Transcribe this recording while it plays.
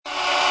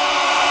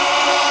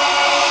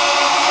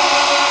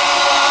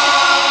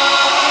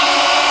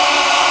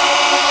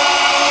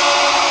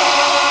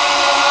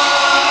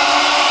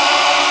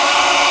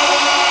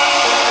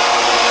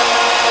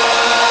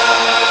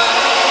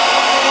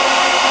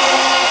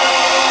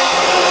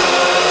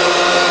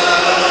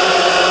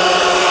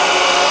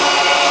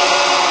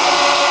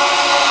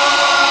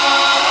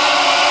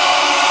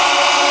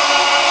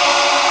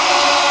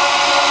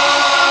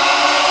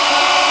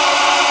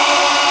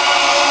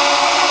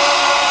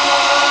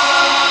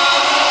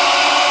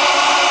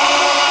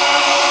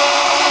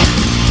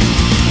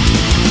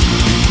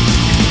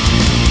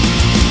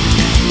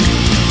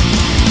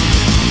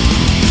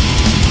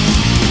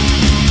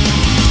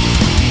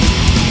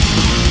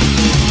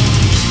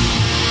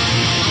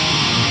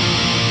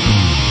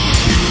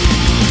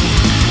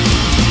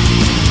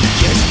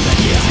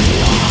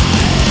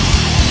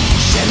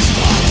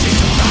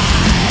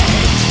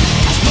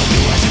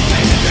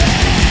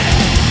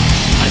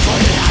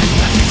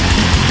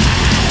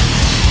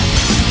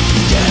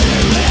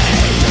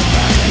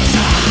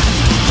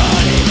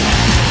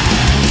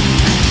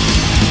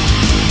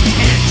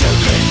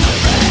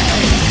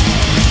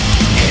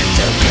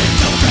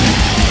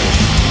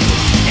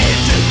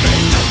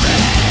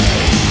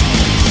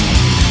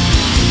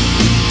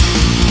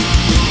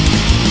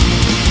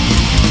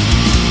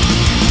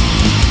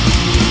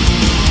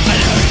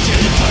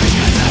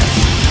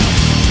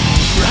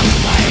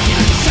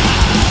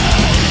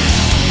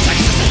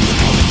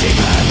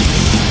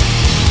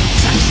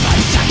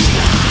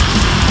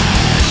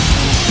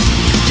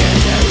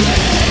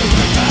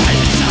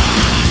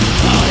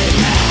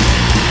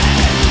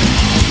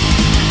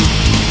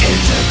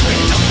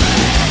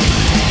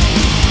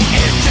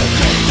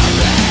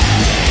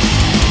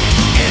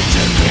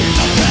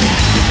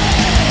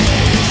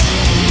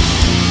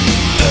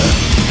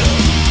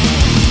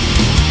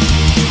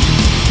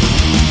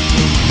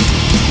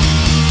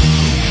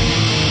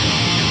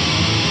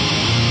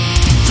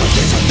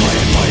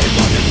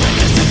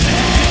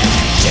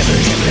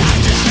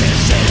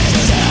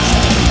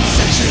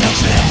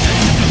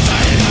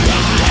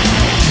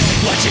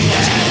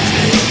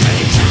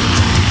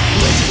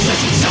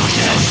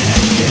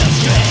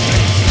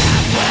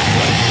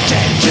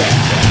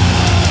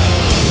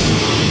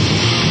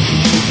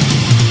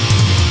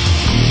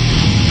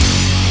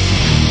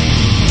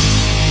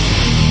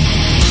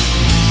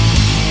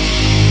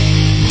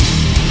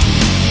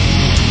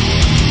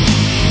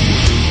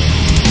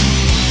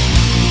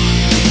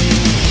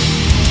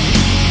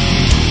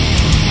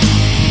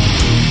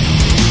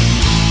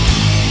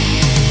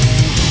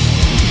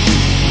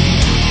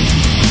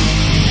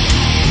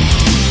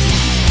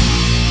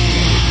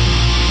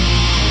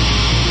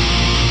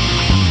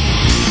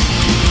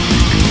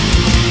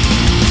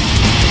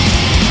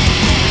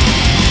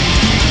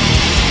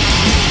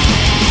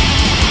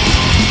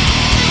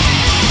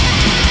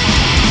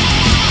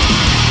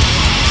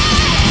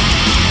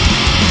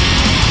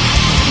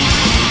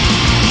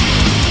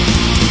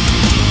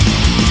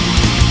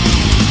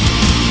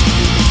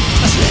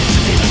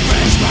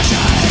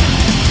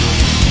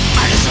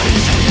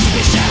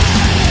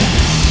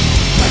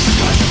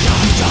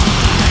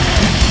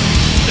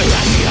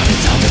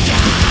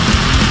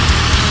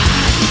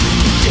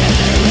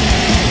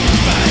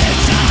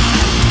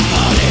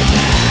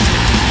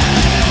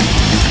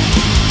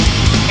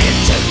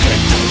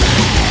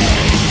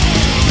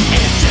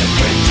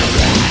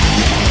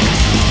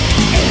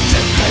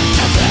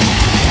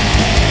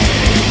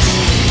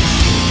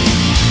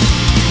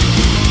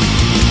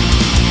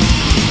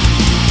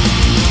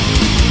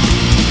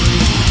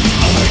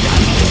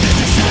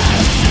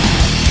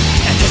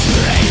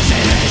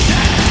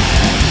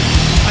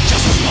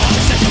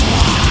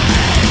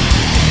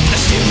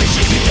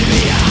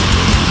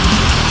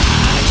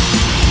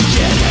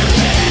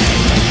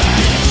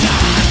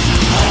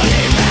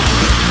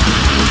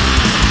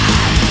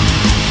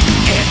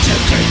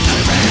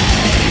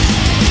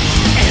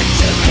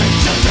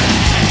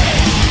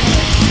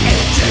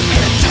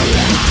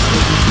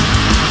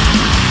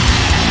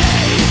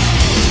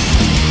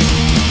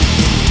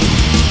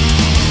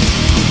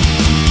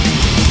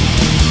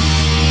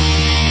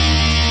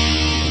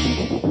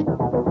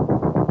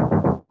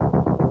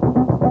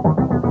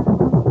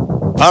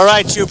All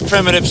right, you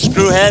primitive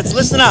screwheads,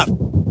 listen up.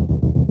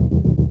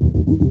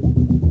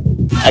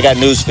 I got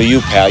news for you,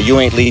 pal.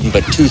 You ain't leading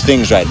but two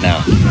things right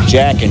now.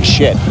 Jack and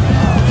shit.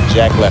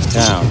 Jack left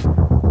town.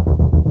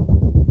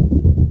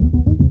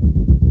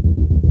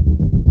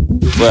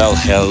 Well,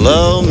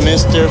 hello,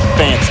 Mr.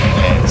 Fancy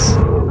Pants.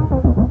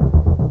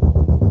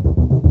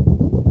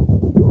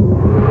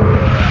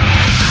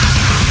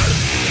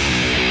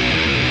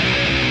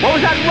 What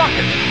was that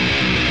ruckus?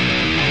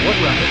 What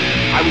ruckus?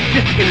 I was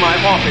just in my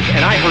office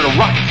and I heard a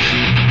ruckus.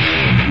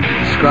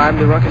 Describe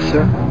the ruckus,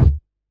 sir.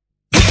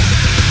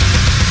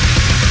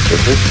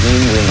 Does this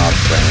mean we're not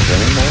friends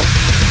anymore?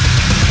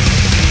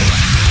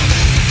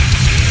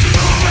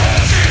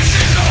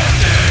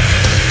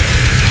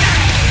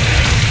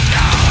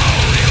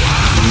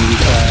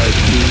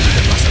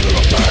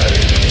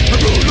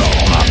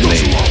 Not me.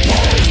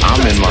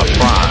 I'm in my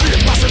prime.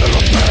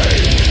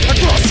 Out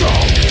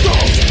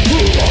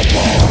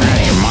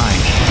of your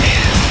mind.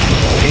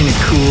 Ain't it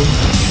cool?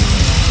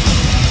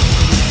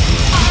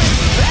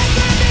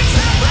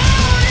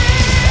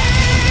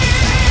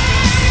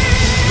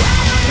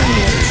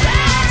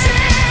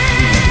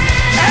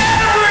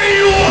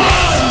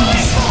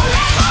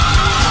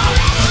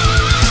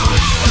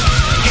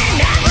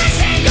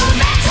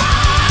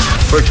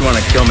 First you want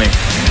to kill me,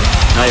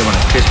 now you want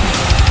to kiss me.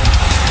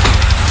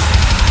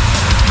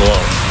 Blow.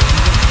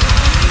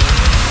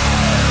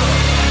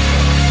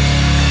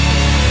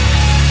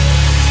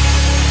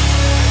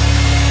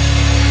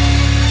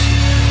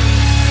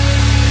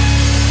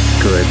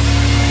 Good.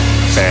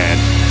 Bad.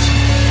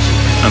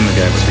 I'm the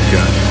guy with the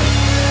gun.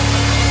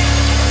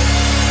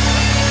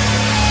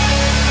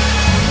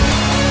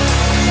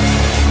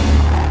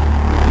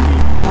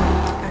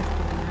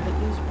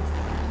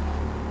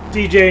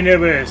 DJ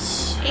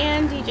Anubis.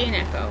 And DJ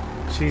Neko.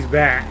 She's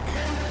back.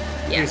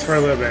 Yes. At least for a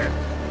little bit.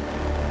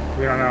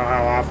 We don't know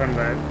how often,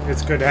 but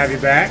it's good to have you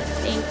back.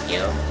 Thank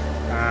you.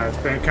 It's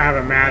been kind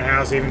of a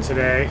madhouse even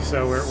today,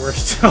 so we're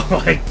still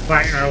like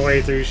fighting our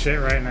way through shit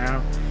right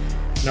now,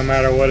 no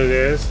matter what it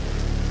is.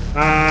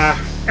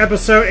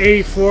 Episode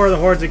 84 of the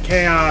Hordes of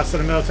Chaos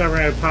of the Metallist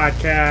PR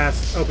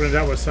podcast. Opening it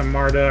up with some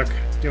Marduk,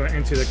 doing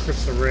Into the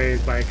Crypts of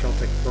Rays by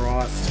Celtic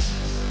Frost.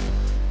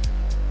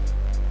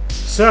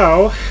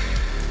 So,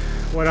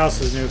 what else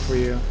is new for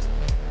you?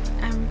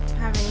 I'm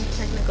having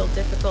technical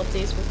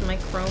difficulties with my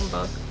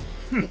Chromebook.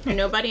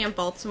 Nobody in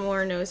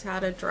Baltimore knows how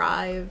to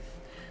drive.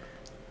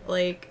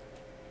 Like,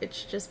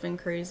 it's just been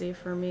crazy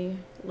for me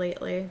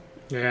lately.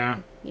 Yeah.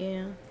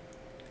 Yeah.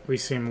 We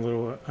seem a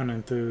little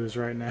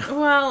unenthused right now.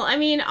 Well, I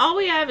mean, all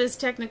we have is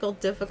technical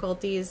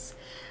difficulties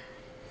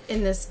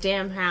in this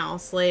damn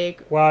house.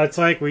 Like, well, it's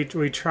like we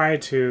try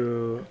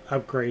to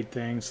upgrade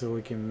things so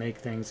we can make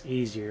things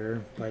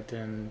easier, but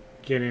then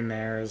getting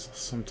there is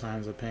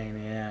sometimes a pain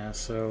in the ass.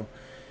 So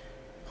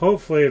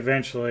hopefully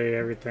eventually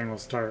everything will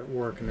start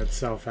working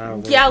itself out a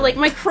little bit. like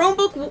my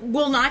Chromebook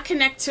will not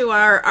connect to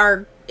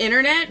our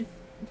internet,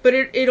 but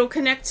it'll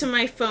connect to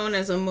my phone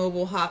as a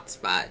mobile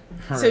hotspot.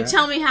 All so right.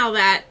 tell me how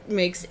that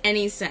makes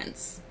any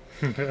sense.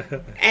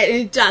 And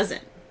it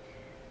doesn't.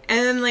 And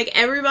then, like,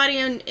 everybody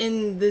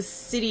in the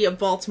city of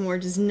Baltimore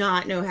does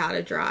not know how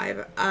to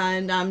drive.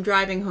 And I'm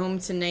driving home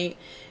tonight.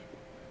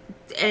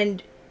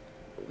 And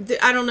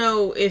I don't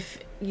know if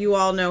you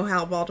all know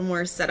how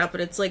Baltimore is set up,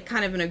 but it's, like,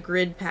 kind of in a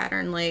grid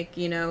pattern. Like,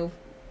 you know,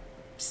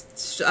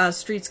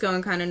 streets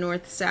going kind of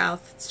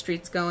north-south,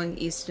 streets going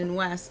east and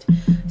west.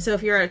 So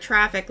if you're at a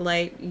traffic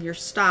light, you're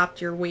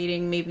stopped, you're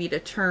waiting maybe to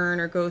turn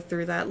or go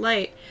through that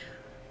light.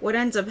 What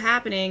ends up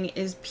happening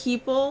is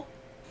people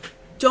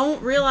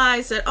don't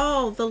realize that,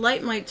 oh, the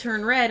light might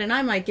turn red and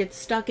I might get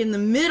stuck in the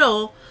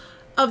middle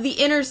of the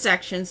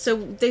intersection. So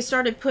they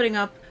started putting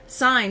up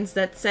signs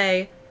that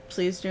say,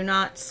 please do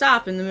not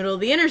stop in the middle of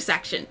the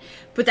intersection.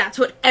 But that's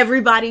what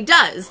everybody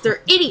does.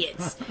 They're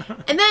idiots.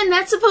 And then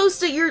that's supposed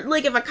to, you're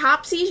like, if a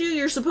cop sees you,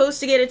 you're supposed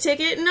to get a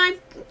ticket. And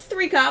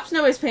 3 cops,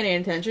 nobody's paying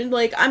any attention.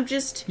 Like, I'm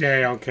just... Yeah,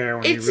 you don't care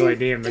when you really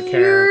need them to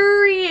care. It's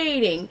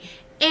infuriating.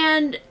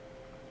 And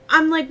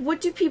I'm like,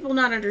 what do people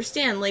not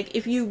understand? Like,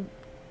 if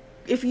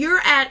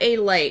you're at a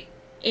light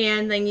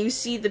and then you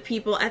see the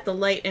people at the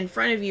light in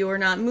front of you are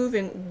not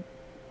moving,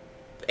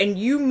 and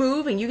you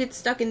move and you get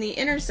stuck in the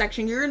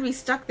intersection, you're going to be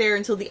stuck there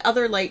until the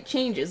other light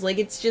changes. Like,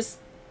 it's just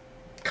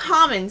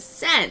common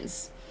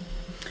sense.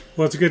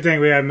 Well, it's a good thing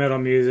we have metal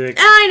music.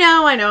 I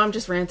know, I'm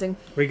just ranting.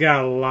 We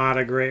got a lot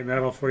of great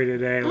metal for you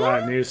today, a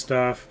lot of new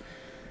stuff.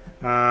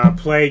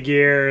 Plague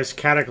Years,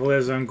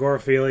 Kataklysm,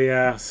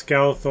 Gorephilia,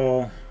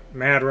 Skelethal,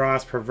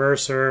 Madrost,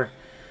 Perversor,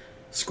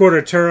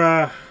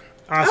 Scordatura,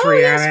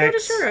 Ossuary Anex.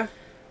 Scordatura.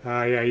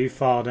 Yeah, you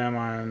follow them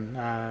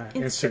on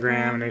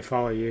Instagram, and they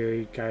follow you.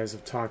 You guys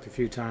have talked a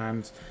few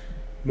times.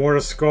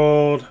 Mortal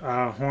Scold,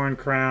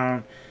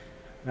 Horncrowned,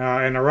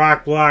 and the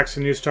Rock Block,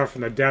 some new stuff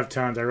from the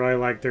Deftones. I really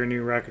like their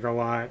new record a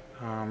lot.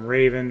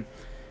 Raven,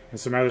 and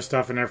some other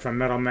stuff in there from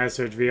Metal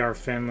Message, VR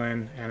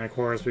Finland, and of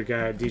course we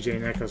got DJ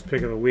Neko's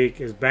Pick of the Week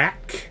is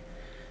back.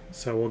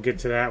 So we'll get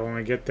to that when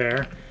we get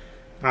there.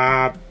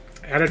 I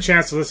had a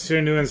chance to listen to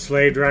a new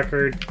Enslaved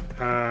record.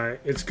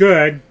 It's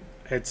good.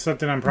 it's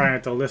something I'm probably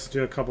going to have to listen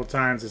to a couple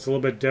times. It's a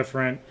little bit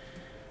different.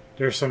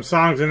 There's some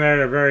songs in there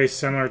that are very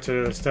similar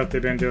to the stuff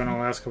they've been doing the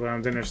last couple of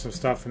times. Then there's some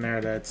stuff in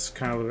there that's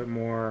kind of a little bit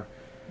more,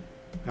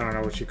 I don't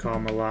know what you call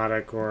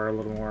melodic, or a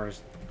little more.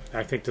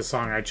 I think the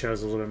song I chose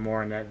is a little bit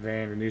more in that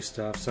vein, the new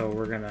stuff. So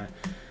we're going to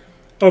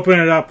open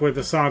it up with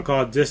a song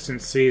called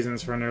Distant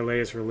Seasons from their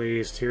latest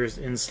release. Here's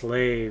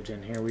Enslaved,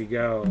 and here we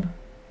go.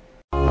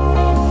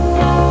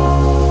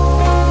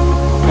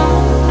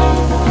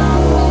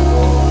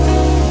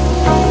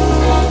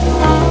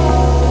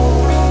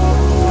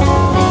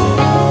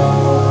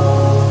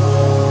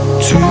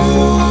 Two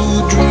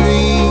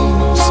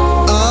dreams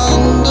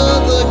under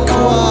the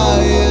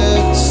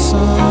quiet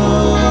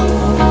sun,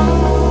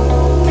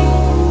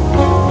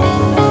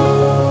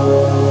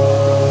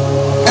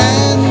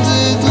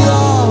 ended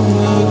long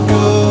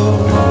ago,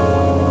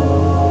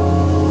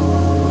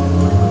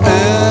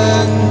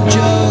 and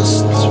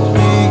just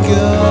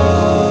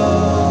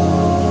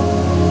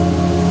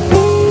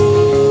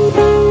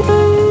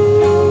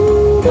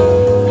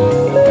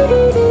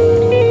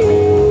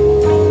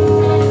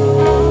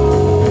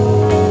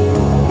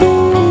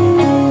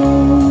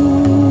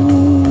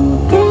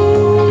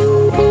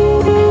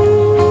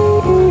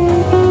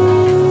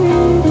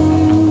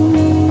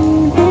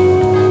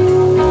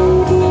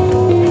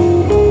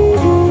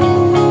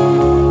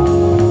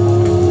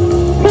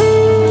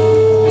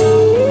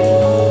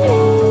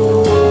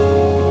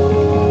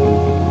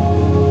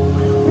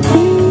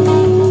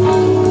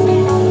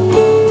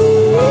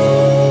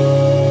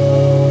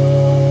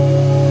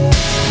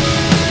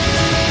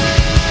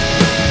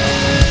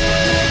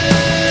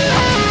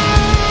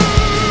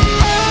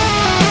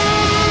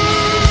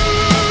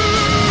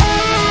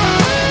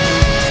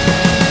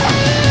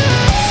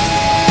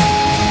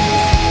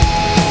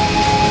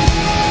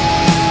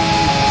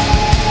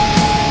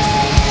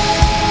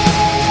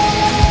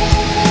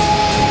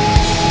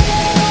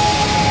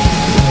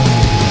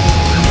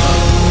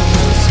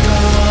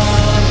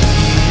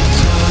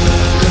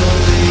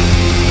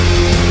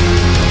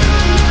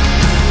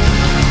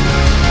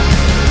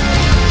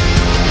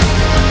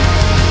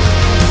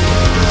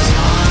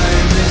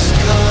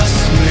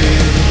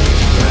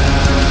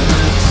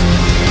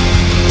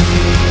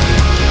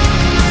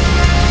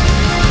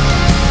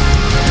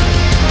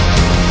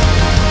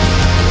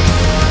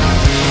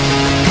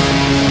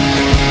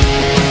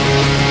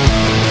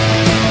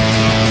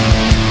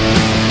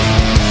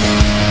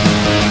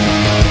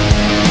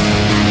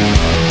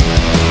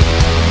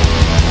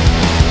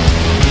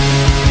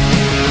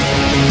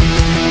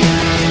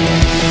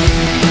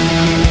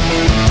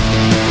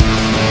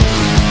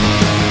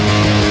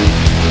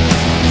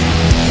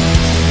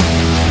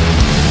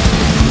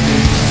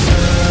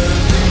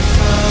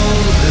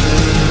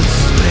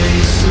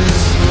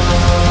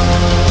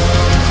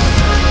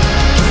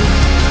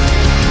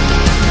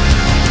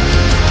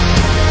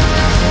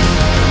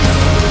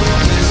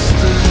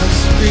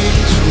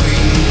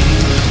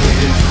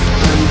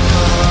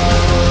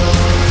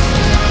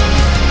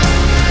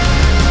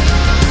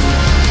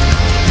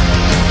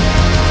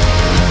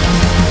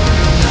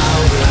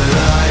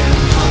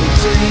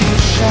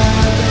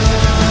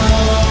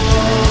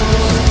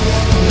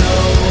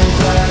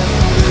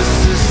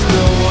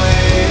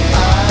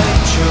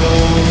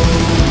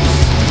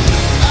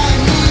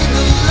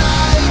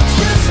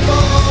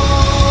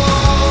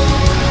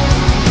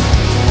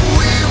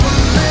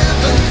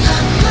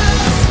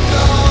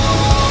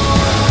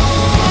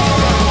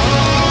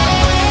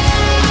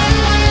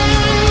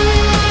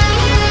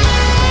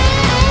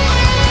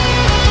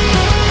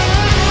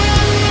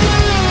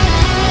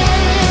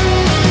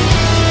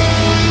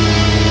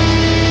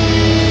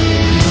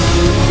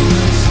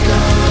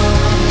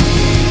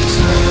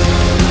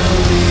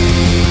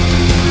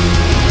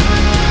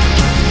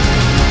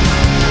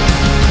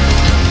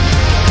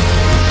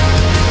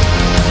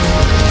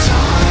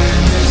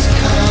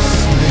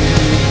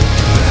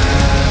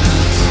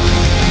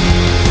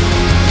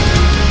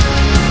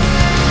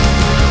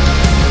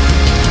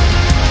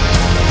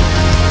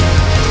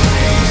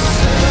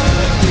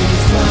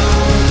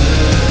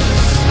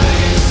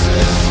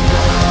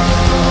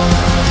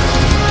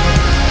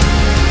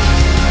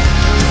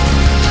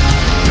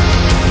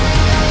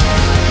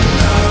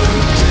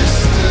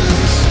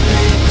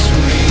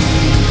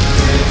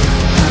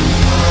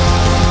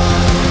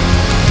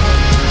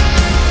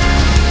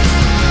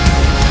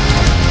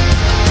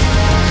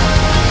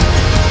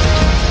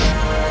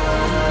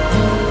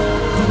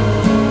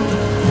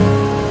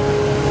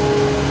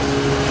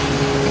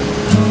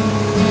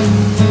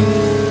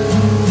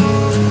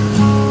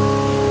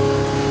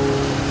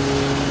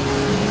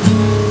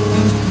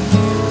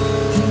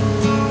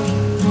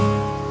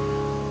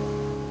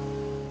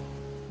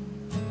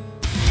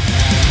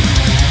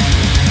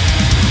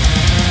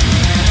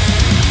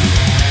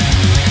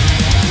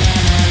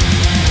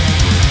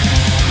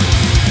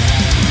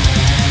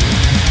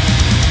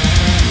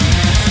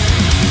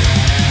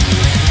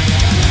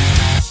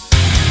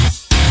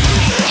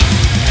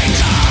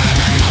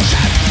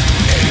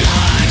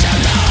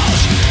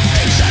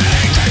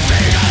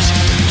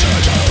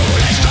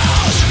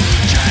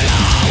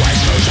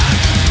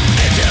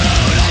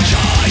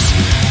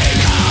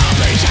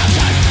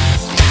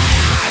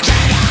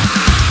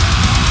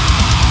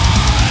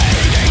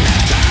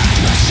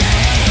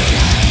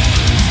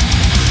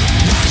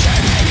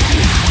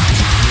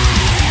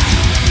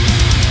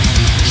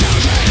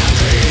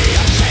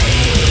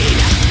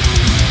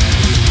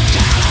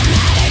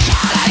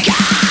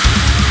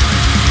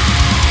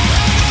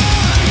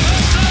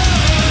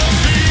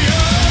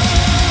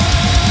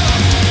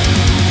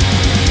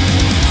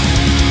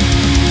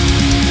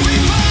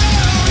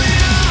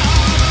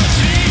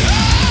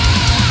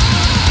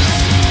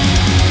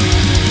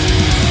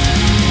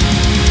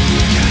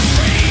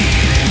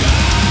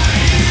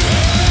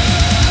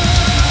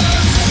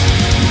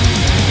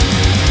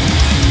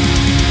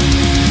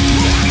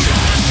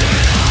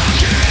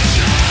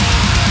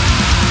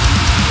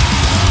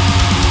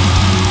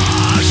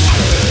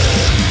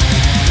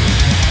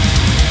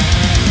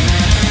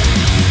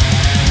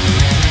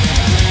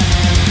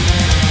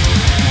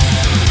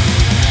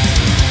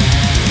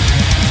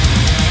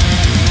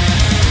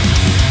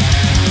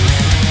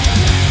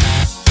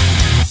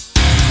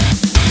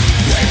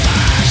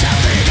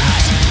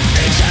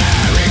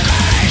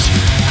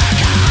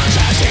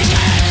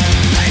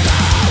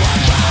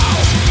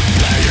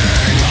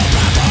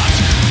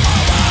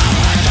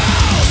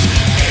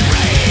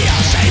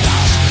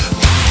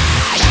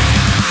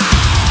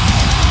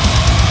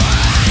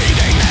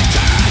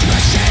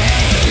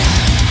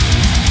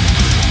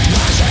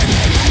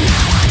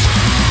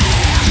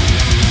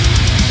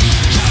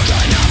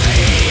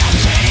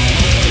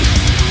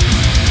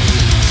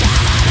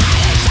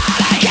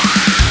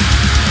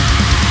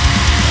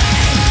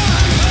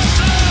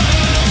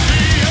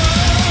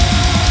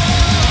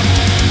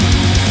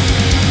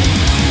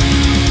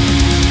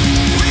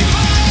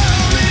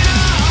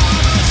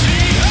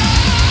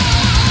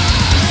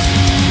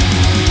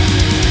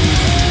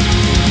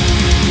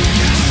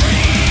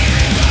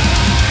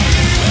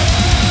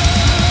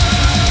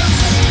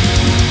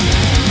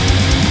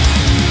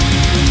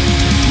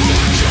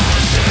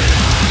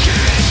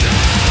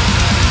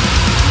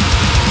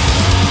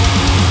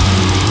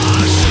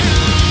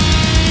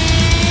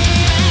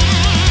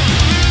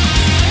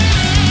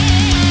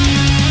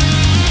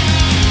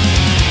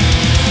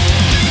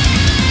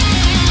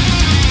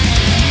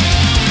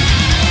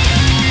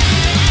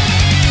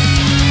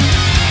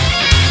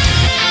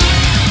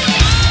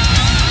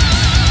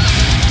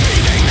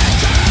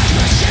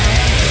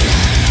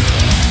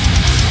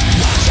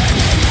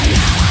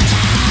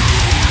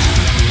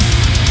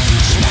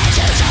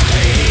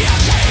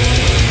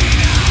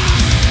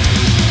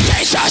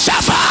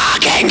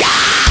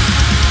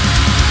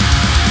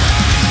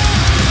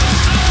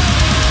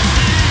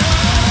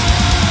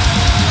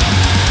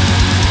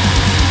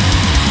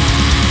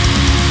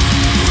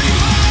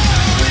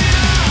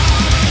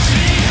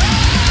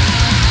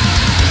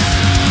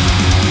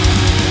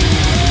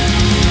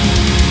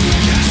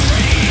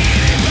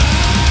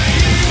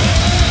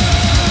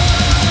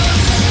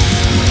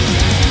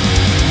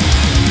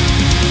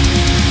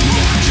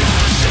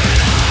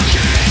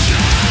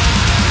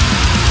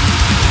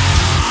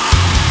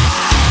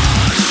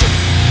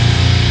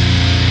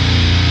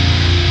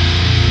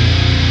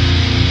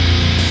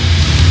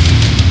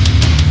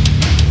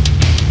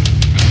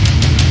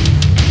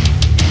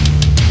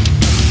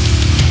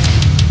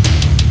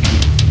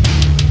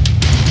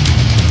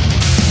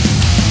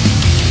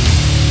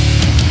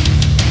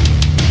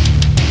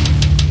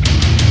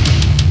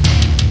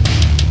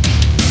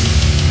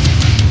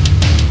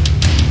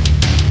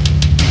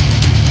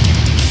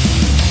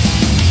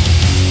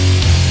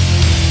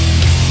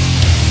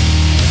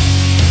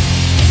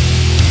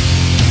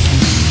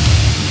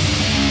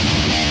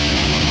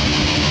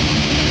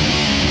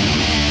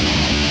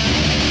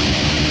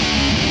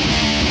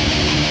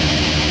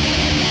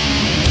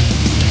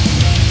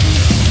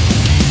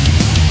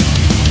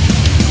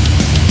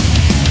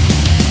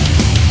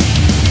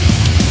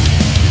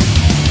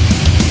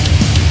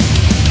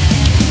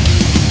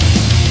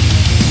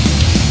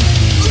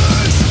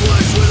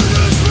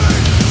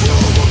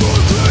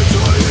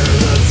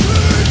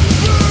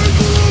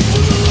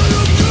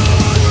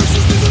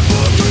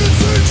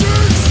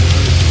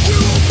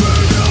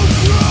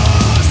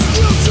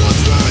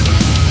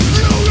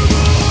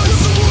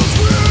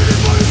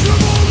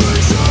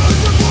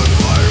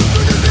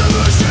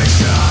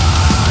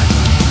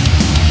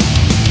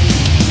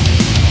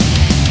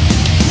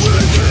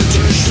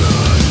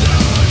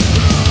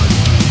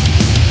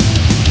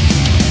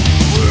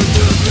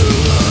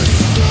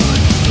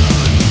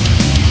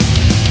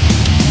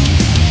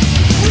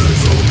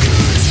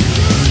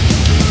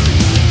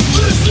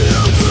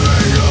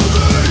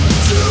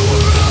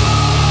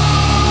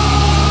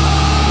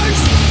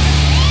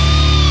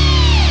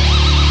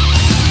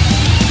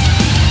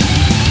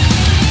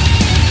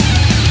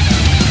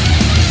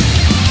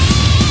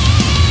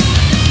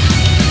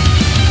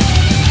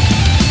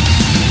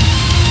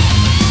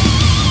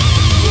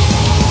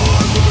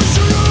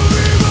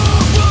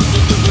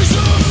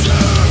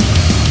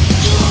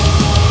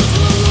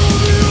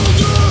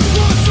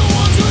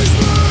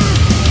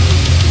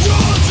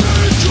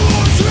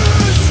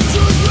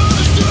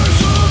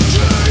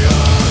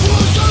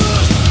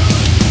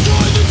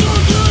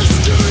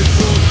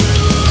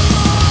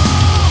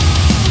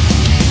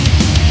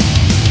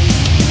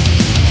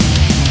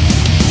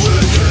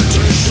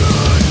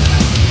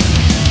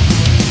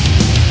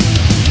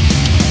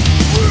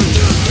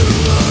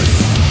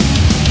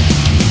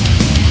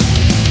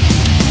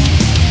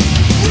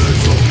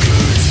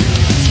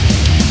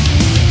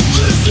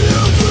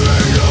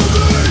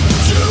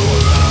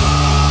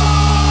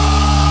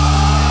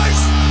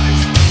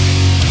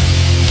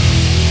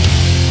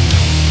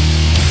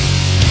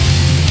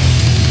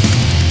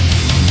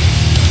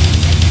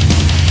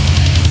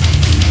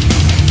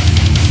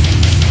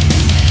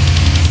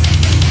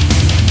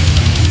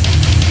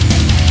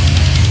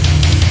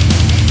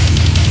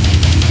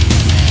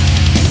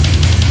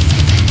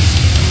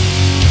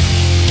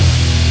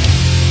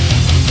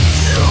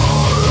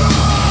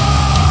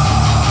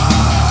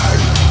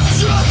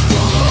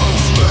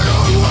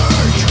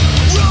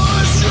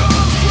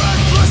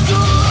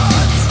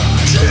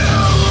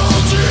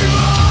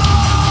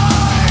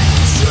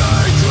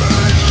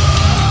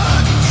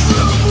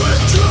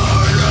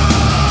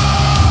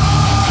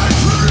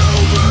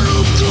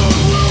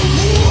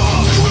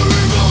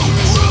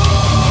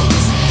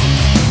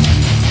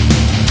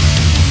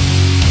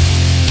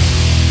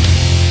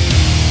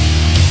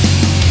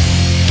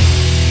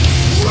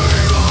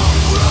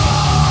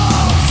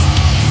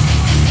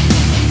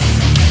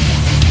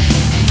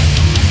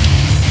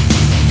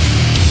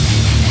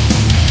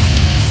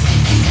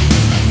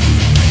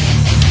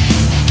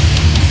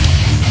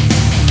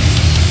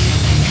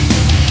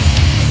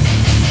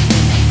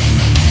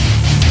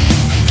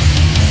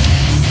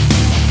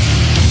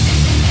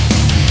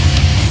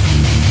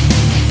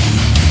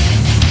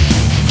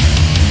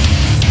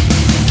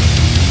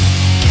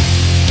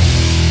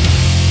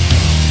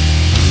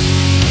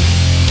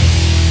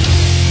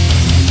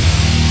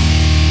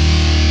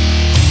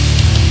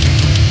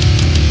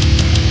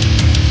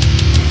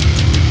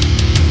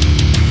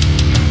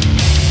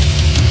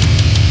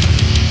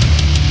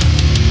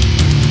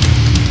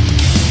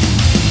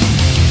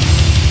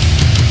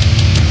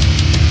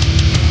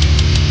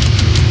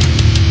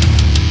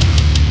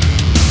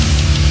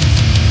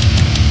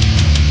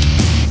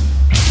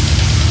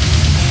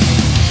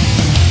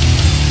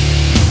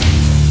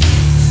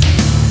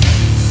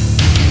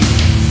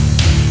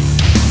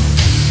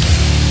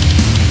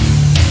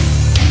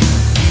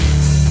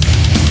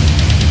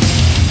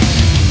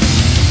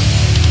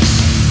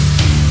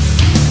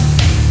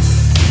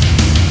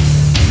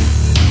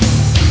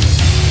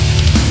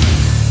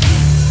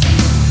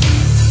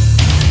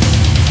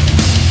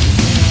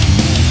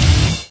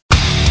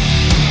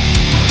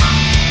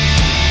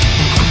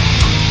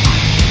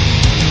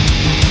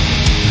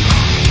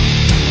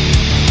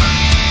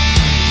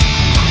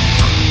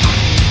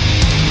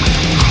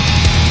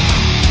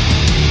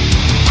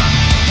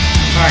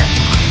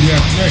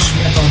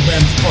thrash metal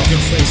band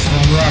Poker Face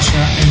from Russia,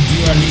 and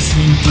you are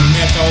listening to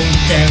Metal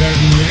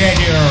Tavern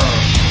Radio.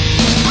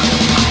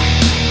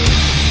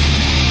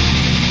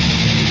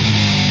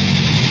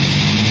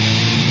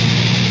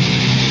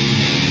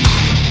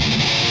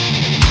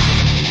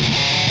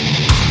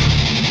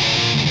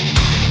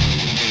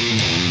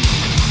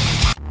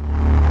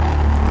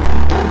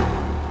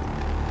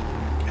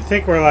 I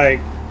think we're like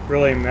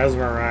really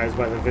mesmerized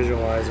by the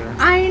visualizer.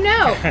 I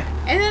know.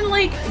 And then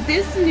like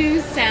this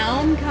new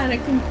sound kind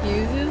of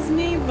confuses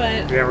me,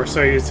 but yeah, we're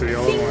so used to the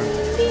old one.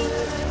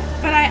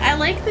 But I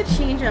like the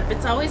change up.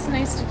 It's always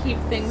nice to keep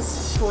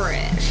things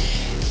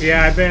fresh.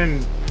 Yeah, I've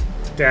been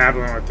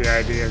dabbling with the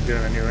idea of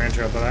doing a new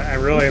intro, but I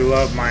really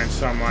love mine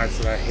so much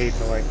that I hate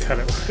to like cut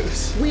it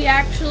loose. We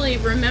actually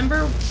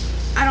remember,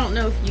 I don't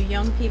know if you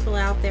young people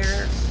out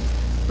there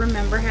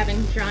remember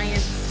having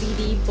giant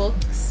CD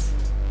books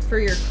for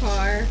your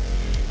car,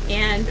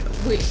 and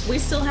we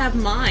still have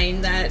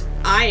mine that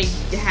I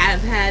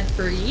have had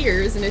for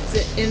years, and it's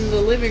in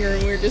the living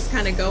room. We were just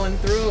kind of going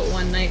through it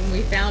one night, and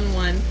we found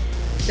one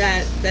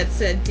that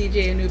said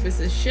DJ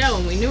Anubis' show,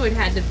 and we knew it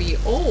had to be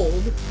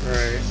old.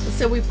 Right.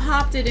 So we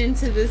popped it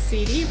into the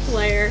CD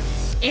player,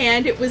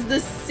 and it was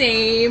the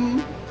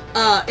same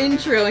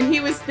intro, and he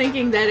was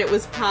thinking that it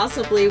was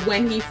possibly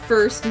when he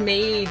first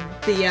made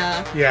the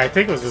yeah, I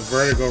think it was with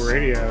Vertigo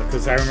Radio,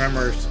 because I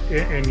remember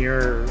in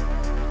your...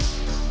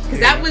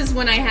 Because that was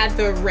when I had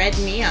the red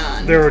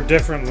neon. There were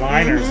different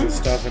liners and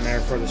stuff in there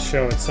for the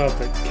show itself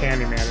that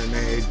Candyman had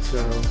made,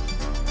 so...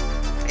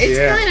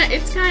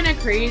 It's kind of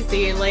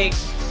crazy. Like,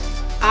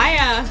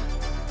 I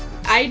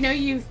know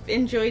you've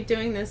enjoyed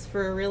doing this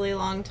for a really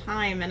long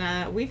time,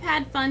 and we've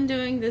had fun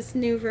doing this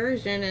new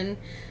version, and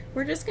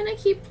we're just gonna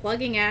keep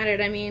plugging at it.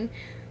 I mean,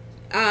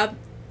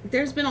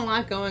 there's been a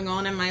lot going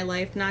on in my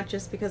life, not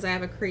just because I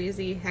have a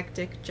crazy,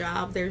 hectic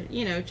job. There's,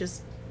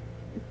 just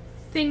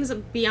things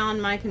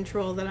beyond my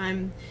control that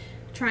I'm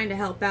trying to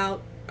help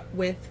out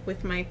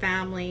with my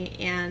family,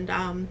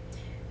 and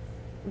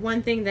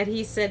one thing that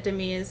he said to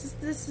me is,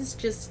 this is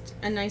just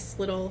a nice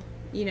little,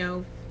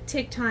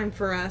 take time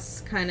for us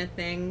kind of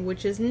thing,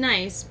 which is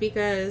nice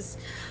because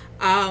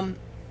I'm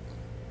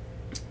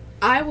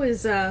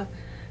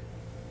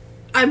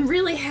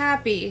really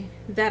happy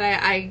that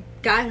I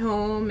got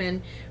home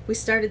and we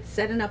started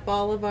setting up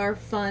all of our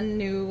fun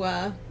new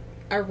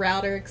our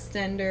router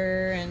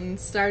extender, and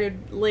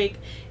started, like,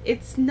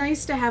 it's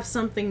nice to have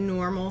something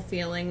normal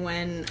feeling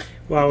when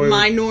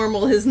my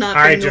normal has not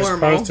been normal. I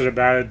just posted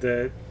about it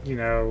that,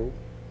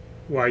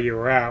 while you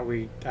were out,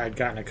 I'd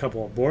gotten a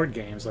couple of board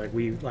games. Like,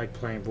 we like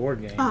playing board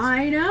games.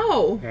 I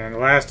know. And the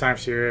last time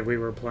she was here, we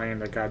were playing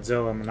the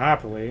Godzilla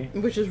Monopoly.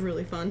 Which is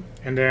really fun.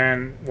 And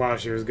then, while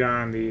she was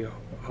gone, the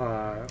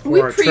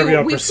Horror Trivial Pursuit came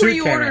in. We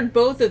pre-ordered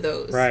both of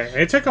those. Right.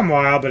 It took them a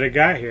while, but it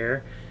got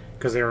here,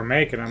 because they were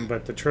making them,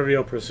 but the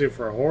Trivial Pursuit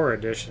for a Horror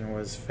Edition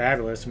was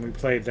fabulous, and we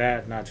played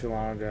that not too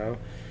long ago.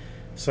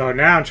 So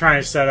now I'm trying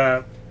to set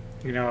up,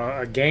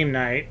 a game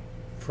night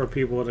for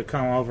people to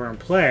come over and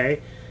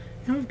play.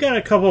 And we've got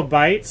a couple of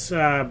bites,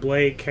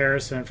 Blake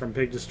Harrison from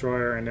Pig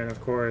Destroyer, and then,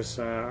 of course,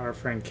 our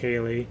friend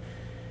Kaylee.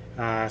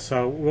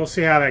 So we'll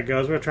see how that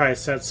goes. We'll try to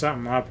set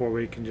something up where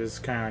we can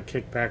just kind of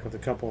kick back with a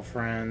couple of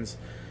friends.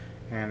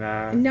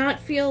 And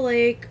not feel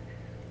like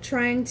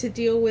trying to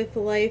deal with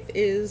life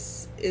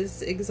is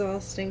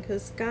exhausting,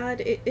 because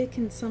God, it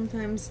can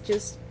sometimes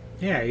just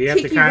you have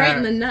kick you right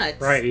in the nuts.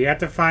 Right, you have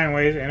to find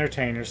ways to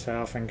entertain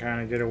yourself and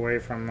kind of get away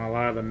from a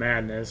lot of the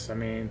madness. I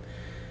mean,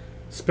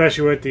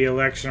 especially with the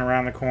election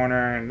around the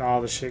corner and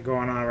all the shit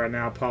going on right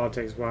now,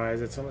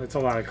 politics-wise, it's a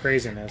lot of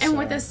craziness. And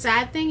what the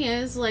sad thing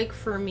is, like,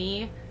 for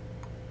me,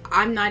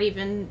 I'm not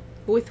even,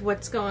 with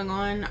what's going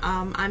on,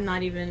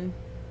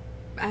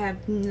 I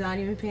have not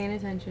even paying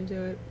attention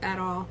to it at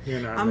all.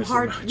 You're not missing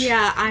much.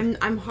 Yeah,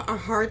 I'm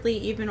hardly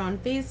even on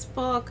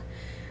Facebook.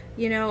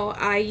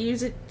 I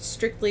use it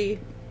strictly.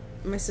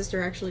 My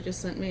sister actually just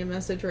sent me a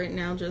message right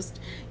now, just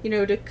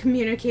to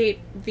communicate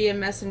via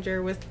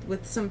Messenger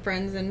with some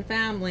friends and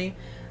family.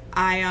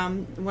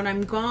 When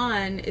I'm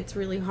gone, it's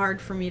really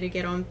hard for me to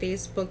get on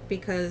Facebook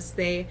because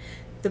the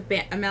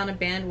amount of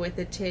bandwidth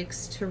it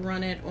takes to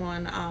run it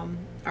on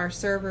our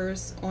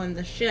servers on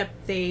the ship,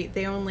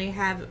 they only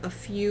have a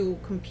few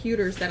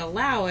computers that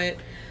allow it.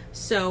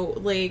 So,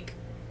 like,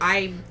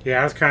 I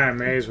was kind of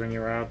amazed when you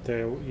were out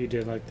there. You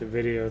did, like, the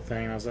video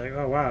thing. I was like,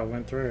 oh, wow, it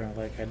went through.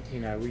 Like, you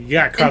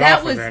got cut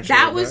off eventually.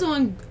 That was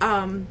on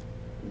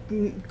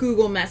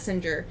Google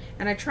Messenger.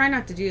 And I try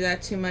not to do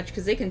that too much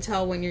because they can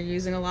tell when you're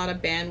using a lot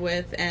of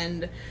bandwidth.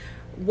 And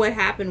what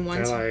happened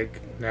once... They're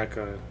like,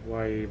 Neko,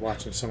 why are you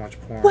watching so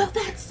much porn? Well,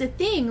 that's the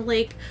thing.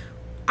 Like,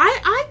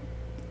 I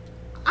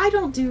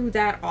don't do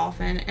that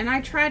often. And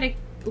I try to...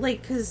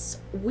 Like, because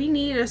we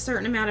need a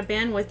certain amount of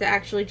bandwidth to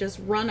actually just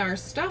run our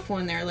stuff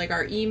on there, like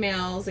our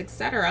emails,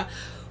 etc.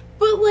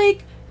 But,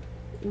 like,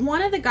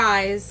 one of the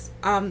guys,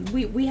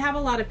 we have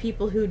a lot of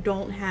people who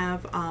don't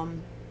have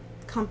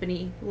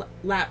company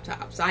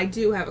laptops. I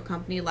do have a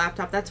company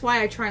laptop. That's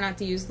why I try not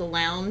to use the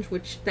lounge,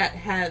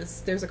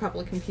 there's a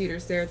couple of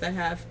computers there that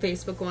have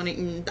Facebook on it,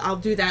 and I'll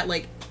do that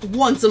like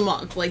once a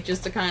month, like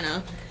just to kind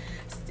of,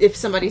 if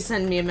somebody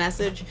sends me a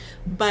message.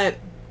 But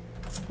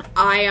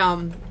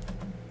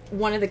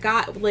one of the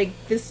guys, like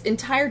this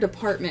entire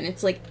department,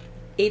 it's like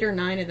 8 or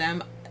 9 of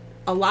them.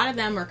 A lot of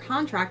them are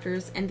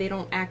contractors, and they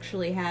don't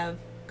actually have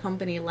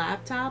company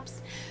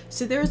laptops.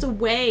 So there's a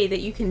way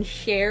that you can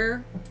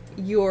share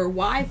your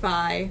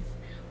Wi-Fi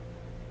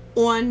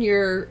on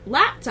your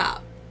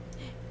laptop.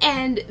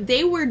 And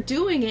they were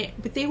doing it,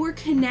 but they were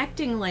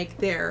connecting like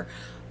their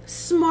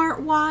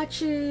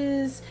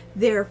smartwatches,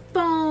 their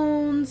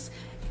phones.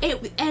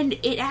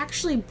 It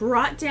actually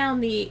brought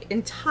down the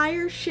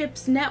entire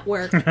ship's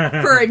network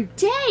for a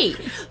day.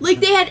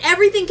 Like, they had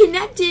everything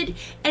connected,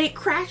 and it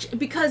crashed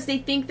because they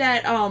think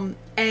that,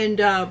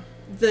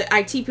 the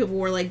IT people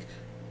were like,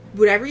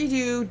 whatever you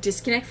do,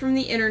 disconnect from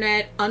the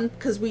internet,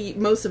 because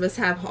most of us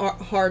have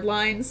hard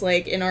lines,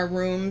 like, in our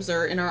rooms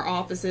or in our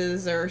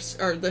offices or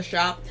the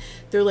shop.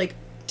 They're like,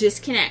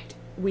 disconnect.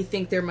 We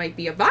think there might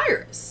be a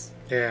virus.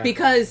 Yeah.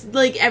 Because,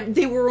 like,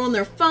 they were on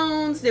their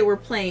phones, they were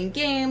playing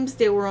games,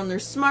 they were on their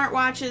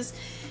smartwatches.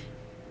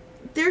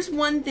 There's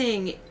one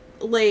thing,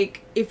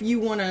 like, if you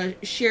want to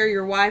share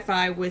your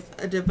Wi-Fi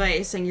with a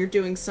device and you're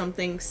doing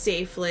something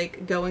safe,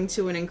 like going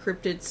to an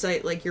encrypted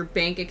site like your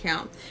bank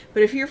account.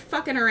 But if you're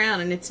fucking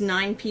around and it's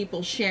 9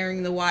 people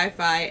sharing the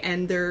Wi-Fi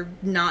and they're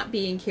not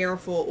being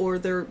careful, or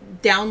they're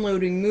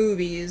downloading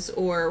movies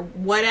or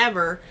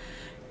whatever,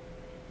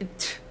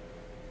 it's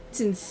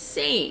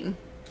insane.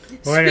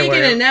 Well, Speaking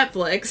anyway, of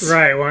Netflix.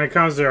 Right, when it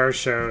comes to our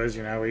shows,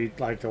 we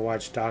like to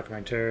watch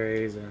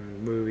documentaries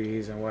and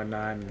movies and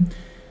whatnot. And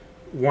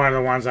one of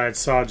the ones I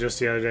saw just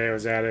the other day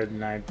was added,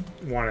 and I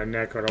wanted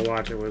Neko to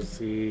watch it, was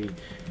the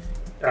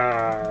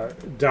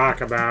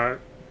doc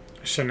about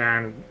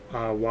Shanann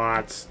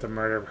Watts, the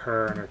murder of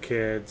her and her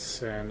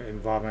kids, and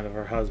involvement of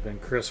her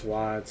husband, Chris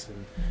Watts.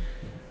 And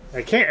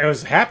it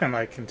happened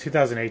like in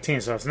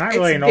 2018, so it's not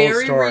really an old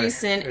story. It's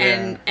very recent,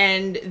 yeah.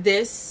 and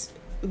this,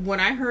 when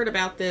I heard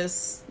about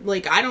this,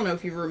 like, I don't know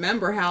if you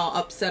remember how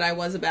upset I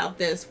was about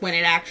this when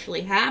it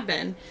actually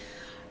happened.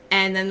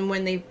 And then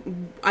when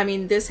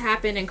this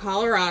happened in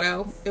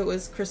Colorado. It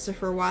was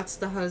Christopher Watts,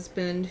 the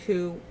husband,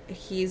 who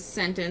he's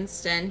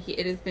sentenced, and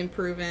it has been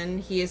proven,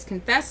 he has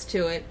confessed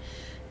to it,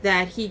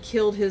 that he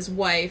killed his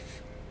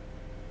wife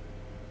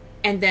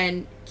and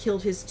then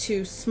killed his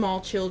 2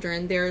 small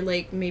children. They're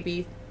like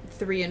maybe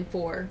 3 and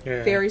 4.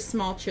 Yeah. Very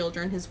small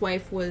children. His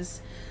wife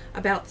was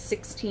about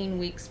 16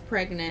 weeks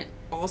pregnant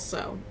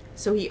also.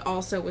 So he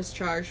also was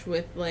charged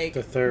with, like,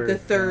 the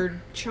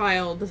third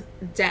child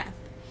death.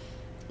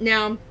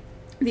 Now,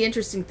 the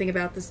interesting thing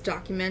about this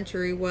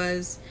documentary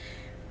was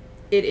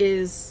it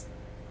is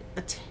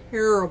a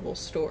terrible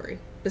story.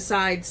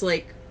 Besides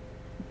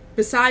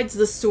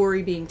the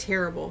story being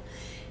terrible,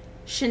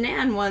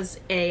 Shanann was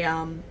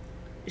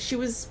she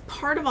was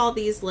part of all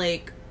these,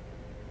 like,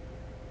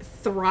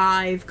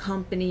 Thrive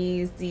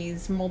companies,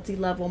 these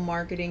multi-level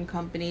marketing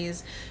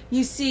companies.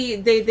 You see,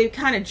 they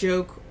kind of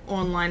joke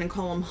online and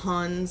call them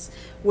Huns,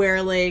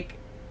 where, like,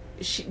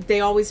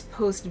 they always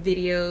post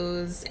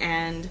videos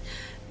and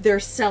they're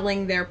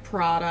selling their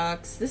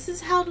products. This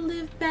is how to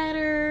live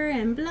better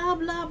and blah,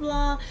 blah,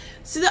 blah.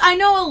 So I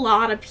know a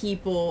lot of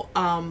people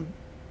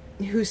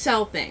who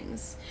sell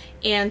things,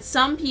 and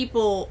some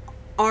people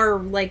are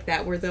like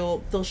that, where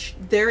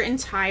their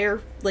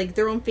entire, like,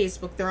 they're on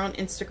Facebook, they're on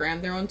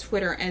Instagram, they're on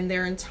Twitter, and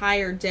their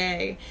entire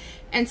day,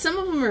 and some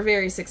of them are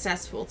very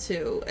successful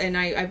too, and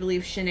I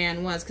believe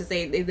Shanann was, because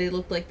they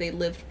looked like they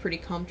lived pretty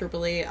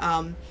comfortably.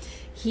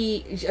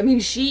 She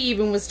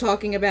even was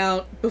talking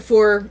about,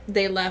 before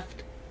they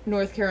left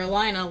North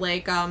Carolina,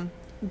 like,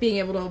 being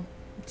able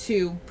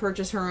to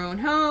purchase her own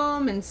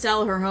home and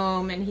sell her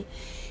home, and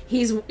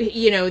he's,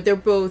 they're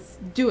both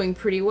doing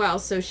pretty well.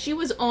 So she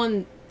was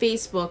on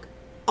Facebook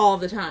all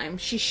the time.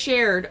 She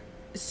shared,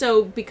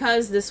 so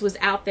because this was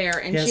out there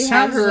and she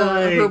had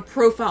her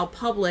profile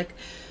public,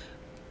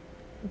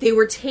 they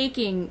were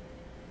taking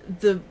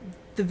the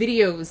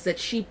videos that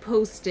she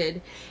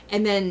posted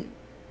and then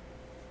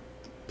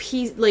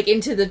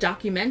into the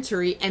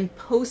documentary and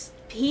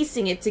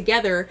piecing it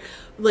together,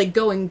 like,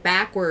 going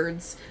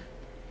backwards.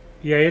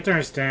 Yeah, you have to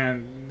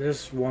understand,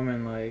 this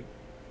woman, like,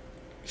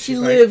 she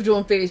lived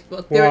on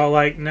Facebook. Well,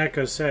 like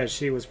Neko said,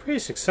 she was pretty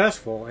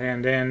successful,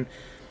 and then,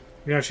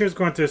 she was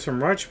going through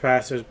some rough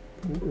patches,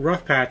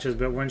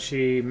 but when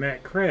she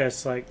met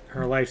Chris, like,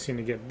 her life seemed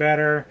to get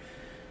better,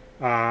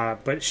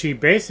 but she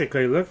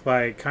basically looked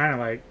like, kind of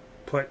like,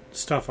 put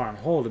stuff on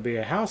hold to be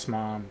a house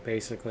mom,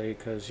 basically,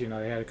 because, they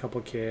had a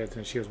couple kids,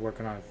 and she was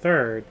working on a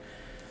third.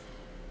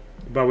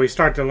 But we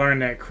start to learn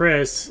that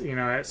Chris,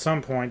 at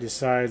some point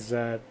decides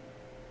that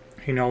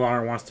he no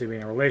longer wants to be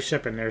in a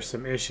relationship, and there's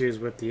some issues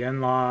with the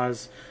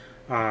in-laws,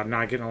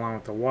 not getting along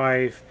with the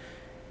wife,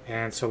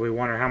 and so we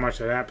wonder how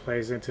much of that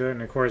plays into it.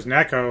 And of course,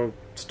 Neko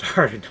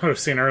started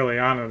noticing early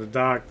on in the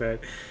doc that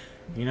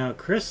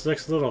Chris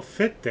looks a little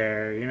fit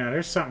there.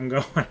 There's something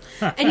going on.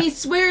 And he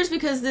swears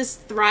because this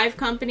Thrive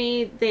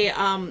company, they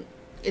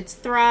it's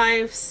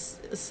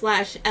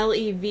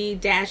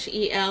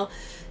Thrive/LEV-EL.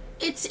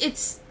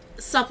 It's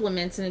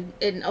supplements, and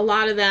a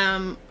lot of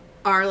them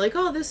are like,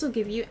 oh, this will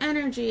give you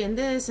energy and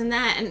this and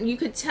that. And you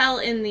could tell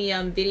in the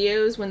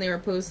videos when they were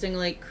posting,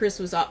 like Chris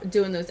was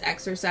doing those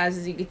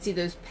exercises, you could see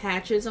those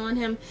patches on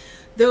him.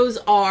 Those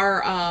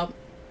are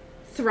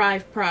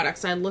Thrive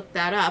products. I looked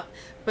that up.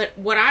 But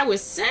what I was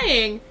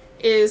saying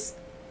is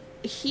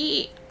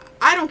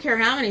I don't care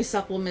how many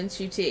supplements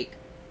you take.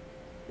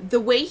 The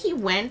way he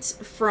went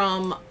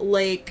from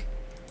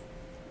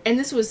and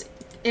this was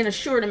in a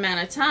short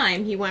amount of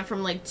time, he went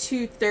from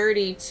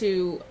 230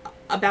 to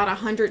about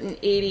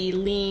 180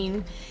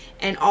 lean,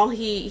 and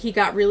he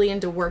got really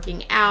into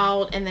working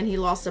out, and then he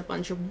lost a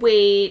bunch of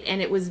weight,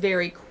 and it was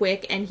very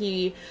quick, and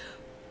he,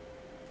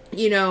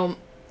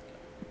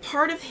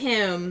 part of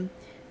him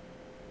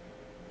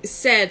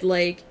said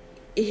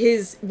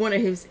one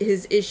of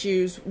his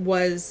issues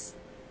was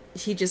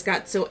he just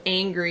got so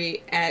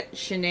angry at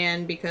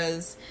Shanann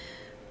because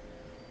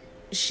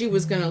she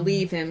was going to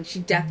leave him. She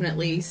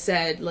definitely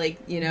said,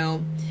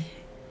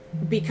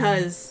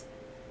 because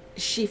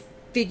she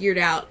figured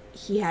out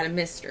he had a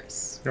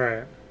mistress.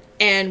 Right.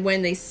 And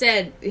when they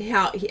said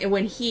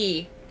when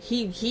he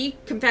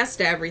confessed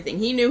to everything.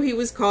 He knew he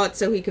was caught,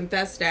 so he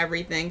confessed to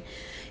everything.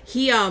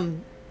 He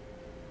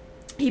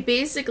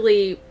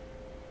basically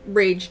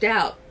raged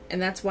out,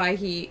 and that's why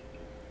he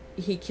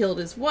killed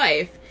his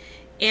wife.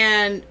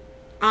 And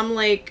I'm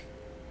like,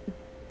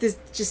 this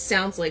just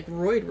sounds like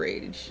roid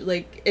rage,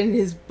 and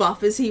his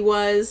buff as he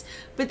was.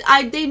 But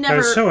they never...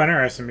 It's so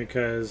interesting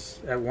because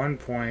at one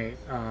point,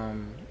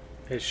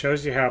 it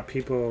shows you how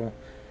people,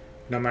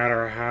 no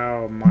matter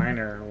how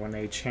minor, when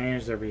they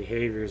change their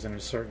behaviors in a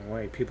certain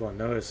way, people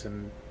notice.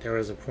 And there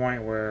was a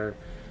point where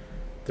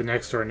the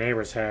next door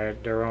neighbors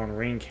had their own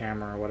ring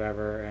camera or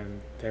whatever,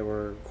 and they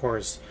were, of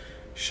course,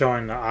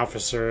 showing the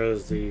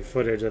officers the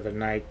footage of the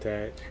night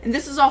that... And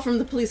this is all from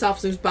the police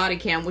officer's body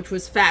cam, which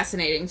was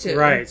fascinating, too.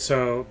 Right,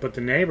 so... But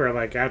the neighbor,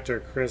 after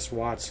Chris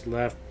Watts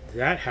left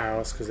that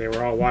house, because they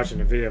were all watching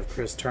the video of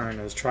Chris turning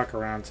his truck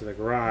around to the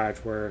garage,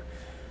 where,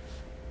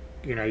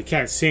 you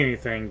can't see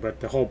anything, but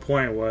the whole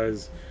point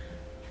was,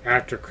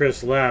 after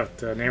Chris left,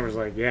 the neighbor's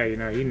like, yeah,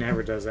 he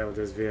never does that with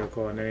his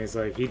vehicle. And then he's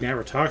like, he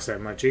never talks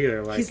that much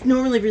either. He's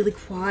normally really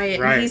quiet.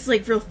 Right. And he's,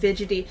 real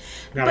fidgety.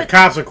 Now, the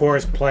cops, of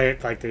course, play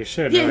it like they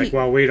should. Yeah, they're like,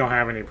 well, we don't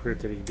have any proof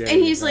that he did.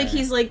 And he's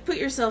like, put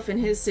yourself in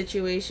his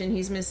situation.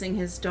 He's missing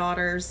his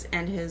daughters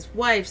and his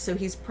wife, so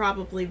he's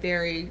probably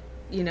very...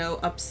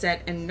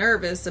 upset and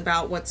nervous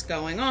about what's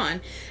going on.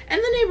 And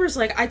the neighbor's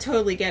like, I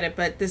totally get it,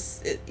 but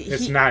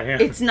it's not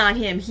him. It's not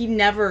him. He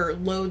never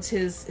loads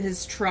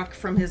his truck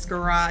from his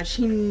garage.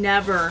 He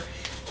never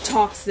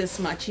talks this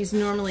much. He's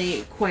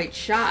normally quite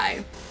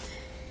shy.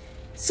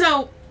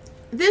 So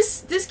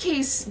this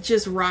case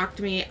just rocked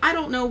me. I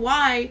don't know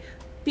why,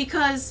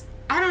 because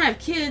I don't have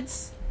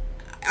kids.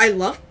 I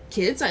love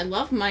kids. I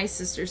love my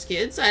sister's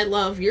kids. I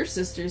love your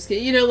sister's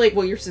kids.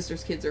 Your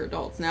sister's kids are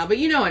adults now, but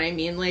you know what I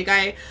mean.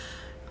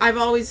 I've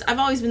always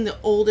been the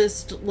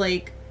oldest,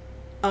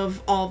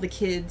 of all the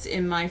kids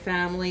in my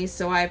family,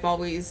 so I've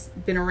always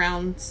been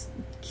around,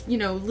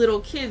 little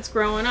kids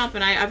growing up,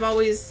 and I've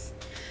always...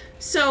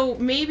 So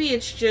maybe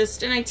it's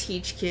just... And I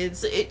teach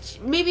kids.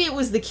 Maybe it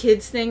was the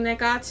kids thing that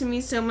got to me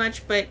so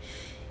much, but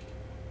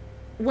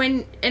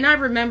and I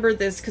remember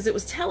this because it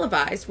was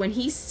televised, when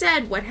he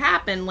said what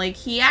happened,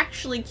 he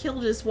actually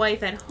killed his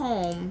wife at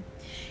home,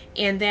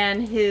 and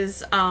then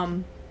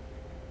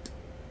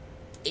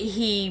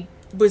he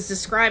was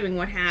describing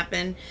what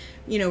happened,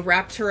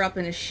 wrapped her up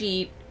in a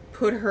sheet,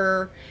 put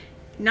her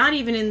not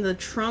even in the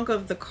trunk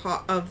of the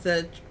truck,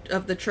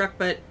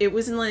 but it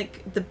was in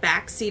the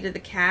back seat of the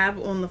cab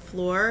on the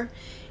floor.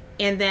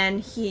 And then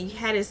he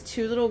had his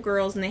two little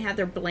girls, and they had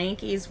their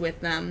blankies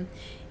with them,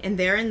 and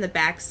they're in the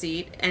back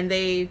seat, and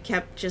they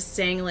kept just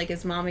saying,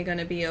 is mommy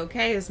gonna be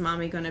okay? Is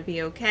mommy gonna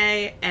be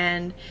okay?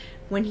 And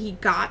when he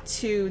got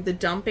to the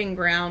dumping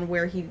ground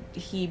where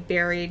he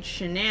buried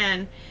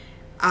Shanann,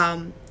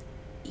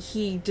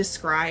 he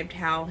described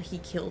how he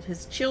killed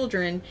his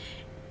children,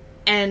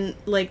 and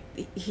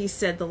he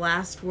said the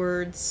last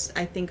words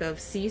I think of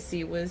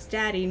Cece was,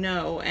 "Daddy,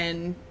 no,"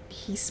 and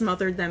he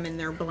smothered them in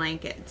their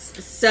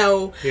blankets.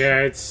 So yeah,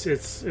 it's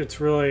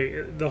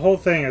really, the whole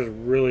thing is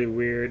really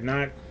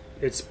weird.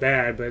 It's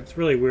bad, but it's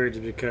really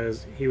weird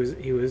because he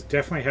was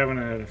definitely having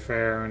an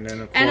affair, and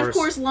then of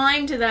course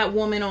lying to that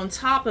woman on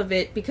top of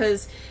it,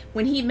 because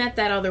when he met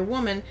that other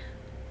woman,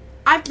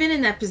 I've been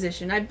in that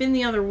position. I've been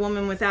the other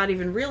woman without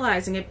even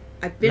realizing it.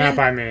 Not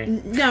by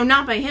me. No,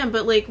 not by him.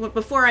 But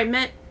before I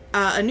met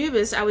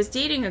Anubis, I was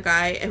dating a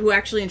guy who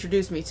actually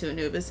introduced me to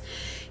Anubis.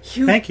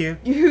 Thank you.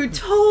 Who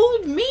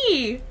told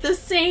me the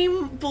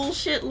same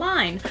bullshit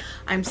line.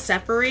 I'm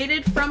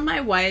separated from my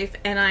wife,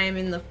 and I am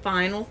in the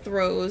final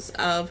throes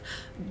of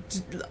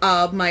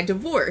my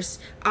divorce.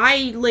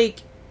 I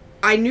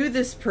knew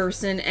this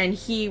person, and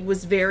he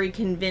was very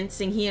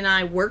convincing. He and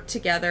I worked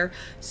together,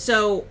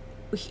 so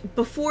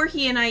before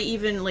he and I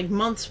even, like,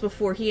 months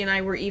before he and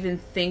I were even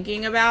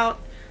thinking about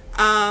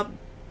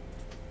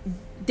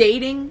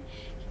dating,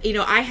 you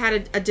know, I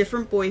had a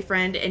different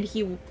boyfriend, and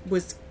he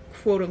was,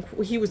 quote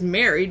unquote, he was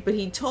married, but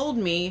he told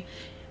me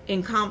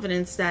in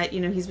confidence that, you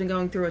know, he's been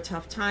going through a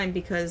tough time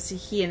because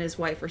he and his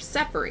wife are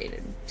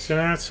separated. So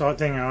that's the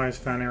thing I always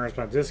found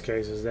interesting about this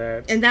case is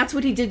that... And that's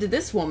what he did to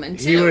this woman,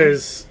 too.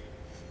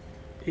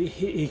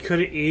 He could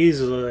have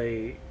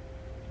easily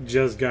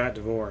just got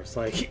divorced.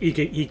 Like,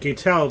 he could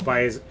tell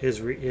by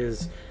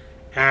his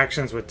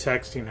actions with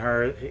texting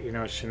her, you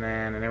know,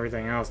 Shanann and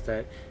everything else,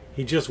 that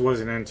he just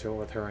wasn't into it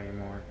with her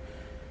anymore.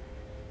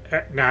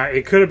 Now,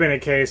 it could have been a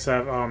case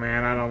of, oh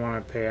man, I don't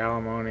want to pay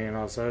alimony and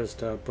all this other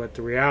stuff, but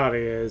the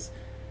reality is,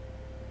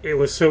 it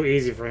was so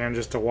easy for him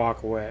just to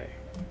walk away.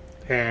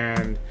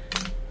 And...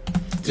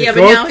 Yeah,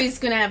 but now he's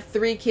going to have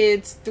 3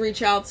 kids, 3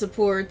 child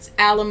supports,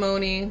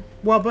 alimony.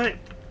 Well, but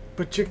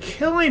you're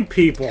killing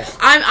people.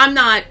 I'm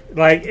not...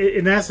 Like,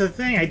 and that's the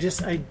thing, I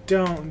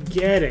don't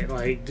get it.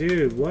 Like,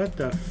 dude, what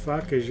the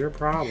fuck is your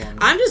problem?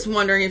 I'm just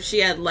wondering if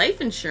she had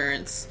life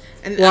insurance.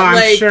 And, well,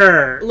 I'm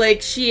sure.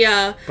 Like, she,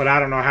 But I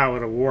don't know how it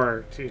would have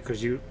worked,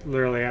 because you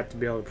literally have to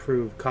be able to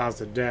prove cause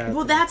of death.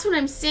 Well, that's what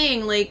I'm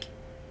saying, like...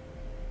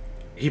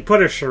 He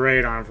put a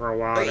charade on for a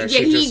while. Yeah,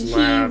 he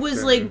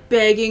was, like,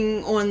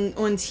 begging on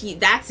TV.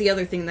 That's the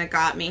other thing that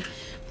got me.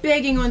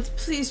 Begging on,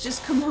 please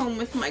just come home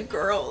with my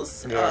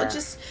girls. Yeah.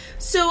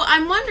 So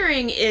I'm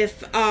wondering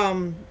if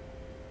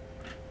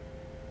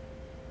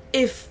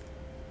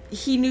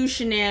he knew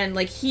Shanann,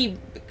 like,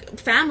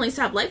 families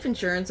have life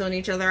insurance on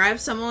each other. I have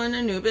someone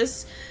in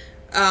Anubis.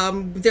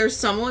 There's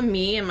someone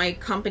me, and my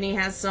company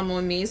has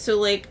someone me. So,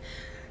 like,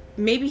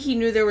 maybe he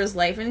knew there was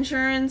life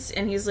insurance,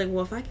 and he's like,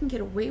 well, if I can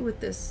get away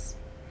with this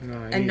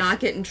and not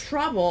get in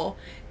trouble,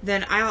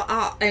 then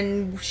I'll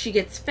and she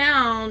gets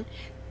found.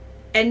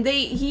 And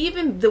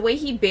the way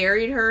he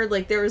buried her,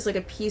 like, there was, like,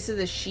 a piece of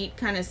the sheet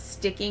kind of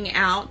sticking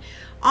out,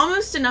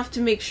 almost enough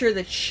to make sure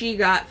that she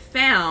got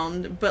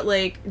found, but,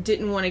 like,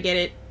 didn't want to get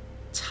it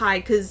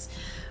tied, because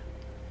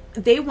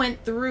they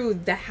went through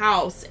the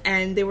house,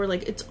 and they were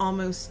like, it's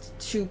almost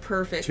too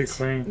perfect. Too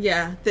clean.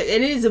 Yeah. And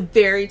it is a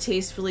very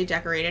tastefully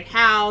decorated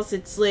house.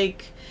 It's,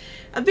 like,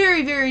 a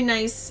very, very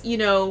nice, you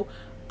know,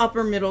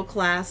 upper middle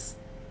class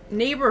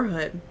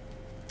neighborhood.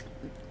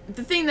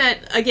 The thing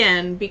that,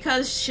 again,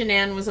 because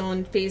Shanann was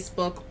on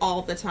Facebook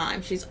all the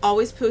time, she's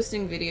always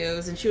posting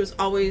videos, and she was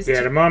always...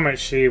 Yeah, the moment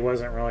she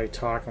wasn't really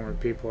talking with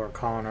people or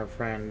calling her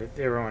friend,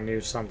 everyone knew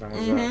something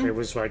was up. It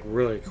was, like,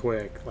 really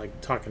quick,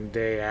 like, talking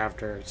day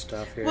after and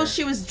stuff here. Well,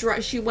 she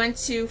went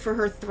to, for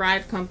her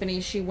Thrive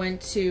company, she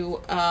went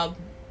to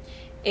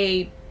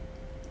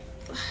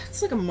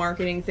it's like a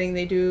marketing thing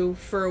they do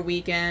for a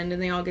weekend,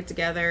 and they all get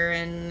together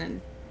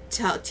and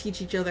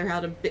teach each other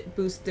how to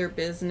boost their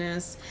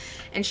business.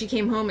 And she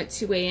came home at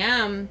 2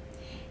 a.m.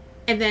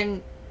 And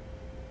then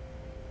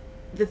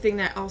the thing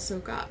that also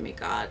got me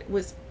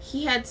was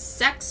he had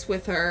sex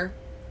with her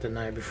the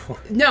night before.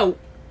 No,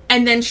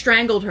 and then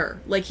strangled her.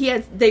 Like,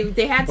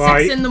 they had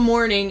sex in the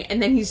morning,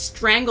 and then he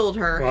strangled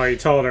her. Well, he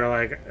told her,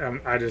 like,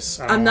 I'm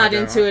not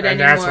into it anymore. And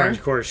that's when,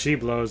 of course, she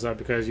blows up,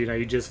 because, you know,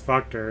 you just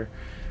fucked her.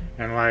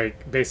 And,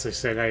 like, basically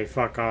said, hey,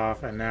 fuck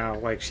off. And now,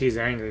 like, she's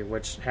angry,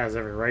 which has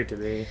every right to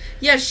be.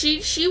 Yeah,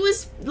 she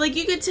was, like,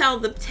 you could tell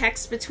the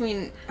text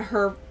between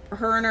her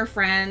and her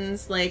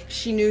friends. Like,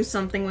 she knew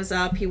something was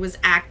up. He was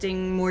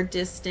acting more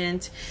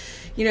distant.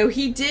 You know,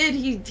 he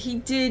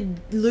did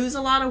lose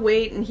a lot of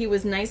weight, and he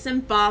was nice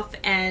and buff,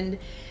 and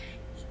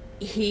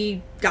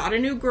he got a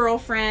new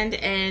girlfriend,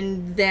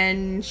 and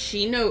then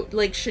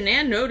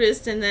Shanann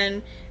noticed, and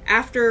then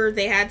after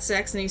they had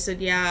sex, and he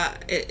said, yeah,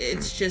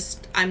 it's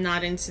just, I'm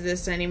not into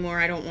this anymore,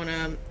 I don't want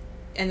to,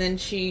 and then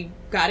she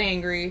got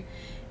angry,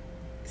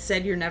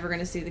 said, you're never going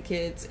to see the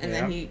kids, and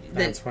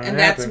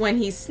that's when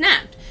he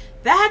snapped.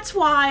 That's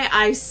why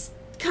I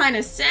kind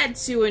of said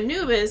to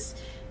Anubis,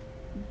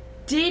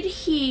 did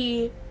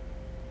he,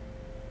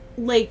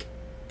 like,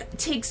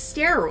 take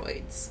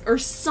steroids or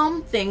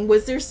something?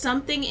 Was there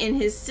something in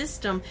his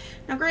system?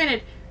 Now,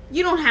 granted,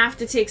 you don't have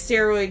to take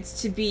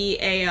steroids to be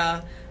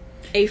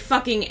a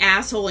fucking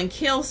asshole and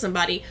kill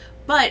somebody,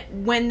 but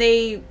when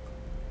they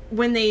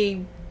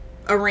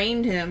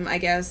arraigned him, I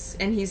guess,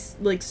 and he's,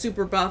 like,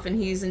 super buff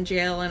and he's in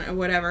jail and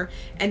whatever,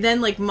 and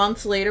then, like,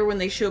 months later when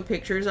they show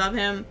pictures of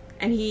him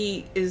and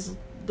he is,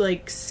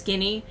 like,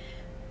 skinny,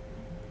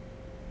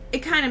 it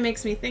kind of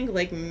makes me think,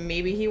 like,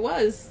 maybe he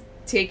was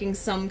taking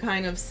some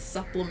kind of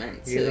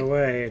supplement. Either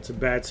way, it's a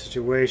bad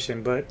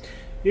situation, but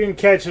you can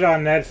catch it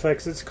on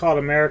Netflix. It's called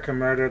American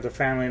Murder: The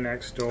Family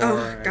Next Door.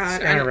 Oh,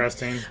 God. It's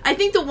interesting. I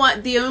think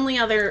the only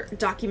other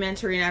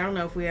documentary, and I don't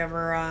know if we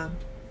ever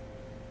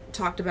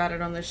talked about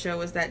it on the show,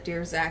 was that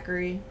Dear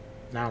Zachary.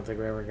 I don't think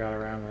we ever got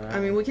around to that. I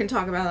mean, we can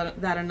talk about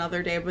that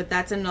another day, but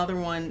that's another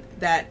one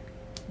that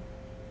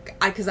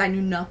because I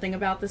knew nothing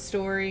about the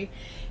story,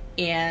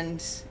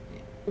 and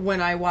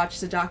when I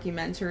watched the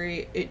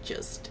documentary, it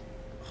just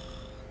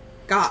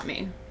got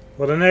me.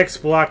 Well, the next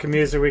block of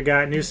music, we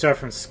got new stuff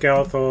from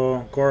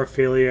Skelethal,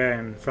 Gorephilia,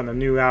 and from the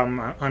new album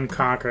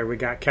Unconquered, we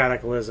got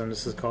Kataklysm.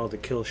 This is called The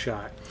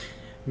Killshot.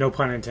 No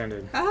pun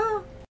intended.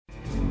 Ah.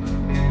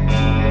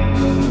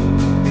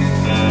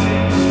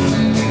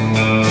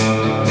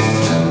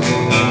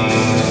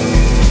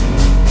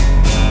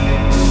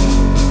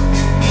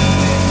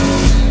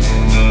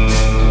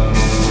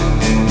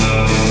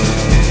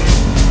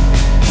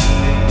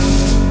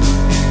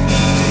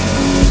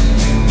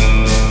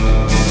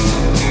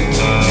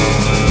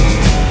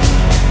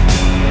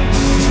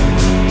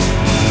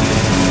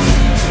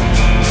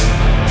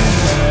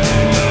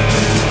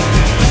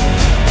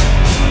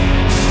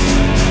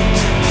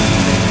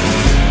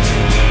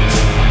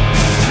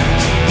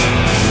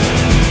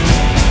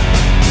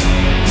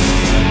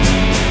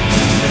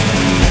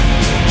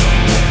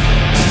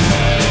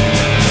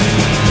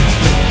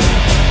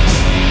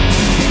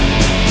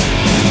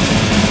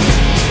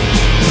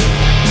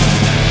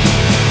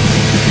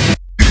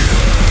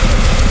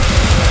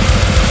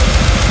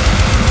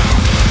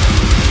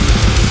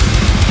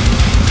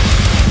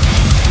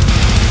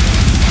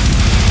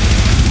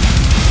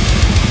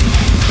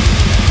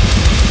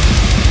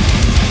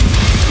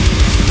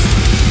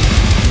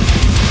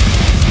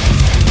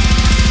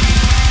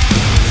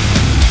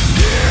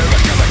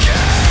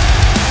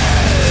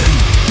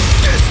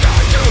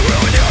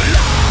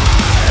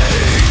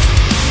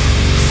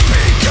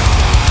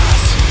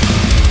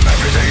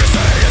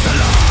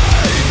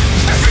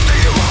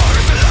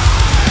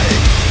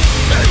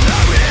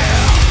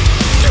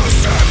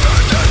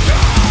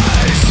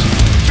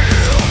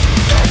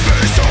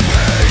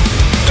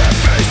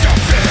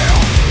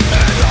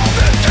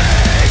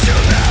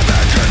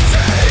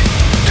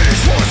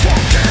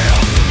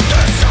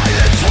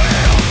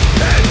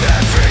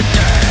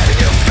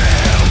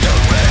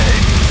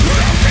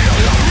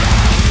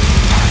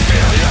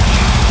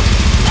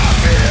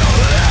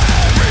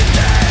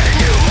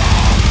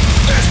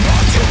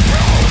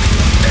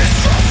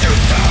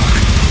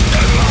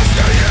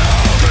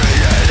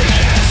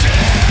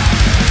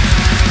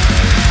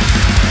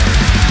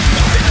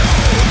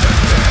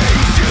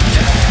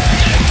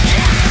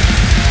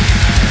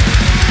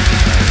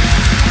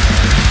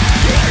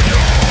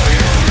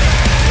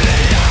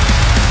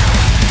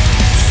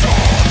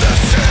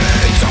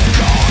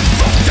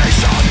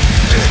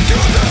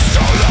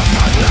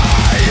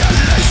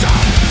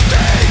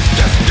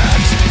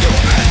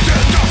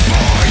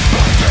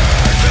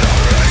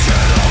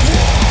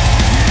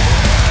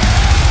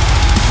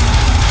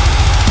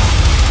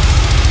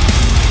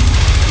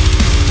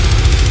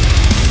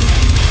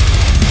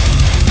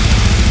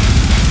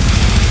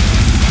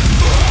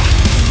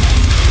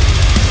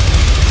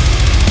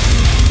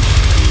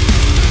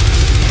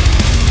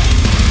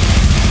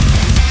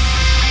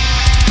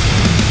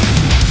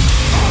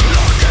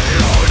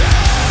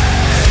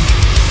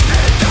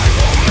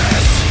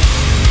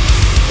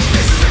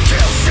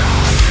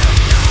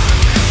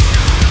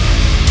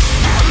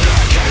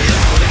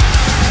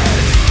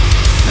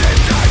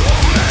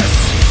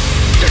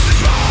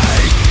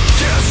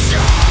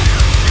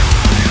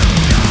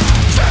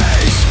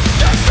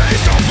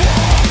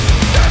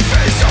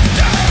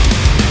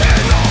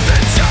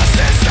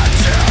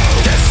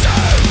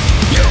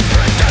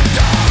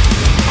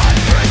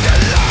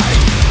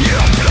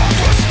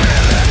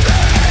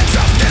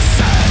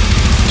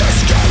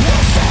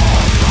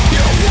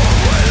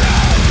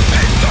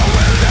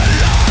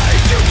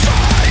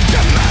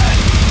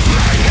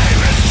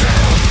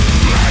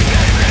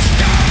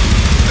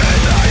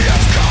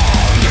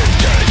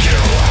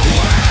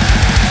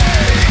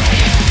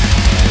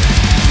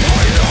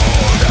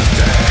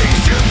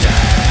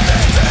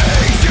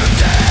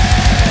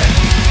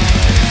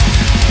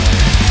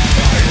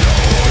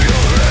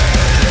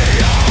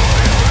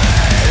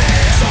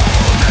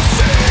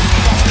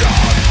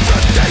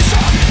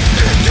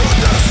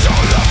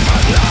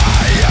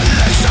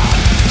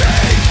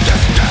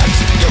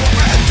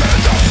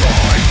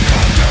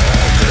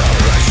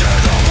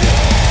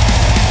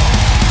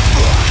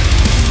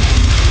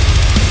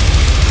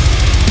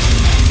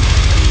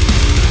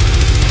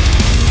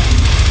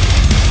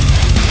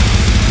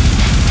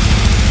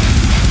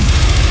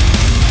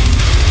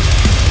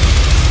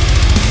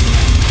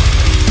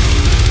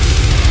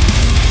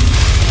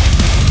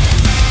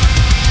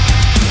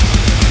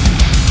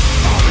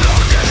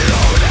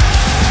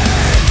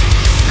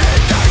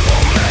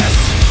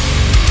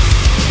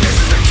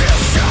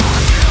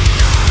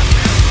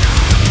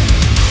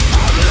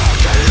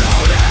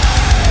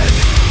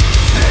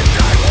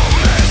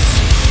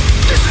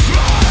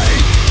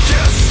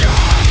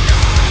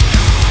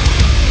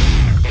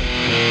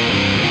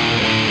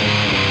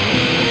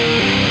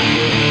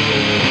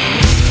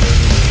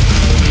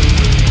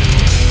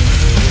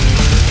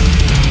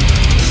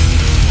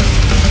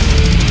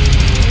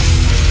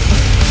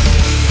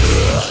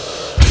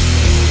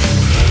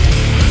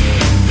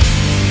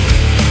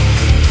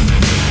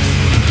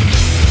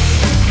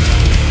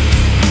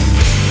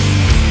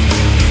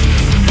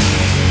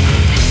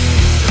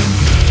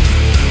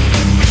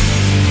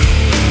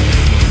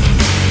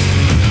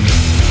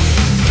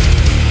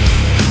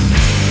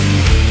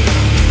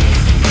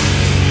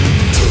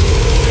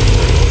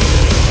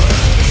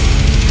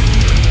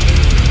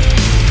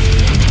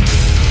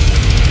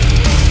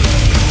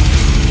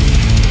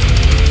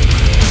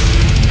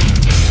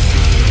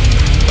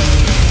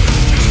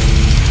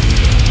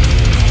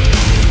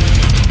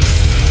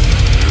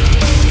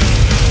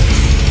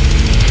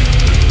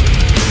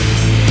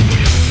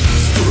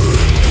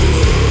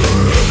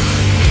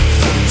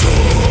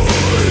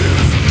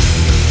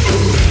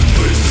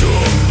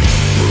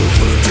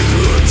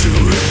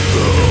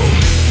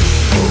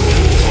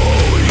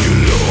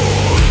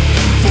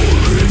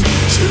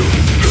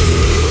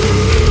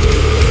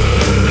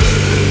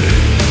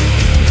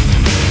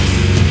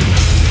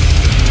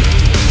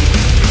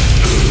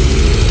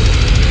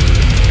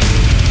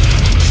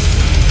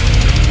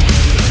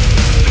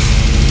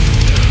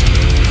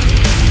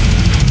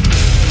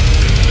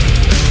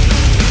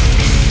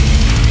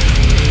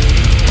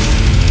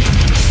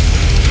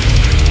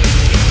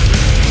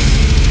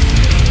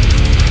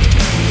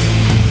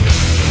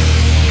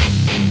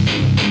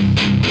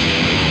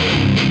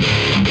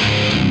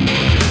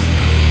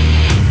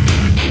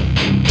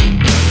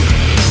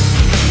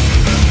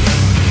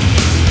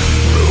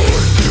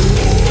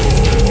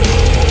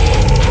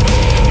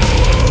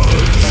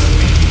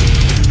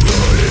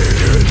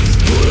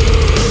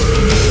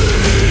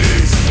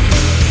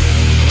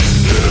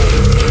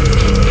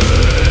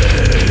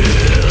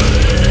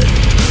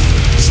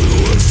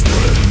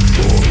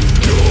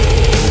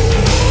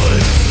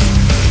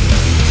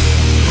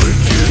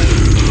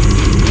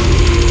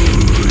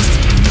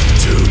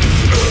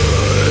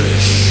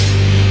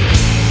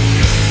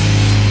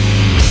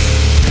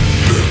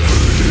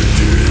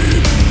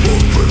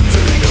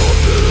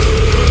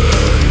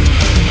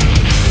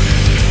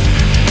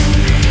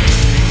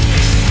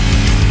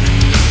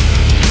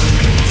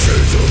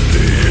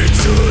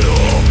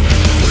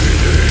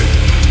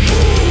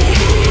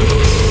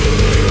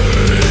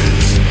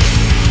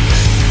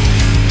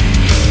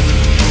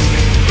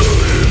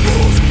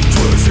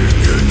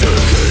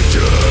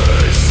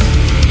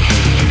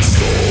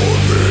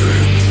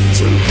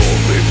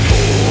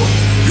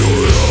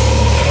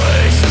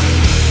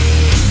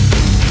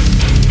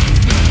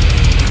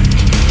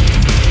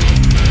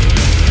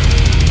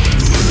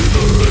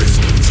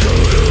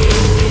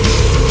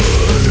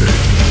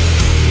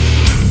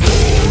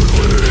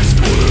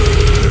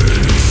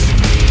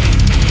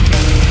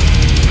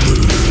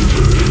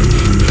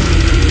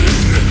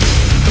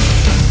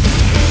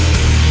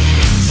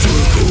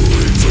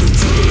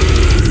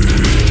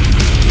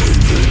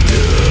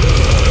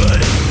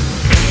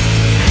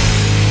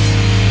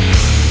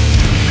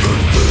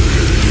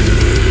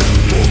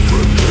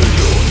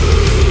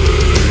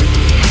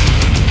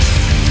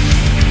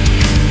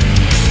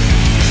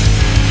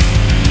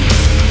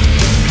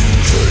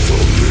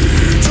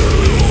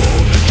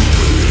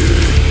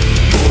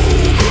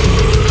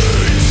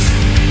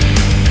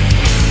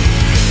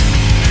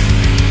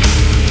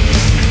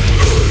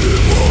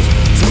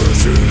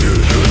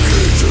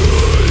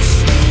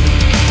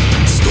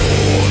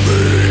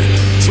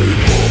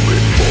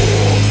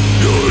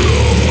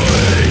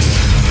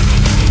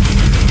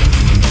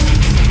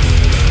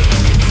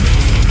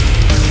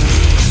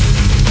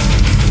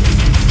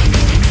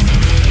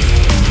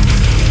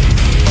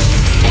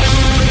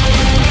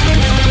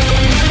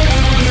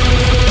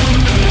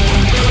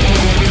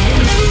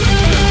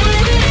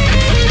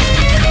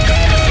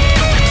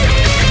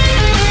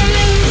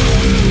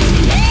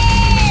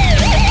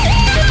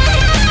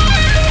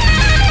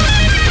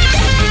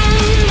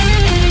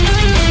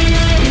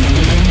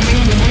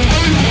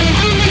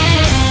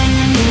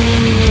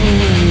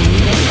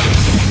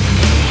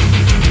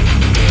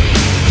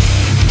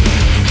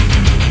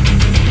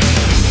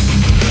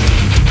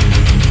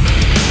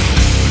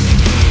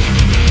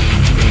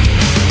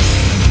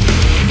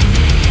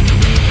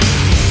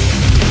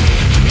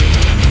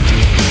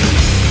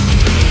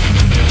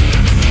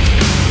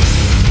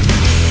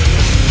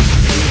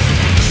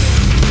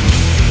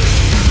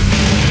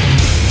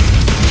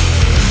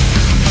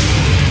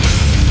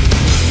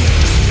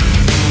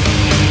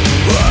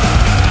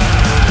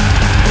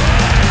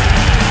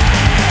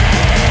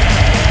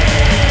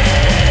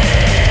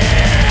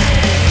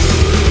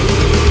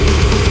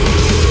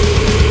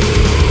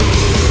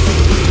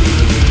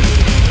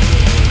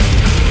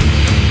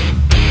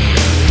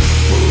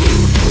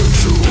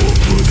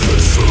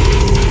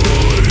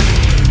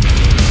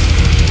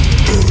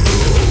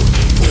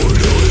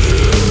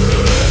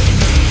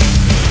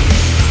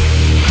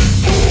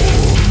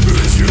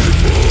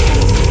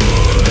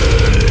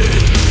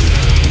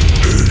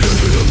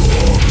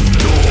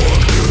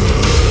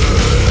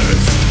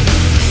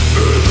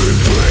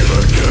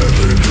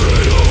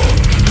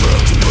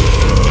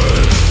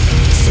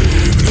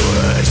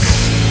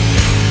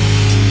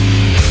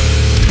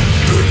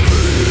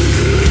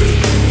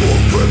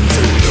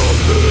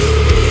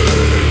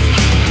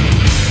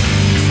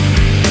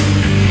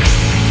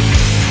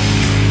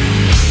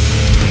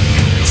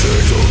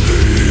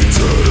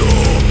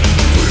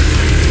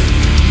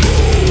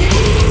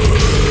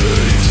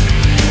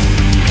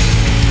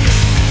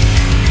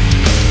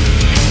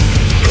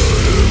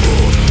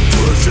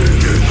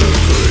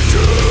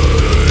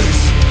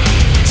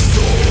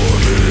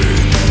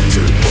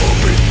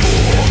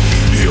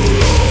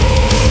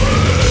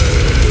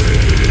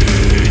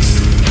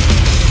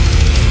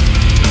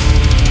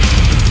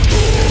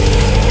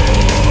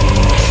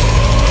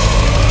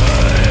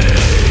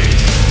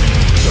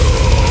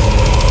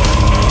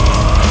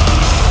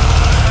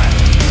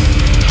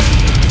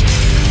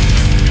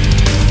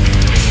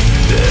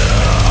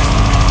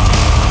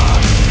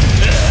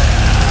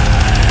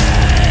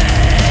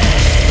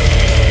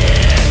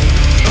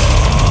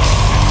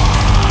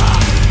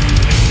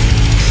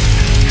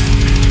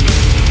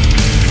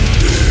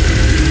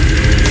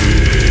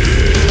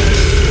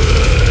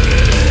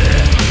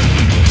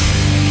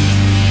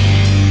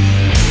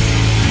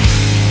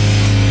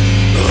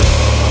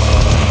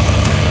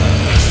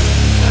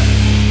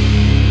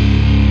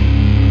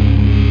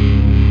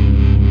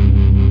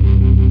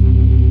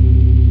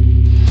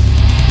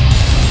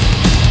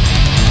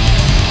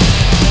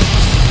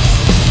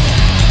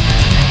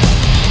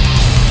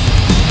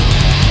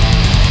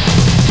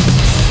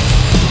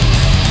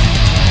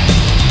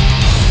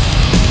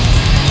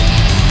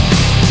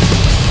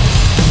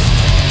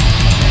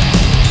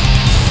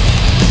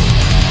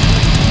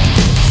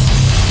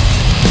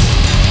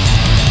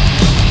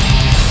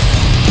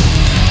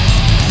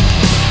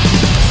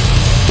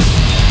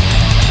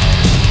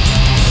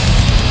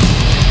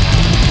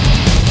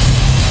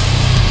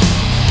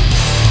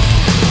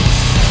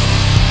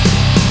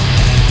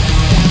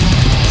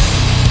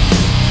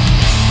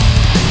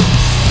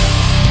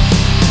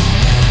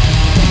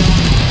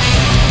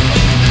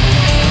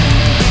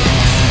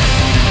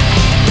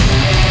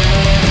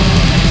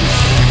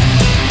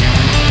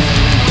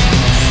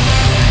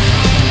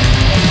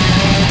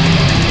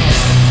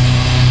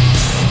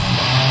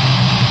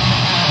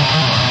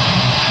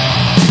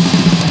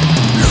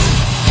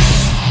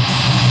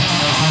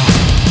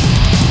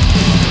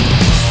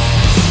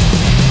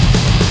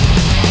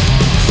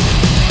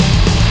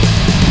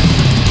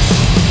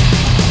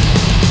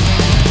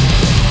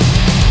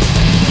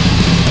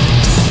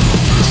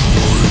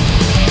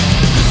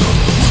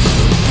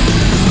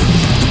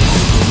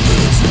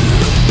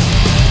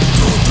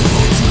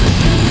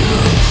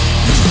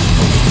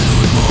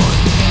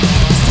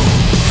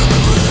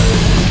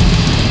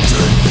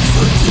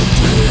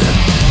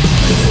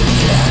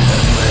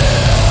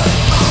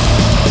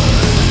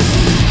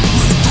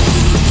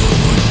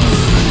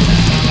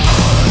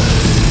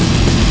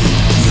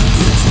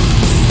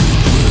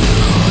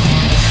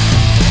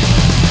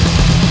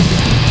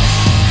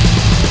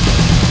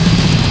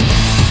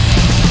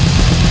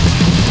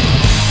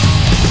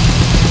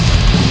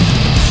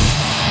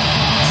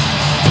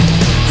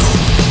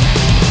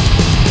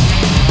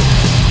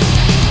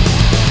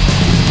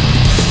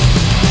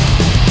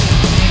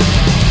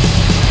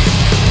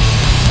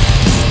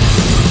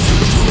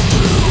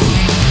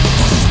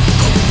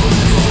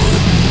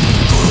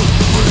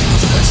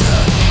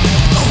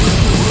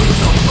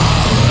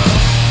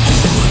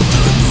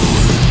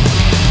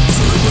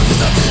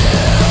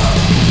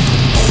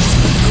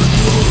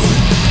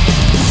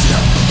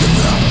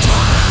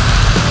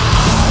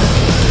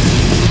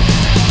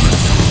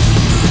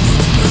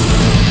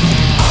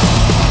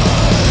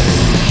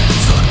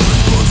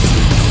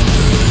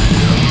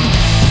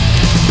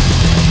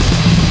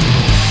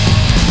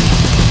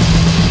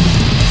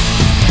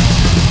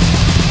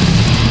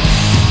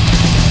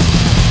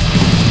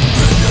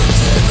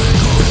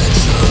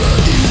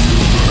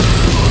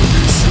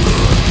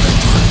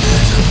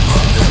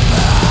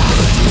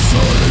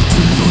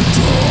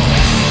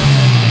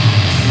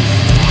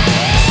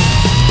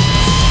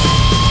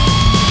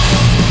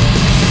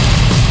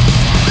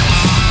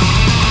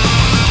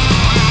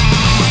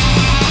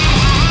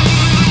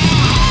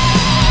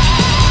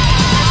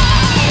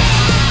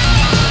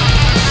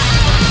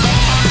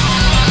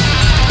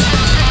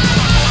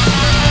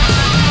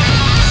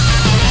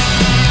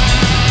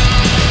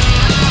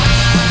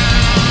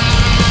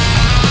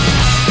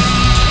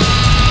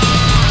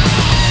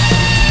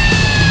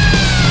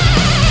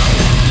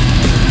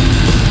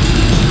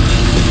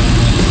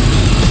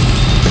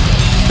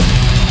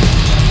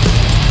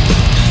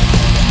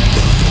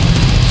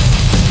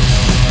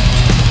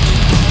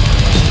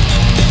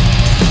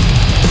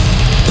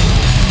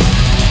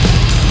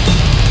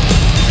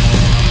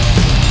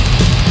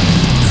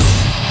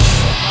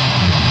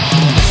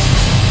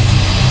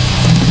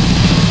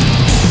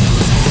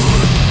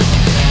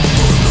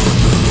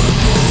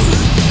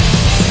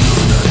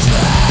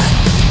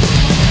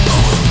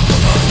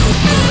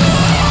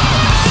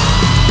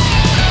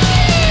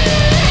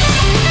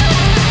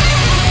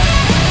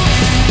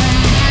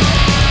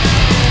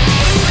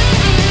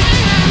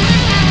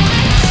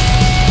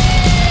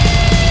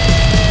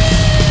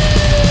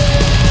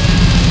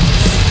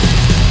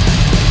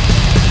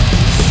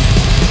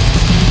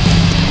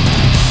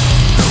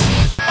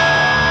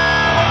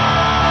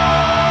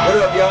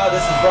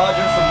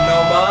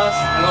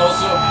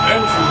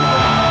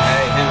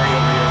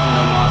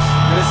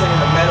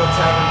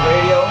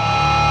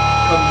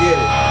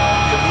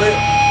 Live.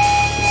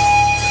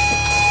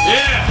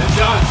 Yeah, and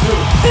John too.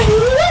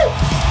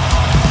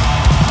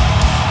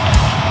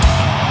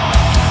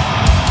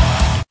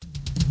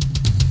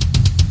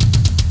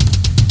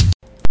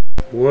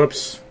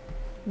 Whoops.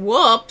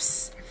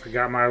 Whoops.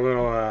 Forgot my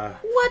little,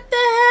 What the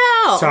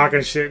hell?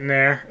 talking shit in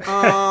there.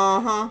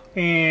 Uh-huh.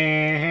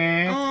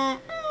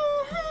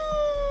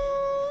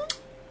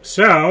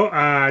 So,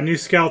 new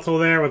Skelethal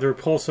there with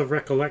Repulsive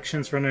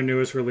Recollections from their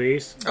newest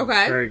release.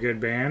 Okay. Very good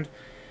band.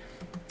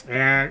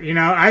 And, you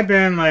know, I've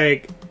been,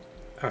 like,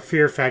 a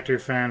Fear Factory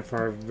fan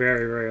for a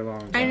very, very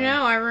long time. I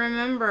know, I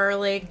remember,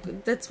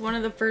 like, that's one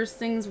of the first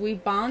things we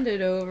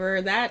bonded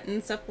over, that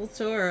and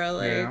Sepultura,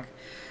 like... Yeah.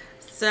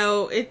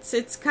 So,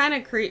 it's kind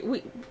of creepy.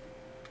 When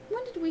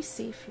did we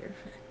see Fear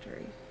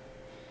Factory?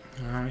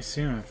 I've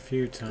seen them a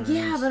few times.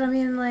 Yeah, but I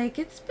mean, like,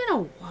 it's been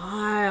a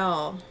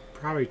while.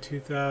 Probably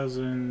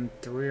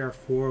 2003 or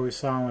 4 we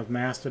saw them with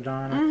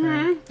Mastodon, I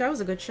think. That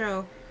was a good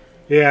show.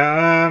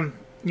 Yeah,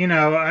 you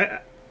know,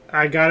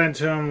 I got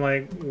into them,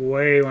 like,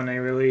 way when they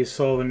released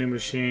Soul of a New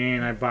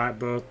Machine. I bought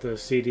both the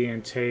CD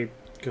and tape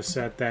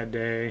cassette that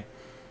day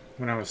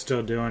when I was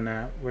still doing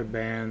that with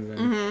bands,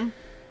 and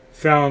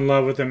fell in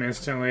love with them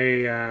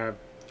instantly.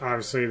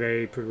 Obviously,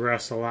 they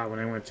progressed a lot when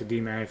they went to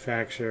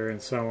demanufacture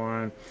and so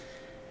on.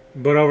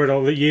 But over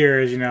the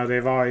years, you know,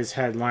 they've always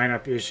had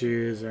lineup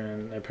issues,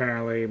 and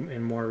apparently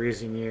in more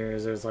recent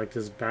years, there's like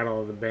this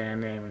battle of the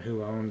band name and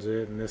who owns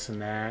it and this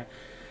and that.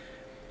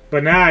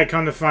 But now I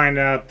come to find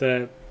out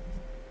that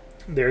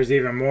there's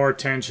even more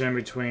tension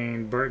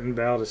between Burton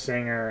Bell, the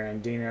singer,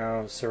 and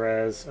Dino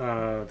Cerez,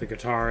 the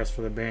guitarist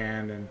for the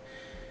band, and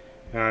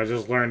I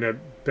just learned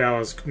that Bell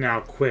has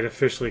now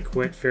officially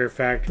quit Fear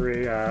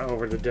Factory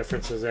over the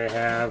differences they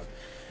have.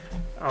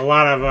 A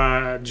lot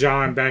of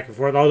jawing back and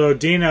forth. Although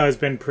Dino has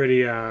been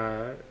pretty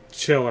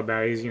chill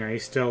about it. He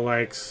still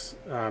likes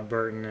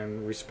Burton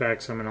and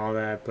respects him and all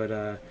that,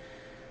 but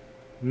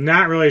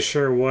not really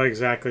sure what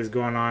exactly is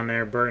going on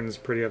there. Burton's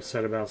pretty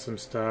upset about some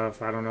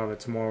stuff. I don't know if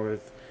it's more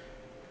with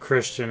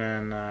Christian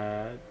and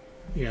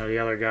the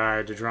other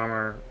guy, the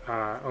drummer,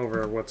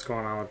 over what's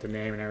going on with the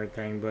name and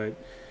everything, but.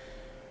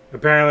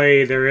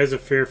 Apparently, there is a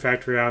Fear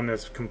Factory album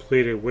that's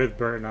completed with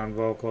Burton on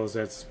vocals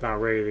that's about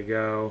ready to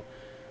go.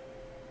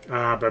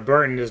 But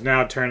Burton has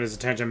now turned his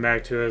attention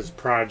back to his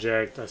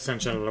project,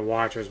 Ascension of the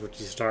Watchers, which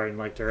he started in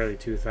like the early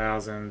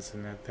 2000s,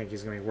 and I think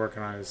he's going to be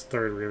working on his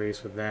third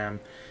release with them.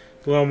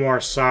 It's a little more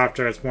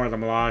softer. It's more of the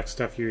melodic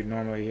stuff you would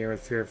normally hear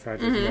with Fear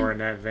Factory. It's more in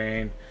that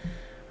vein.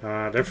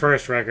 Their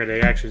first record,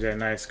 they actually did a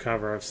nice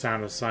cover of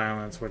Sound of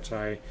Silence, which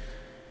I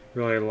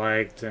really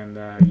liked and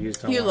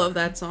used a lot. You love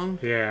that song.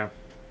 Yeah.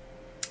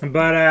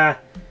 But,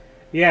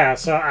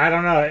 so I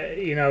don't know.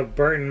 You know,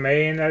 Burton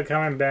may end up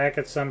coming back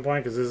at some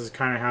point because this is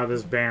kind of how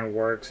this band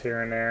works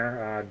here and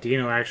there.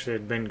 Dino actually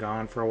had been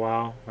gone for a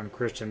while when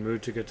Christian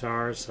moved to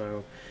guitar,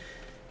 so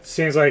it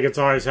seems like it's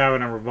always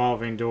having a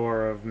revolving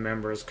door of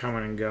members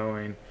coming and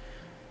going.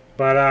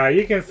 But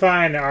you can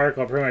find the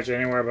article pretty much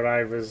anywhere, but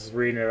I was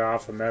reading it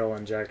off of Metal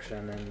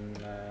Injection, and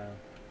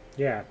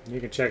you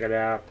can check it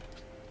out.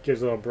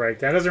 Gives a little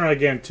breakdown. It doesn't really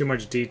get into too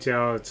much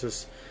detail. It's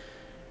just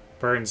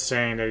Burton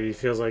saying that he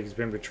feels like he's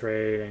been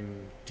betrayed,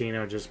 and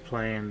Dino just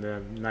playing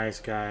the nice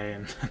guy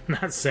and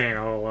not saying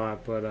a whole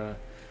lot, but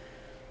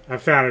I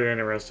found it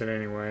interesting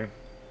anyway.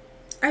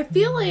 I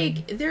feel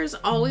like there's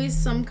always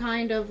some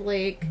kind of,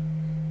 like,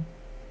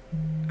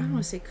 I don't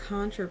want to say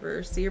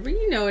controversy, but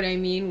you know what I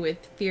mean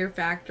with Fear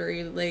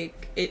Factory.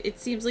 Like,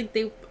 it seems like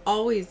they've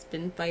always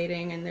been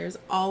fighting, and there's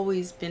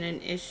always been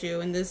an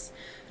issue, and this...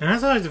 And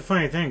that's always the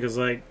funny thing, because,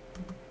 like,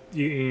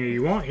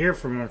 You won't hear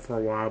from them for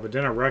a while, but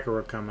then a record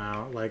would come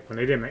out. Like when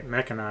they did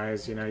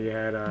Mechanize, you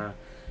had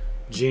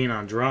Gene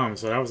on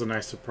drums, so that was a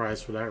nice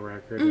surprise for that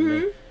record.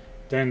 And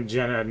then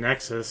Jenna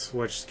Nexus,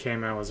 which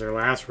came out, was their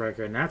last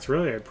record, and that's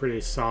really a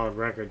pretty solid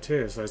record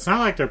too. So it's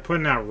not like they're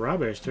putting out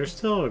rubbish; they're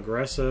still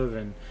aggressive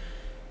and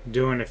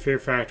doing the Fear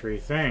Factory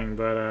thing.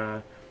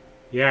 But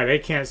they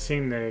can't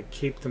seem to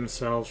keep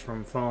themselves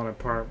from falling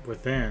apart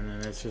within,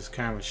 and it's just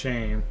kind of a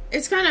shame.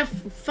 It's kind of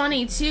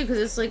funny too because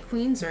it's like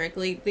Queensryche.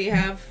 Like they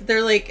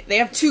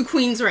have two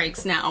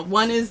Queensryches now.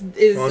 One is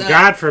well,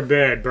 God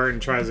forbid Burton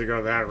tries to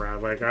go that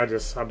route. Like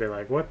I'll be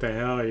like, what the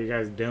hell are you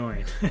guys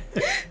doing?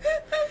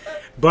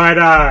 But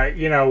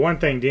one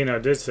thing Dino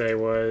did say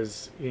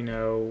was,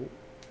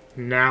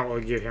 now it will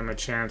give him a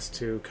chance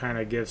to kind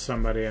of give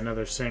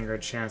another singer a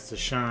chance to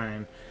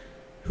shine.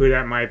 Who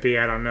that might be,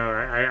 I don't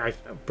know.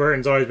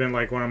 Burton's always been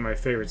like one of my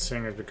favorite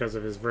singers because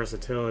of his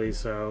versatility,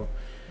 so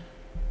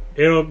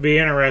it'll be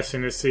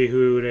interesting to see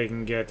who they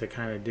can get to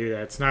kind of do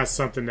that. It's not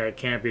something that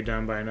can't be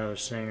done by another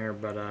singer,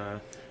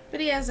 but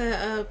he has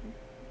a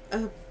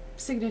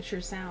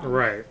signature sound.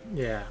 Right,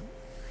 yeah.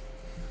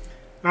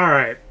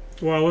 Alright,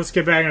 well, let's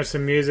get back into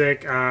some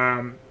music.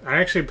 I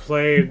actually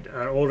played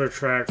an older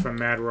track from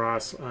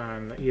Madrost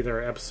on either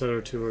an episode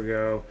or two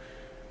ago.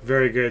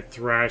 Very good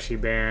thrashy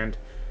band.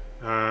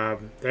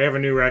 They have a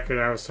new record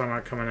I was talking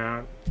about coming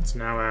out. It's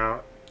now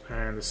out.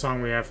 And the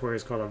song we have for you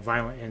is called A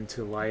Violent End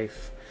to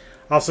Life.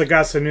 Also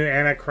got some new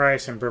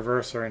Antichrist and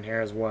Perversor in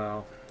here as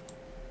well.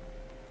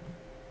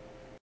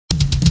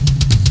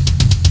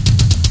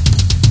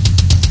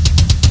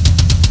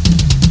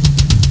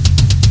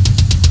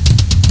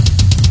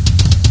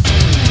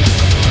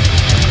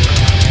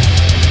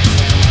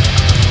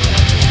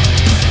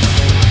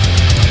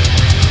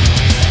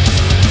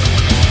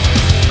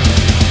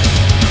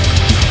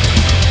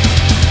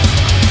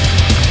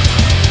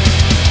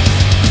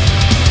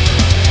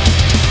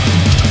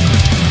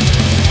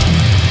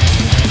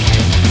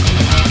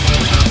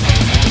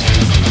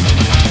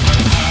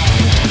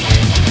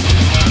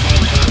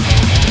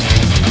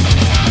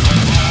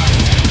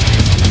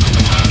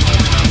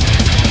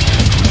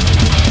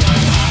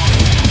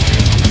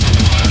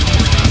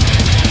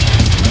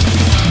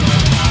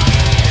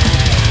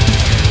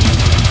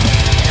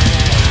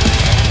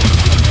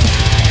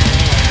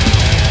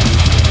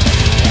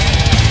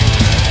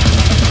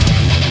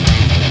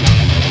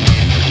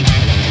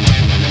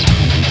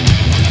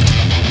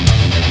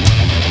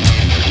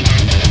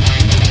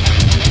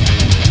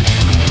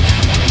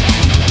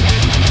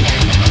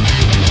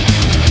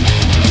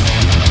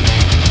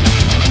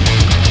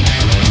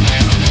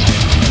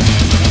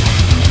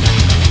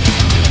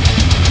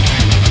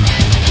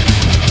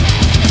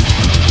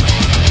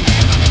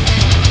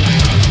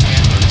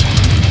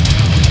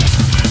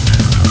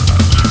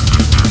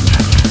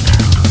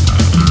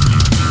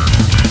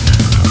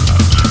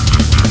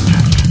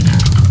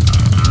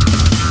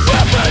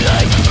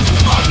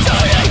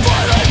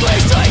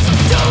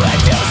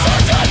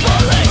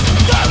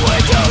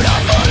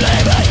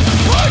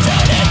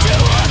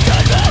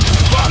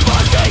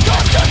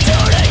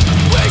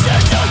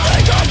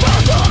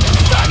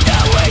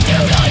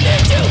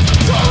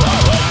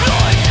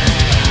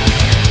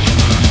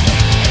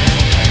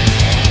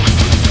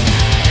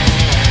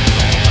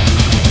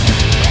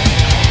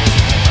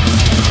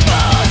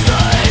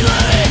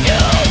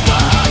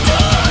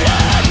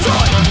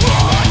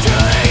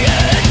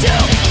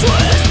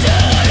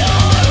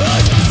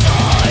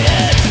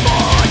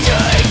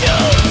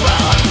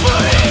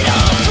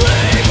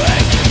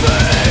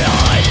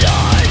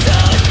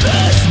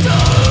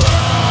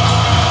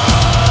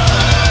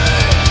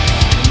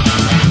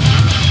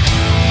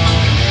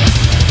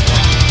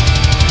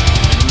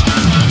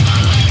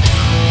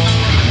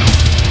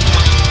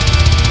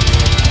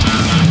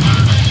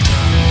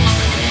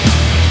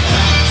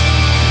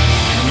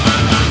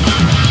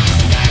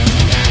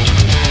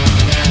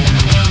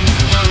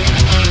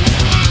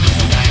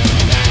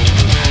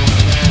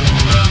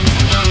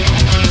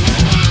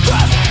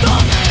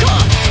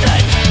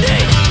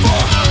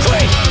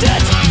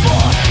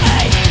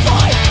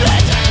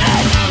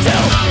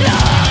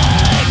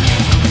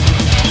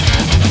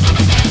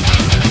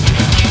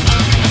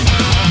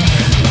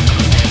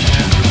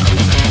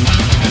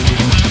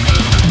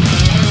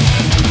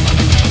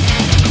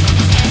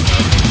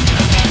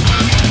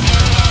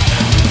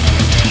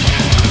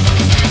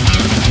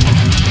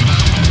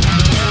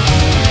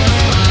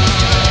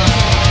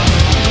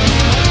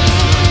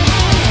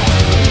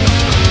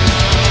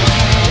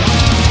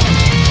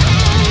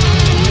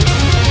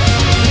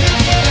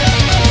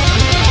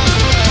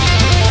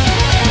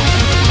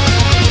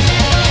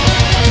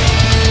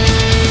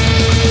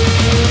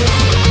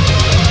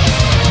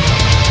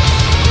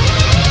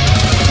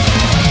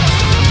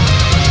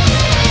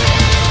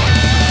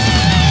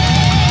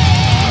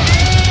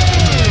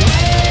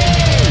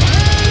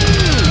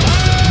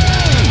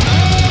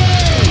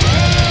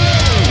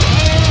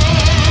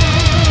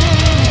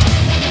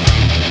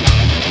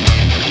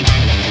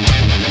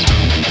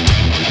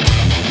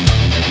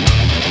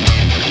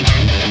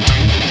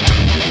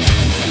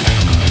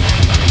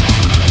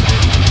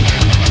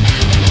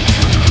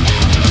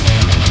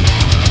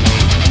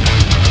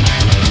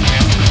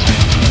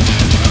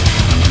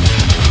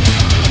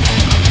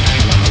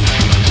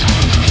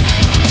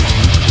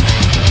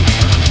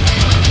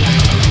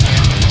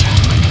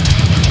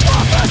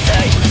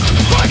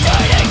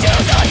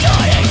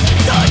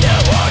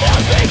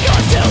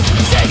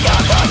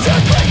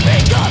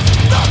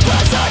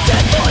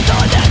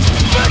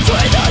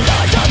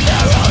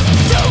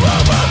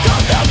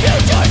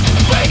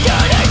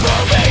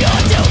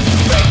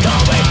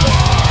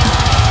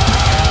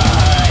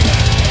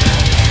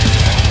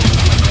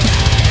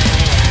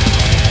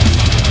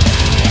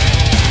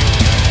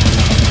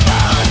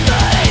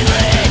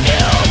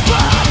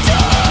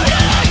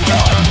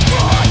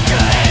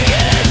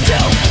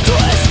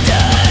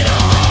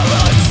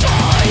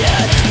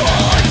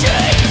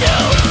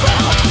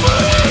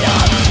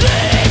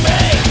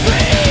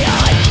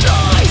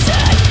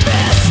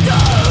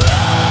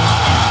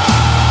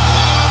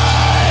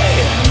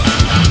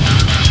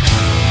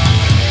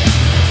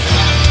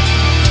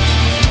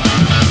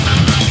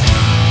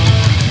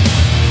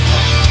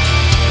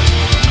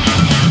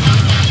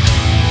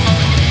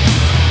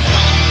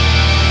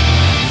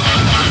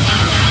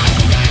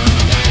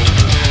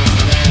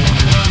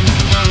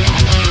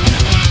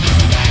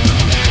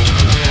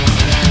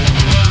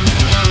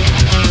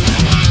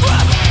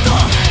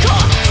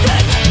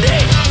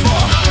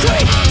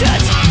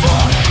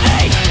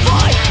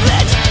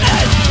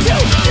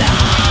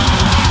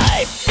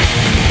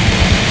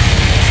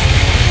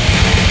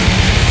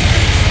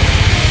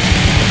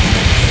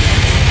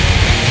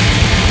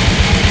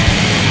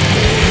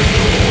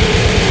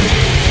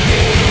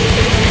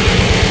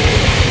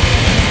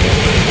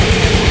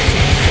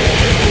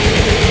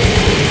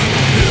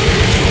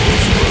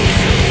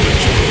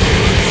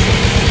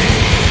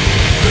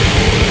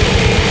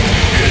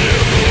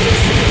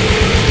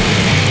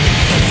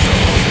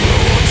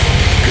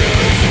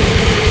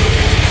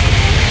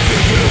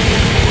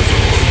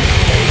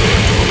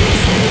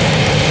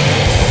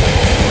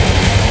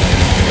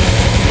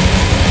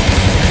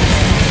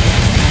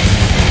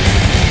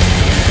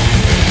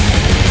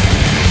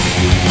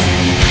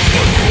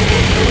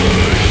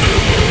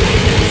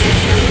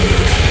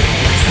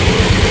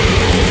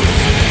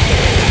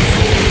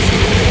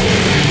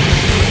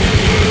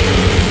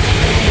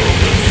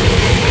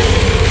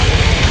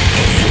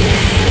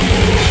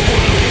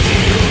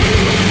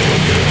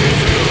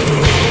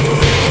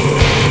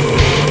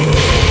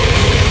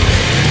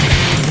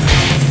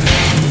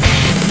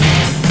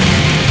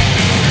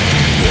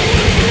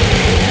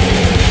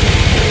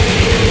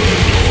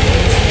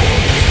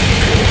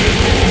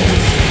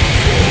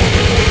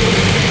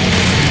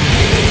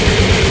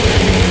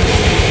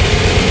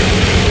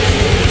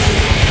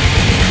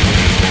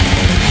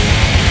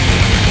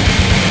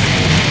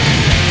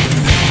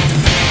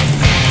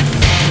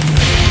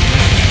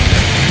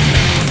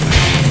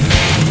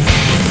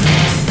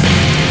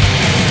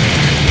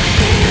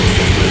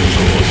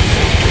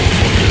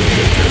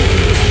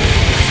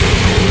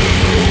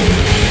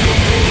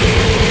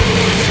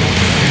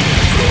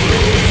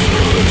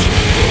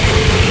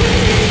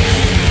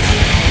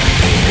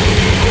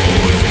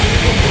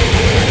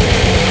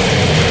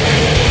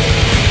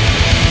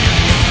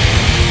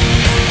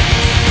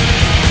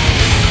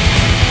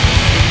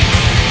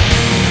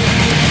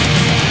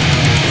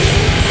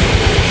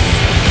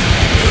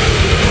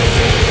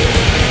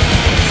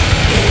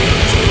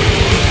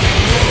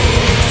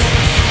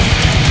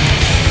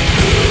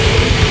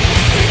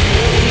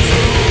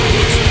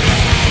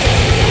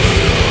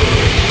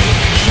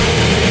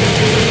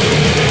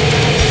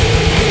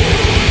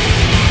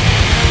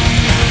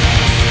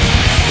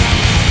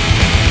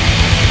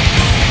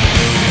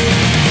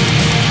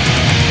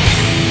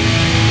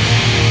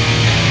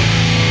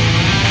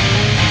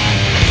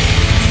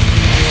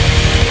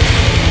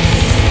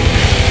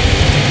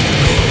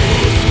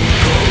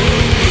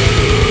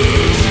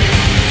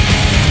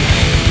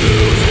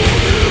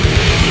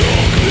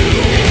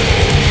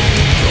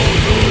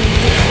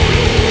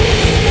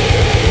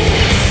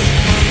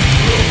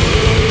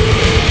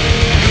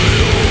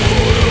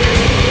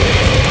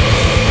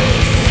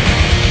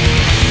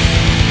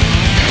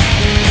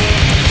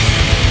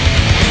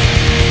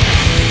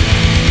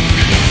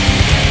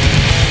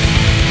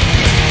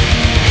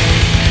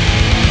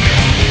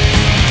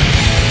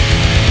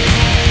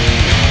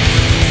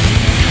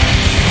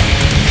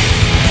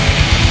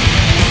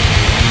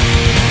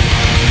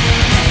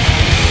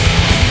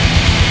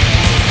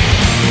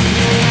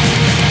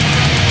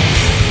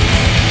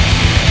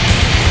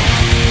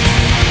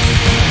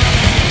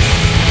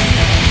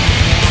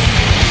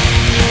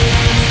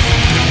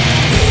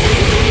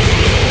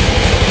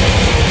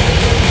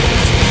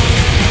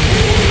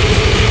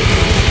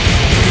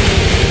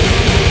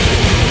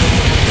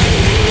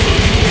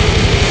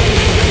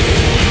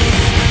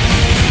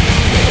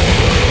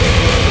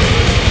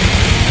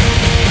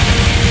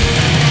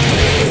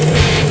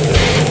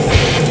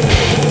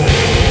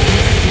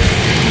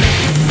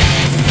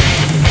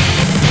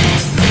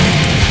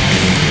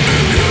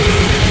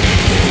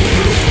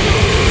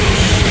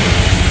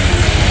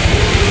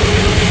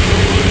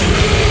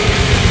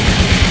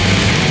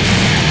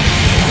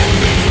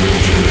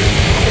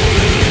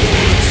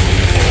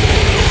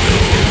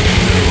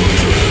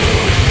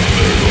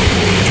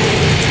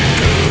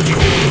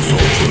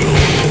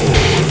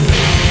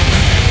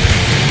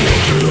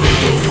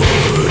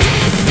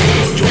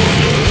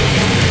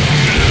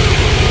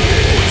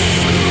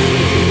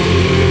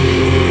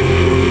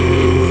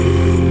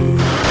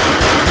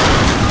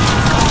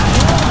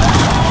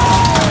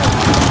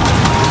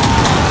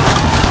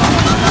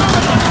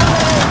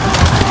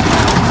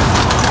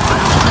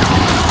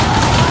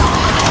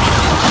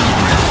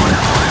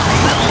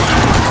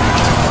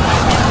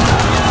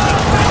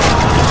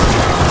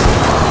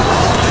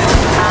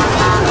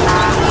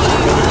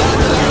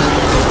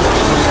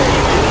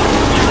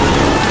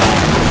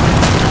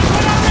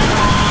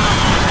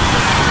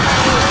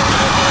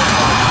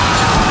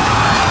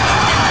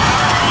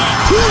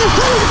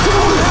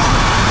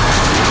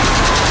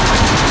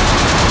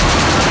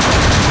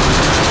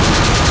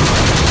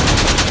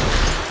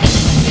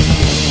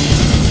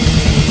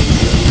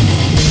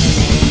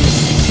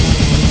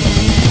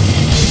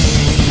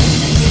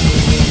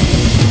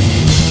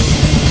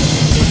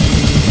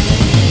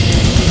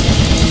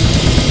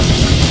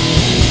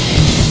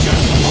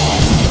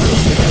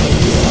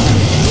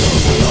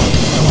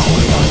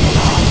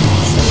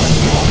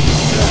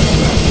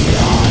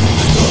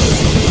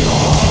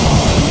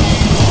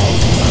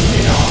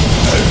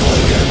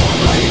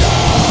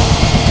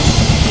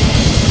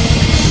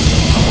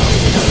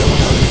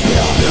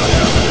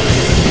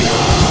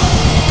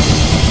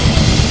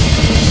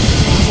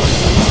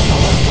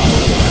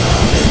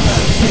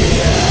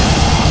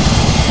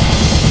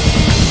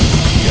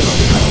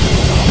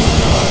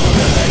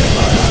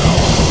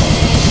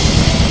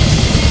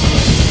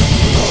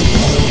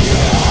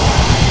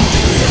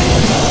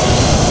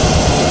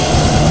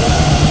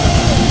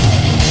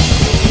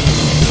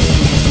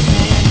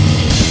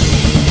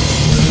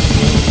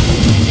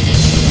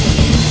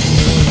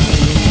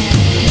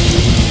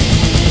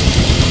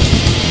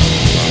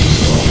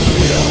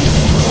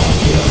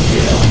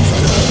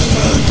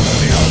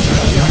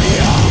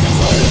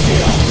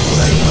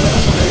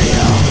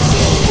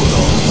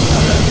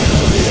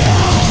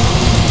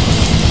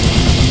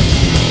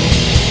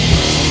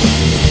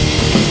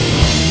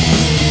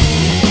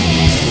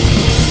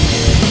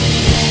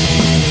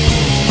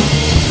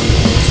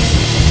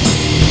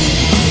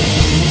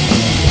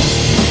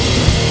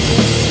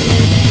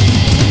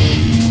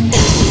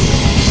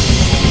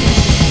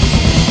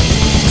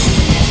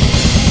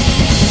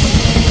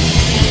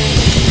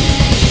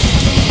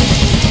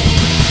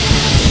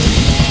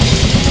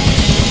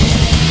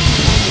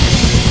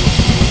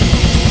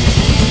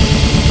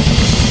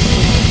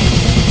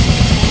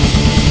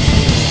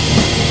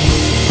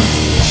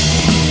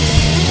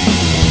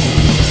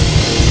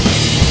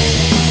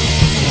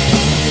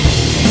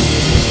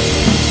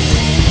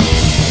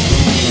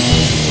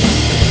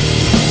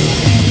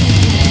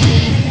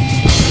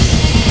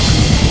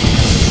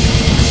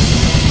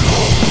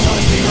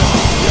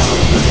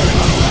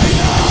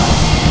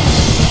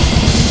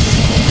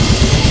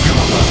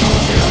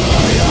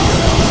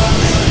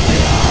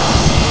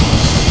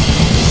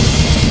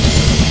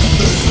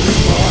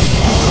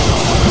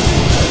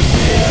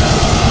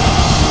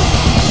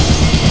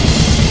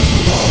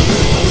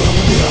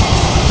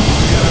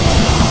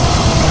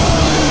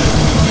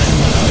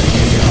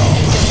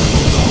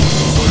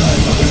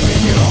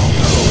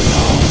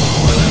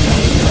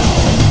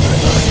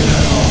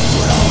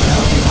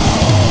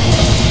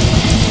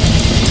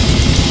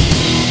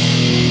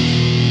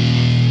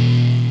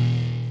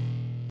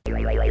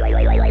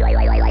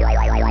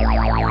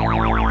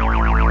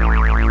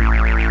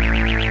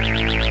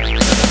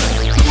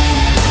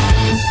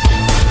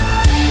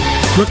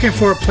 Looking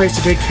for a place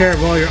to take care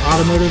of all your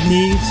automotive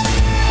needs?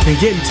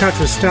 Then get in touch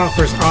with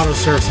Stalfers Auto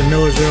Service in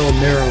Millersville,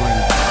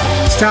 Maryland.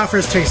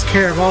 Stalfers takes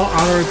care of all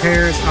auto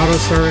repairs, auto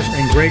service,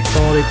 and great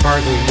quality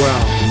parts as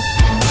well.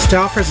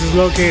 Stalfers is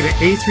located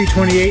at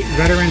 8328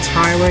 Veterans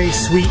Highway,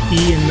 Suite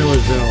E in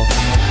Millersville.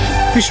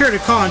 Be sure to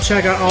call and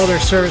check out all their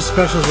service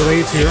specials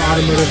related to your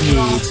automotive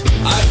needs.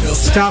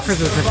 Stalfers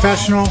is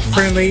professional,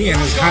 friendly,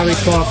 and is highly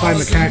qualified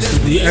mechanics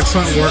who do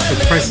excellent work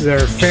with prices that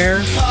are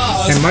fair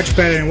and much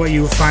better than what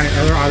you will find at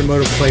other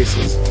automotive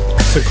places.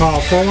 So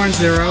call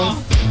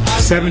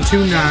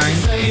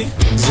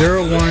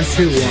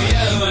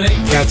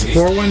 410-729-0121. That's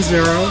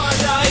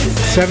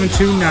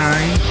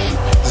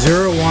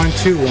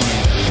 410-729-0121.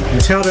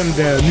 And tell them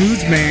the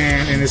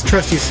newsman and his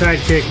trusty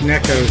sidekick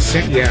Neko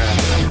sent ya.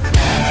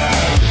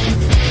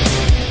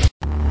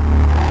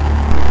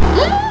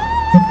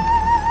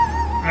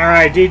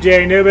 Alright,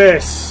 DJ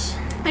Anubis.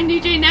 I'm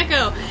DJ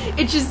Neko.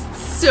 It's just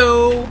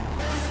so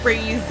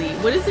crazy.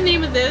 What is the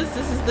name of this?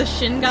 This is the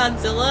Shin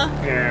Godzilla?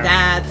 Yeah.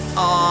 That's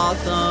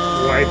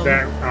awesome. Like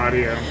that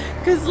audio.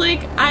 Because,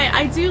 like,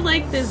 I do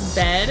like this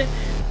bed,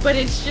 but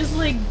it's just,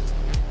 like,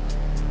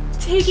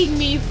 taking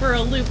me for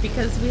a loop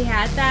because we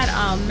had that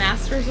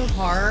Masters of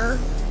Horror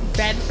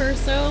bed for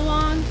so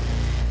long.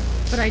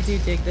 But I do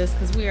dig this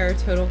because we are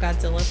total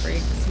Godzilla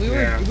freaks.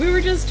 We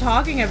were just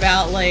talking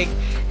about like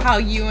how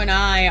you and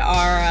I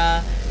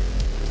are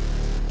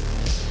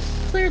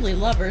clearly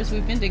lovers.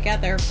 We've been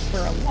together for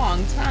a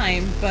long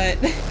time, but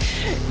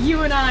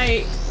you and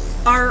I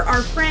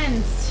are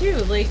friends too.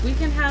 Like we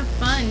can have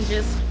fun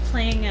just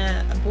playing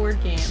a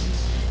board game,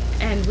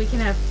 and we can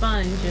have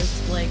fun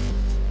just like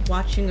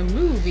watching a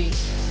movie.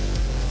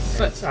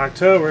 But it's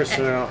October,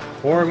 so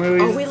horror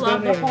movies. Oh, we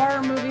love the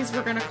horror movies.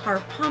 We're gonna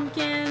carve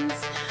pumpkins.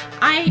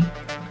 I'm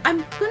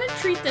gonna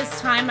treat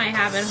this time I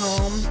have at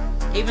home,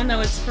 even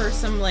though it's for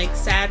some like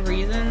sad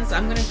reasons.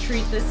 I'm gonna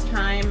treat this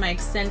time, my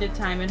extended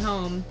time at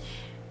home,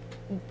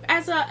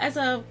 as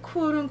a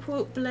quote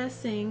unquote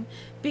blessing,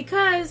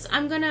 because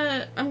I'm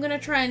gonna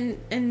try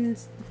and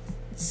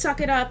suck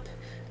it up.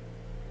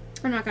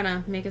 I'm not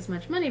gonna make as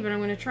much money, but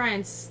I'm gonna try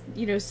and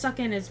suck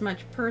in as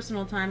much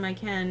personal time I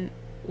can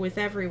with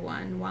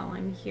everyone while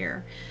I'm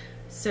here,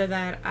 so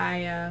that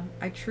I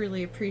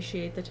truly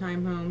appreciate the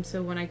time home.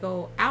 So when I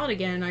go out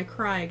again, I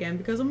cry again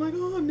because I'm like,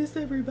 oh, I miss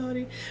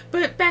everybody.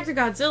 But back to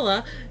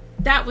Godzilla,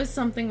 that was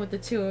something with the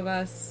two of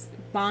us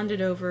bonded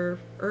over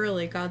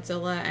early,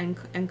 Godzilla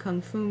and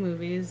Kung Fu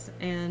movies,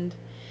 and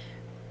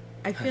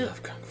I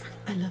love Kung Fu.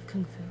 I love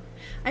Kung Fu.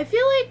 I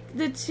feel like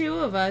the two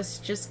of us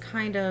just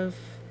kind of,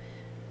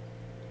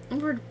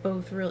 we're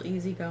both real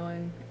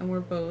easygoing, and we're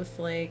both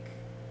like,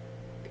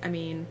 I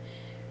mean,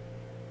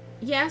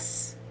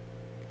 yes,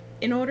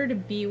 in order to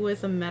be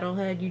with a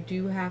metalhead, you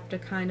do have to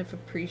kind of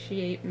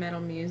appreciate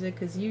metal music,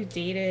 because you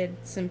dated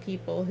some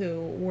people who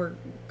were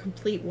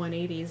complete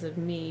 180s of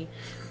me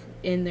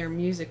in their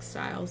music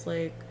styles,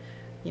 like,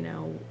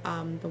 the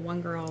one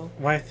girl.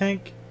 Well, I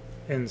think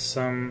in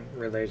some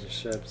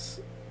relationships,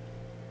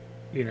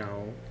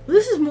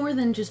 this is more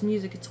than just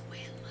music, it's a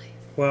way of life.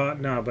 Well,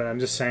 no, but I'm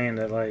just saying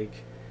that, like,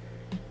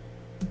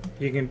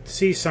 you can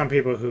see some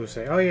people who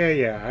say, oh,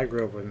 yeah, I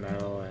grew up with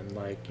metal, and,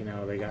 like,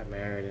 they got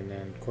married, and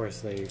then, of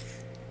course, they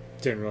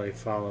didn't really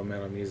follow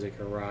metal music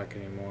or rock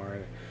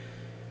anymore,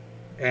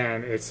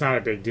 and it's not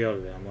a big deal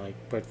to them, like,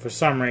 but for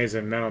some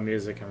reason, metal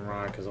music and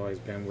rock has always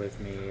been with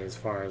me as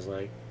far as,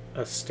 like,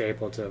 a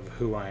staple to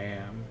who I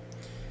am.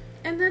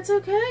 And that's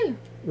okay.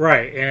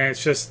 Right, and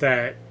it's just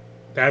that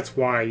that's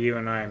why you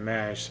and I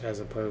mesh,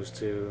 as opposed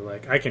to,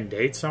 like, I can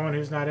date someone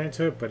who's not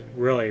into it, but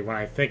really, when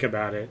I think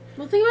about it...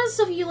 Well, think about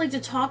stuff you like to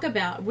talk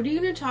about. What are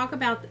you going to talk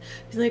about?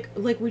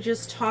 Like we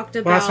just talked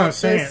about the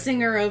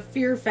singer of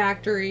Fear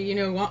Factory,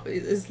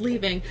 is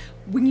leaving.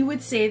 When you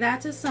would say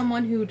that to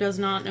someone who does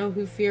not know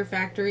who Fear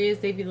Factory is,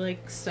 they'd be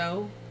like,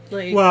 so?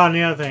 Like... Well, and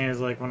the other thing is,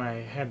 like, when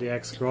I had the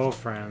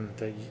ex-girlfriend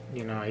that,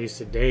 I used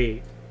to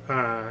date,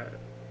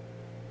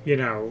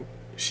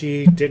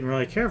 she didn't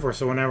really care for it,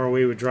 so whenever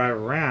we would drive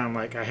around,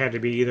 like, I had to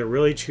be either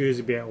really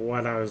choosy about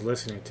what I was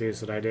listening to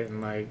so that I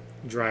didn't, like,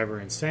 drive her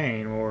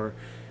insane, or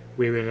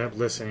we would end up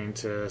listening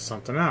to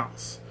something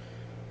else.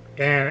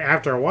 And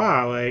after a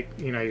while, like,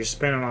 you're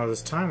spending all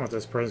this time with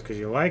this person because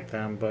you like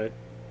them, but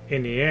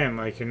in the end,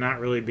 like, you're not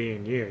really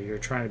being you. You're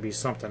trying to be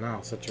something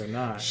else that you're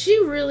not.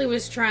 She really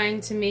was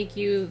trying to make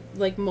you,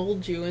 like,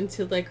 mold you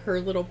into, like,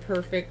 her little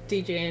perfect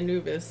DJ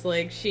Anubis.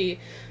 Like, she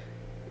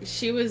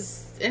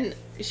was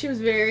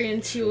very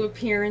into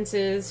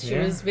appearances. She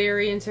was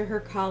very into her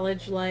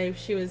college life.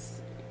 She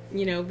was,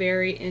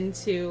 very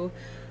into,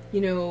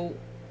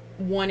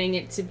 wanting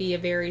it to be a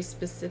very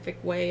specific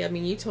way. I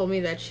mean, you told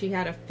me that she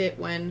had a fit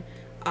when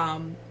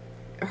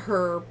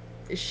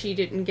she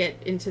didn't get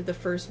into the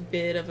first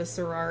bid of a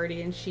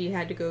sorority, and she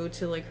had to go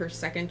to, like, her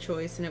second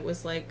choice, and it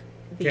was like...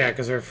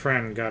 because her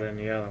friend got in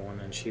the other one,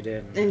 and she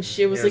didn't. And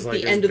she was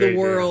like the end of the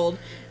world.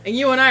 And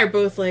you and I are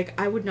both like,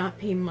 I would not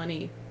pay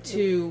money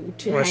to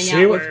hang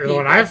out with people.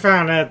 When I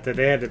found out that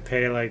they had to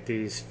pay, like,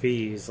 these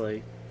fees,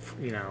 like,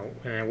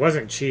 and it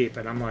wasn't cheap,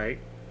 and I'm like,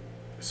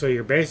 so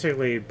you're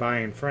basically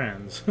buying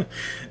friends.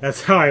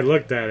 That's how I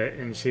looked at it,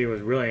 and she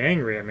was really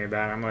angry at me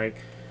about it. I'm like,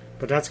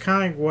 but that's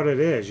kind of what it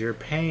is. You're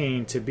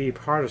paying to be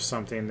part of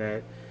something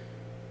that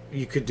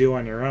you could do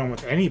on your own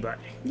with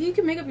anybody. You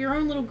can make up your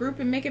own little group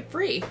and make it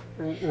free.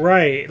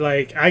 Right.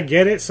 Like, I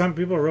get it. Some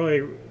people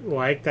really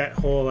like that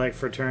whole, like,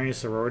 fraternity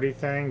sorority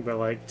thing, but,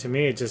 like, to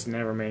me, it just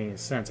never made any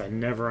sense. I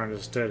never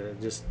understood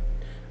it.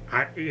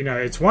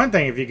 It's one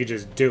thing if you could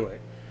just do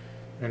it.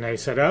 And they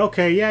said,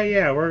 okay,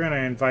 yeah, we're going to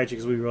invite you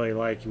because we really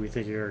like you. We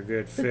think you're a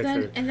good fit.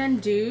 And then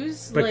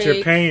dues. But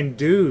you're paying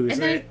dues.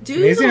 And then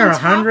dues these are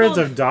hundreds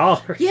of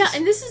dollars. Yeah,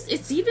 and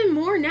it's even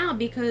more now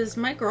because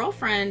my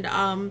girlfriend,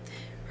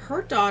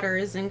 her daughter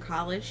is in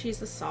college.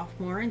 She's a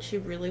sophomore, and she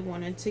really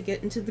wanted to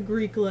get into the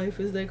Greek life,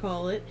 as they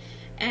call it.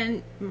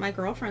 And my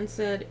girlfriend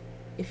said,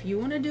 if you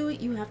want to do it,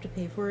 you have to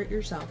pay for it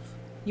yourself.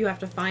 You have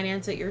to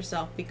finance it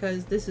yourself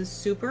because this is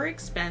super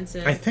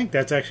expensive. I think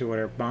that's actually what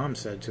her mom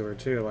said to her,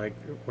 too. Like,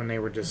 when they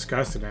were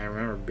discussing it, I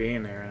remember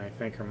being there, and I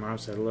think her mom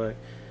said, look,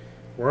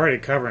 we're already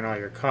covering all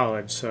your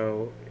college,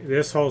 so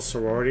this whole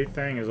sorority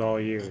thing is all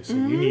you. So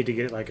you need to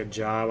get, like, a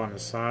job on the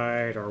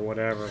side or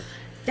whatever.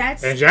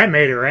 And that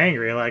made her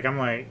angry. Like, I'm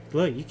like,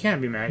 look, you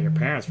can't be mad at your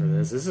parents for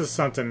this. This is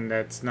something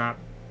that's not...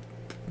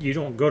 You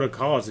don't go to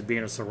college to be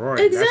in a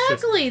sorority.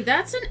 Exactly.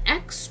 That's an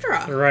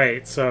extra.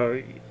 Right.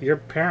 So your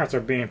parents are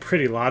being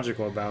pretty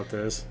logical about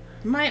this.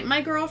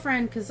 My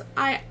girlfriend, because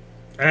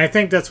And I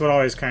think that's what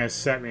always kind of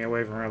set me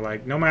away from her.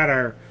 Like, no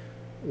matter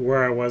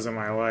where I was in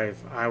my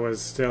life, I was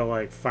still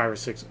like 5 or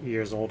 6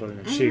 years older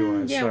than she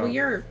was. Yeah, so. well,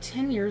 you're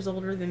 10 years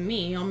older than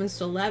me,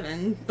 almost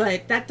 11.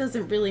 But that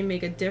doesn't really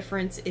make a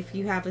difference if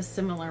you have a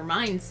similar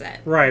mindset.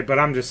 Right, but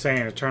I'm just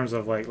saying in terms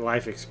of like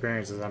life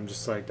experiences, I'm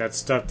just like, that's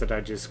stuff that I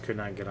just could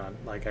not get on.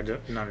 Like, I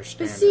didn't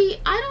understand. But see,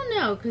 I don't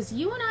know, because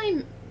you and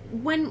I...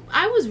 When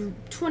I was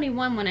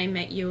 21 when I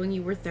met you, and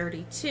you were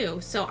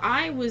 32, so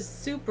I was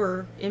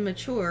super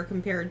immature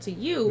compared to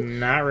you.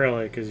 Not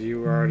really, because you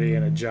were already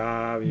in a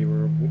job. You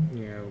were,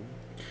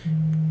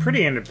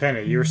 pretty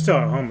independent. You were still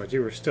at home, but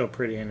you were still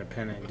pretty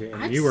independent,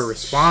 and you were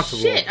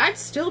responsible. Shit, I'd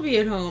still be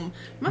at home.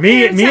 My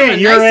me parents have at a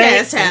your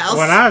nice age, ass house.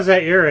 when I was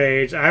at your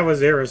age, I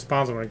was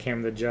irresponsible when it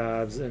came to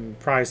jobs, and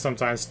probably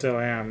sometimes still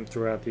am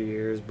throughout the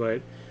years.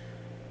 But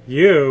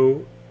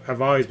you have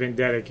always been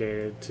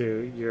dedicated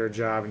to your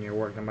job and your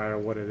work, no matter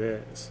what it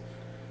is.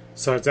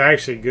 So it's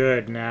actually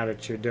good now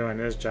that you're doing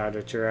this job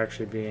that you're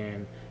actually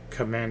being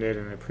commended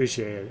and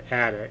appreciated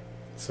at it.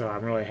 So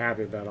I'm really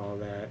happy about all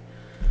that.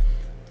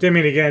 Didn't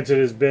mean to get into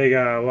this big,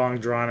 long,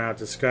 drawn-out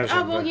discussion.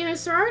 Oh, well,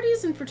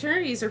 sororities and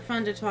fraternities are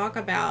fun to talk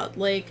about.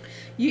 Like,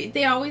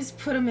 they always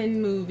put them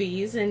in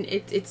movies, and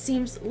it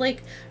seems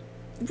like...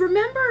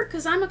 Remember,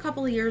 because I'm a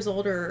couple of years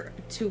older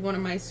to one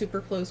of my super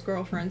close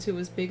girlfriends who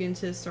was big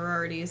into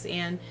sororities,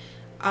 and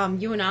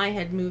you and I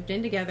had moved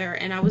in together,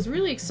 and I was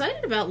really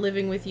excited about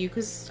living with you,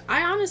 because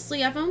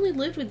I've only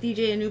lived with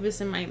DJ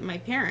Anubis and my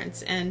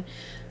parents, and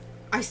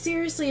I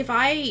seriously,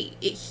 I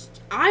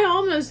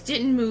almost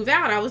didn't move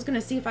out. I was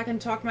going to see if I can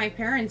talk my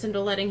parents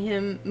into letting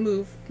him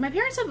move. My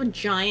parents have a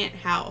giant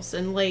house,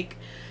 and, like,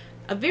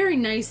 a very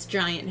nice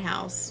giant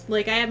house.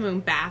 Like, I have my own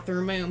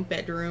bathroom, my own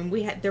bedroom.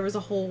 There was a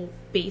whole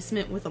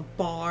basement with a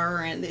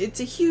bar, and it's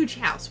a huge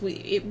house.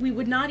 We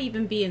would not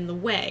even be in the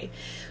way.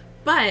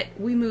 But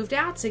we moved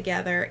out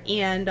together,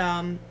 and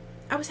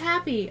I was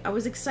happy. I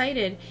was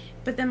excited.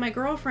 But then my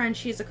girlfriend,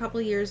 she's a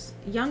couple of years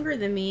younger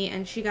than me,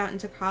 and she got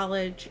into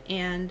college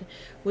and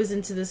was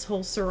into this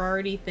whole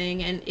sorority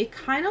thing, and it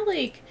kind of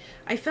like,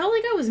 I felt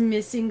like I was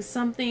missing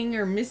something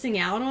or missing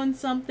out on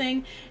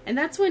something, and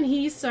that's when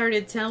he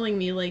started telling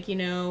me, like,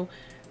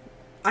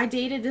 I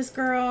dated this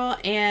girl,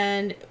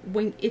 and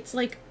when it's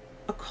like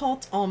a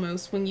cult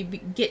almost, when you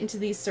get into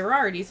these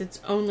sororities,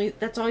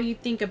 that's all you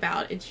think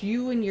about. It's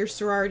you and your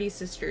sorority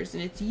sisters,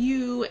 and it's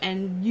you,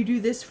 and you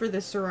do this for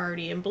the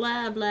sorority, and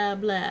blah, blah,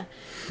 blah.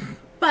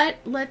 But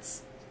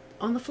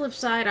on the flip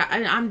side,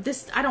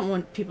 I don't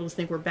want people to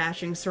think we're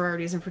bashing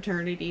sororities and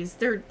fraternities.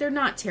 They're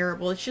not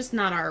terrible. It's just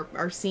not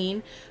our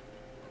scene.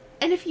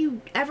 And if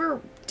you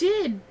ever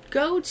did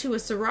go to a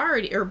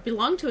sorority or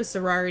belong to a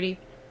sorority,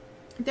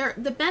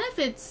 the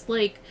benefits,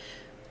 like,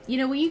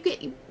 when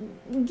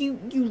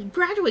you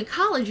graduate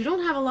college, you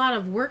don't have a lot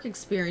of work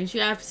experience.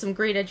 You have some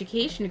great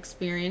education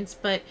experience,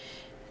 but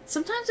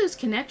sometimes those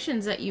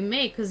connections that you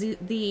make, because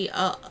the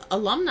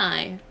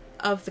alumni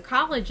of the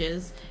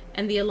colleges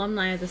and the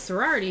alumni of the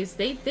sororities,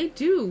 they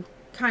do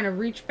kind of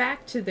reach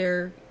back to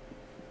their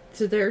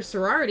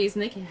sororities,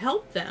 and they can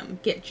help them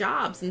get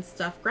jobs and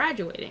stuff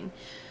graduating.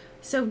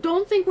 So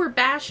don't think we're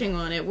bashing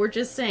on it. We're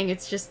just saying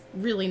it's just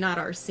really not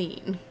our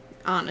scene.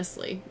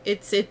 Honestly,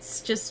 it's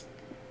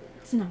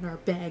not our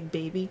bag,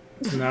 baby.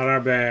 It's not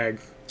our bag.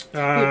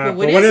 But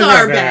what is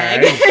our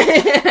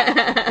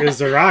bag? Is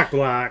the rock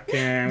block,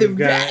 and we've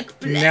got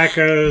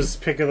Neko's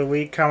pick of the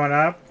week coming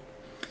up.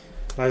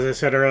 As I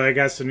said earlier, I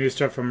got some new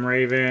stuff from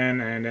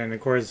Raven, and then, of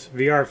course,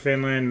 VR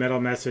Finland, Metal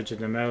Message, and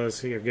the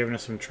Metallist have given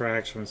us some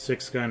tracks from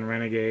Sixgun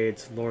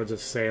Renegades, Lords of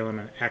Salem,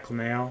 and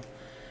Alkamael.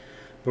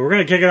 But we're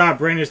going to kick it off,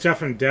 brand new stuff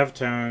from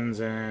Deftones,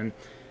 and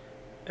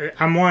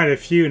I'm one of the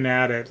few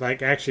now that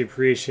like actually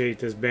appreciate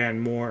this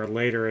band more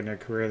later in their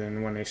career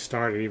than when they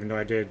started, even though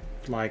I did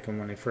like them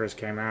when they first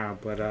came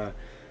out. But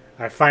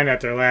I find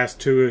that their last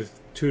two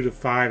to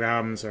five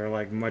albums are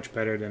like much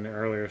better than the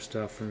earlier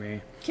stuff for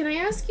me. Can I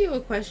ask you a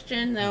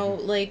question though?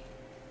 Like,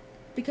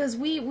 because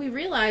we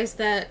realized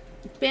that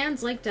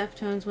bands like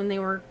Deftones, when they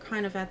were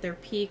kind of at their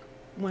peak,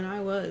 when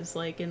I was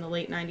like in the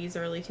late 90s,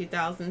 early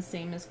 2000s,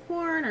 same as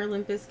Korn or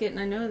Limp Bizkit, and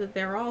I know that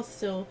they're all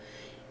still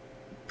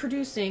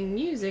producing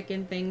music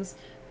and things.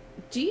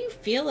 Do you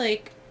feel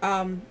like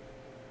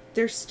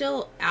they're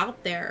still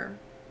out there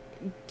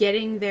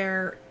getting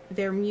their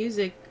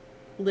music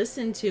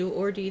listened to,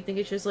 or do you think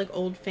it's just like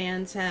old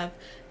fans have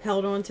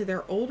held on to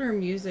their older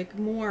music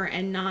more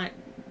and not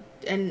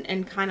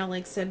and kind of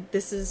like said,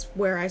 this is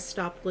where I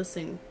stopped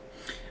listening?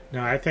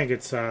 No, I think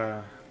it's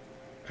I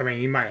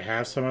mean, you might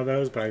have some of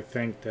those, but I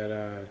think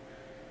that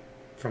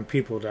from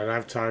people that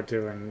I've talked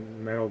to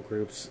in metal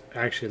groups,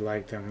 actually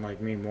like them like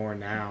me more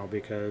now,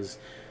 because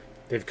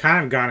they've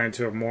kind of gone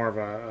into more of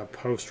a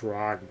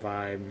post-rock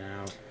vibe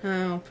now.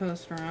 Oh,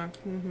 post-rock,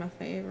 my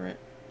favorite.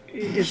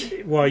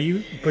 Well,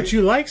 you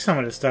like some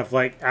of the stuff,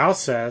 like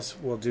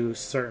Alcest will do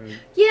certain.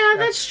 Yeah,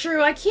 that's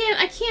true. I can't.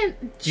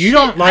 You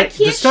don't like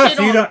the stuff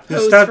you don't.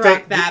 The stuff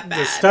that bad.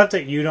 The stuff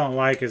that you don't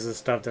like is the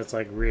stuff that's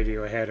like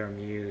Radiohead or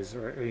Muse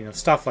or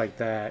stuff like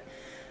that.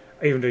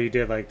 Even though you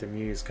did like the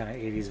Muse kind of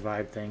 80s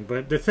vibe thing,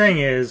 but the thing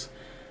is,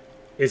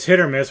 it's hit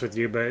or miss with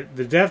you. But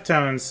the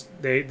Deftones,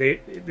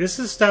 this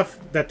is stuff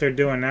that they're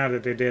doing now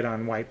that they did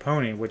on White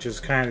Pony, which is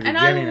kind of the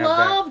beginning of that.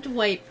 And I loved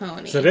White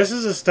Pony. So this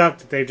is the stuff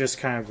that they just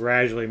kind of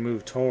gradually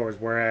moved towards,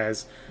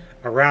 whereas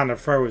Around the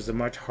Fur was the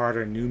much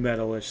harder nu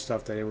metalish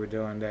stuff that they were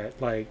doing. That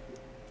like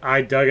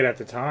I dug it at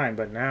the time,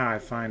 but now I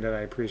find that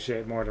I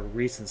appreciate more the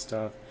recent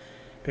stuff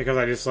because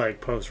I just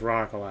like post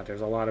rock a lot.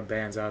 There's a lot of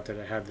bands out there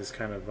that have this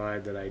kind of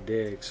vibe that I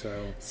dig.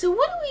 So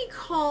what do we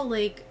call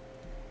like?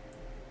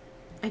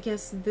 I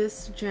guess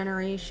this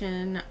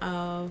generation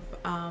of,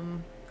 I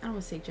don't want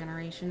to say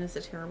generation, is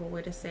a terrible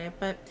way to say it,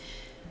 but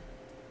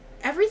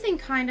everything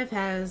kind of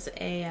has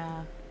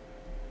a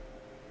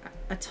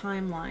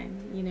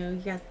timeline. You know,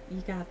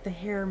 you got the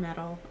hair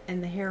metal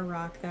and the hair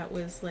rock that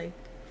was like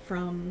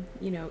from,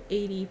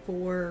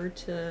 84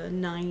 to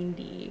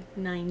 90,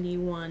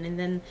 91, and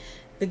then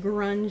the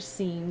grunge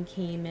scene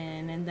came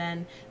in, and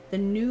then the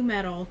nu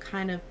metal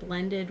kind of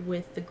blended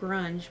with the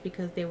grunge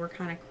because they were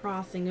kind of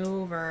crossing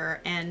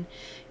over. And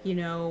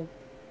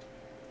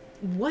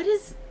what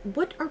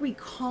are we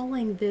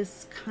calling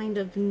this kind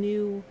of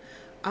new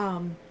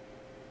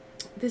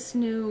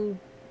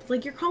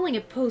like, you're calling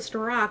it post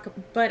rock,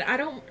 but I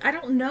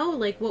don't know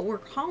like what we're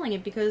calling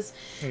it, because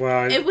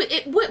what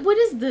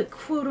is the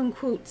quote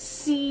unquote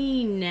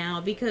scene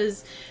now?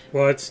 Because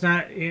it's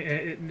not.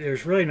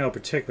 There's really no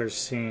particular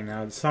scene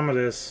now. Some of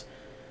this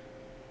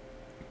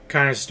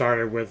kind of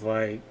started with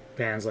like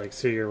bands like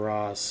Sigur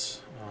Rós.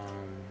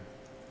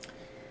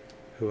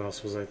 Who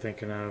else was I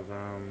thinking of?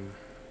 I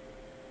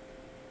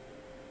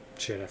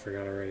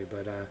forgot already.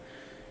 But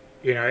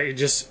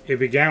it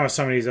began with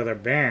some of these other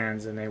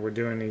bands, and they were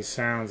doing these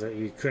sounds that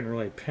you couldn't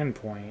really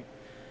pinpoint.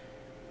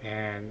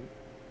 And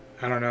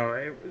I don't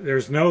know.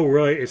 There's no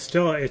really. It's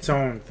still its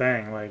own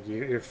thing. Like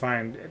you're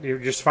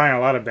just finding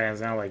a lot of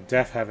bands now. Like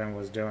Death Heaven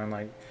was doing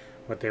like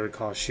what they would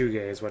call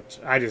shoegaze, which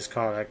I just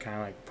call that kind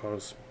of like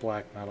post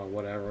black metal,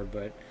 whatever.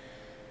 But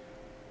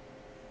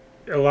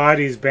a lot of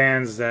these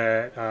bands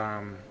that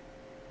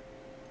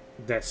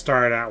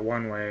started out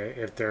one way,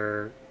 if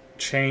they're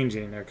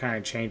changing, they're kind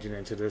of changing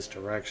into this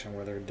direction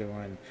where they're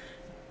doing,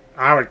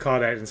 I would call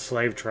that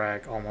enslaved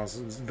track, almost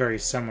very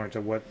similar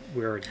to what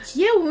we were.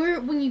 Yeah,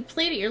 when you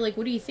played it, you're like,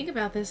 what do you think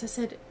about this? I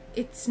said,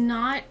 it's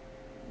not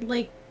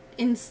like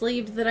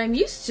enslaved that I'm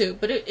used to,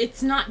 but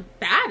it's not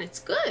bad, it's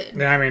good.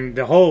 Yeah, I mean,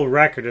 the whole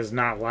record is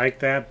not like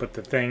that, but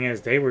the thing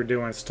is, they were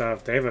doing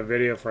stuff. They have a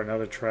video for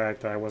another track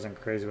that I wasn't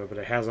crazy with, but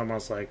it has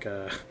almost like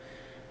a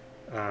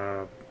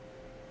 80s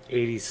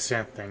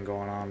synth thing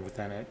going on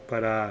within it.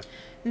 But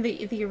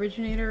the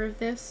originator of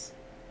this,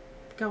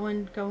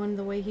 going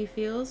the way he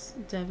feels,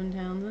 Devin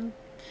Townsend.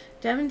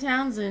 Devin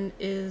Townsend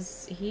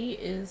is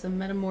a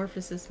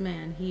metamorphosis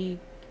man. He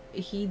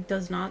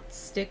does not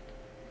stick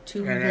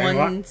to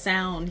one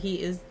sound.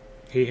 He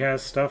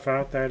has stuff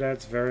out there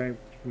that's very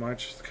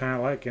much kind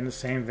of like in the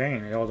same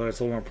vein, although it's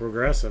a little more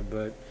progressive.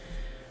 But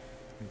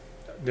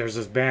there's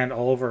this band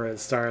Ulver. It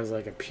started as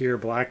like a pure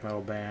black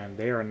metal band.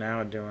 They are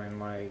now doing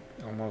like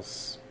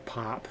almost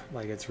pop.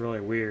 Like, it's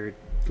really weird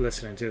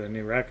listening to the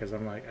new records.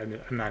 I'm like,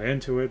 I'm not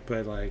into it,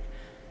 but like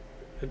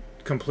a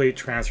complete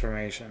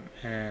transformation.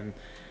 And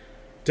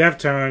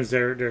Deftones,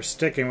 they're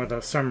sticking with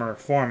a similar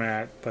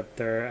format, but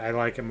I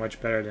like it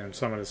much better than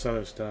some of this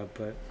other stuff.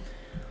 But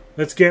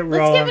let's get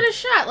rolling. Let's give it a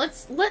shot.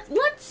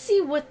 Let's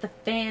see what the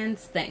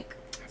fans think.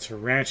 It's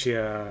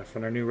Urantia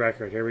from their new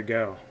record. Here we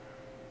go.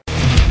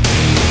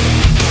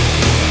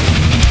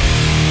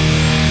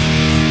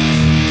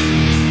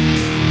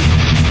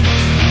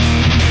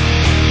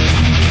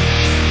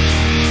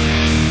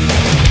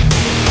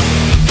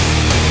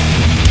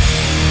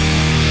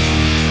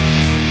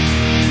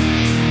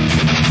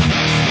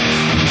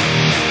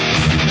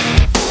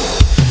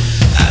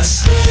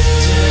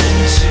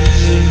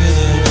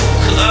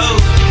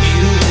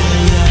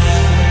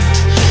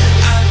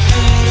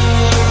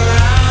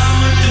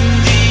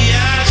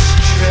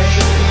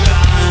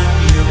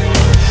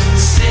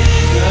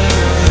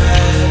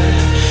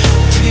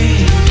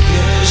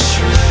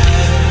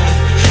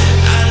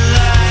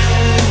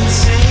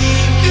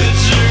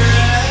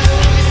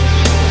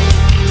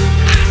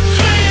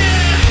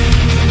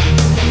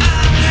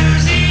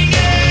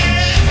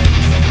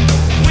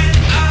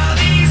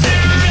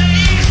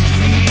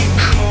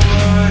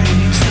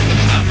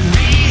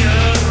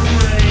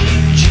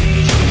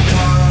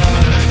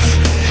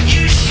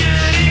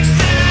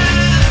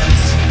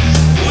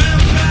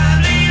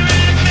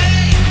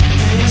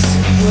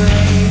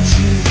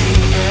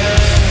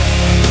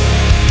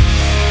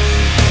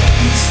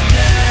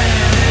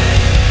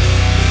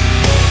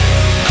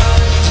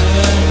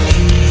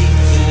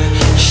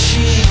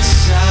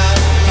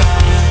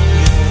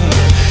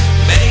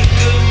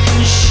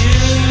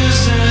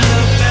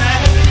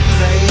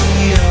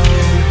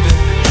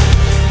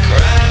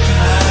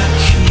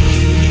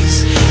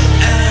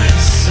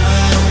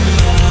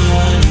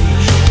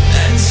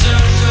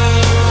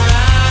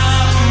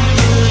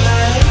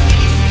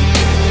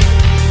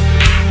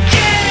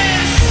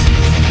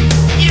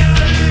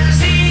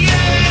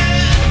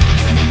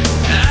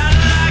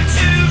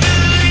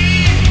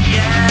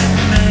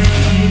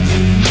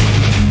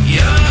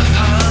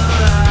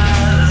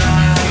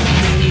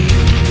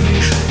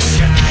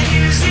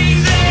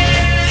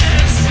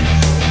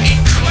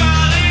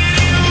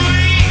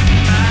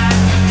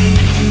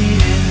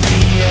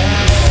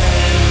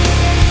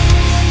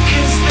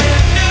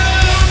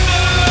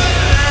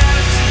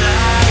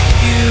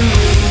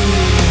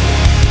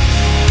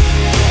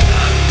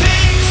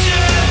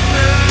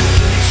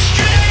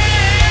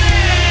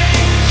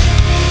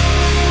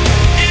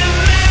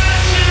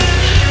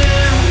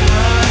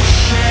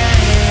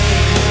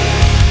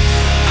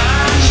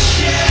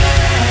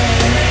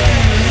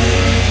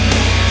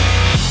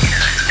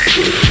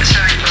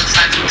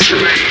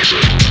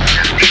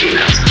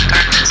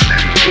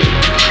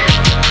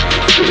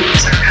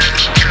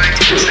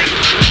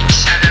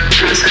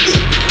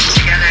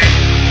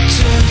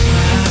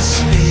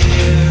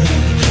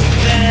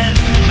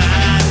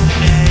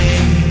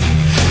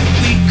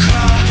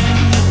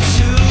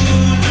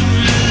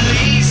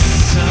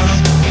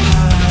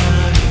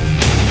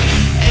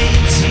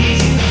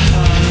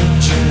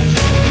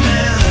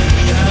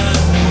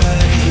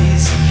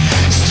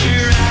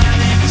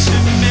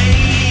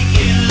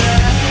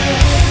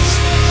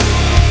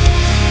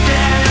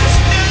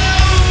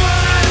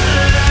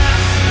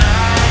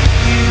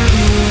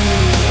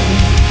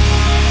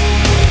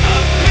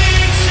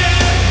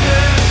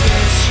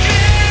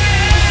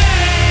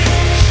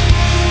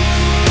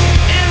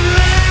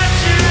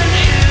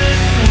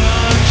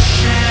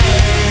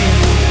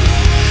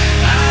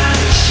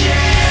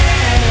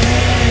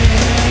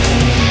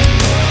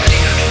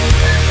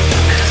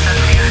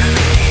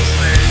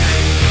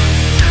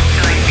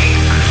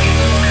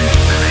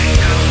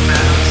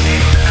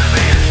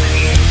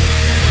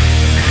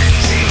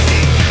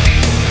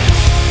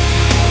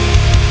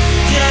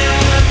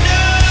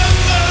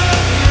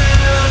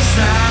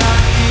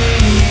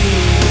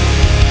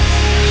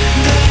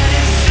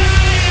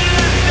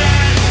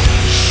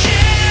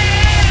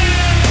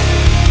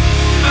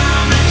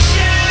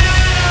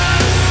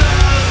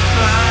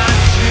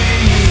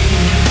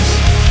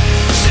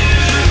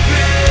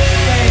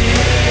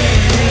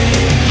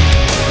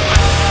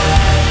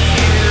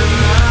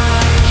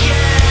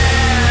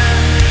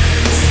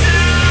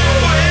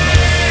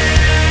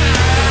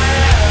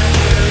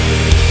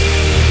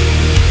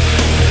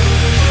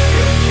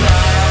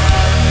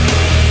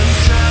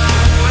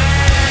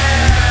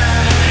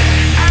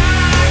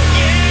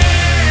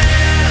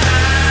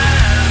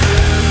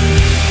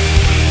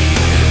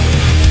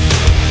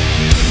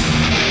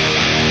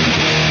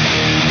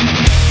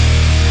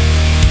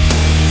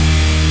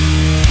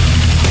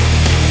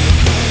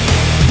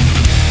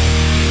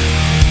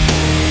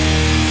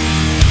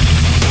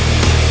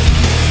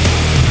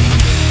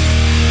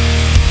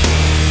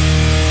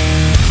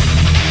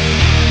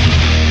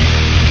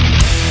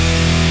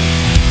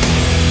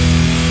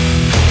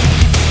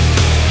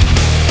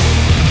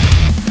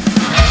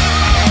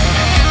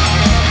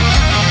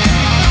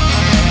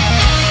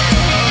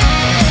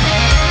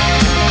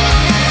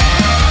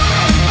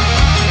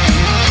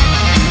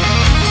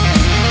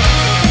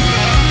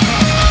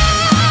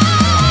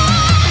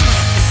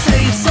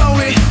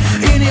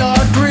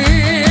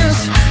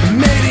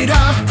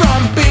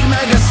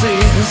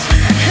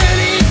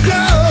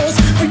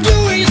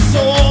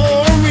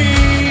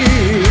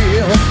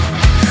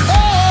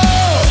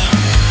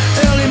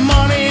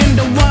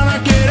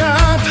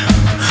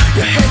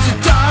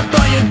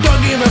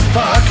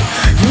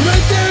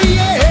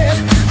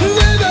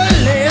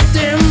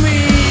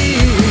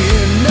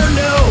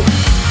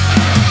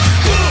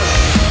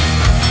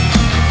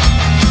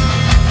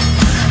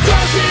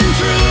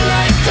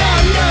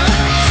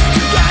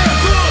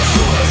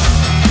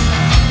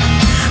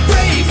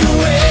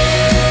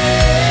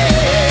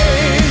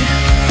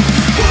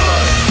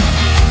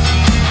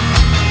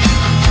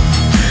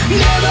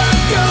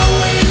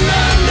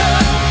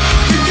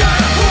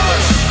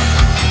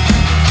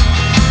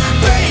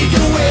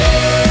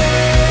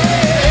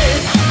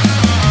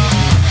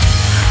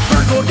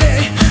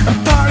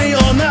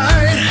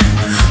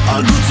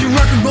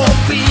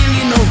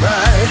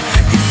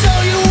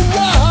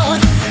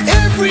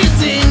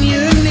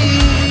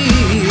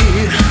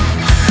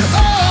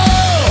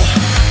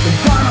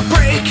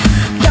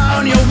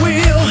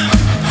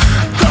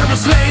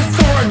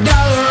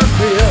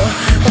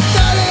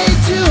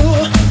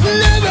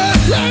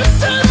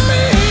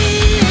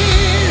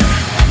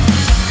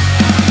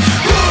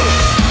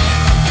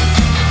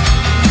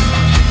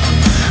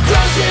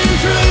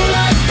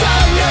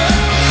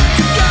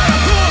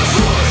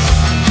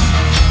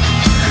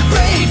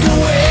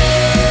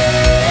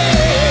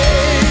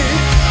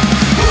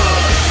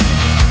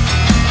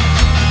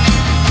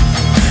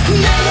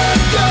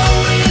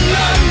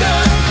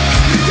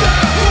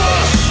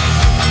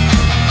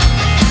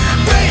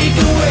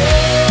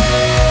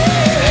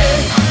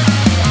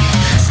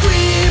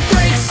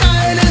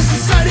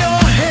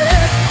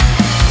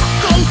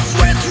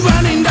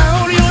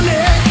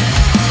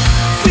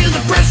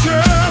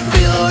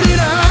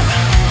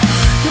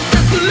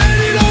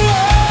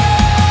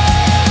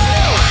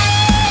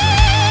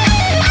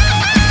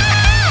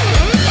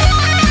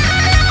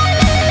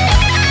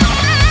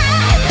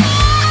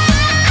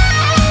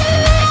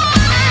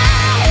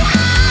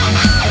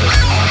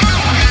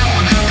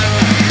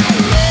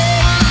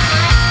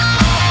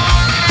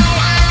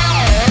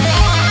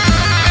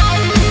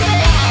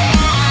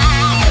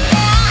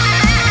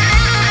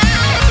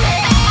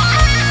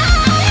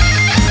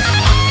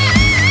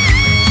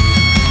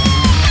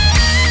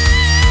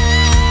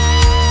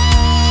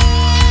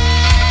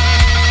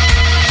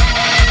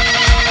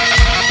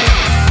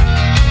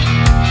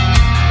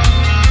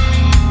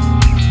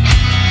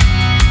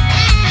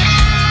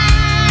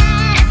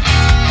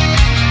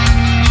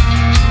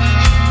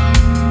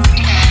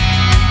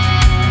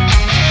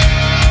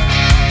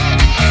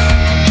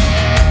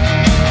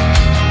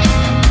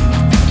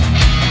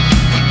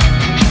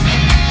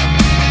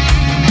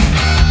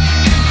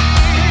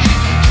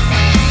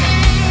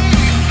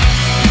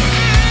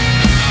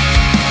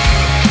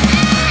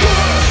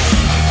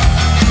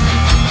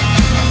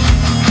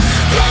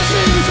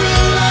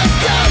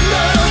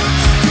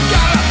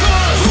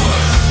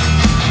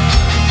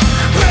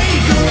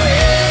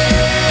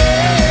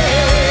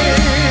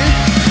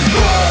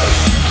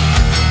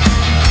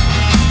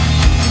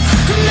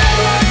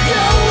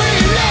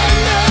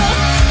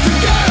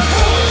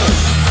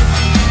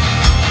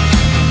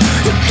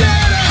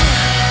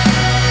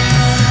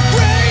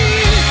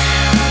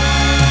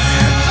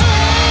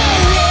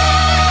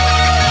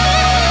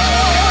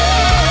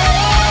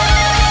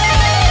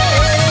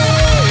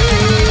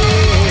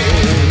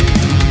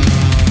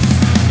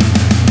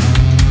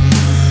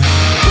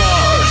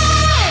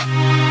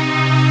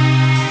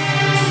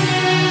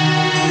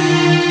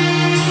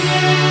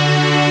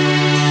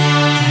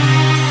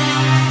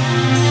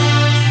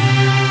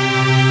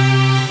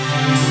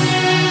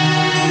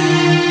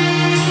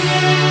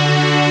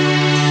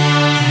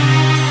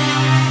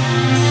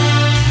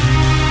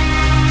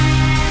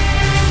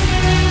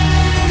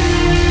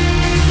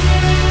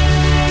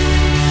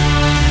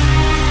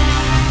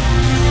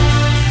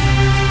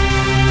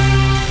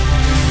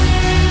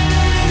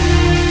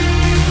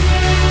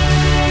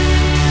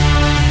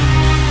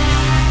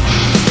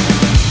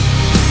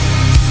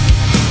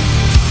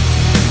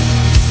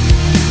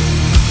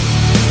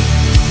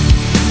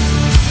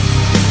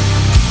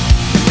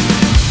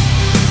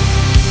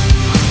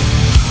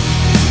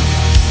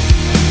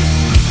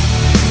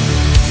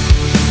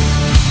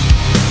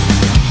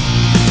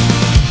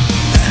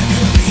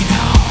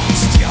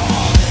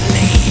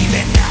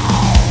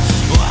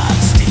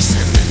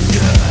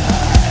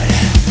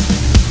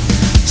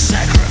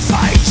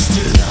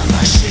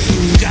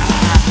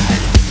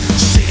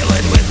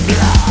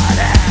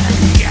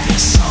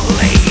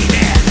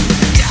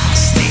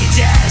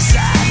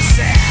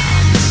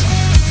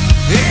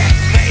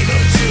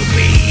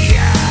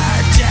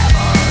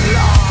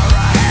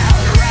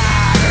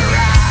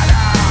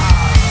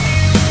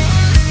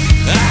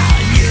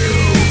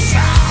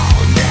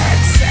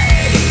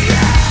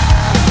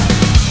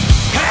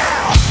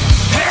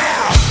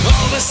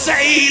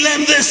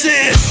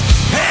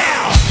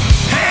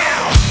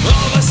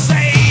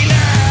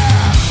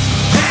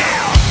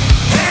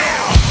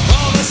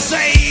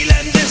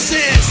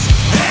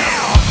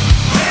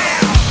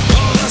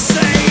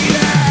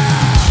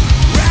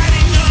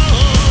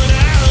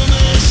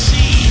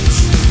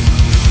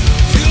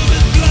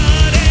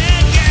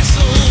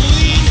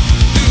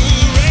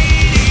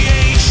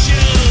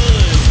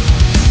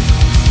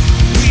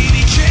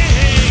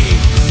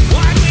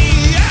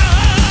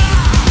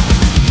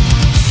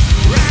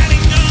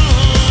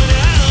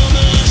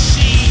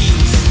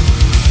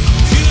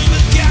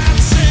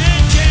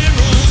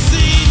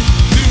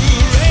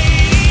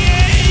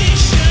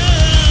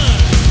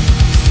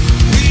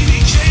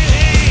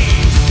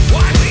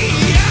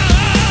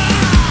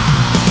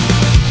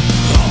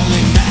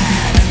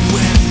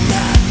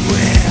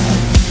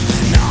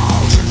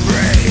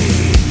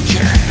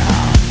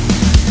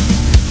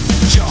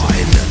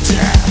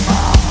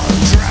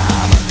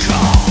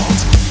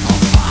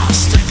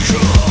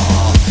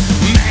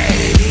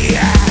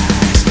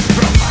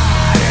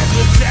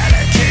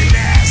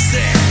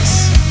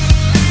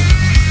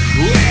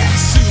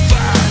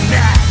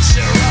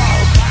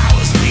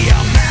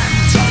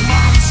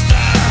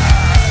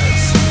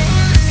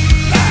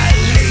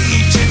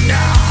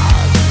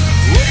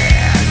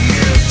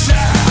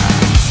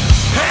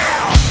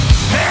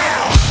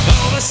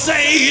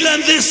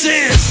 this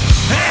is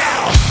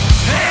hell,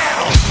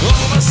 hell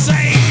over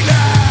Salem.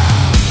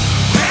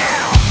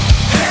 Hell,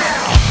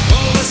 hell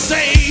over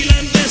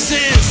Salem. This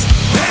is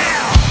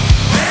hell,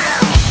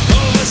 hell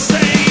over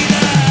Salem.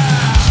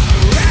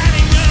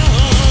 Riding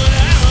on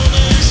down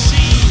the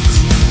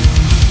sheets,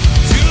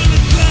 through the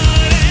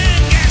blood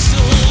and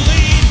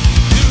gasoline,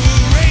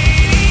 through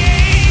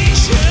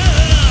radiation.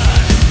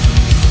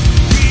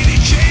 We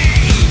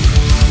became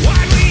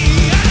what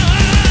we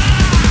are.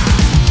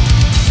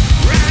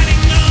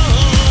 Riding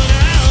on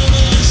down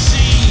the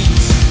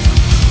sheets,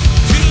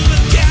 through the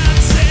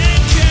guts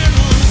and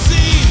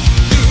kerosene,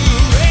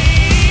 through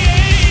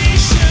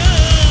radiation.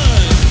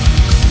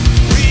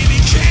 We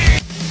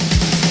became.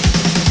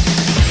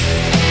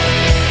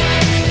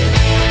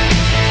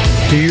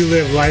 Do you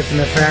live life in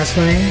the fast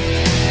lane?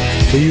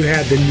 Do you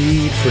have the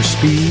need for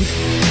speed?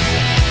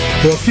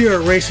 Well, if you're a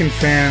racing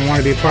fan and want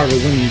to be a part of a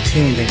winning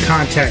team, then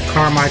contact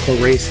Carmichael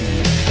Racing.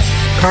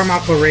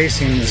 Carmichael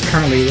Racing is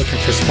currently looking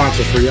for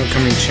sponsors for the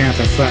upcoming Champ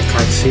and Flat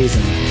Kart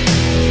season.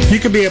 You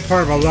could be a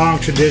part of a long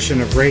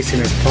tradition of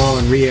racing as Paul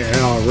and Rhea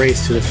L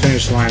race to the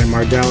finish line at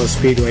Mardella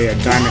Speedway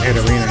at Diamond Head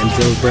Arena in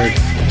Dillsburg,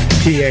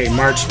 PA,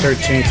 March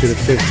 13th through the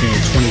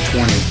 15th,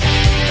 2020.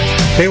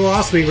 They will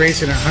also be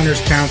racing at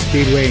Hunterstown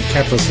Speedway and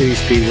Capital City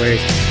Speedway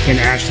in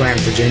Ashland,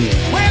 Virginia.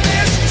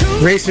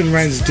 Racing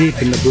runs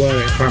deep in the blood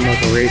at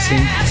Carmichael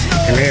Racing,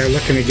 and they are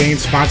looking to gain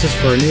sponsors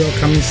for a new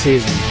upcoming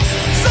season.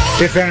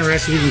 If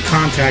interested, you can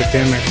contact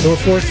them at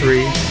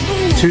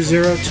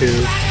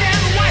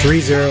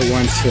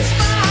 443-202-3016.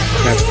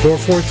 That's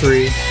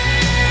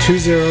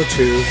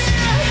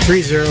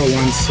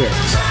 443-202-3016.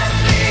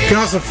 You can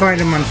also find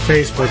them on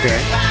Facebook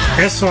at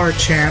SR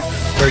Champ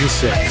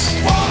 36.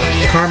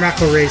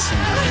 Carmichael Racing.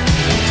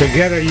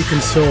 Together you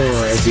can soar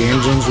as the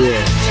engines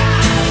roar.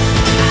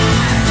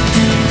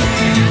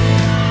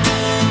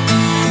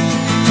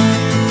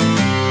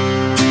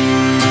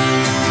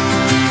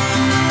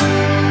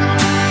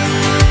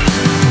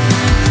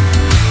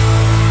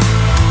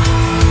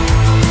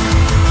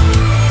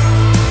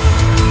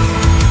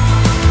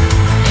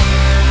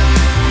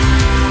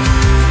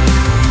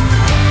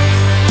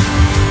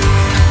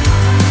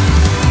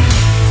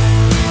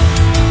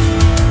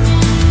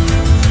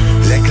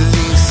 Like a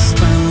leaf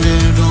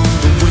suspended on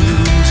the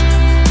wind,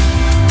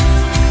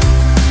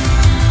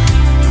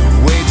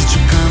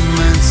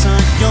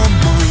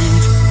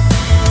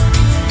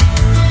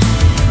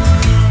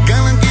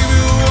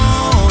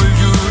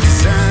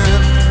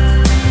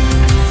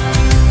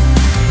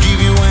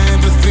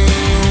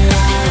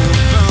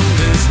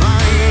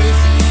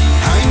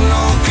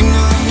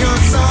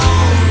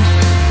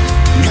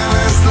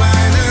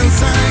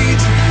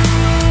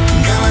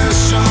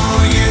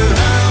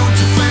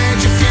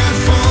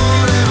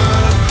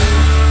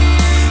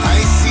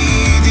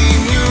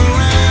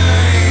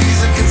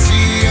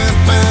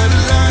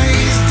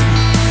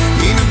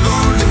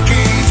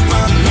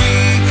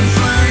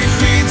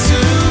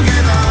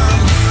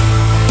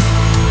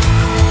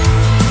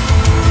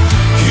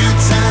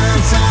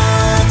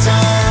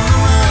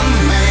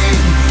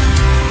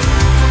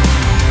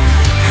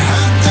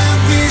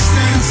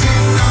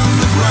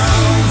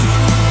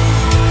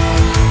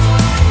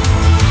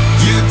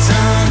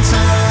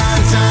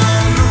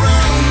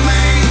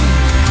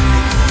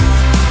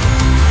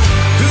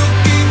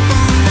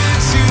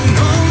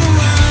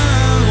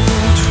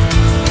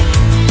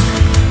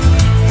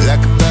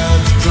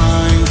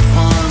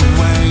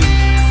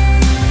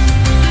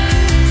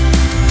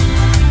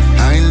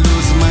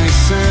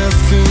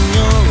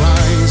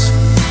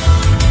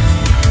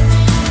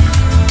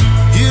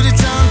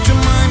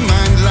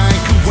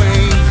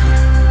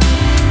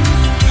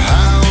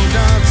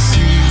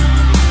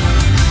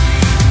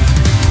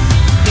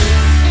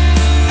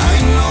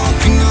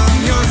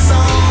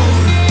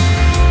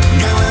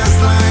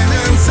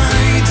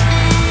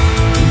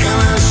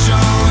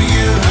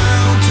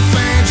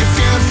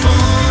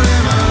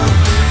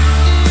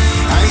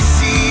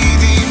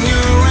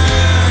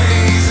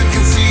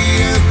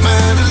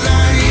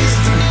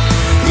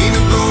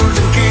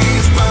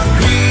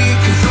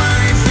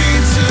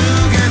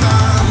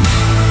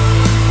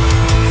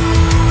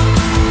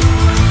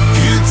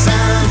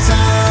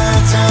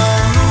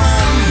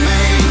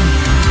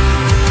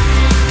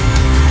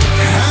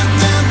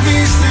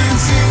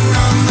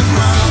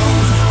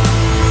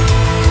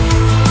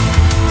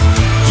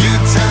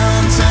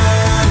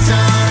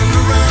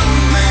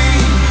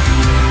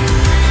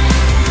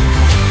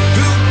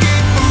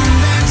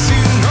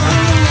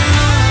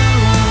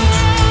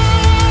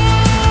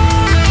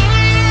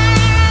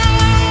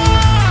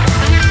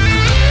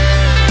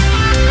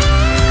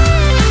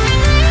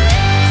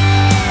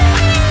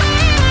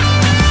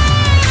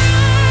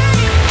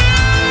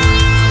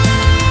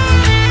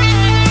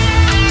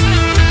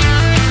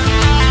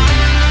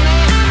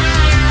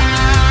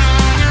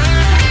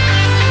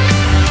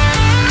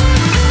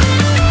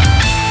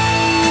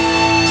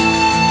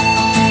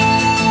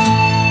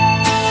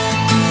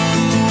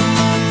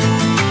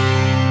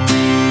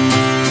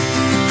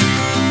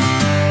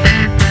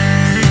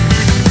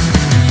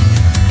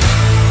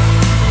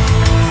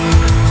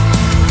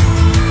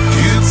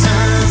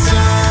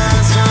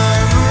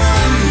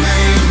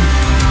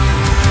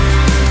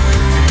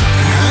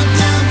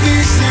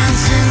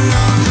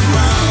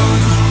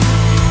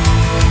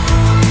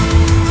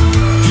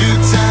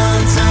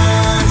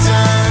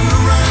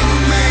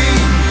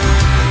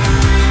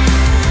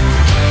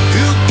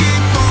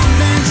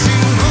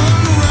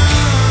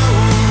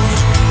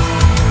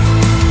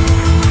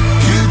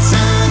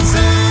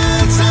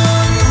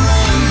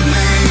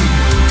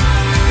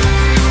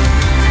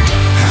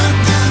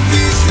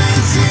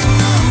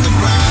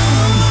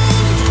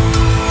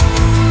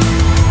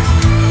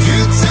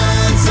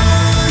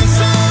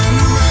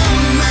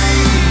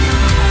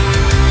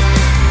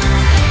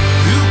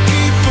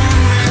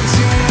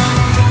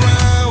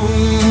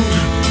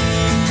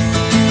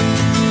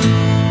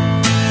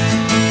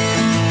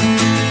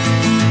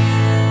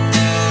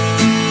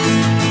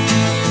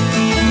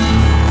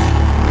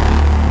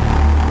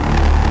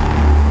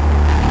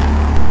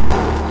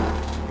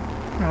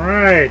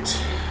 Alright.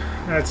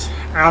 That's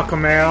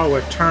Alkamael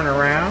with Turn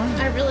Around.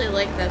 I really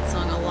like that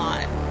song a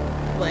lot.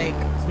 Like,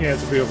 yeah,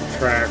 it's a beautiful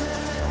track.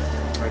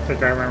 I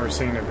think I remember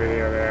seeing a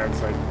video that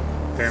has like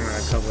them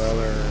and a couple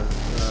other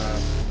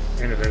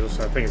individuals,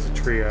 so I think it's a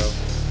trio.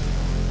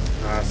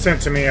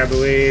 Sent to me, I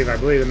believe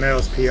the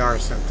Metallist PR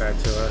sent that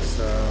to us,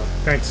 so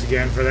thanks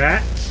again for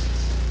that.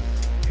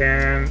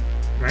 And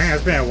man,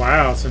 it's been a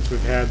while since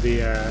we've had the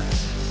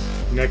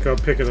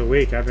Neko pick of the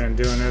week. I've been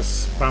doing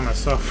this by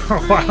myself for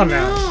a while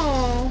now.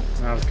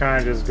 I was kind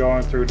of just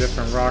going through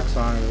different rock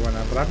songs and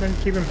whatnot, but I've been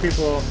keeping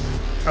people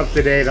up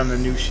to date on the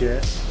new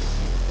shit.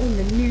 On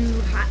the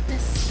new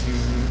hotness.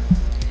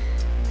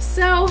 Mm-hmm.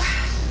 So,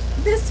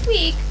 this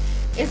week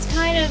is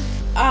kind of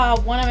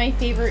one of my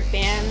favorite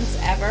bands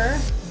ever.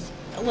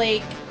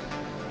 Like,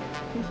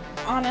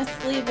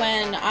 honestly,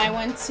 when I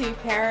went to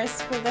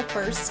Paris for the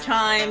first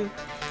time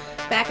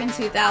back in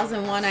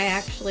 2001, I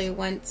actually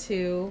went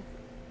to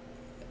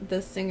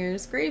the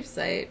singer's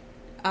gravesite.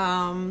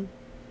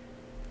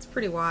 It's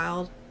pretty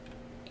wild.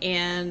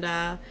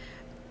 And,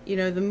 you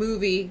know, the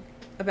movie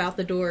about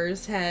the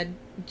Doors had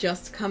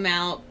just come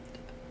out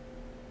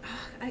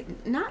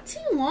not too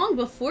long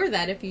before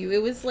that.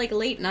 It was like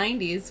late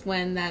 90s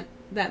when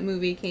that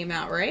movie came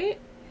out, right?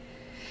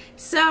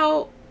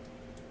 So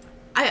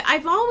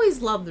I've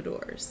always loved the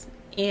Doors,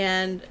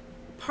 and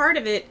part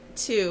of it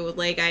too,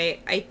 like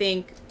I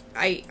think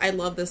I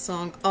love this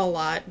song a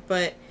lot,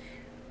 but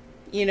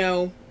you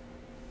know,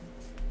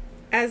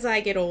 as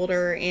I get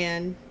older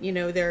and you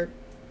know,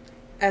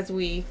 as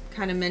we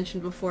kind of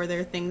mentioned before,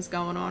 there are things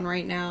going on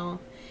right now.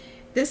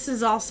 This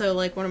is also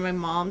like one of my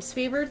mom's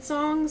favorite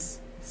songs.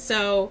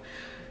 So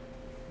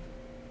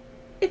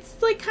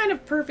it's like kind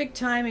of perfect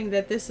timing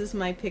that this is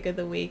my pick of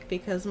the week,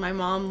 because my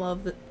mom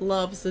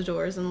loves the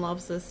Doors and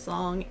loves this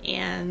song,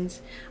 and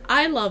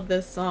I love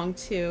this song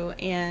too,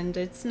 and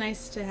it's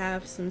nice to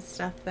have some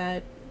stuff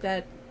that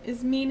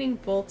is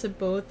meaningful to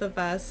both of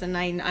us. And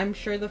I'm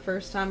sure the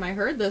first time I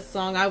heard this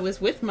song, I was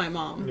with my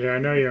mom. Yeah, I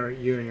know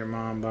you and your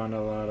mom bond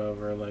a lot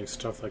over like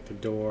stuff like the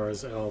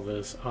Doors,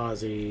 Elvis,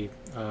 Ozzy,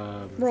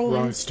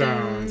 Rolling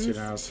Stones, you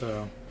know,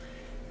 so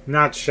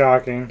not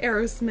shocking.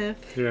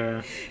 Aerosmith.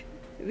 Yeah.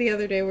 The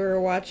other day we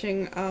were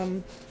watching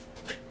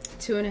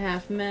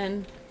 2.5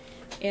 Men,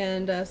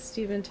 and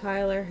Steven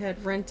Tyler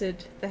had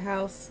rented the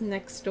house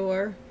next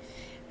door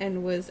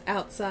and was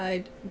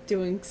outside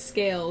doing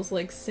scales,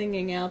 like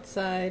singing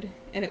outside,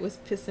 and it was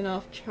pissing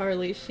off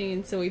Charlie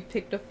Sheen, so he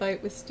picked a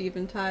fight with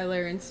Steven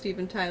Tyler, and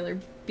Steven Tyler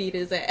beat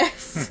his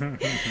ass.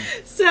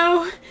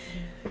 So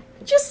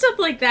just stuff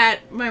like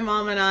that. My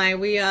mom and I,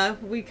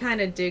 we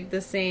kind of dig the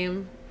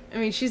same. I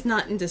mean, she's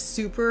not into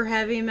super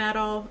heavy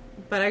metal,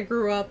 but I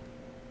grew up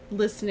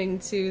listening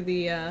to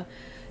the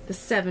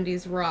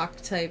 70s rock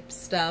type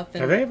stuff. And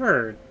have they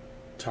ever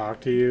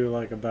talked to you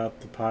like about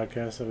the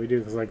podcast that we do?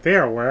 Because like they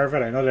are aware of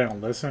it. I know they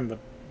don't listen, but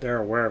they're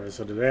aware of it.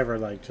 So do they ever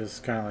like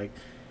just kind of like,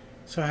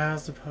 so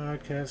how's the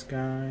podcast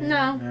going?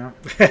 No.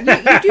 You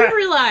do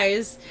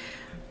realize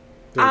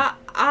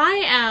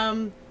I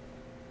am.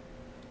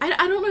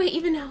 I don't know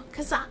even how,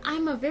 because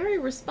I'm a very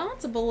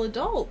responsible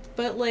adult,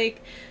 but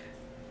like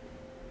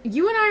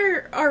you and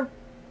I are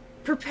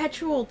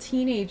perpetual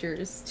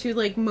teenagers to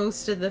like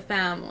most of the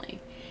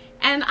family,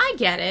 and I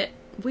get it.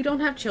 We don't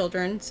have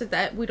children, so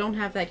that we don't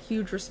have that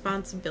huge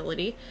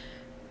responsibility,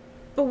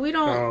 but we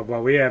don't. Oh,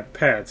 well, we have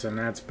pets, and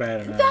that's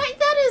bad enough.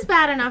 That is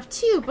bad enough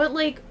too, but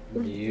like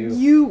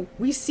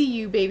we see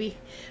you, baby.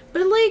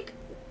 But like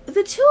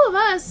the two of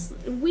us,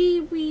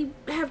 we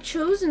have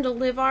chosen to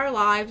live our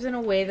lives in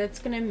a way that's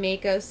going to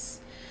make us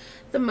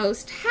the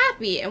most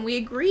happy, and we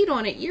agreed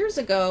on it years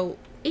ago,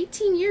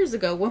 18 years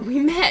ago when we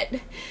met.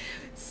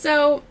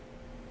 So,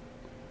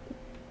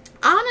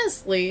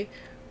 honestly,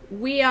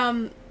 we,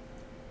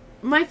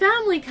 my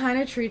family kind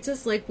of treats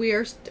us like we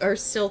are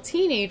still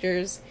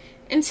teenagers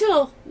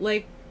until,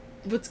 like,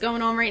 what's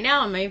going on right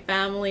now in my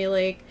family.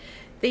 Like,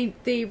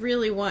 they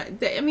really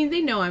want,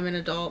 they know I'm an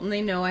adult and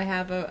they know I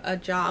have a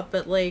job,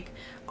 but, like,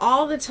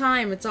 all the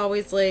time it's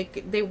always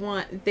like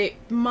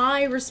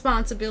my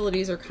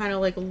responsibilities are kind of,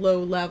 like,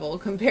 low level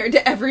compared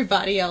to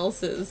everybody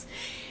else's.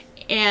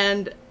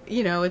 And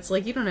you know, it's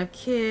like you don't have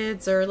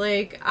kids, or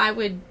like I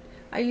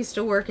used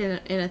to work in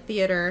a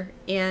theater,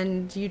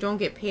 and you don't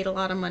get paid a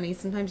lot of money.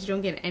 Sometimes you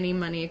don't get any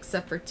money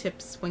except for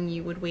tips when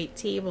you would wait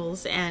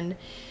tables, and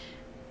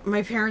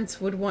my parents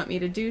would want me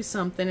to do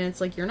something, and it's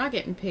like, you're not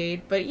getting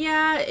paid. But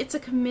yeah, it's a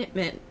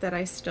commitment that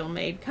I still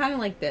made, kind of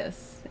like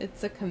this.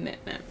 It's a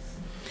commitment.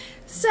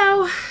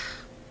 So,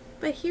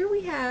 but here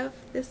we have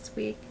this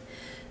week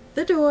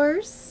The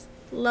Doors.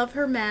 Love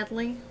Her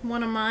Madly,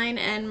 one of mine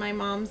and my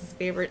mom's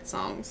favorite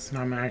songs.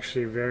 I'm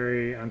actually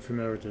very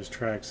unfamiliar with this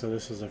track, so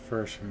this is a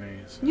first for me.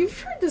 So. You've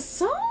heard this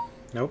song?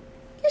 Nope.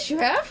 Yes, you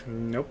have?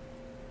 Nope.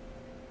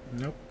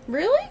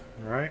 Really?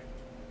 Right.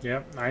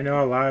 Yep. I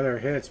know a lot of their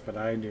hits, but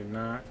I do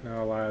not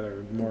know a lot of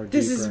their more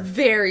This deeper. is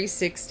very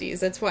 60s.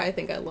 That's why I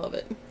think I love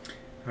it.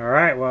 All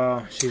right.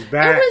 Well, she's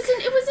back.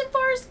 It was in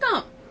Forrest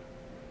Gump.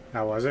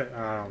 How was it?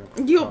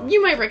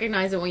 You might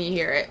recognize it when you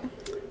hear it.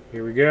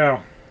 Here we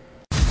go.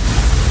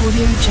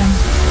 Audio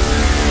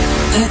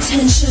Jungle.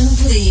 Attention,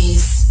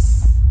 please.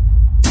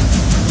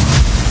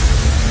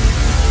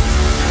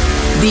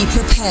 Be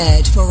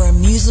prepared for a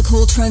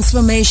musical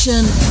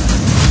transformation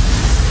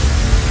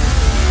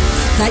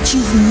that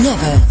you've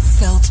never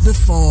felt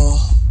before.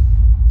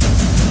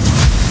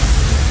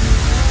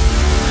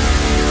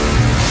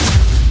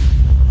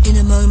 In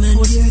a moment,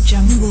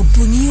 we will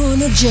bring you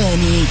on a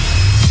journey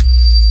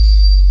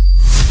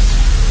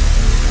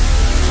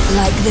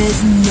like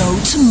there's no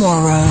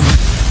tomorrow.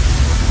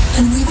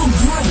 And we will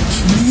break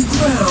new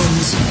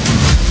ground.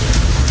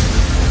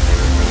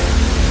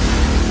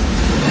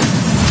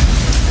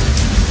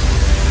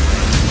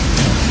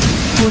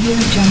 Audio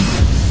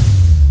Jungle.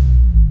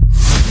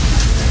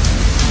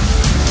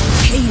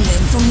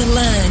 Hailing from the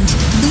land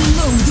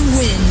below the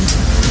wind.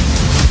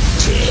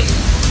 10,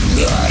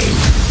 9,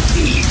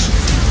 8,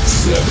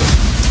 7,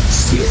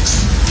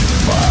 6,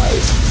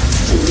 5,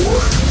 4,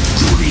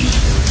 3,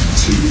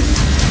 2,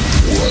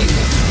 1,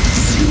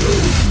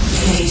 0.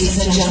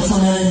 Ladies and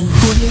gentlemen,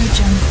 Audio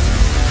Jungle.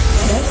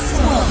 Let's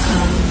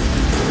welcome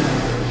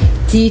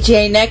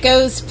DJ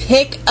Neko's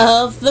Pick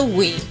of the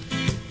Week.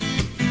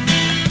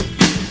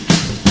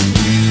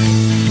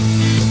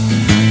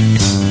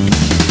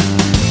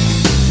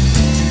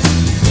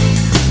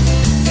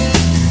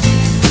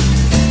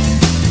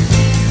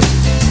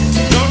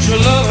 Don't you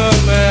love her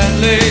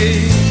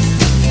madly?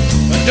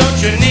 Don't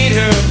you need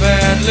her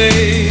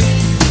badly?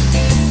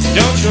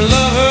 Don't you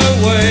love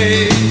her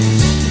ways?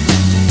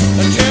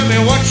 Tell me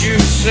what you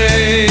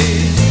say.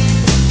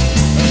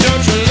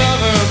 Don't you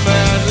love her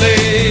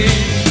madly?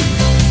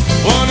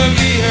 Wanna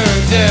be her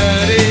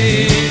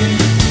daddy?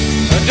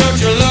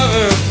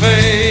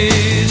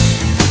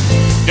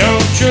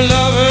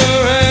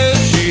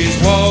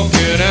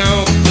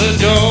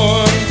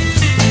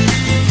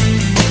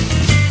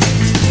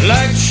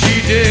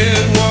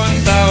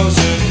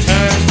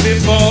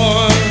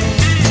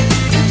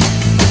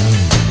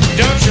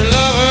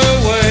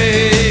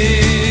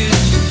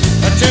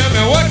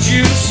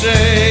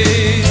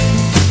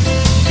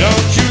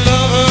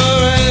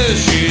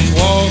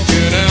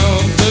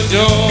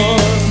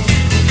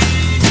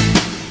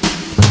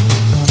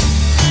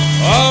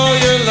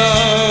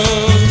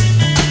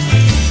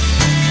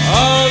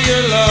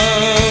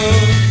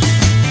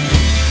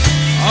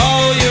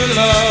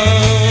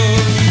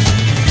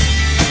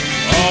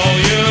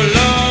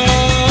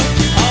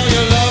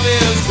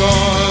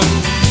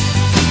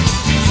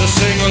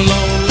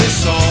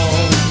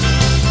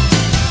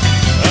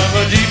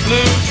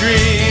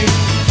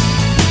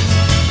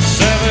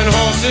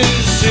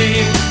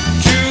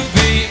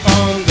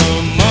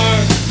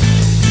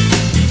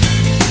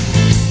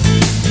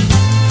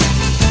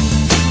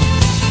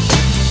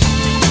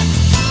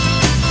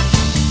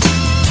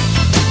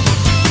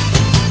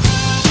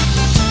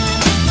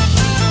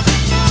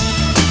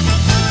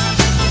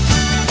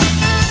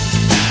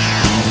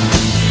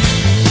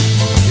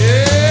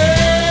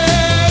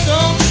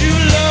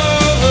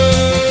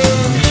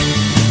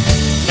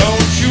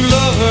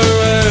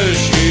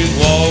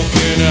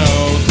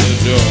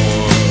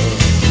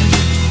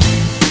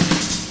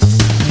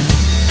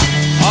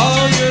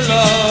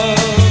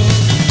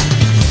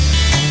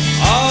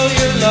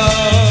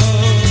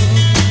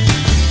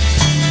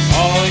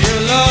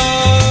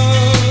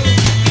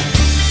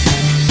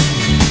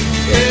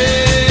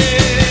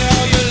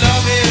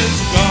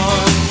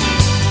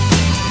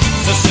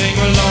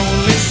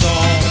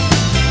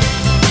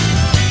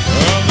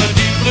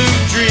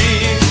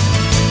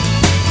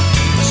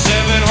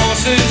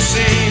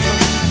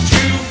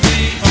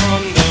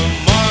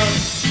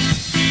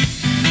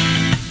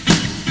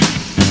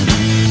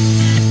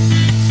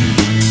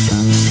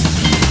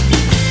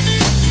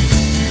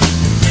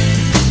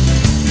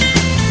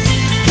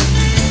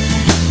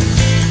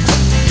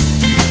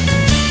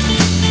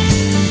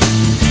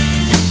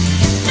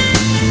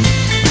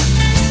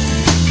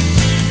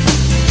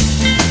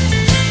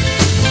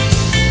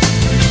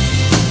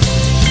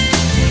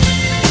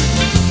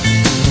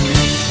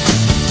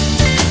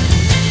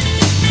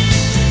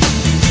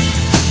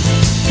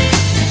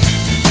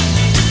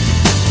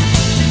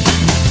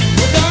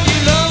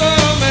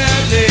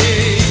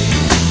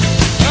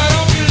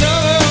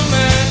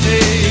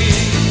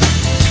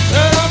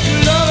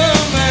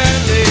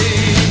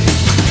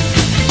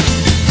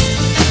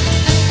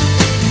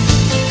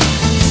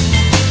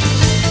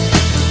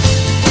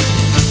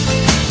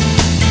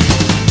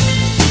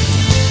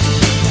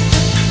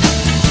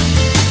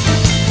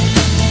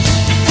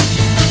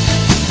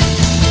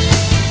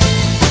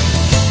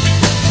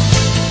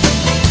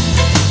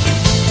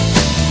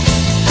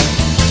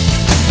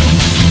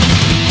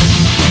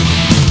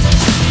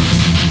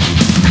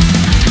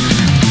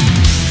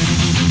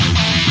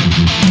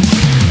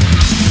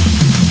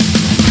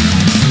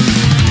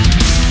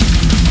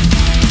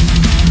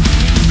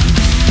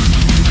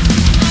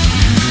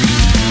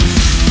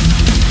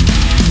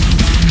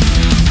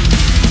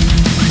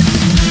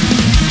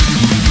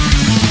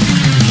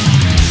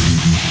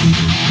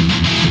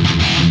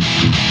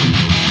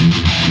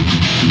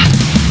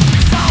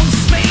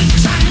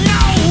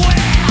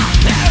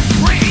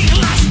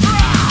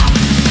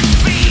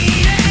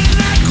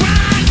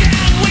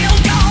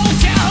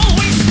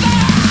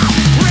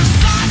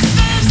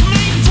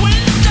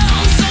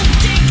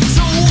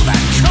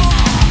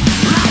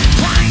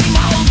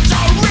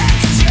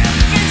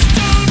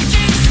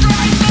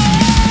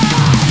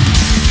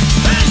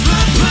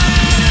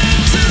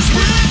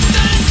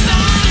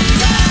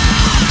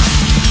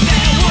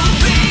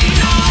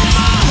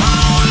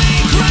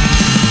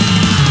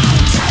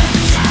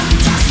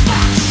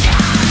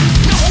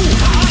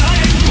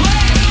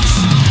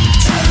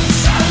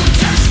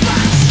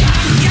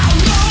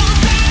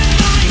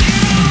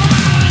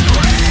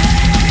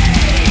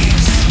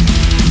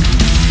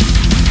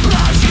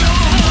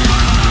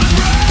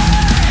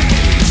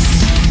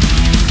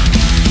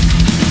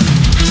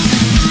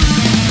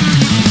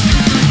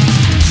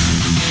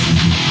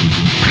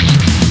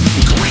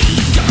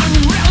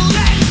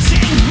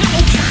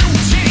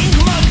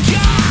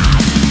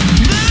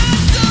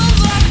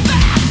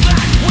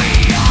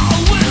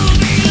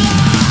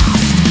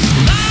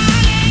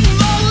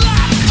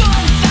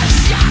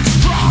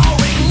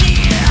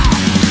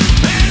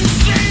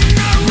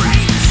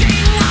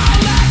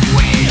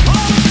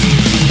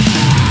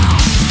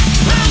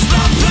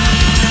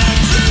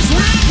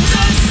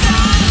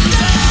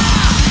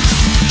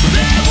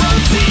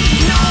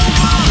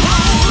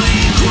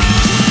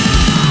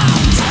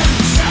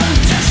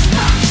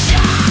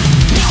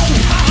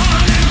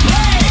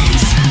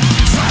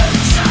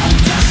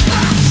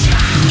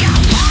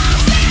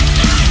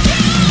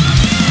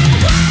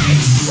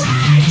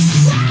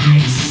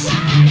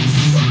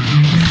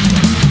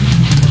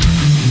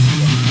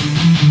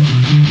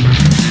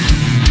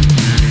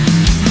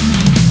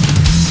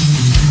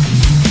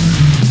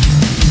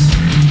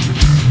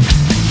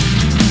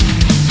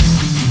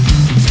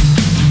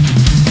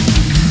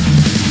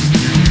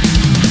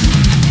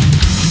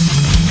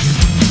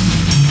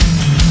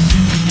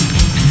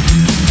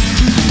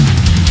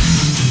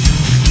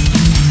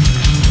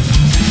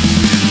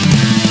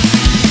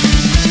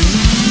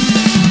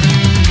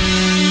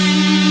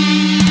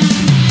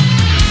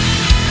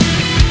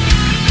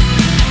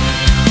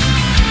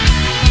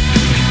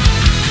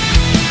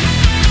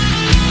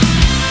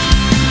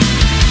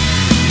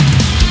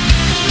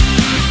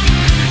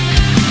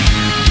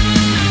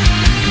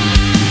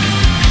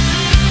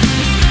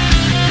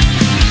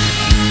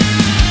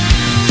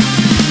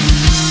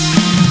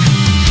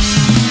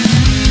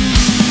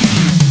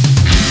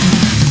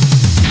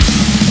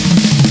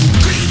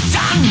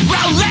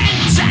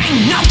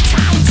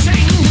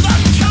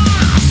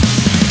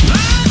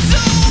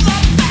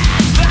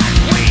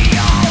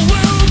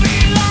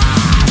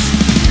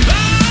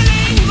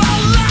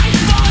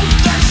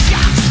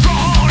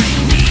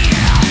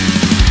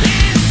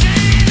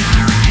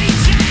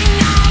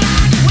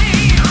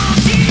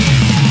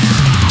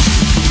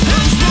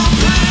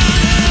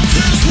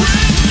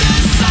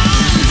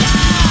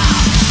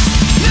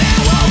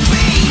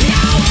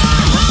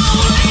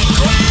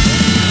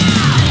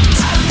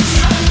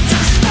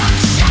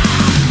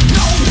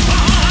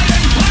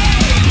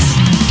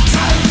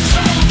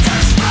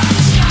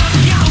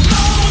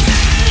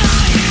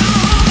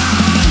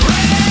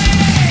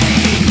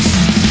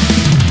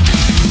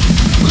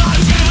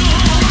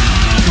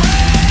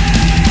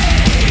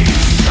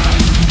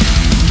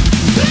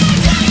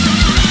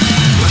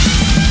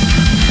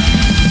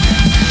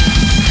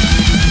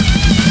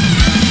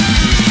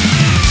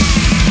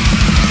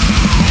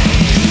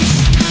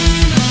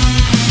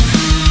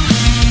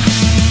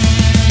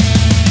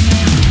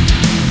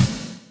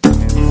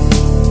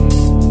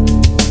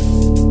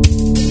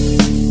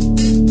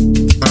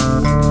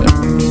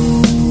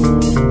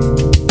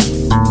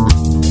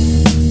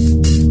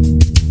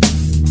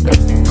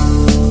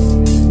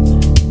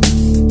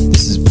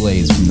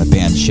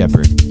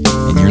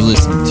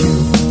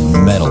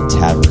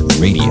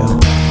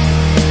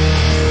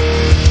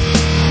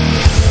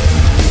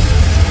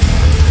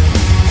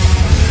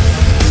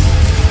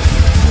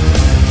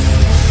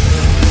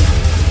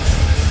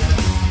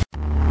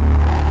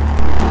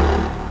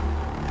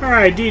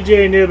 Alright,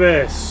 DJ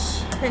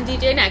Anubis. And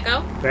DJ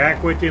Neko.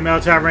 Back with the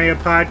Meltdown Radio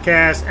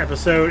Podcast,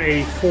 episode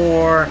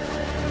 84.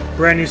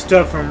 Brand new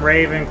stuff from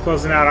Raven,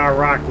 closing out our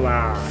rock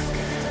block.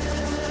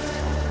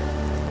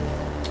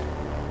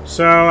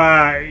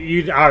 So,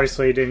 you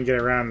obviously didn't get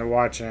around to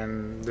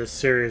watching this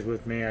series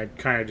with me. I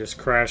kind of just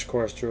crash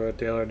coursed through it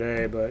the other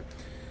day, but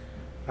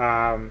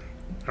I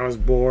was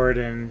bored,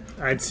 and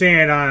I'd seen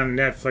it on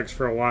Netflix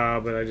for a while,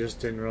 but I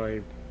just didn't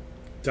really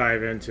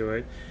dive into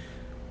it.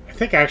 I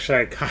think actually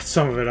I caught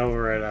some of it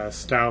over at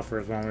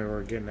Stalford's when we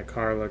were getting the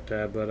car looked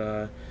at,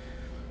 but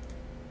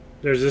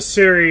there's a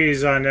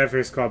series on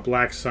Netflix called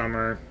Black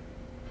Summer.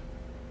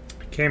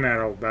 It came out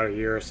about a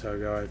year or so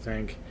ago, I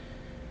think.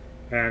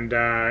 And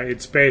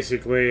it's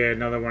basically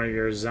another one of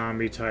your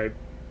zombie type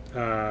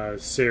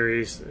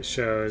series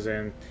shows,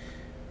 and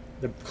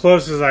the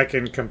closest I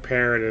can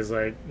compare it is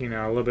like, you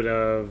know, a little bit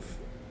of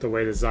the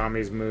way the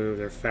zombies move.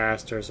 They're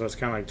faster, so it's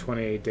kind of like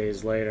 28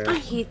 Days Later. I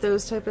hate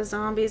those type of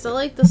zombies. I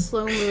like the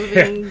slow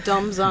moving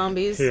dumb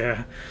zombies.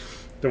 Yeah,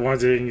 the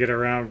ones that you can get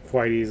around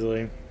quite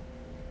easily.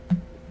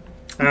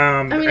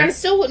 I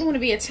still wouldn't want to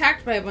be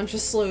attacked by a bunch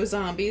of slow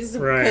zombies,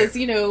 because,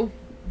 you know,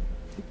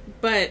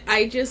 but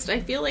I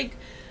feel like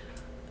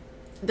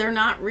they're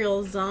not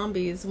real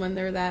zombies when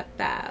they're that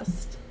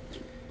fast.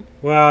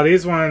 Well,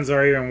 these ones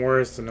are even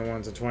worse than the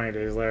ones in 20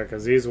 Days Later,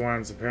 because these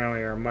ones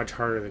apparently are much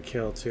harder to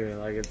kill, too.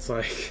 Like, it's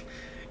like,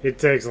 it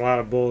takes a lot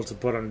of bullets to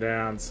put them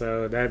down,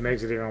 so that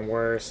makes it even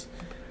worse.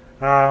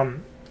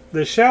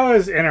 The show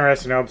is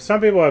interesting, though.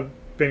 Some people have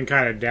been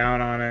kind of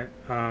down on it.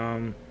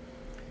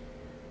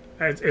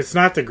 It's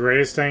not the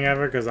greatest thing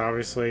ever, because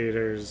obviously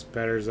there's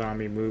better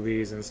zombie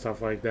movies and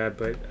stuff like that,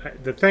 but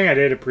the thing I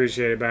did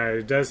appreciate about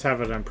it does have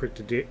an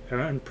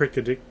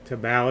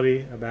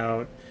unpredictability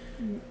about...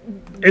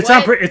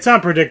 It's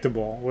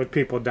unpredictable with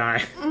people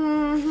dying.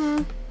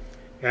 Mm-hmm.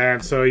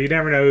 And so you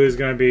never know who's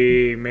going to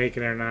be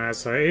making it or not.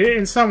 So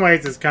in some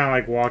ways it's kind of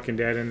like Walking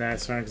Dead in that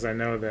sense, because I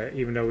know that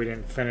even though we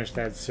didn't finish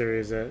that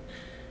series, that,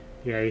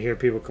 you know, you hear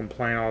people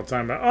complain all the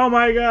time about, oh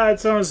my god,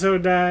 so-and-so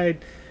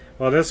died.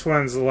 Well, this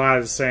one's a lot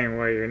of the same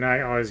way. You're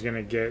not always going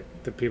to get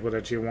the people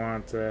that you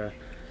want to...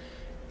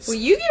 Well,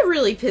 you get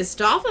really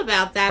pissed off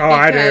about that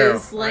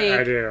because,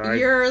 I do.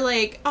 You're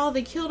like, oh,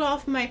 they killed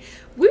off my...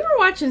 We were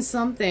watching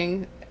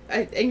something,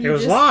 and it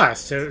was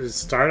Lost. It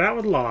started out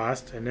with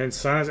Lost, and then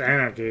Sons of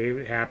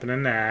Anarchy happened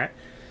in that.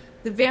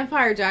 The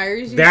Vampire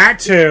Diaries. That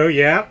too,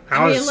 yep.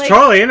 I was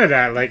totally into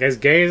that. Like, as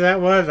gay as that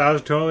was, I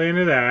was totally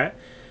into that.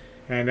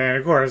 And then,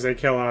 of course, they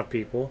kill off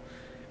people.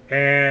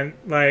 And,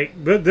 like,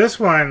 but this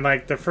one,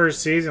 like, the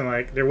first season,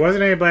 like, there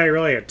wasn't anybody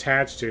really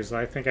attached to, so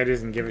I think I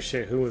just didn't give a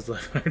shit who was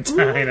living or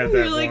dying at that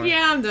You're point. like,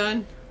 yeah, I'm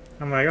done.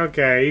 I'm like,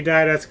 okay, you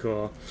died, that's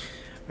cool.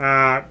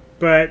 But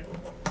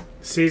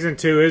season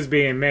 2 is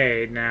being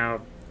made.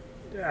 Now,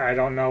 I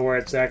don't know where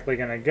it's exactly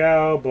going to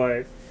go,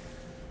 but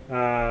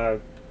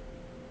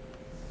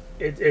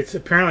it's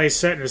apparently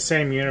set in the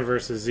same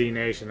universe as Z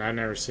Nation. I've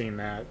never seen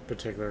that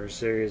particular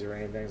series or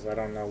anything, so I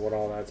don't know what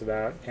all that's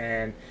about.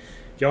 And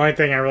the only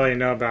thing I really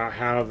know about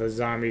how the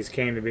zombies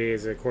came to be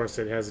is, of course,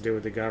 it has to do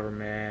with the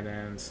government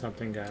and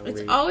something got leaked.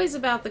 It's always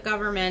about the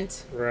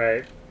government.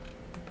 Right.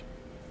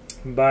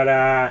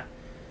 But,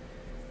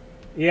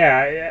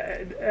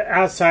 yeah,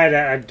 outside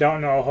I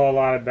don't know a whole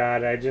lot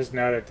about it. I just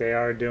know that they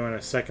are doing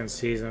a second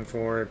season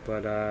for it.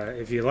 But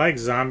if you like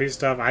zombie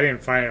stuff, I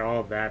didn't find it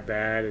all that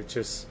bad. It's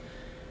just,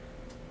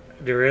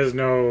 there is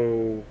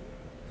no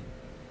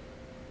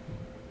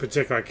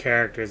particular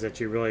characters that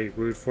you really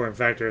root for. In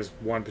fact, there's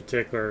one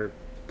particular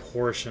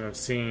portion of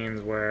scenes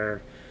where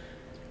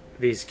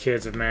these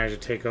kids have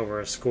managed to take over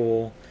a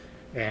school,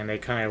 and they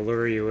kind of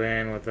lure you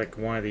in with like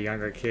one of the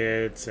younger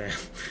kids. And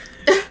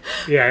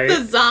yeah,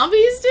 the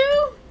zombies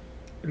do?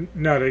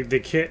 No,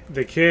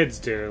 the kids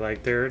do.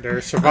 Like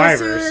they're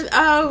survivors,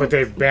 but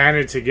they've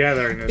banded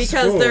together in this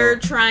because school they're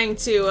trying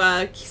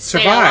to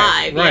stay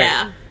alive. Right.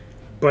 Yeah.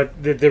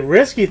 But the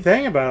risky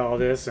thing about all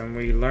this, and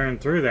we learned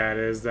through that,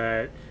 is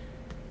that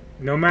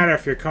no matter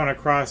if you're coming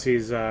across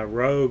these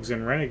rogues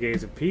and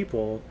renegades of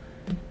people,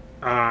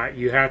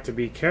 you have to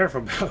be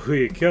careful about who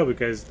you kill,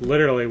 because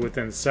literally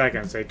within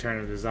seconds they turn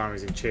into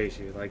zombies and chase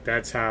you. Like,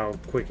 that's how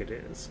quick it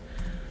is.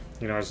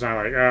 You know, it's not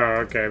like,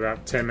 oh, okay,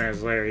 about 10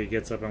 minutes later he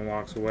gets up and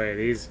walks away.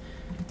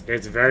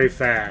 It's very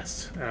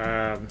fast.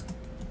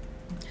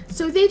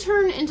 So they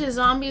turn into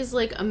zombies,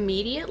 like,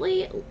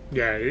 immediately?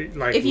 Yeah,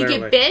 like, if you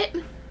literally. get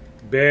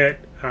bit?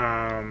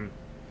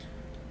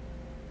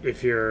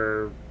 If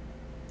you're,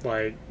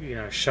 like, you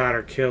know, shot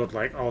or killed,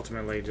 like,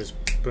 ultimately just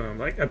boom.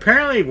 Like,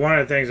 apparently one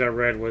of the things I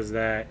read was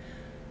that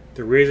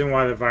the reason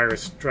why the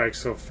virus strikes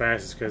so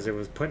fast is because it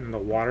was put in the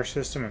water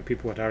system and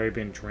people had already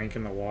been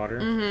drinking the water.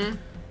 Mm-hmm.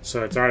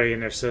 So it's already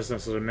in their system,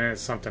 so the minute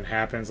something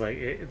happens, like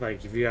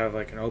if you have,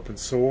 like, an open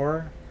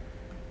sore,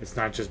 it's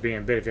not just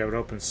being bit. If you have an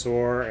open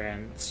sore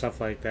and stuff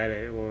like that,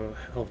 it will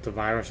help the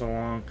virus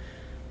along.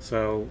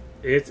 So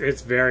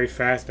it's very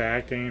fast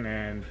acting,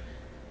 and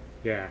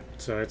yeah,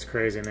 so it's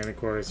crazy. And then, of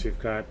course, you've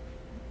got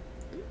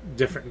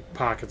different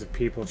pockets of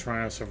people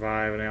trying to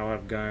survive, and they all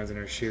have guns and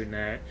they're shooting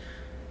at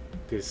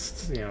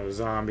these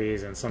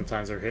zombies, and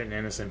sometimes they're hitting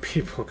innocent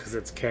people because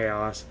it's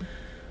chaos.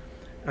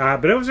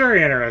 But it was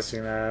very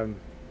interesting.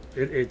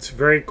 It's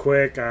very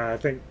quick. I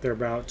think they're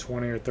about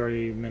 20 or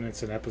 30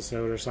 minutes an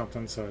episode or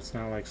something, so it's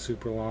not like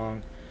super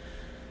long.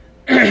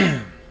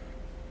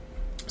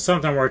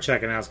 Something worth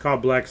checking out. It's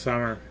called Black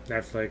Summer,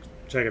 Netflix.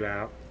 Check it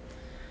out.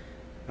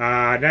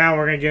 Now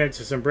we're going to get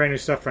into some brand new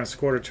stuff from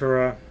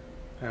Scordatura.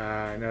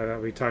 I know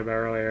that we talked about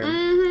earlier.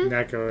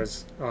 Neko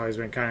has always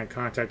been kind of in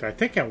contact. I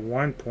think at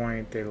one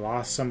point they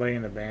lost somebody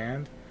in the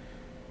band,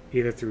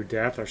 either through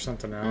death or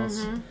something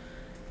else.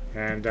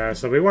 And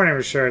so we weren't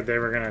even sure if they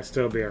were going to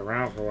still be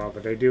around for a while,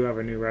 but they do have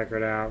a new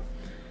record out.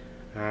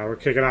 We're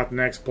kicking off the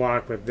next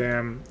block with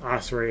them,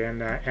 Ossuary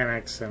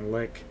Anex and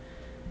Lik.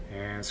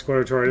 And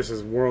Scordatura, this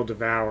is World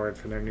Devoured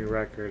for their new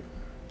record.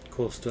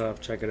 Cool stuff.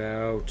 Check it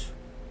out.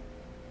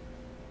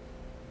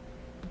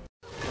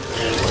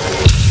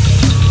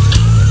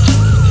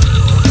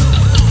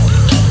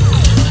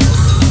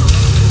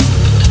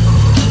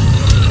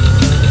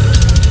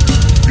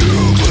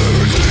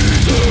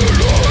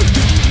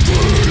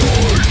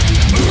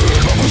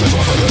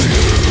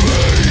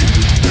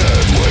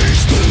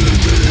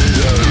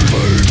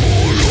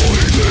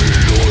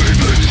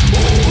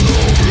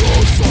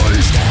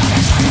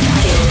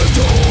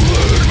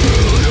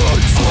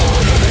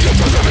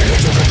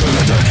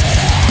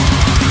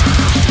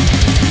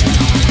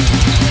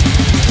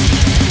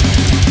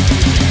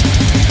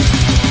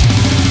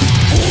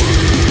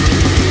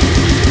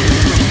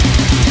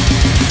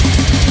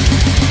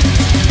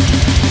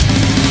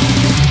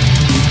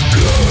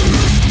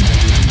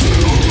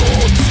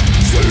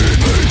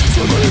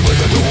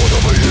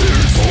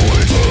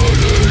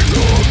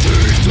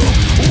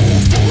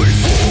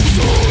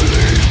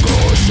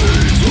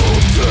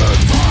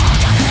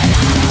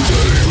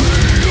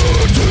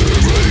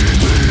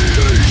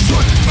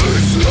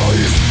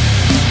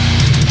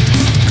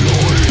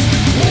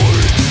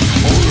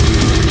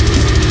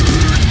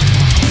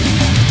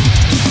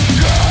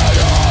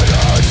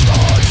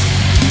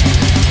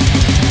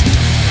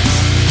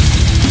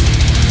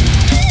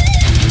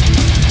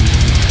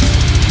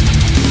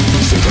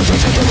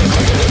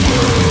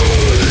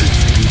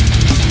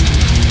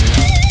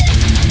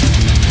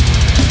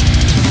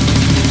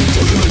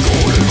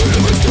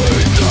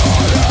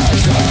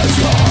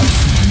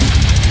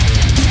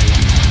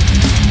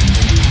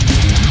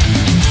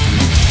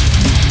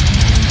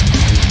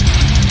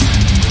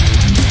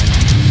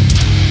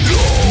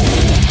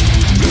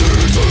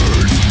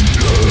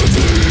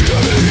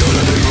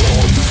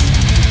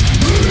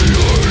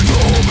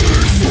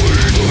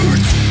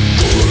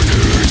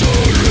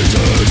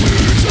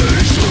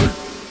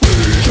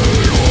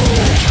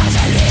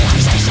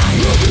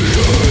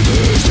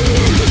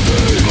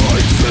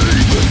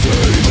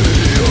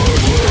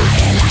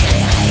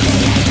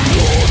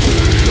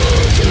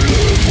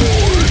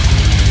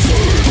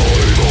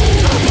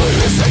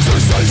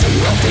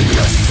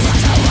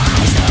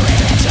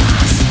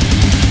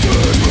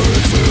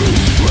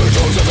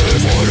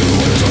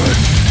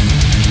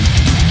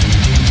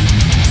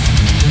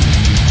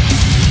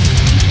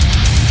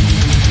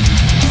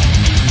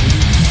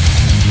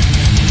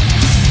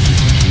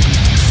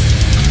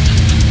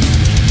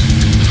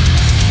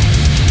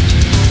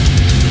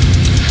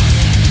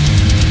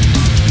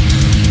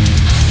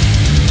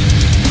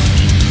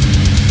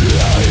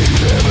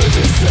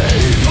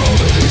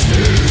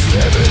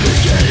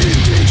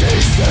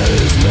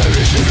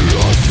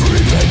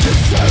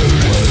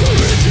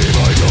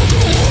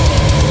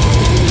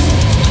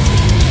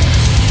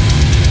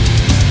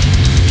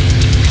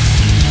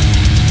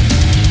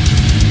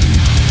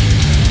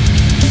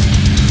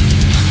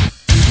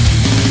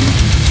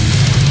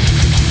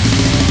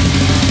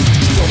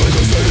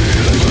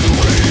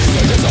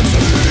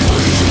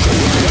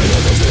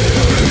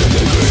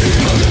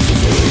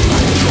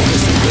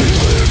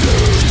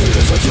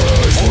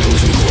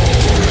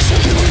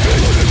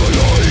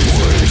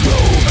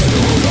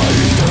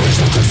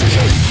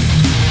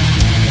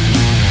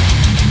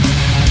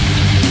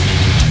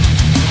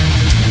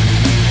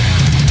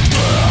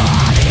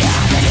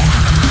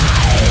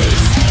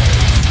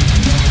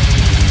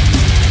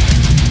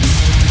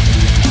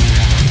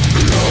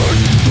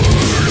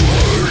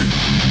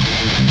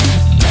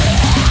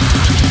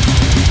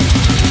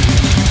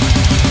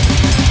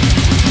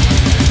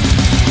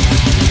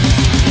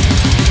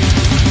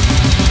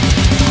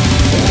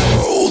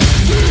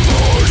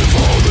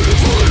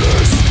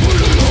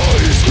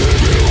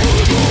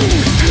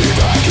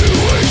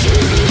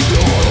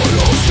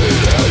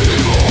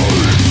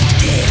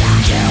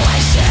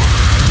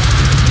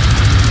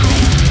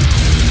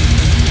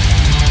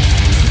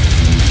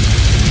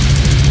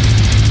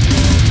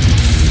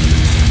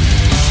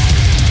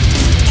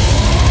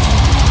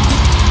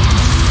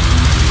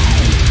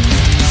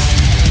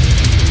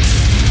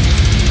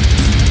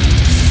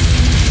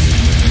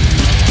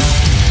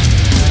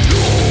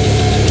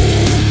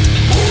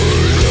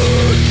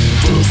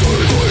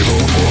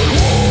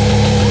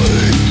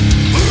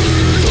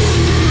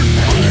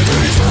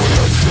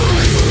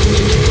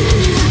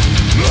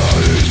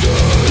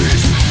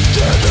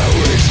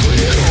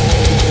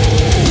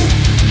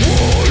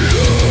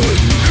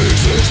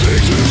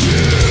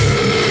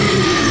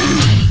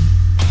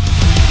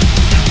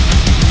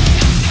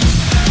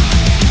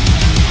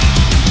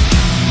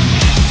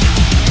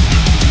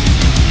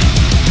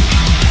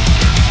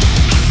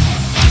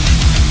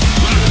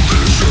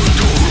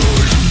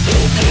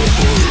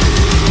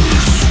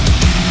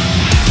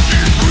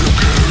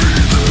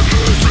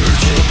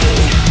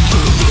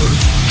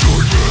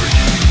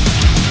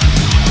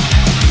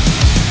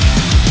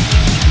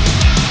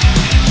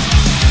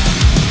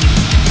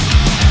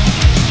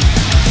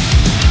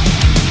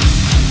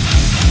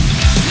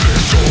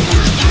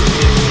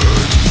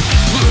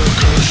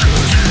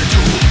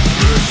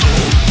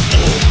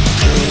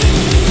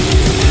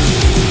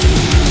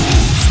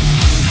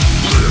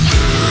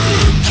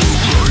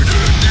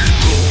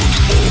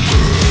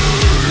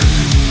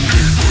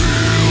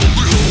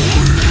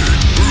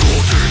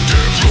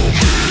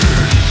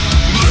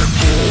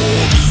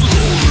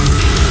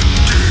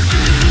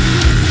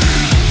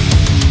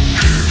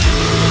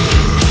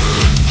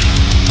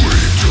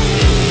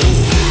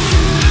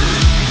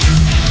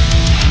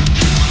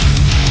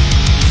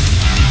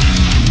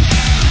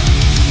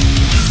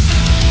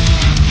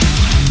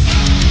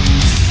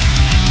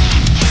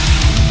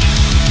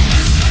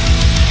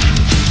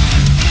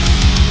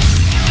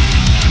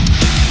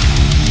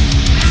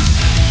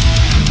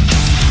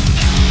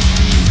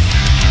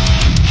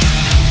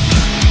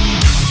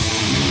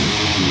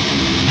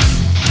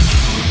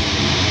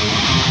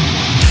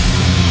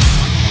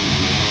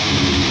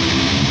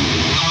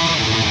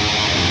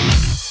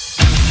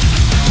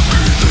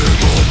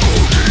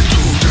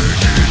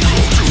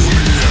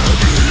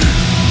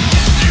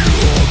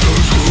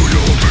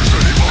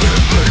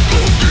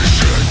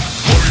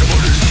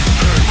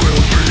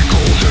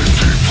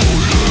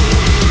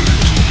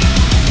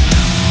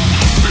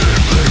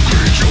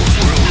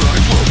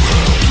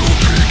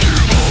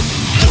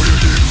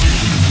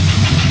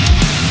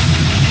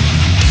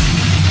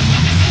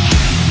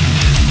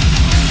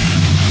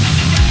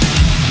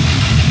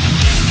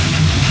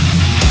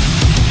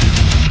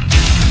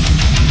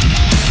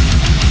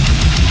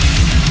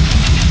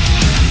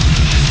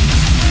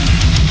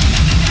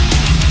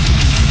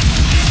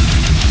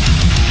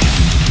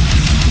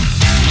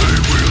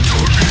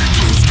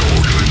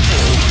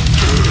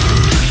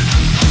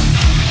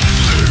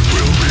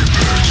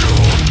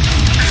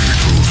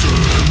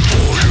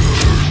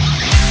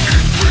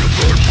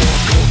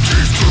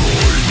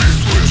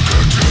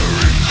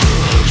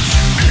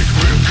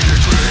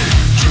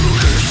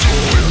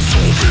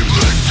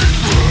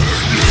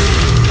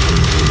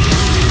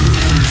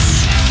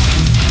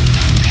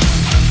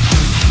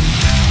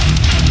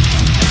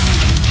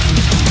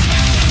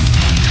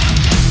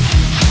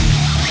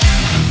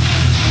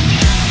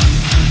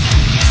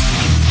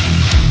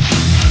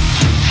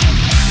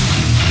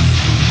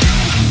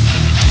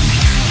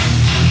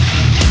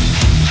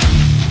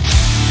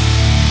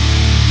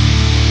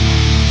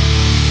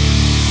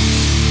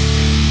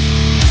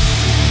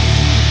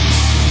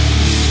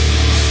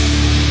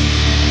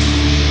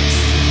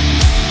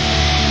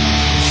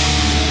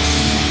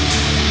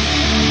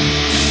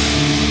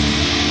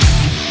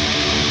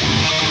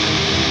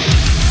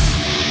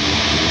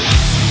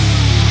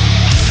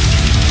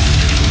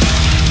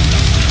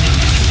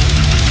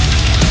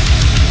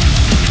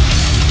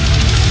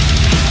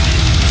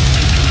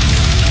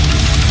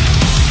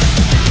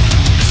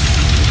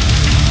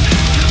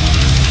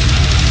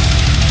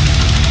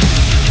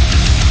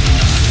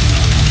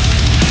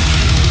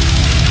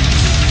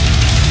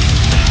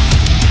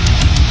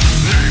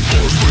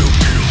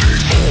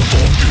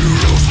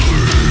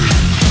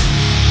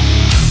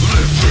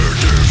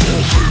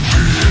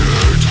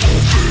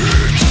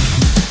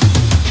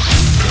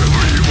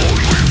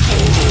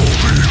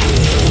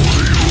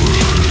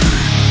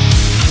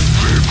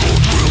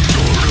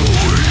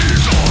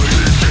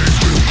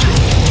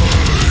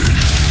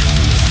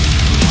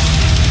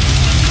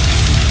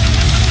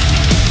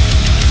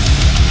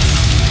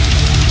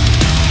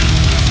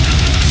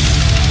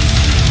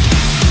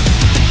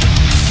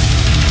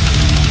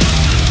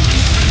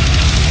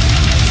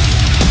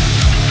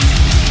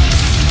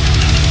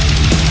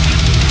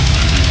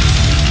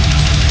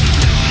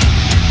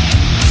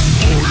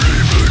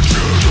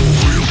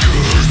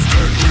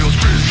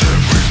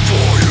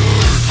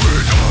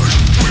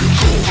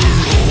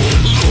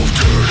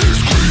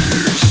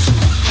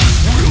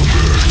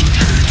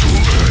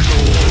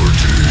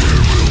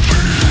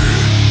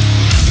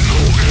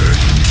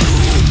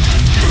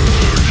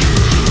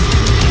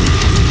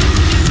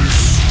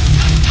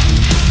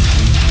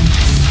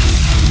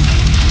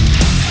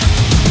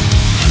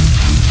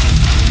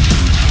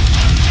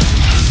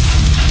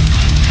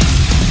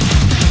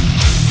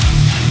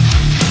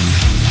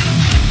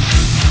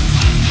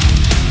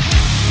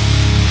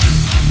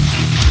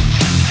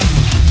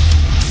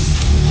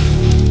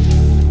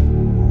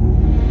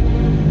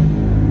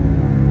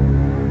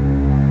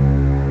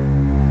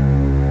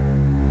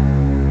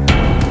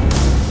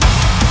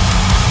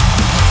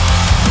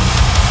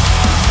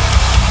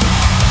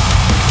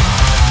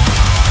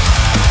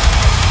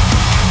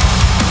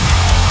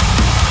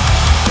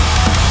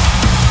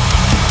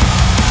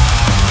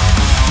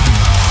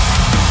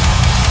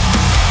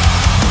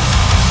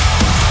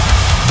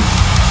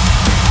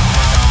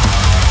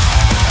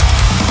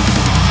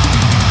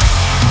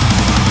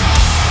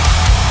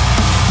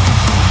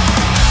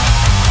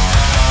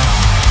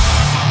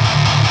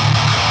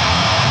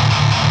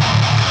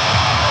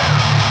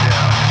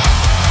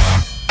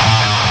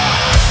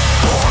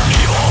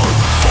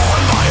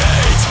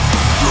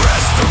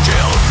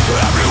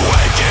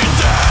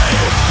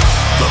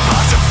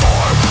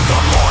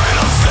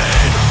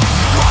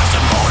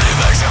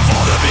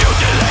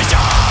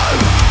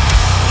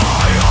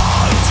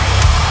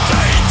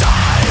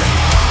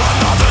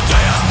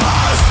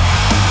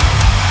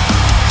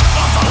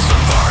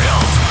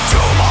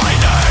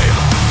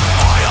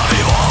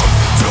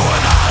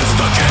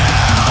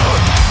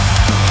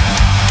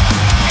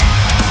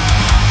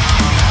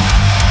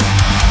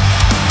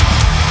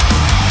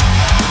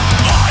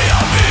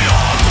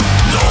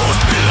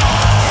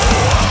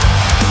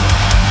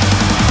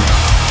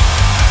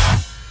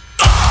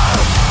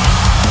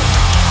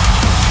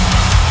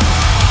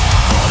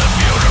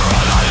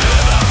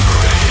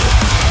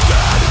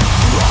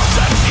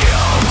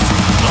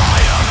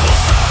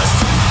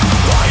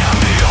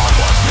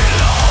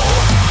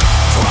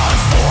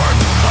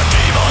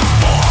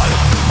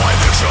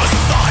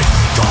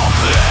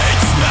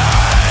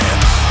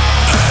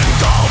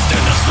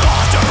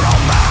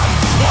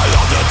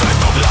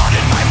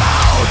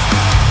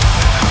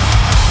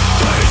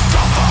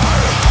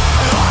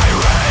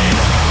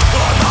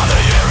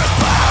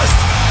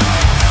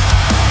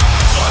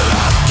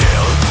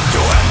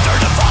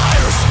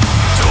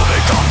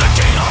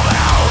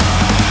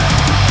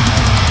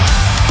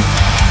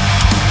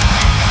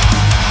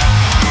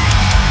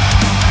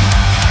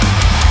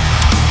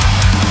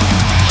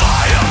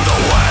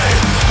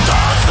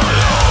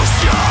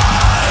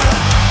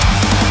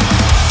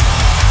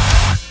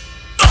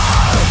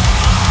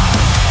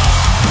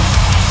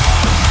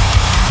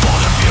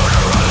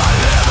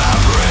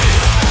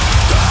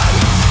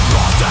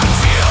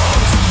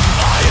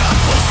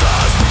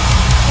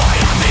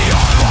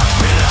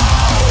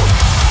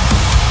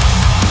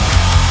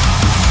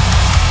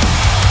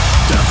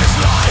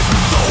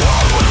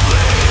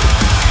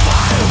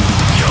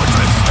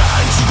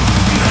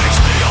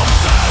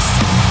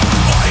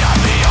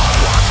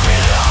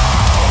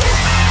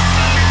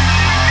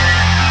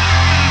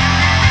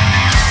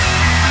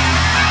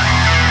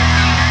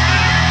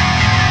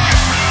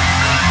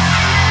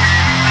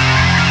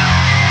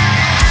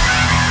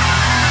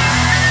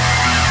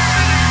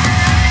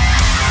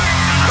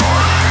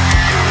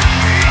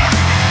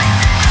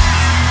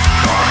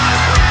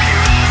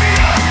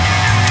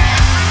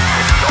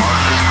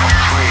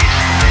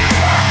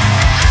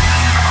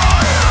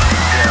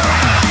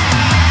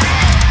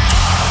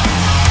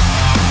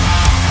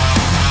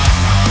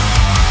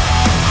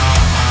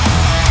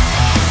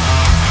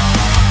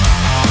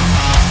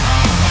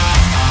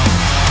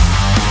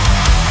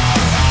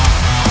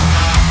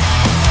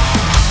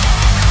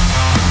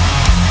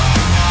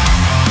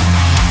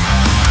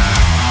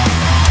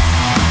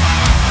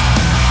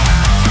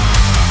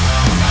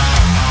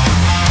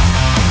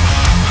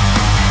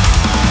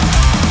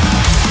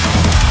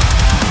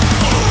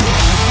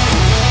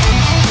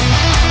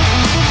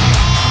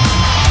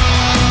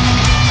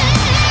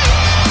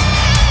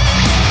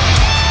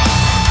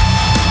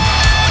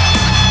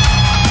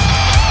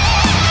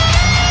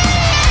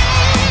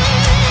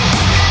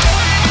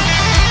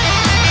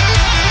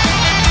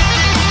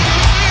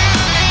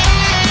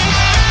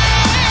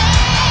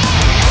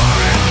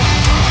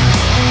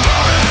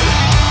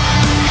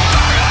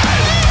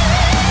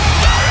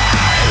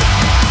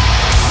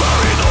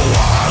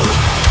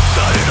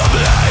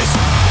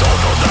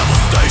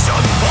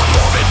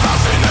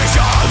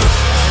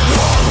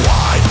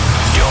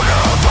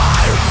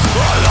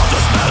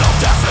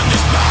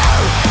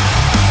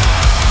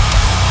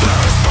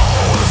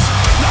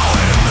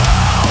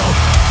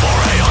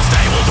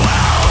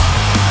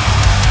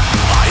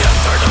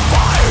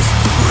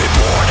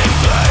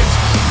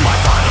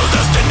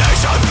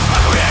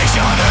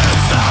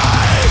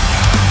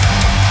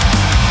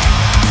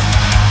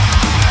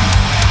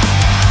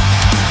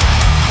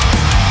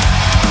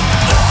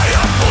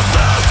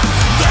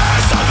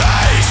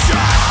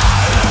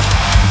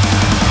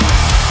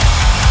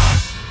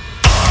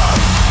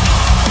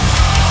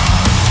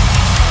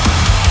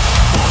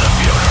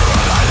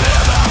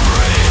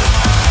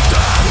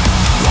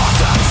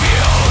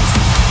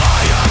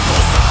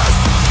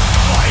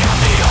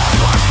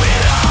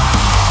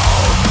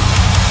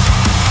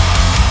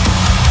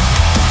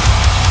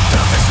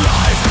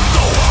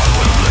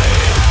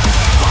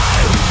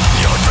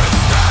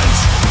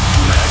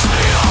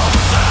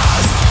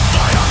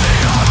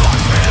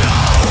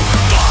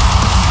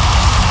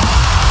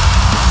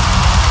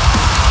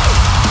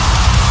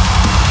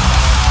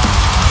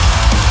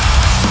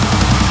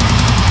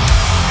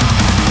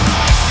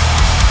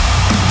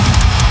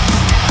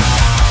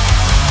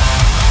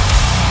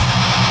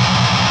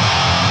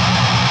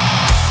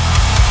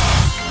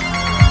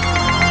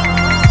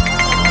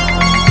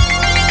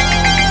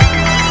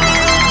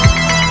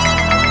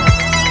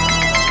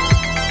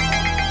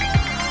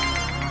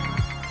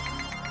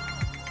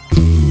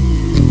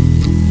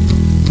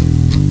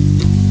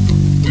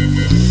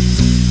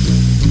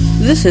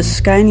 This is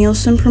Sky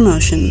Nielsen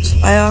Promotions.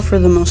 I offer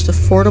the most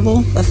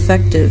affordable,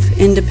 effective,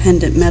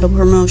 independent metal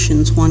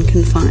promotions one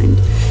can find.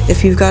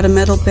 If you've got a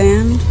metal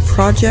band,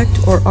 project,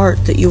 or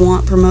art that you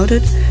want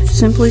promoted,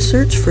 simply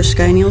search for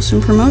Sky Nielsen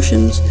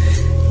Promotions.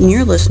 And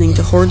you're listening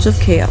to Hordes of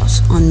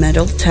Chaos on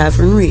Metal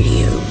Tavern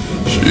Radio.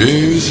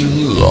 She's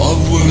in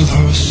love with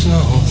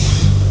herself.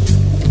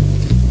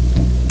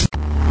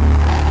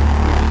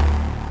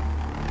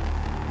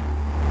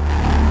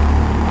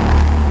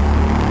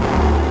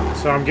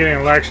 So I'm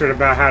getting lectured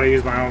about how to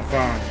use my own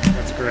phone.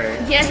 That's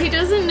great. Yeah, he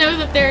doesn't know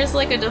that there's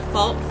like a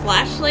default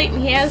flashlight,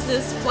 and he has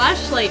this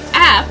flashlight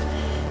app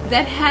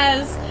that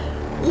has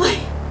like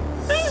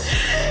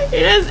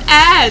it has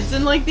ads,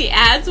 and like the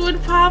ads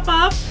would pop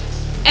up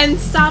and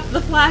stop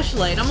the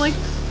flashlight. I'm like,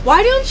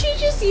 why don't you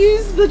just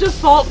use the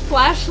default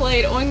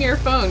flashlight on your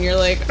phone? You're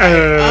like,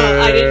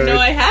 I didn't know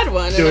I had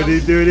one. Do.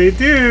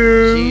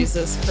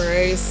 Jesus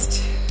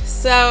Christ.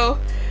 So.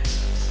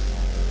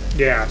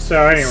 Yeah,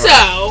 so anyway.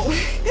 So.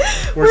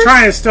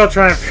 We're still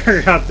trying to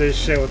figure out this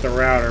shit with the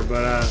router,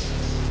 but,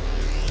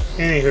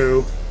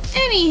 Anywho.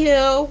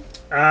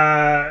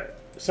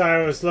 So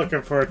I was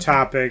looking for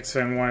topics,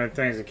 and one of the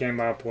things that came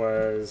up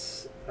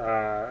was,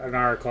 an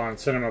article on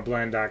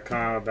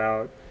cinemablend.com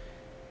about,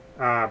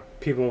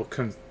 people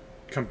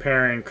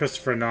comparing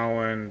Christopher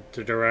Nolan,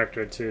 the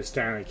director, to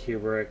Stanley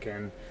Kubrick,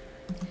 and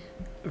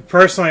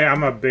personally,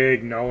 I'm a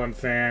big Nolan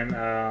fan,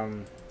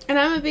 and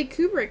I'm a big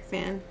Kubrick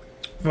fan.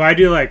 Well, I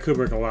do like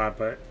Kubrick a lot,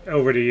 but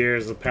over the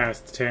years, the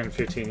past 10,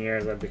 15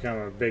 years, I've become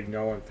a big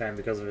Nolan fan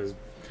because of his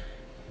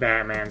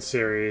Batman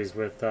series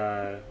with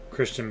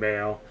Christian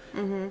Bale.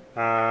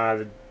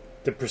 Mm-hmm.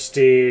 The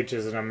Prestige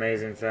is an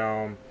amazing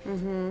film.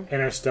 Mm-hmm.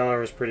 Interstellar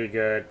was pretty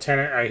good.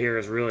 Tenet, I hear,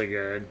 is really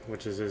good,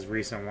 which is his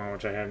recent one,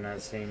 which I have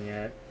not seen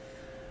yet.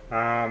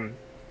 And,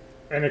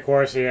 of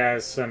course, he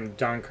has some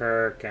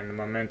Dunkirk and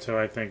Memento,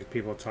 I think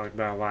people talked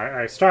about a lot.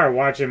 I started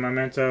watching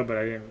Memento, but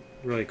I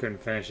really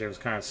couldn't finish it. It was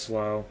kind of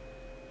slow.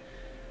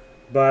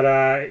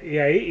 But,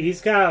 yeah,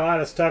 he's got a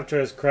lot of stuff to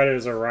his credit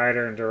as a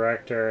writer and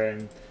director,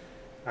 and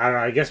I don't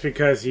know, I guess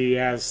because he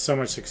has so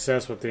much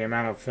success with the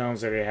amount of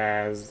films that he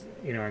has,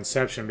 you know,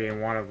 Inception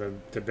being one of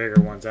the bigger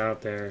ones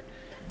out there,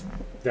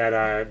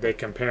 that they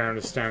compare him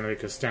to Stanley,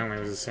 because Stanley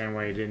was the same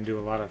way. He didn't do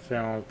a lot of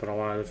films, but a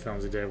lot of the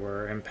films he did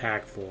were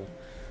impactful.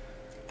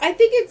 I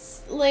think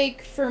it's,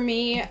 like, for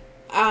me,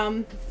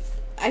 I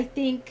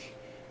think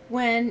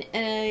when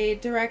a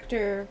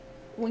director...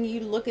 when you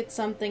look at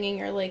something and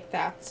you're like,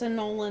 that's a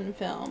Nolan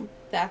film,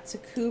 that's a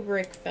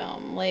Kubrick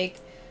film, like,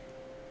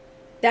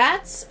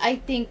 that's, I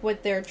think,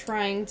 what they're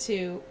trying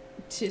to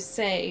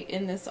say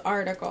in this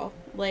article.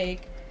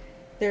 Like,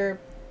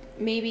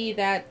 maybe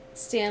that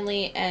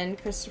Stanley and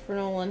Christopher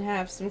Nolan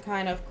have some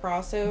kind of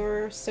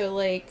crossover, so,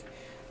 like,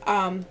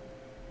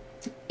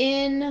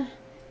 in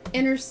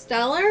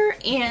Interstellar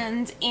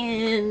and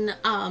in,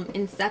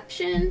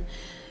 Inception,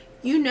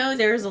 you know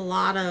there's a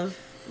lot of,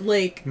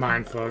 like,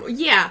 mindfuck.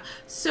 Yeah,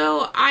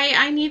 so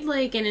I need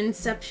like an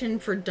Inception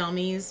for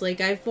dummies.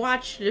 Like, I've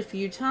watched it a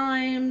few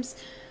times.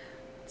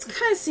 It's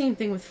kind of the same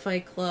thing with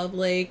Fight Club.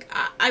 Like,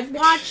 I've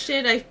watched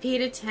it, I've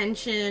paid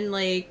attention,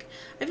 like,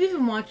 I've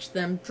even watched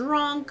them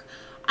drunk.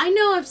 I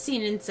know I've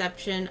seen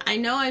Inception. I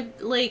know I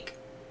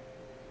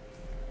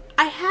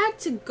had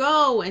to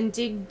go and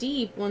dig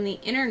deep on the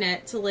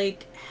internet to,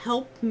 like,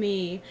 help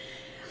me.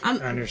 I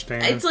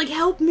understand. It's like,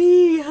 help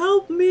me.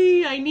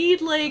 I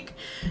need, like,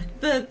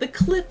 the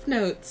cliff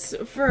notes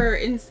for...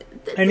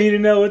 I need to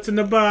know what's in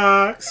the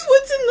box.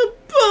 What's in the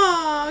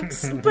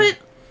box? But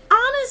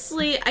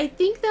honestly, I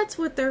think that's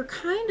what they're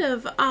kind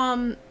of...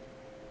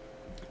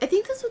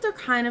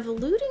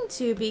 alluding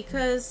to,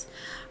 because...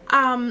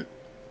 Well,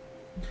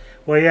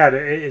 yeah,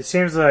 it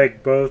seems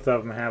like both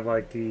of them have,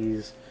 like,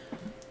 these...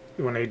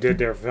 When they did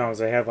their films,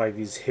 they have, like,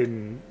 these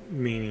hidden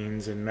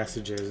meanings and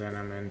messages in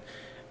them, and...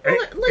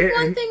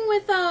 one thing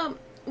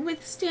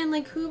with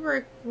Stanley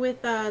Kubrick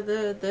with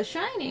the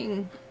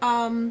Shining,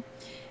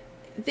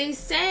 they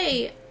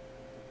say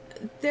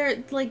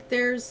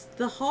there's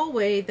the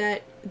hallway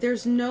that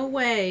there's no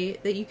way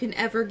that you can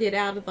ever get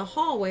out of the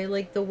hallway,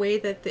 like the way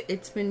that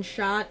it's been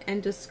shot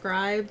and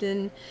described,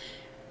 and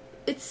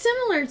it's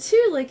similar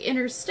to like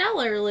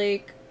Interstellar,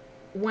 like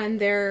when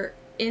they're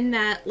in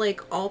that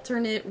like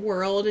alternate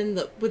world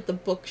with the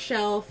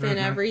bookshelf and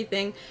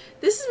everything.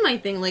 This is my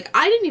thing, like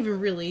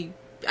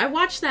I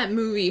watched that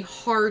movie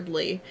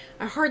hardly.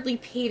 I hardly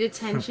paid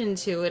attention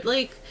to it.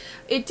 Like,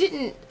 it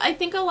didn't... I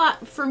think a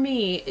lot, for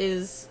me,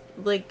 is,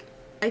 like...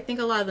 I think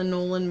a lot of the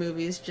Nolan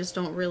movies just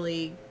don't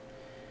really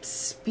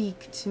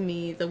speak to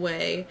me the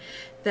way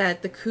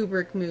that the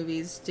Kubrick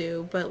movies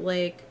do. But,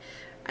 like,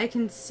 I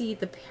can see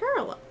the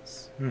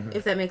parallels,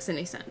 if that makes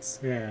any sense.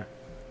 Yeah.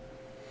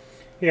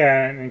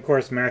 Yeah, and of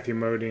course Matthew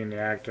Modine, the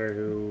actor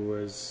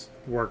who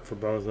worked for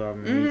both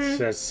of them, he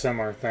says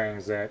similar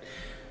things, that...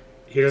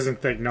 He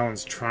doesn't think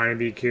Nolan's trying to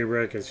be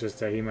Kubrick. It's just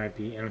that he might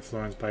be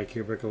influenced by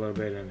Kubrick a little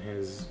bit in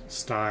his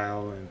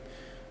style and,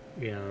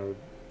 you know,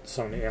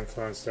 some of the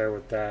influence there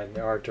with that, and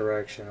the art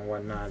direction and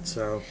whatnot.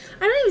 So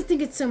I don't even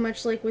think it's so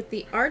much like with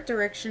the art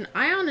direction.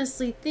 I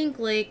honestly think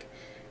like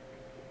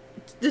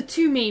the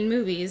two main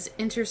movies,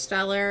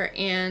 Interstellar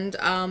and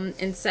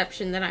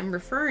Inception, that I'm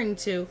referring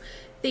to,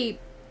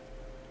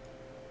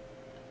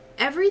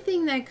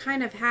 everything that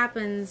kind of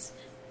happens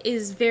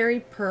is very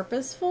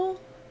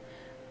purposeful,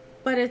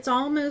 but it's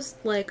almost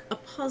like a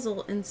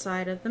puzzle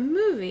inside of the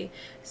movie.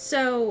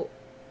 So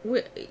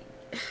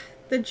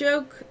the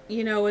joke,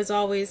 is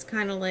always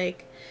kind of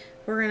like,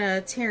 we're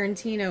gonna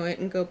Tarantino it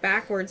and go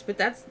backwards, but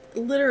that's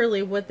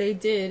literally what they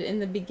did in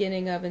the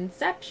beginning of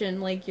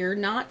Inception. Like, you're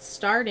not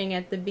starting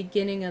at the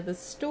beginning of the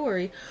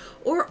story,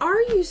 or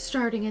are you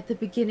starting at the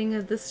beginning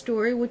of the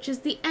story, which is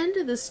the end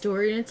of the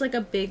story, and it's like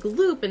a big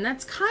loop, and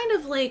that's kind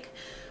of like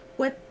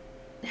what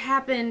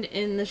happened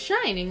in The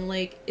Shining.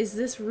 Like, is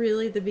this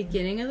really the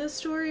beginning of the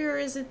story, or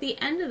is it the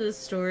end of the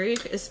story?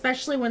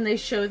 Especially when they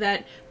show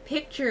that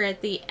picture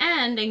at the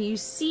end and you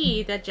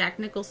see that Jack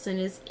Nicholson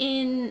is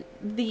in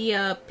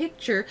the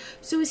picture.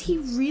 So is he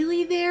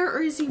really there,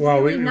 or is he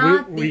really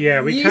not?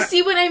 You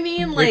see what I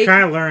mean? We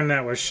kind of learned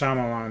that with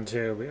Shyamalan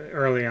too,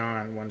 early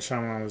on when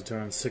Shyamalan was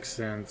doing Sixth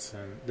Sense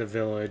and The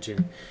Village,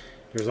 and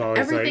there's always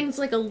everything's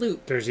like a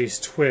loop. There's these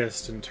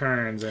twists and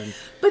turns, and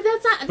but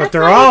that's not. But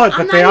they're all.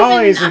 But they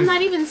always. I'm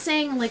not even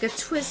saying like a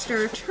twist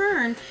or a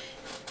turn.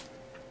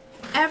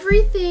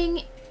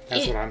 Everything.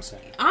 That's what I'm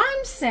saying.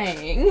 I'm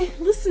saying,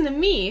 listen to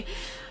me.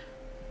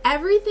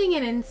 Everything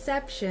in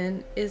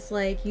Inception is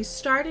like, you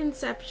start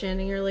Inception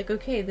and you're like,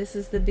 okay, this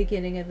is the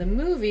beginning of the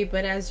movie.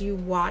 But as you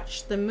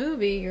watch the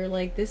movie, you're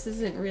like, this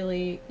isn't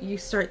really. You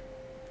start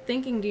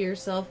thinking to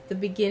yourself, the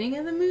beginning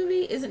of the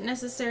movie isn't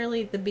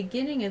necessarily the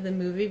beginning of the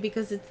movie,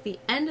 because it's the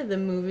end of the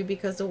movie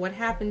because of what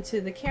happened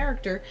to the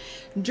character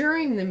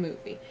during the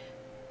movie.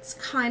 It's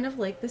kind of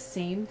like the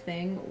same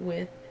thing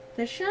with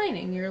The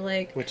Shining. You're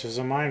like, which is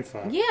a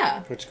mindfuck.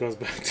 Yeah. Which goes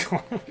back to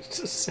what I was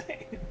just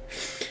saying.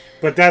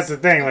 But that's the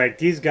thing, like,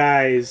 these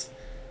guys,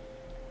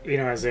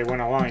 as they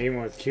went along,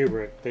 even with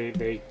Kubrick,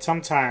 they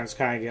sometimes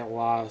kind of get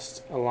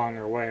lost along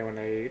their way when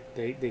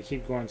they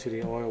keep going to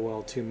the oil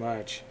well too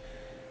much.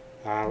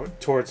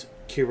 Towards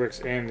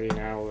Kubrick's end,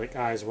 like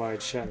Eyes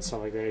Wide Shut and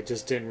stuff like that, it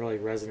just didn't really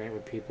resonate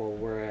with people,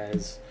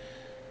 whereas,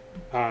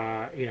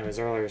 his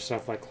earlier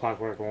stuff like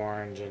Clockwork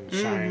Orange and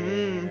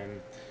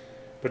Shining,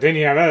 but then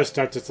you have other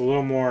stuff that's a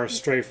little more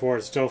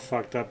straightforward, still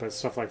fucked up, but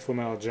stuff like Full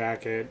Metal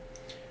Jacket,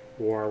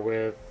 or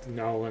with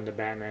Nolan, the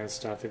Batman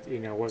stuff, it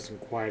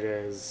wasn't quite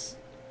as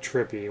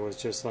trippy. It was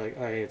just like,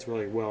 hey, it's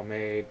really well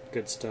made,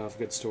 good stuff,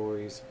 good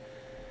stories.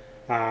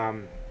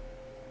 Shyamalan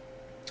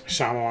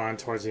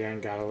towards the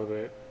end got a little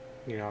bit,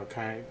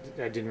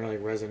 that didn't really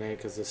resonate,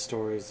 because the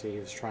stories that he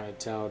was trying to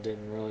tell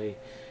didn't really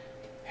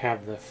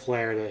have the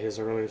flair that his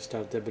earlier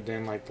stuff did. But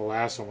then, like the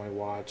last one we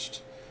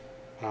watched,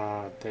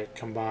 that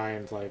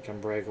combined like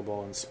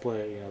Unbreakable and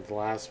Split, the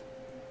last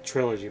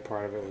trilogy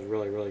part of it was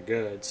really, really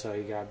good. So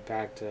he got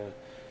back to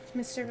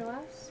Mr.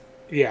 Glass?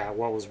 Yeah,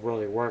 what was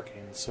really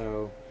working.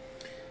 So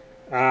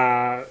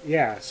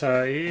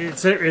so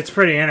it's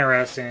pretty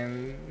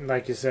interesting.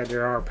 Like you said,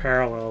 there are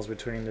parallels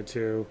between the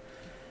two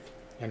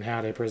and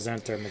how they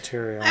present their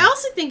material. I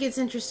also think it's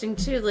interesting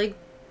too, like,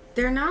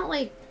 they're not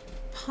like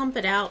pump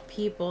it out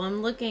people.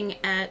 I'm looking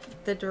at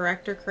the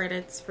director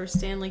credits for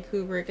Stanley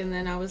Kubrick, and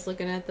then I was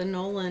looking at the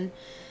Nolan.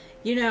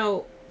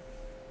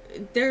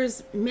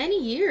 There's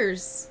many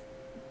years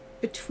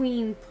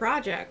between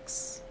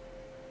projects.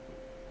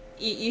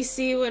 You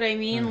see what I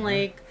mean? Mm-hmm.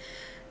 Like,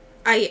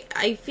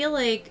 I feel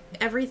like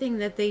everything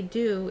that they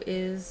do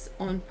is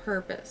on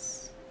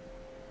purpose.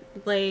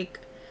 Like,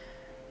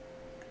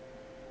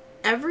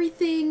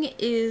 everything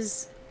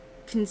is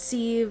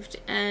conceived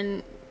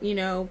and,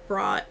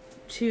 brought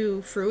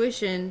to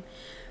fruition.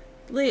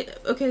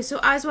 Okay, so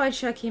Eyes Wide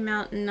Shut came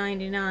out in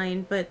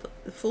 99, but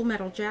Full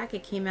Metal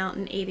Jacket came out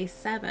in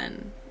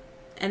 87.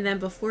 And then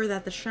before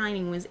that, The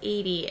Shining was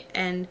 80,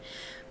 and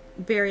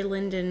Barry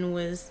Lyndon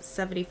was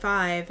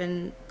 75,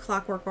 and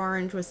Clockwork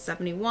Orange was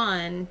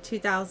 71,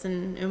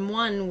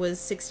 2001 was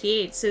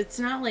 68. So it's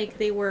not like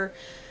they were...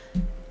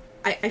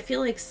 I feel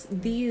like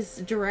these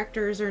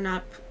directors are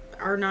not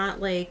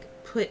like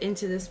put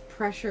into this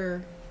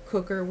pressure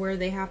cooker where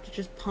they have to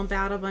just pump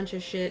out a bunch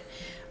of shit.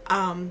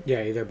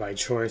 Either by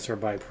choice or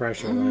by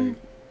pressure. Mm-hmm. Like,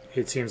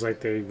 it seems like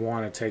they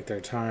want to take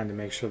their time to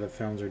make sure the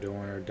films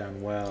are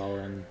done well.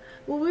 And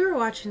well, we were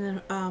watching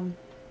them.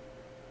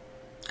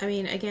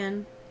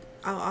 Again,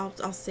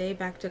 I'll say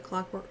back to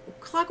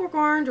Clockwork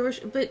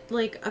Orange, but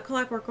like a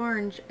Clockwork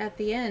Orange at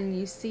the end,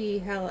 you see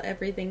how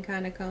everything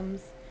kind of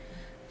comes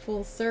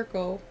full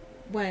circle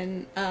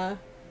when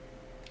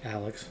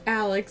Alex,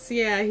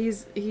 yeah,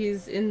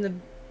 he's in the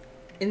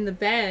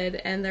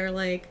bed, and they're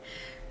like,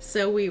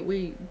 so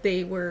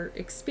they were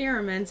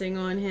experimenting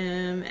on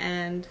him,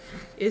 and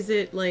is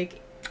it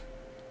like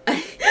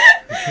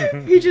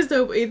he just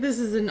this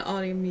is an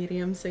audio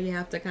medium, so you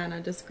have to kind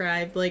of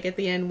describe, like, at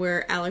the end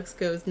where Alex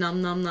goes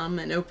nom nom nom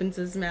and opens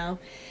his mouth.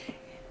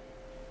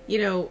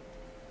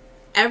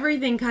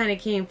 everything kind of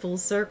came full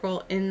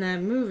circle in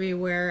that movie,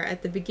 where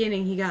at the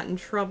beginning he got in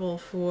trouble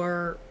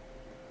for,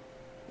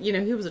 he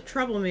was a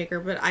troublemaker,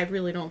 but I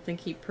really don't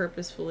think he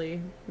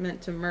purposefully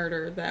meant to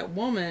murder that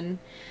woman.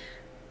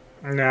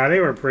 No, they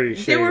were pretty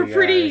shady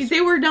guys.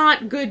 They were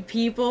not good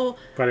people.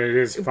 But it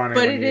is funny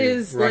when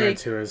you run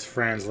into his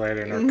friends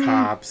later and they're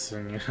cops,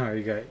 and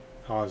you got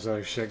all this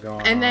other shit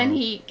going on. And then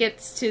he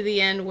gets to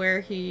the end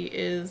where he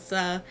is,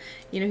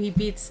 he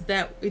beats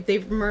they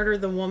murder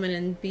the woman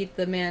and beat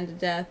the man to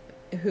death,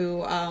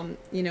 who,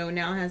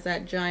 now has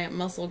that giant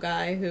muscle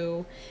guy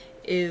who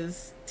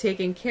is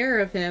taking care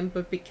of him,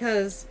 but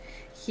because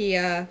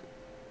they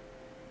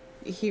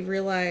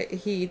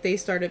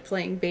started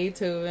playing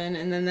Beethoven,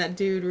 and then that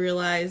dude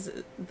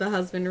the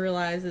husband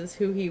realizes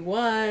who he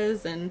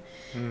was, and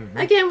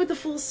again with the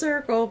full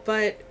circle,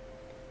 but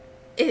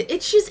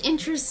it's just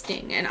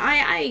interesting, and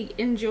I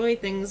enjoy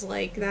things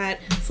like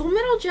that. Full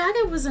Metal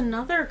Jacket was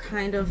another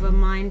kind of a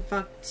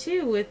mindfuck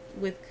too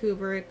with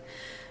Kubrick.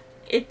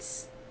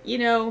 It's,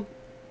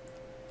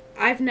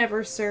 I've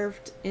never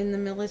served in the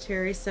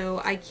military,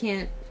 so I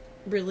can't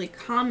really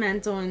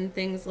comment on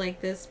things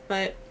like this,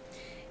 but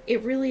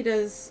it really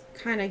does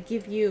kind of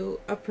give you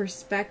a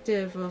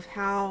perspective of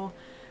how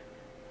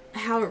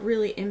it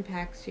really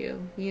impacts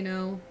you,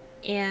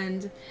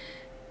 and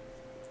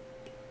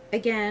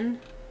again,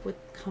 with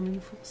coming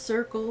full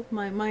circle,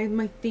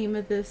 my theme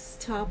of this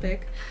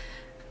topic,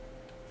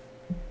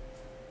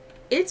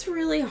 it's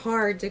really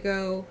hard to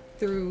go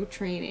through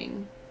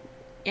training,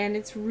 and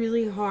it's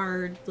really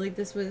hard, like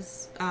this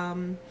was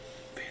Vincent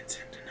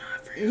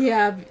D'Onofrio.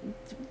 Yeah,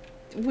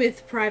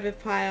 with Private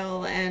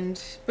Pile,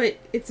 but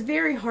it's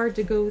very hard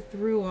to go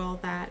through all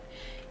that.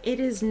 It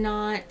is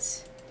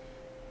not,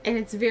 and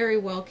it's very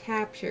well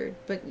captured,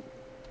 but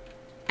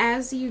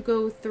as you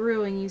go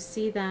through and you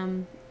see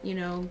them,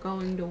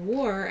 going to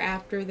war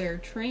after their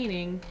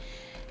training,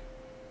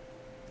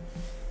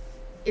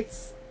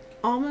 it's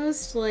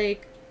almost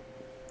like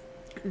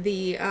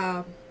the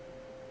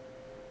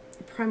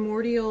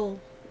primordial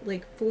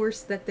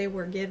force that they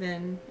were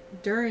given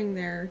during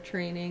their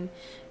training,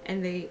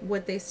 and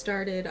what they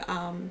started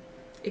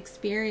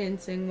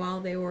experiencing while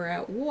they were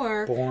at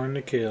war. Born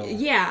to kill.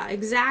 Yeah,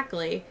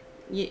 exactly.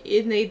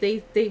 And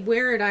they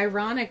wear it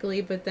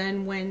ironically, but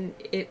then when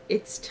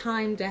it's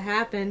time to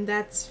happen,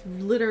 that's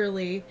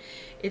literally,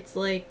 it's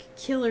like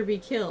kill or be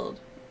killed.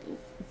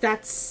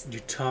 That's... You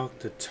talk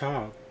the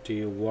talk. Do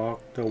you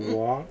walk the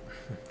walk?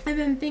 And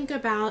then think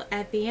about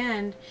at the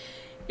end,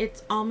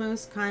 it's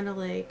almost kind of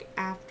like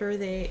after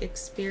they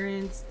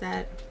experience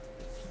that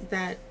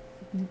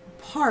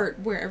part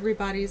where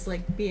everybody's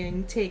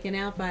being taken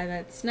out by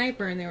that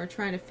sniper, and they were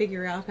trying to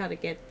figure out how to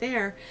get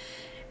there,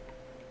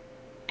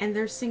 and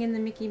they're singing the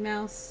Mickey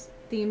Mouse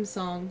theme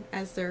song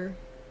as they're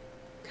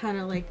kind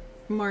of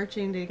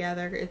marching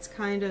together. It's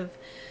kind of,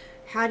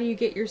 how do you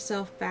get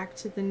yourself back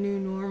to the new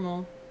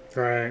normal?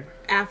 Right.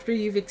 After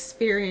you've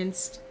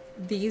experienced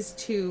these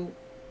two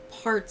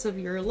parts of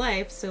your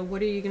life. So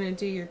what are you going to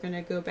do? You're going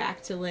to go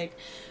back to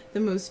the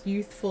most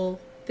youthful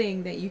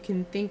thing that you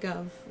can think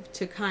of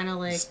to kind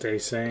of stay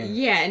sane.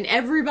 Yeah, and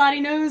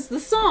everybody knows the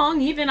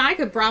song. Even I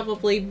could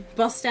probably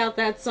bust out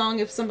that song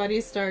if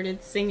somebody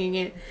started singing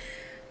it.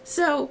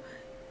 So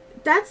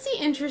that's the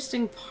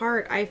interesting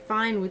part I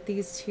find with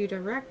these two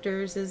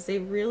directors, is they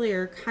really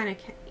are kind of,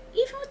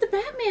 even with the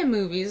Batman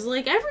movies,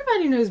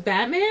 everybody knows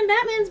Batman.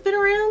 Batman's been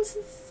around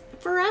since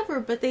forever,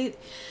 but they...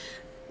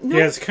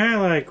 Yeah, it's kind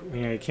of like,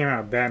 you came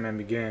out with Batman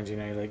Begins,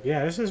 you're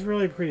yeah, this is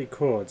really pretty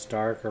cool. It's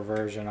darker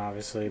version,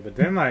 obviously, but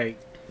then,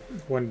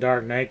 when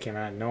Dark Knight came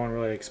out, no one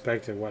really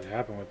expected what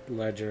happened with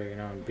Ledger,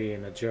 and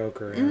being the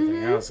Joker and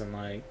everything else, and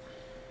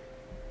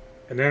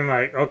then,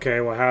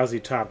 okay, well, how does he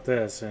top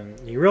this? And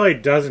he really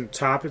doesn't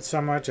top it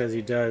so much as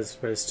he does,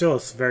 but it's still a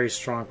very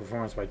strong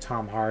performance by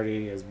Tom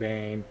Hardy as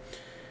Bane,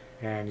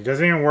 and he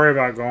doesn't even worry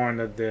about going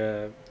to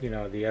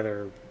the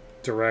other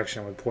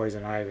direction with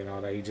Poison Ivy and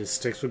all that. He just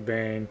sticks with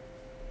Bane.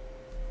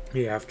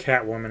 You have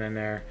Catwoman in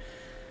there,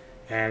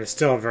 and it's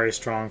still a very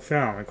strong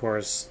film. Of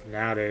course,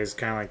 nowadays,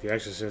 kind of like The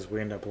Exorcist, we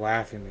end up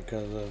laughing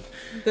because of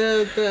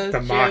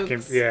the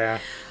mocking. Yeah.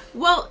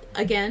 Well,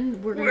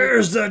 again, we're gonna...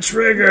 Where's the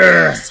trigger?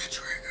 Where's the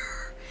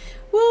trigger?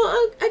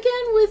 Well,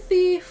 again, with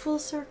the full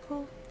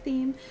circle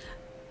theme,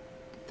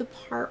 the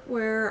part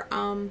where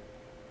oh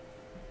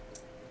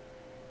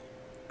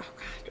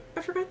god,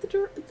 I forgot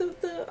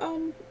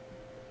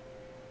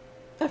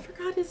I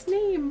forgot his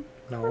name.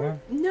 Noah?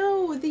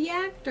 No, the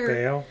actor.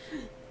 Bale?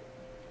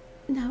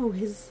 No,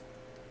 his...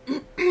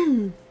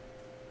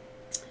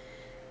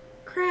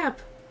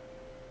 Crap.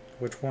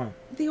 Which one?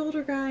 The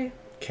older guy.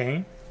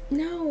 Caine?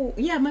 No.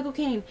 Yeah, Michael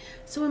Caine.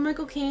 So when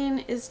Michael Caine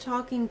is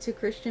talking to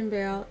Christian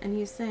Bale, and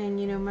he's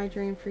saying, my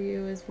dream for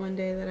you is one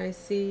day that I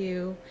see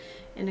you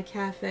in a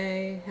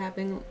cafe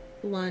having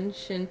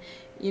lunch, and,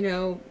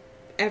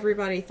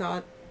 everybody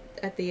thought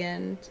at the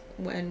end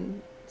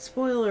when...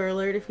 Spoiler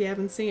alert if you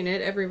haven't seen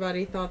it,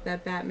 everybody thought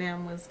that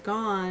Batman was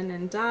gone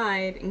and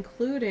died,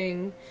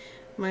 including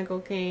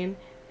Michael Caine,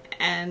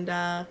 and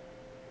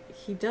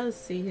he does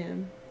see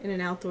him in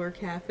an outdoor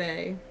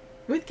cafe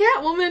with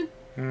Catwoman.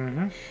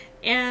 Mm-hmm.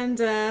 And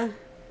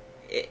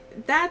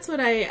that's what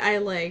I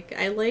like.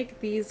 I like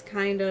these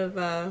kind of,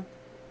 I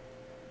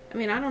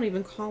mean, I don't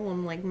even call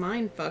them like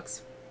mind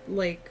fucks,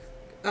 like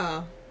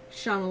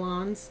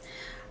Shyamalan's.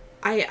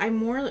 I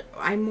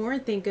more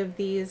think of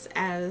these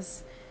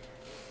as,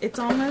 it's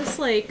almost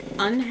like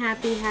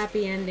unhappy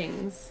happy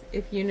endings,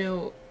 if you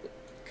know,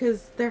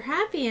 because they're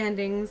happy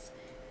endings,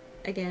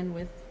 again,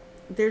 with,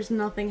 there's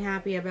nothing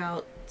happy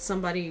about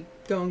somebody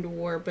going to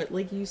war, but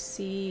like you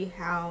see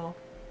how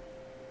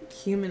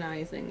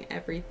humanizing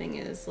everything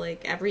is,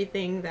 like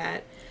everything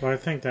that... Well, I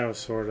think that was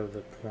sort of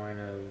the point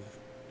of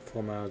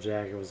Full Metal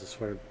Jacket, was to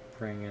sort of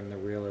bring in the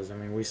realism. I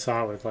mean, we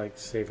saw it with like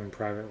Saving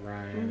Private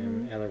Ryan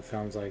and other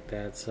films like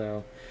that,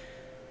 so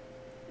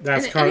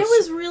that's and it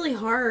was really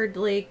hard.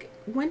 Like,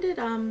 when did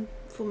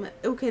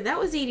okay, that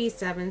was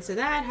 87, so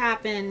that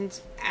happened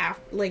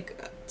after,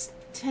 like,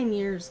 10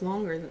 years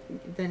longer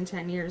than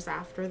 10 years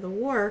after the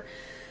war.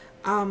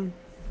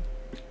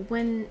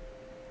 When,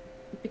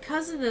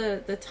 because of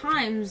the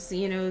times,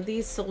 you know,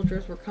 these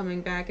soldiers were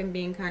coming back and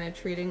being kind of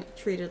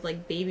treated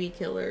like baby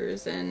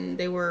killers, and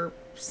they were,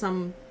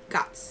 some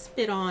got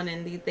spit on,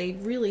 and they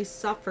really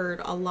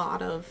suffered a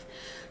lot of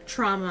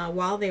trauma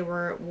while they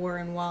were at war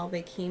and while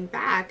they came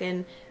back.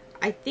 And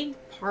I think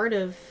part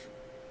of,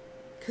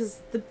 because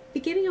the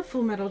beginning of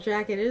Full Metal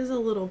Jacket is a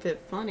little bit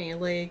funny,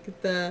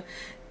 like the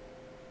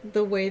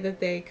way that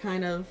they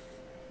kind of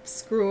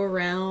screw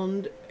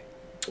around.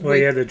 Well,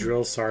 yeah, the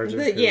drill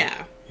sergeant.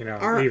 Yeah. You know,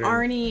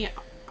 Arnie,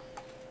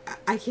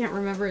 I can't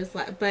remember his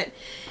last, but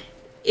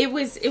it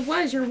was,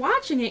 you're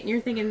watching it and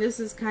you're thinking, this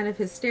is kind of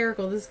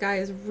hysterical. This guy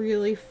is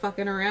really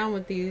fucking around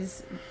with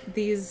these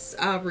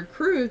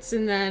recruits,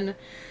 and then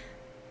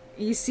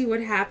you see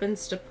what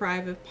happens to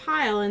Private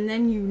Pyle, and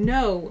then you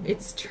know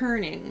it's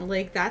turning.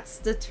 Like, that's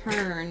the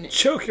turn.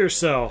 Choke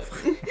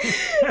yourself.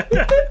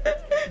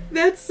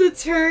 That's the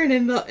turn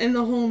in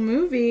the whole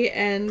movie.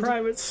 And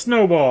Private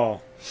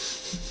Snowball.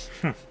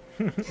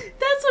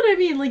 That's what I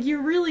mean. Like,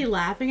 you're really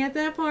laughing at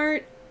that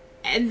part,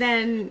 and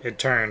then it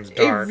turns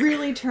dark. It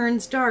really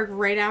turns dark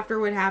right after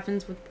what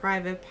happens with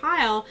Private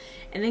Pyle,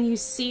 and then you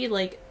see,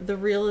 like, the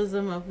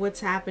realism of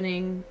what's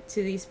happening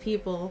to these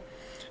people.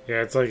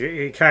 Yeah, it's like,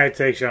 it kind of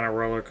takes you on a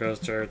roller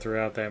coaster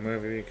throughout that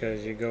movie,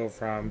 because you go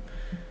from,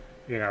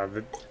 you know,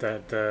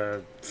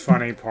 the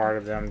funny part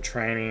of them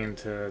training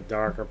to the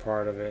darker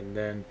part of it, and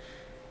then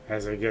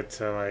as they get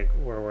to, like,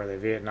 where were they,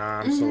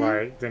 Vietnam? So,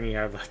 like, then you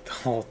have, like, the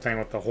whole thing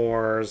with the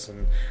horrors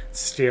and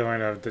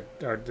stealing of the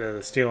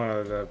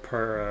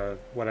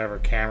whatever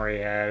camera he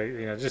had.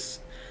 You know,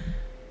 just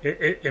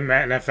in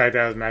fact,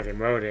 that was Matthew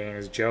Modine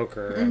as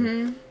Joker,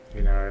 and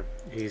you know,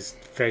 he's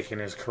faking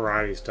his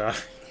karate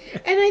stuff.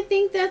 And I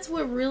think that's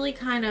what really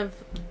kind of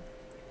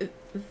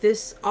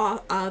this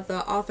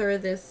the author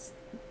of this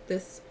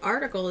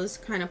article is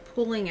kind of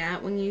pulling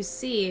at, when you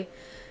see.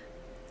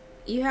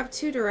 You have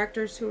two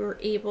directors who are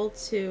able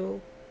to,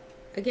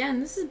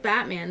 again, this is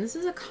Batman. This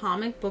is a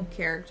comic book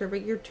character,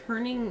 but you're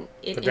turning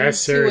it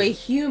into a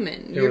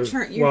human.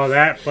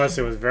 That plus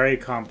it was very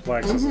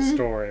complex as a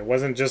story. It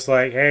wasn't just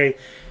like, hey,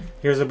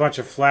 here's a bunch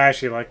of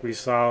flashy like we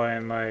saw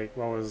in, like,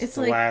 what was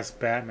the last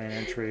Batman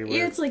entry?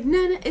 Yeah, it's like,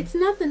 it's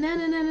not the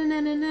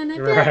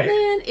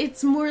Batman.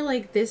 It's more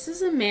like, this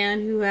is a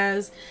man who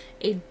has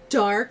a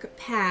dark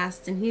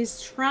past, and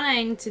he's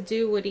trying to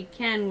do what he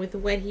can with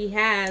what he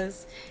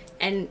has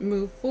and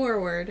move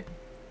forward.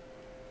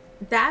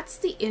 That's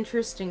the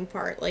interesting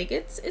part. Like,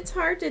 it's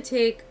hard to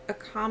take a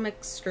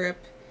comic strip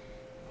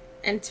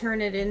and turn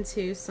it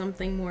into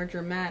something more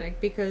dramatic,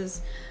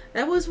 because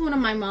that was one of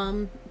my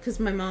mom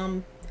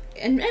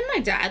and my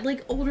dad,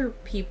 like, older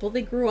people,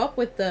 they grew up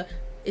with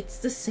it's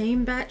the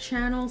same Bat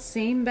channel,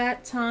 same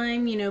Bat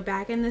time. You know,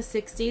 back in the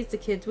 60s, the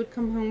kids would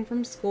come home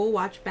from school,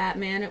 watch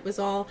Batman. It was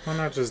all... Well,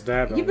 not just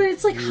that, but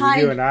it's like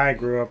you and I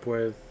grew up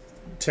with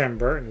Tim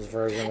Burton's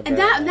version of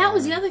Batman. And that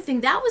was the other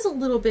thing. That was a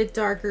little bit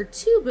darker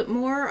too, but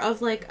more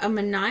of like a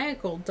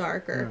maniacal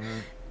darker.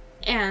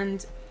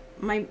 And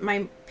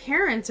my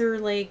parents are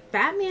like,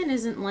 Batman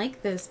isn't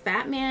like this.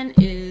 Batman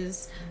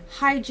is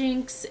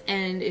hijinks,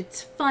 and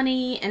it's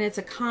funny, and it's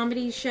a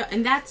comedy show,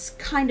 and that's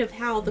kind of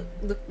how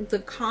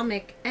the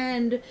comic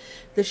and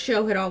the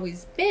show had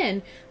always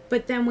been.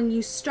 But then when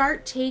you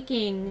start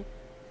taking,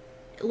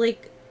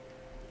 like,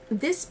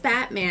 this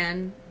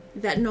Batman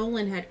that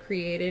Nolan had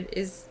created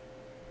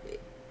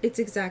it's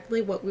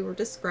exactly what we were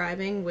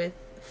describing with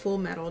Full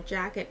Metal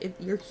Jacket.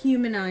 You're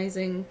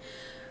humanizing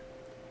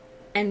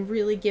and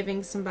really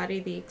giving somebody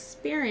the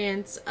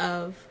experience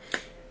of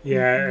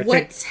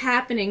what's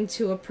happening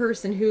to a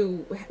person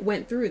who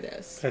went through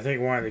this. I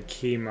think one of the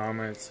key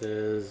moments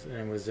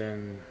was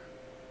in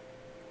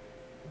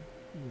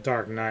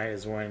Dark Knight,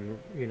 is when,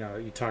 you know,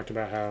 you talked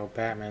about how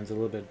Batman's a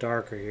little bit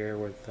darker here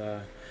with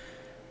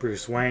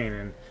Bruce Wayne,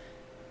 and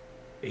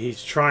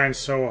he's trying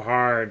so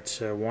hard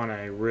to want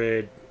to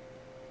rid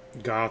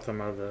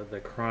Gotham of the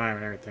crime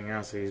and everything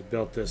else. He's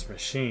built this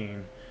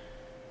machine,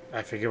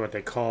 I forget what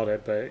they called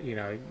it, but, you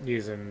know,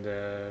 using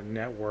the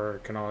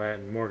network and all that,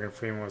 and Morgan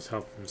Freeman was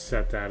helping him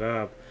set that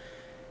up.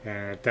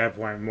 And at that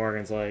point,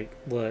 Morgan's like,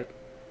 look,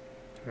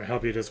 I'm going to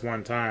help you this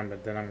one time,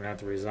 but then I'm going to have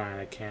to resign.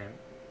 I can't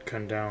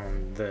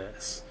condone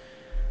this.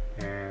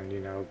 And, you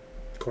know,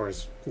 of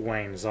course,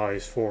 Wayne is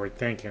always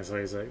forward-thinking, so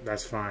he's like,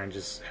 that's fine,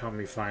 just help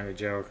me find the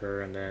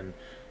Joker, and then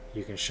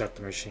you can shut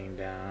the machine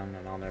down,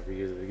 and I'll never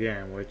use it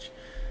again, which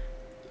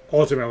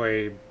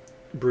ultimately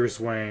Bruce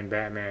Wayne,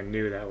 Batman,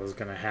 knew that was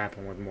going to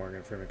happen with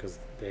Morgan Freeman because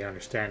they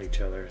understand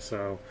each other.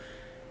 So,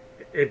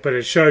 but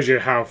it shows you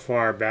how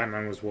far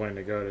Batman was willing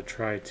to go to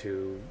try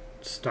to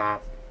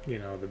stop, you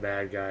know, the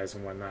bad guys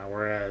and whatnot.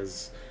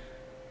 Whereas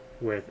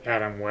with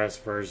Adam West's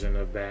version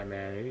of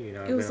Batman, you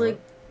know, it was like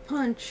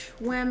punch,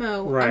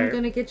 whammo. Right. I'm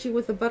going to get you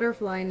with a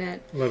butterfly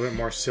net. A little bit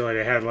more silly.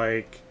 They had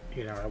like,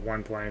 you know, at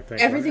one point I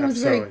think everything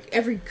was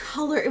every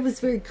color. It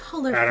was very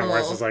colorful. Adam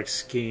West was like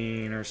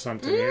skiing or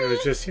something. It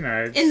was just, you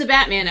know, in the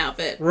Batman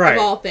outfit, right,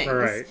 of all things.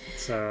 Right.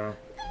 So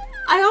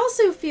I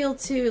also feel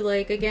too,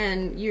 like,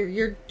 again,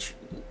 you're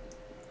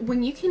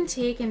when you can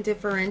take and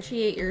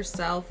differentiate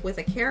yourself with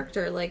a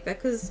character like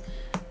that, because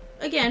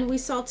again, we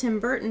saw Tim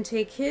Burton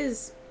take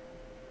his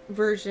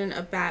version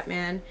of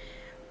Batman.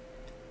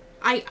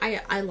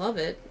 I love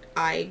it.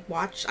 I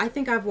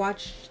think I've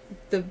watched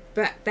the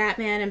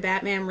Batman and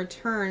Batman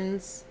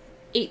Returns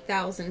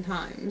 8,000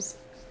 times.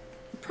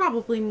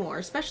 Probably more,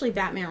 especially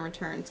Batman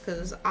Returns,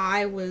 because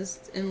I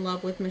was in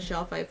love with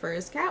Michelle Pfeiffer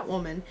as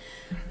Catwoman.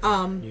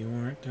 You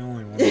weren't the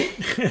only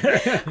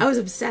one. I was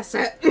obsessed.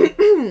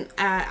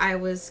 I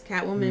was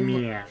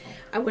Catwoman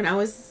when I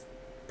was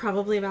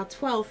probably about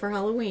 12 for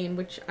Halloween,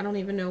 which I don't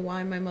even know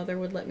why my mother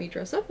would let me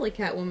dress up like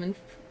Catwoman.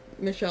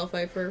 Michelle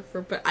Pfeiffer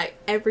but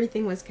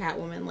everything was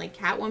Catwoman, like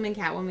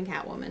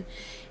Catwoman,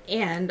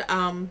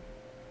 and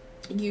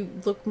you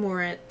look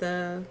more at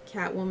the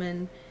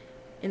Catwoman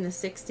in the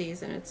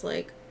 60s and it's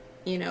like,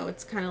 you know,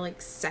 it's kind of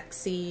like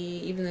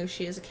sexy even though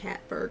she is a cat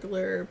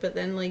burglar, but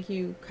then like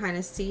you kind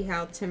of see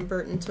how Tim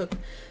Burton took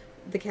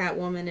the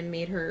Catwoman and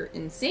made her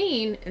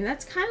insane, and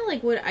that's kind of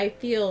like what I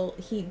feel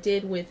he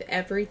did with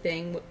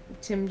everything.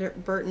 Tim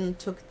Burton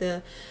took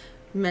the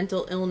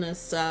mental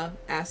illness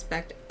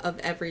aspect of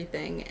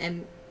everything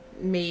and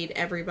made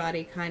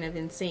everybody kind of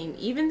insane,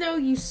 even though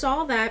you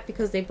saw that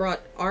because they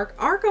brought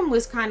Arkham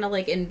was kind of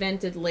like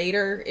invented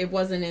later. It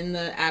wasn't in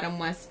the Adam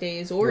West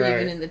days or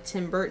even in the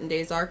Tim Burton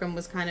days. Arkham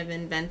was kind of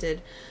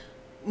invented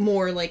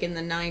more like in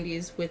the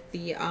 90s with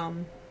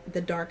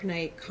the Dark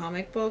Knight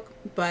comic book,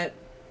 but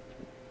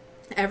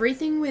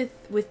everything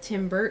with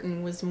Tim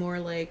Burton was more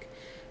like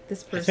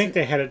this person. I think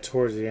they had it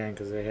towards the end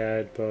because they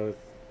had both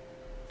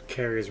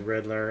Carrie's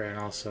Riddler and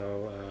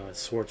also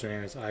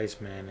Schwarzenegger's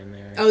Iceman in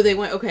there. Oh, they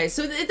went, okay,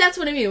 so that's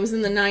what I mean. It was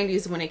in the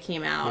 90s when it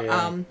came out.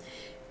 Yeah.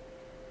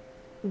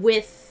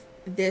 With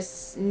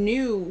this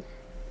new,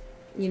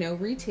 you know,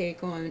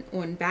 retake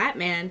on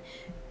Batman,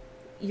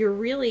 it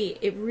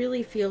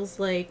really feels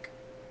like,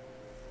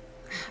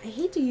 I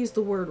hate to use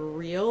the word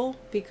real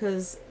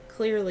because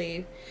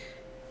clearly,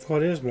 well,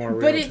 it is more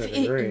real to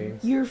a degree.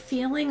 You're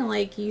feeling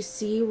like you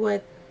see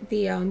what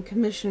the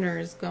commissioner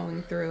is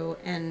going through,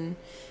 and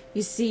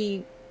you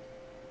see,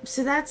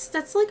 so that's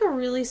like a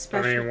really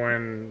special. I mean,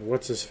 when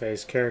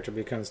what's-his-face character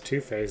becomes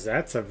Two-Face,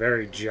 that's a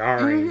very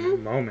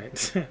jarring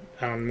moment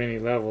on many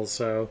levels.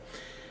 So,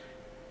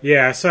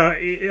 yeah, so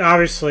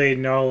obviously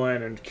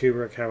Nolan and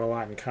Kubrick have a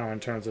lot in common in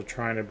terms of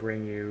trying to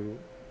bring you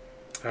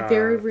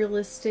very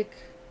realistic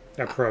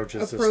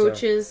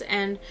approaches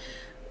and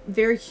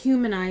very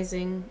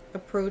humanizing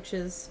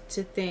approaches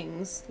to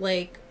things.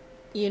 Like,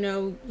 you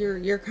know,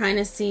 you're kind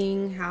of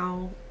seeing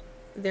how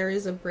there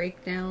is a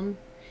breakdown,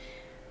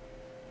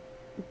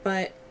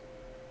 but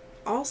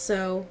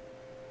also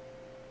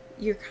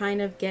you're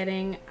kind of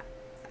getting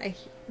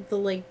the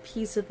like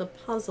piece of the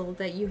puzzle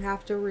that you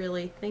have to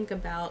really think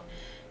about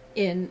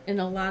in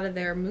a lot of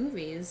their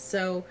movies.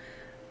 So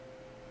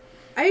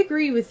I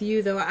agree with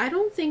you, though. I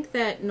don't think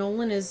that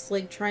Nolan is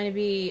like trying to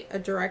be a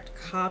direct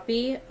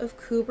copy of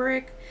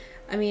Kubrick.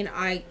 I mean,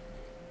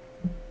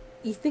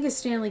 you think of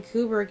Stanley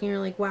Kubrick and you're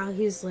like, wow,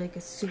 he's like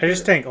a super... I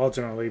just think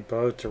ultimately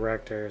both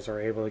directors are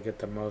able to get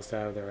the most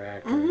out of their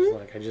actors.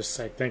 Like, I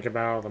think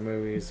about all the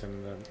movies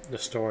and the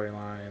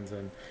storylines,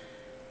 and,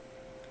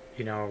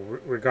 you know,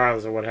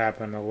 regardless of what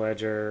happened to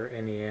Ledger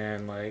in the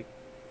end, like,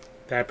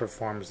 that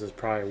performance is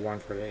probably one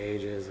for the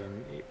ages,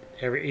 and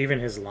even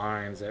his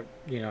lines that,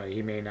 you know,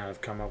 he may not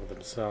have come up with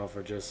himself,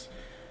 or just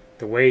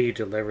the way he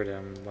delivered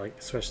them, like,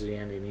 especially the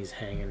ending, he's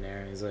hanging there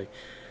and he's like,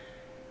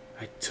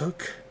 I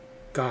took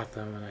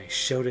Gotham and I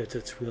showed it to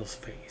its real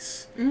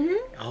face.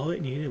 All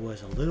it needed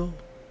was a little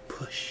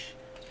push.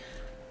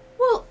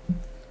 Well,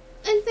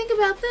 and think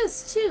about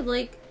this too,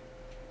 like,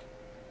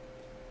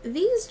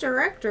 these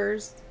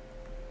directors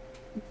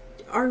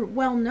are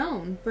well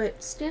known,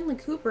 but Stanley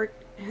Kubrick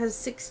has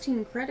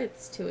 16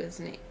 credits to his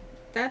name.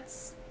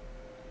 That's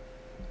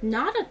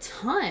not a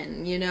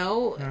ton, you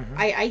know.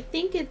 I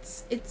think it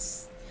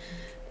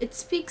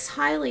speaks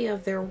highly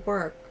of their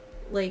work.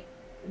 Like,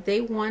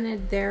 they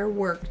wanted their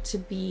work to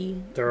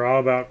be... They're all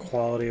about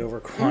quality over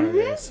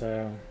quantity,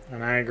 so...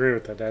 And I agree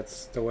with that.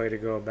 That's the way to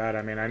go about it.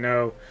 I mean, I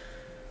know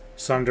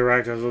some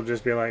directors will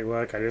just be like,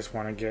 look, I just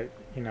want to get,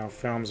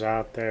 films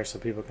out there so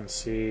people can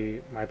see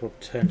my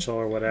potential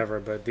or whatever.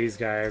 But these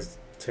guys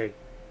take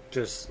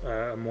just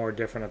a more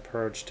different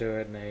approach to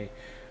it, and they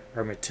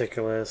are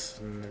meticulous,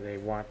 and they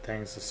want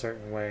things a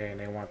certain way, and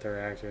they want their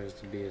actors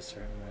to be a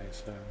certain way.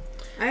 So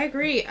I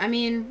agree. I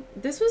mean,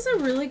 this was a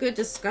really good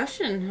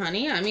discussion,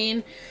 honey. I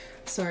mean,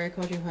 sorry I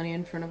called you honey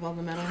in front of all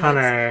the metal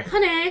heads.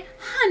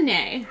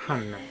 Honey.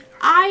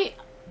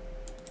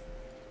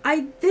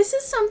 This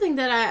is something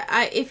that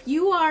I if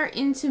you are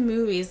into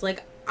movies,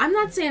 like, I'm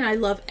not saying I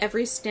love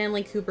every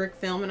Stanley Kubrick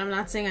film, and I'm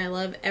not saying I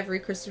love every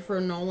Christopher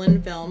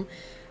Nolan film,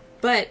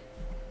 but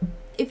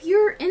if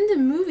you're into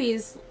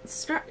movies,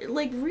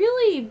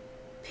 really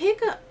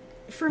pick up,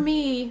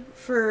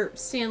 for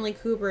Stanley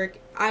Kubrick,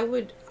 I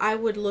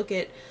would look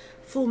at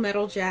Full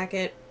Metal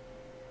Jacket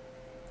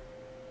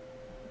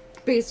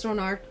based on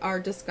our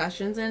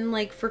discussions, and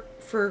like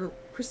for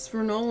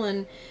Christopher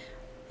Nolan,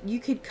 you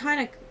could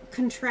kind of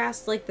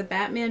contrast like the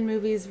Batman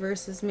movies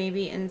versus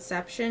maybe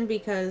Inception,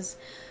 because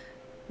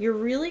you're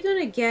really going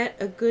to get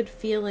a good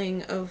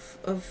feeling of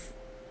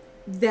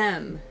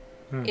them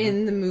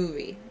in the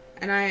movie.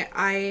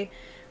 And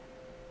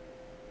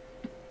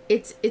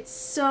it's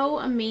so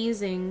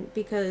amazing,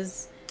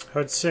 because I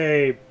would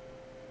say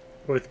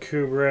with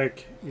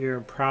Kubrick, you're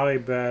probably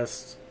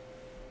best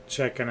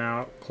checking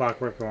out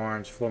Clockwork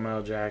Orange, Full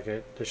Metal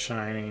Jacket, The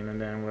Shining,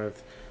 and then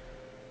with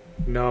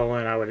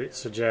Nolan, I would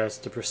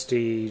suggest The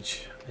Prestige,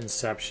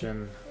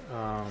 Inception.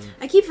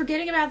 I keep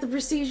forgetting about The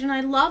Prestige, and I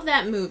love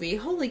that movie.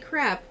 Holy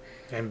crap.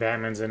 And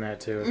Batman's in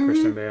that too, with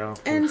Christian Bale,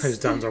 who's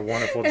done a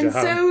wonderful job. And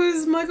so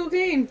is Michael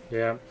Caine.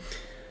 Yeah.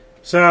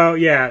 So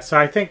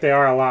I think they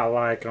are a lot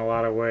alike in a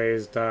lot of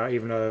ways,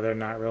 even though they're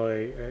not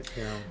really,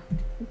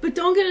 But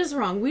don't get us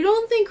wrong. We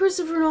don't think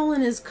Christopher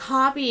Nolan is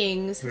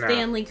copying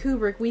Stanley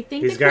Kubrick. We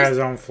think he's got his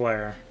own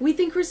flair. We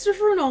think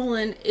Christopher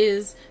Nolan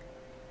is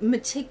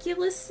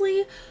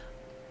meticulously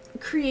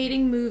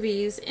creating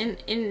movies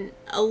in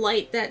a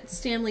light that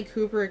Stanley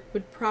Kubrick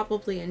would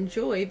probably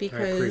enjoy,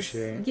 because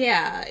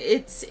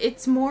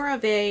it's more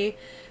of a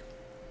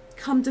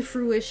come to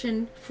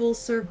fruition, full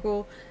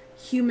circle,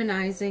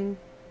 humanizing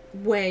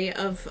way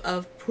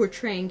of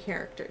portraying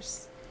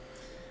characters.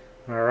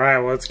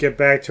 Alright, well, let's get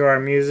back to our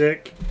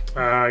music.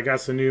 I got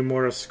some new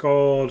Mortal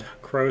Scold,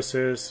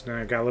 Krosis, and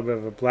I got a little bit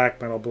of a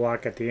black metal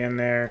block at the end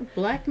there.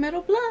 Black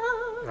metal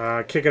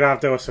block! Kick it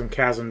off though with some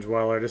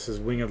Chasmdweller. This is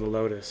Wing of the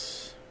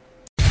Lotus.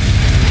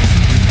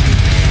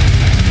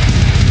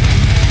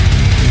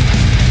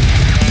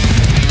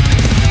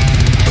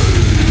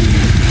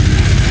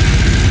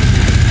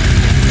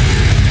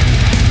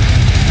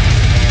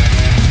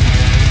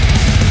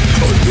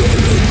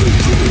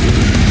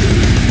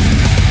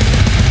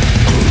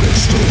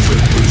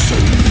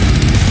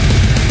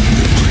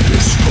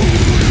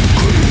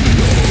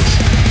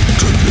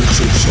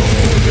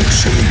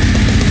 Excellent.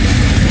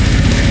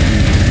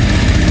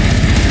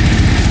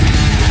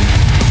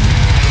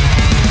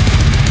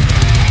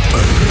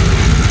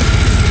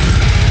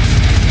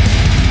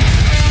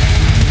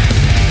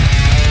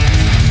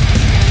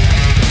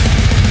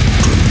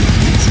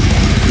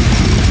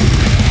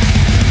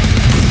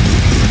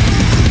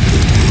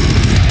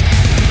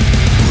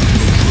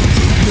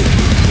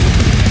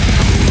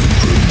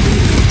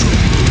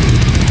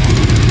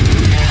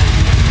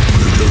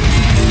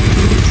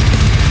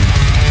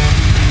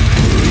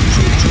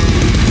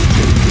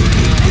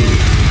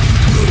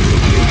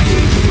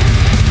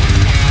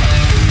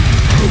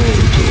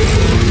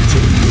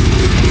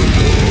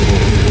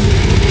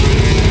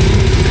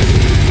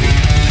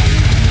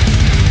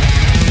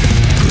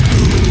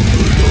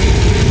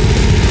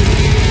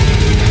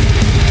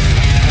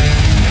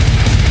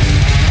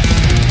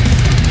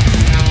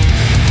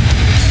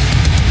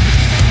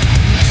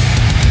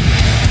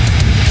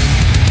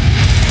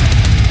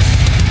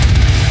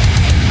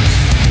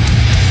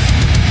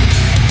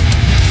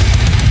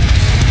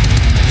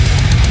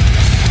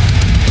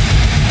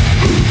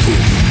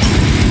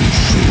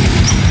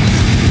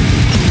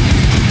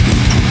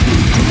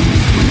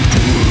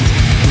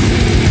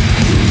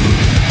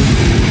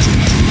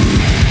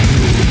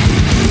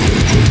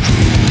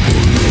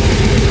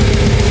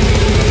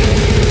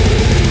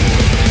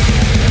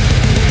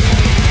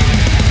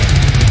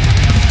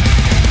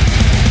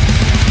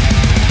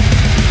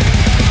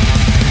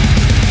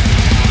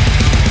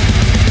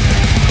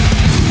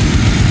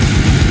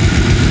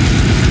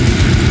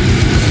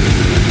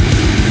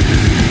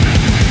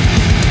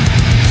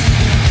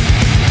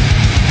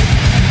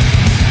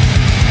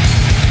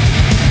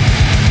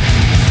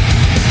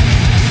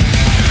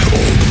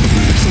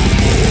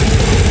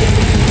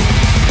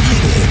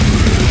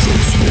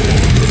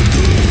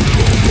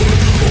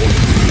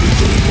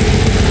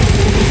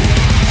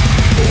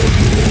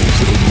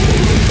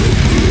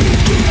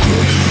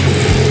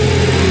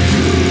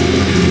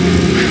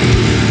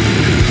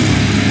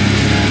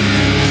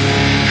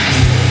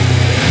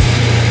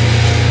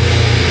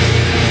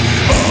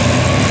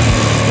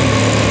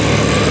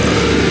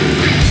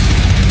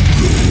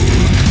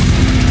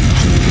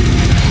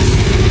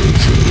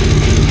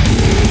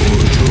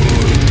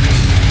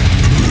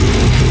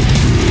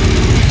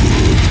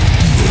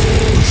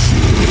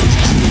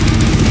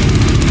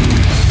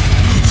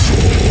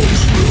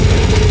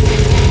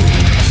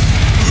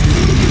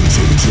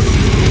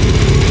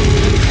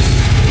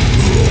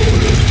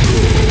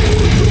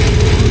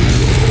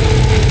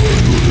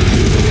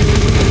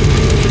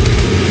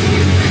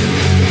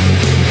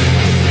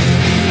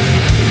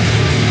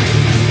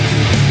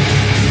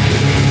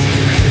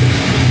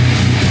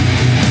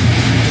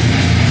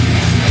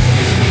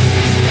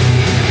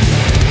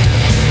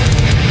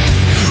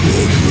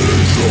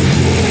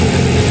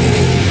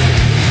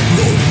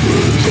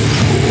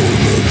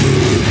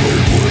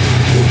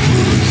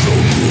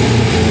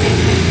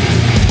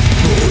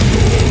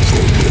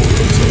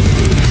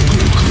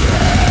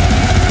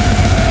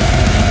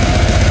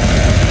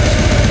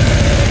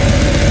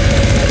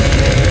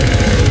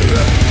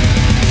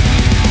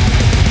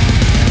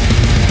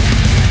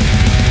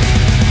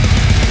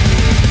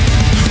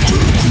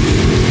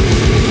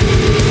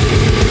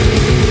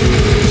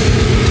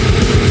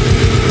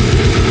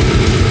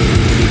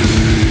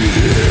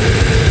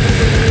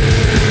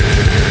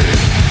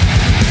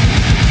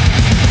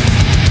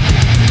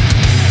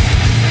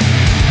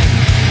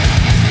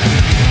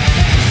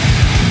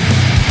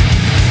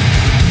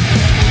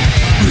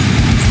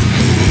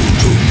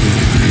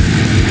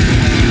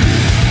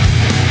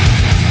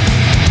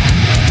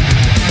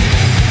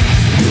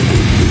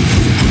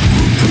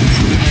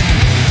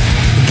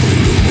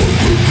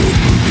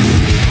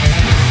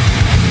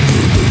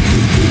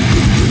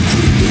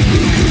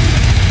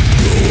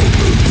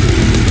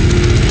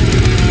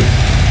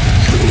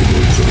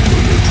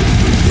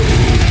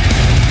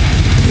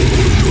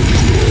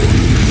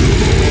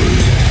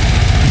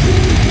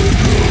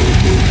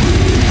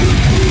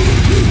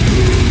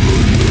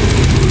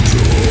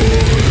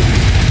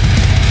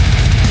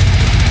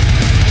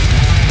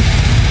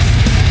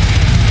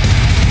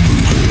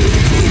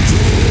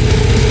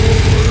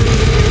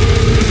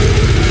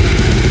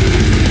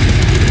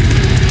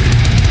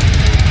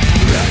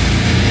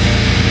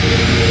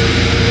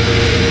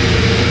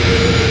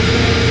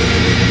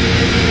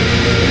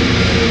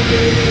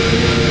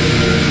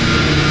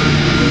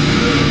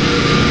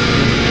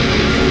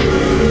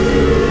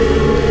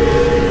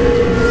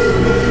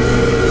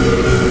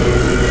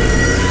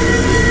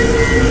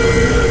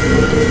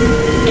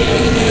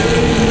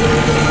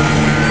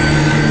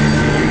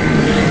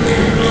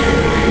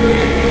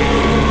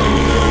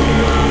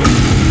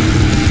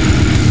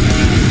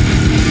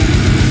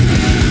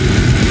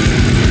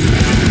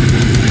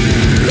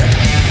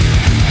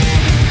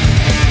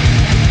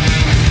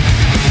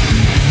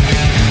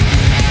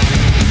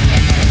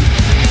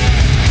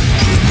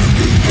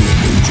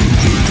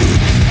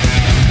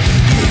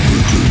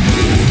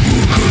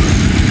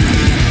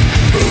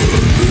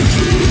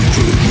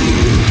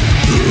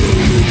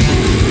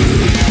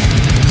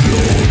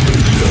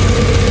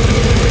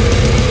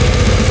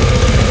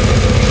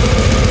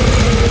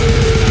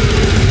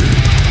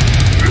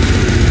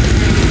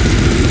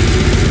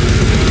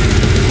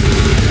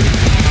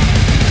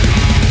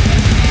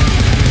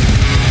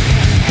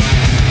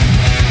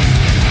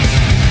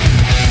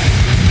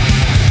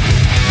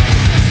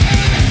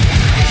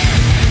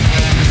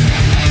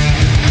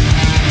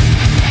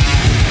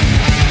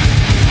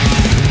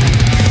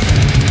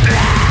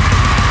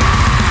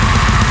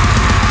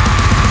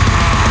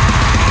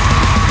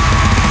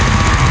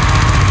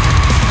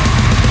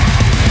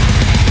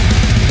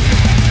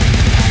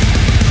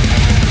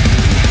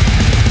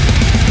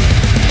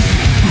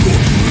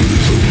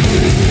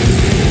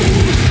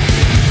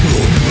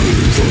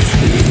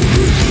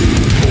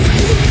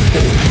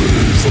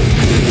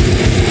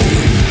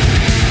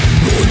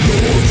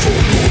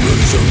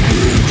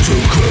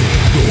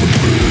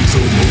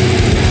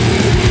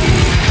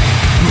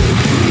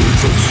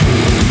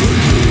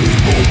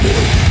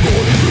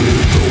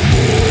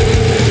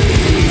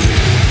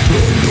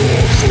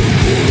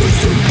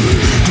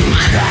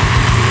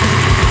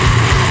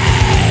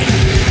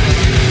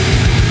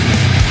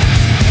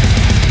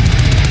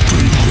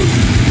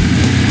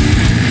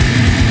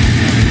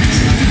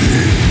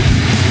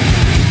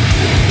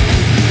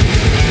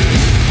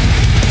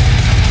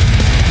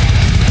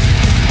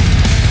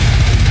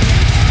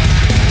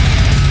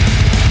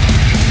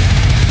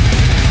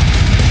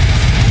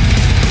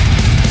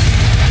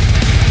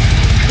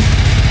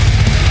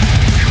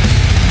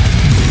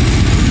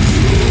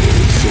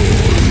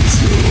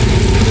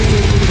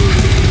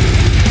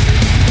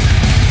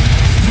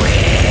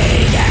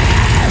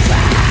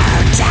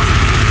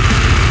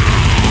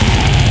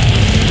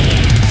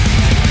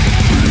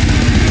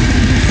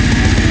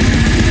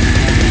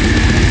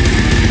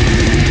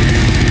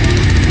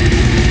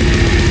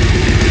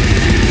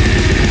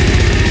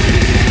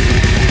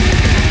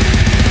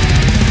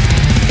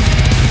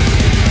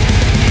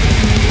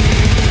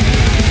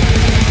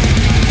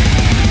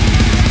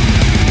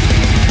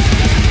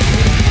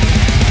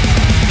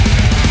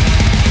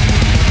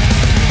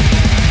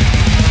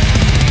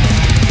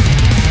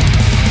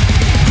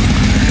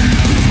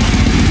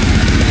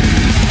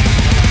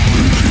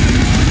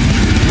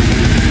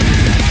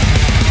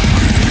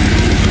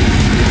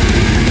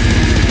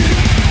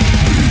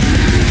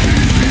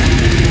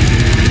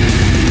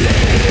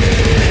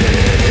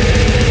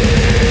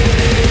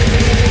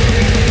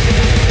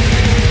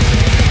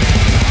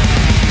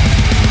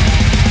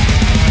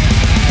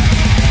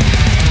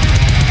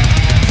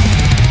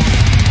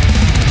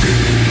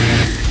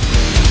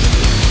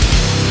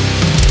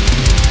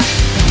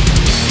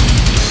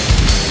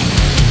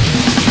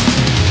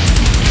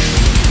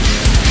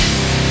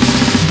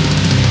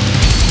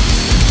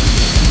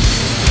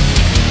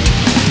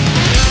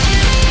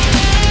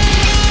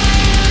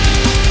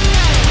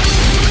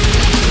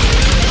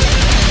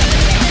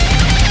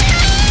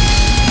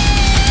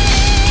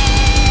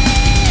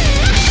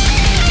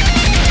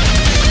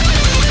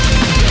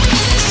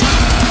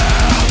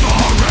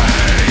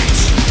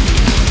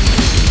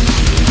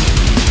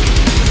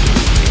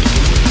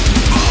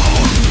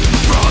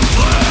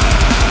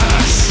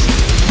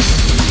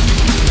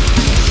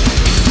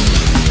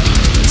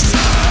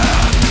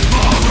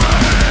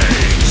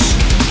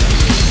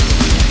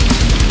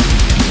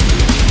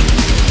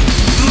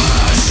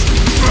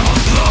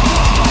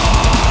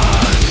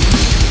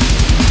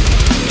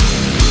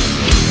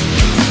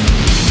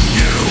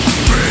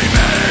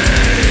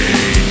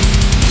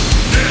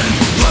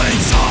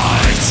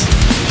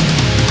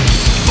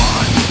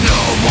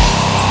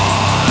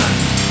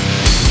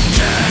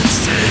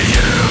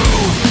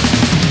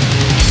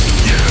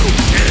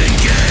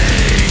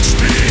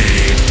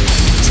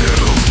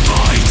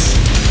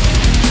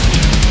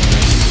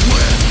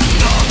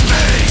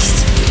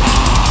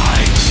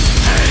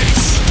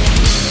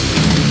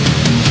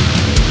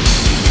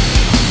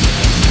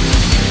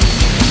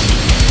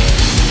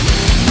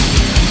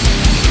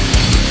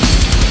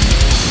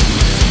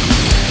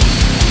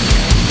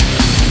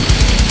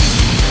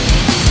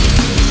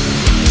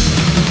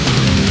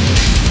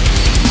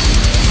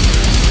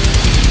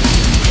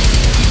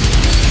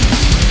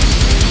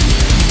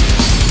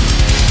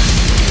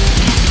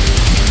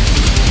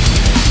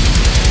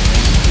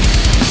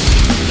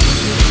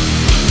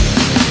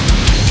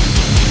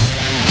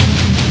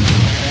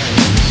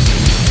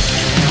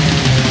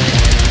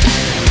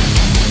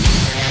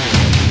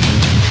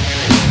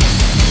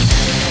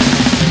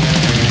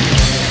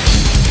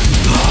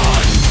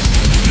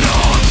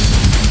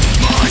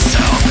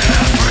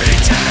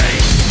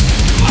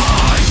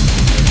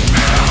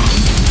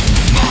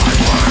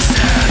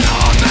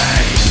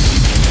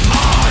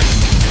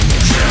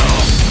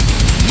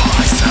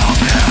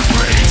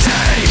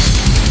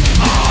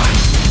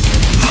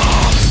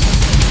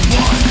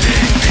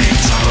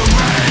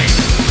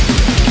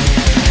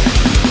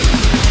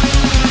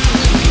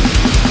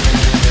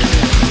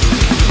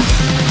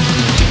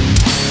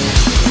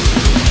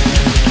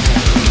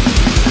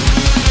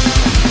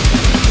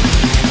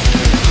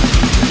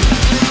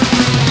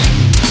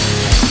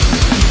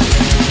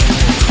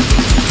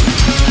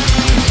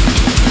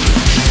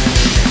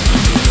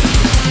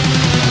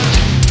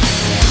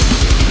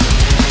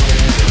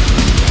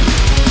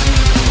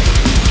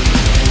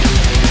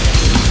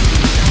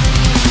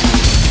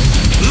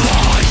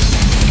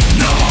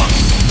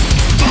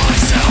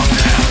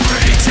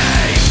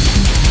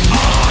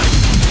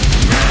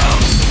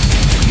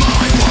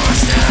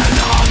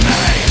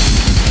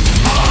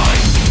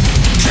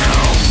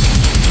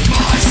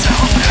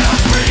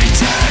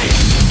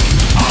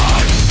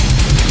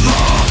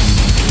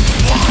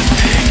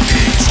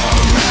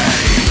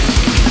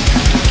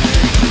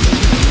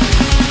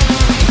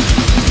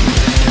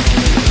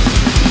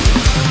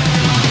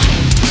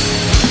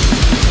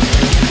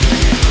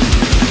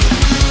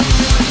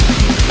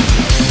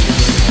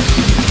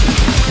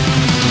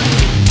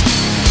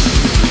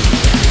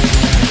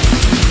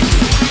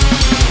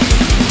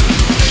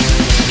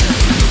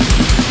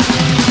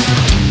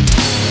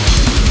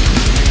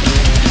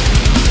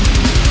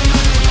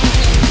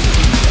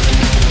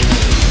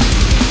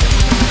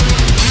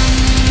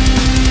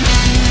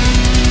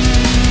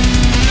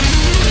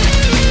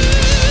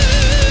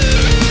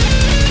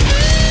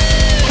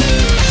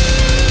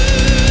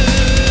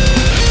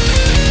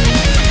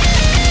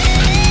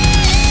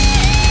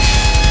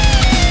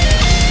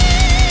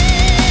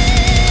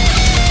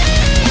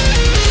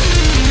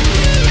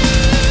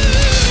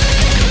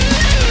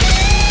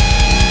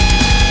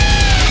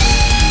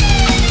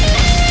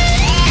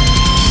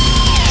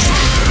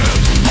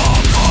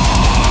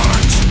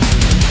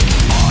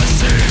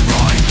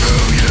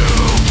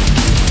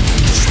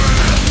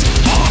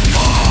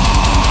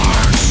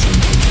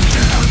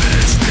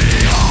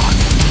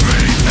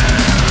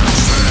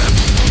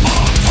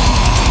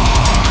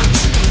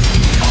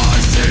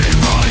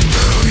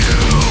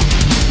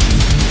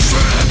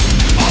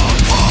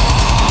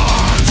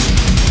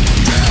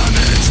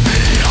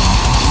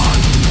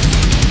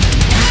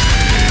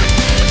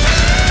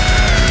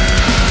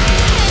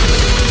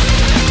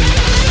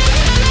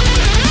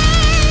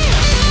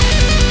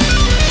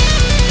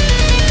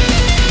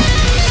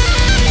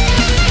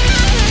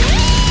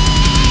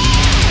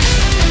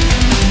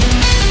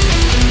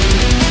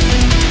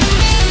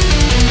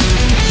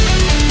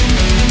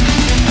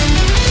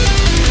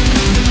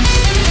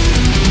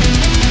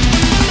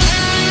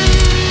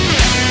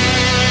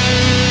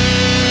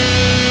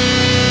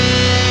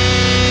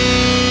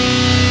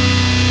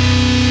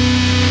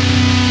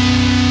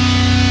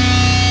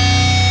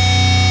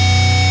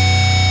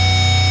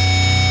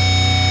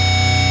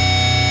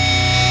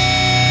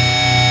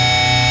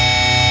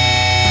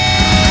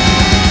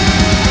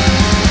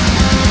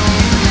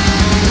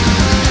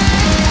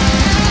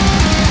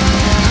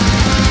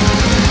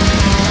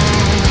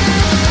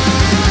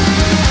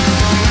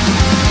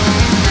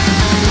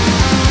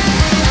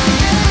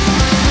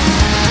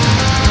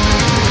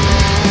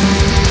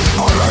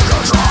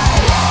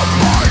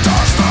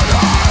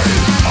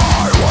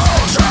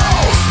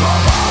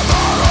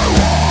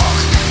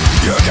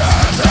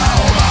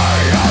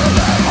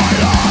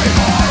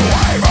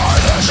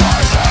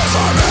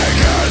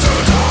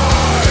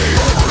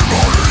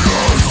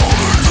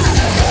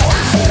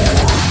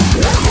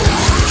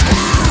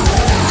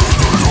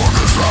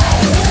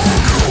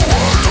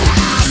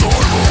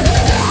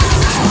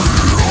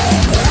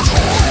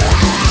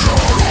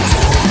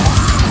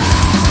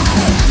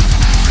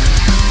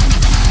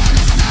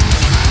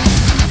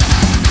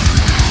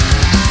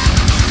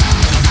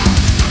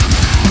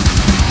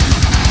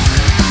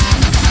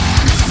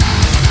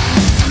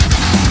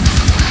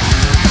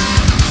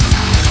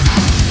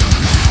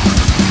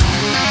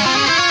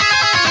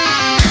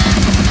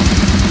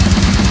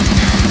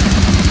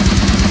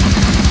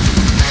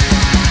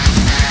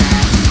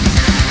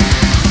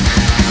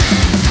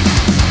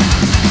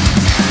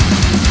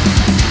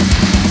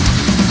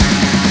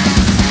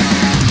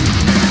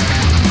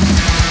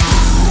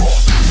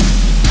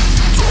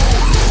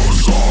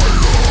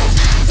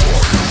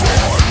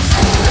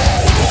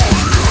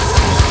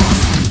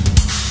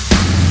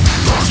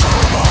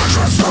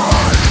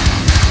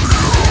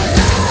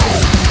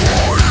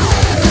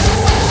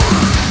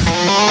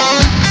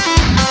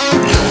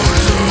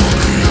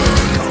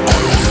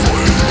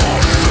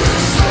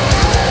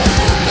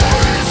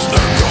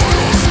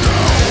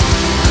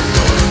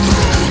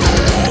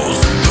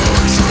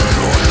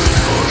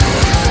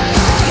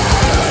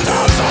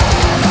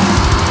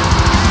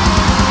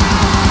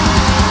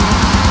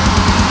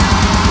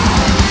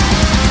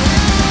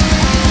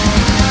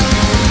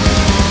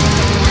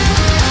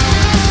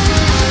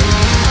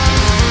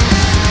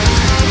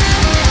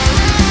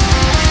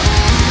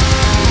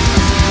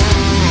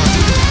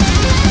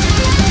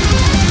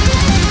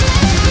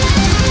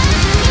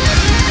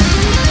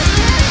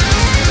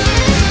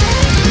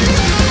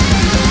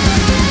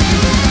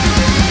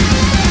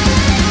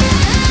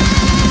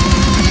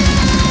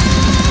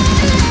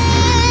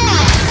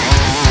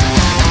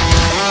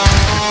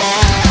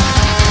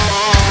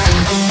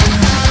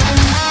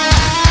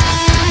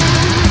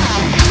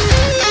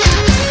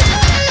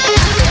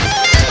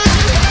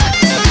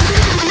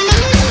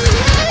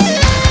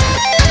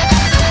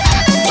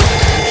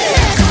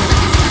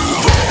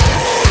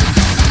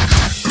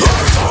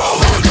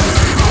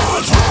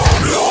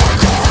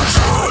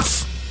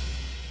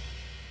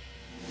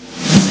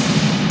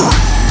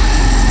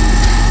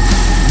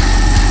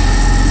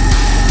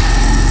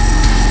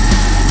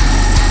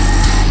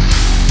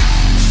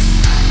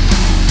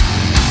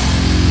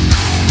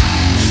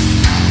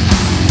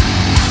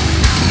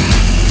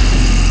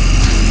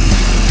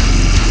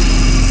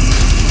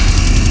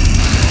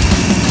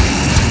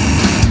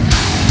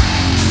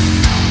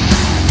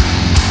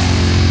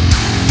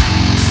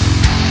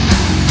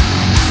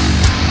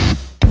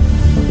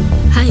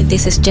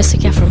 This is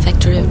Jessica from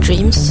Factory of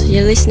Dreams.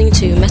 You're listening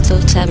to Metal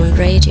Tavern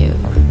Radio.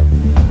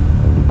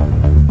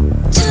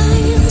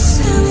 Time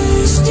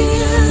stands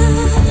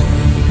still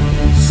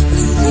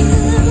within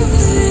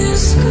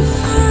this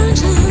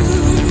garden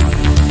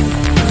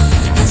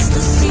as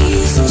the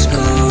seasons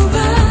go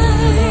by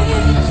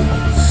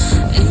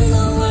in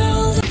the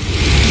world.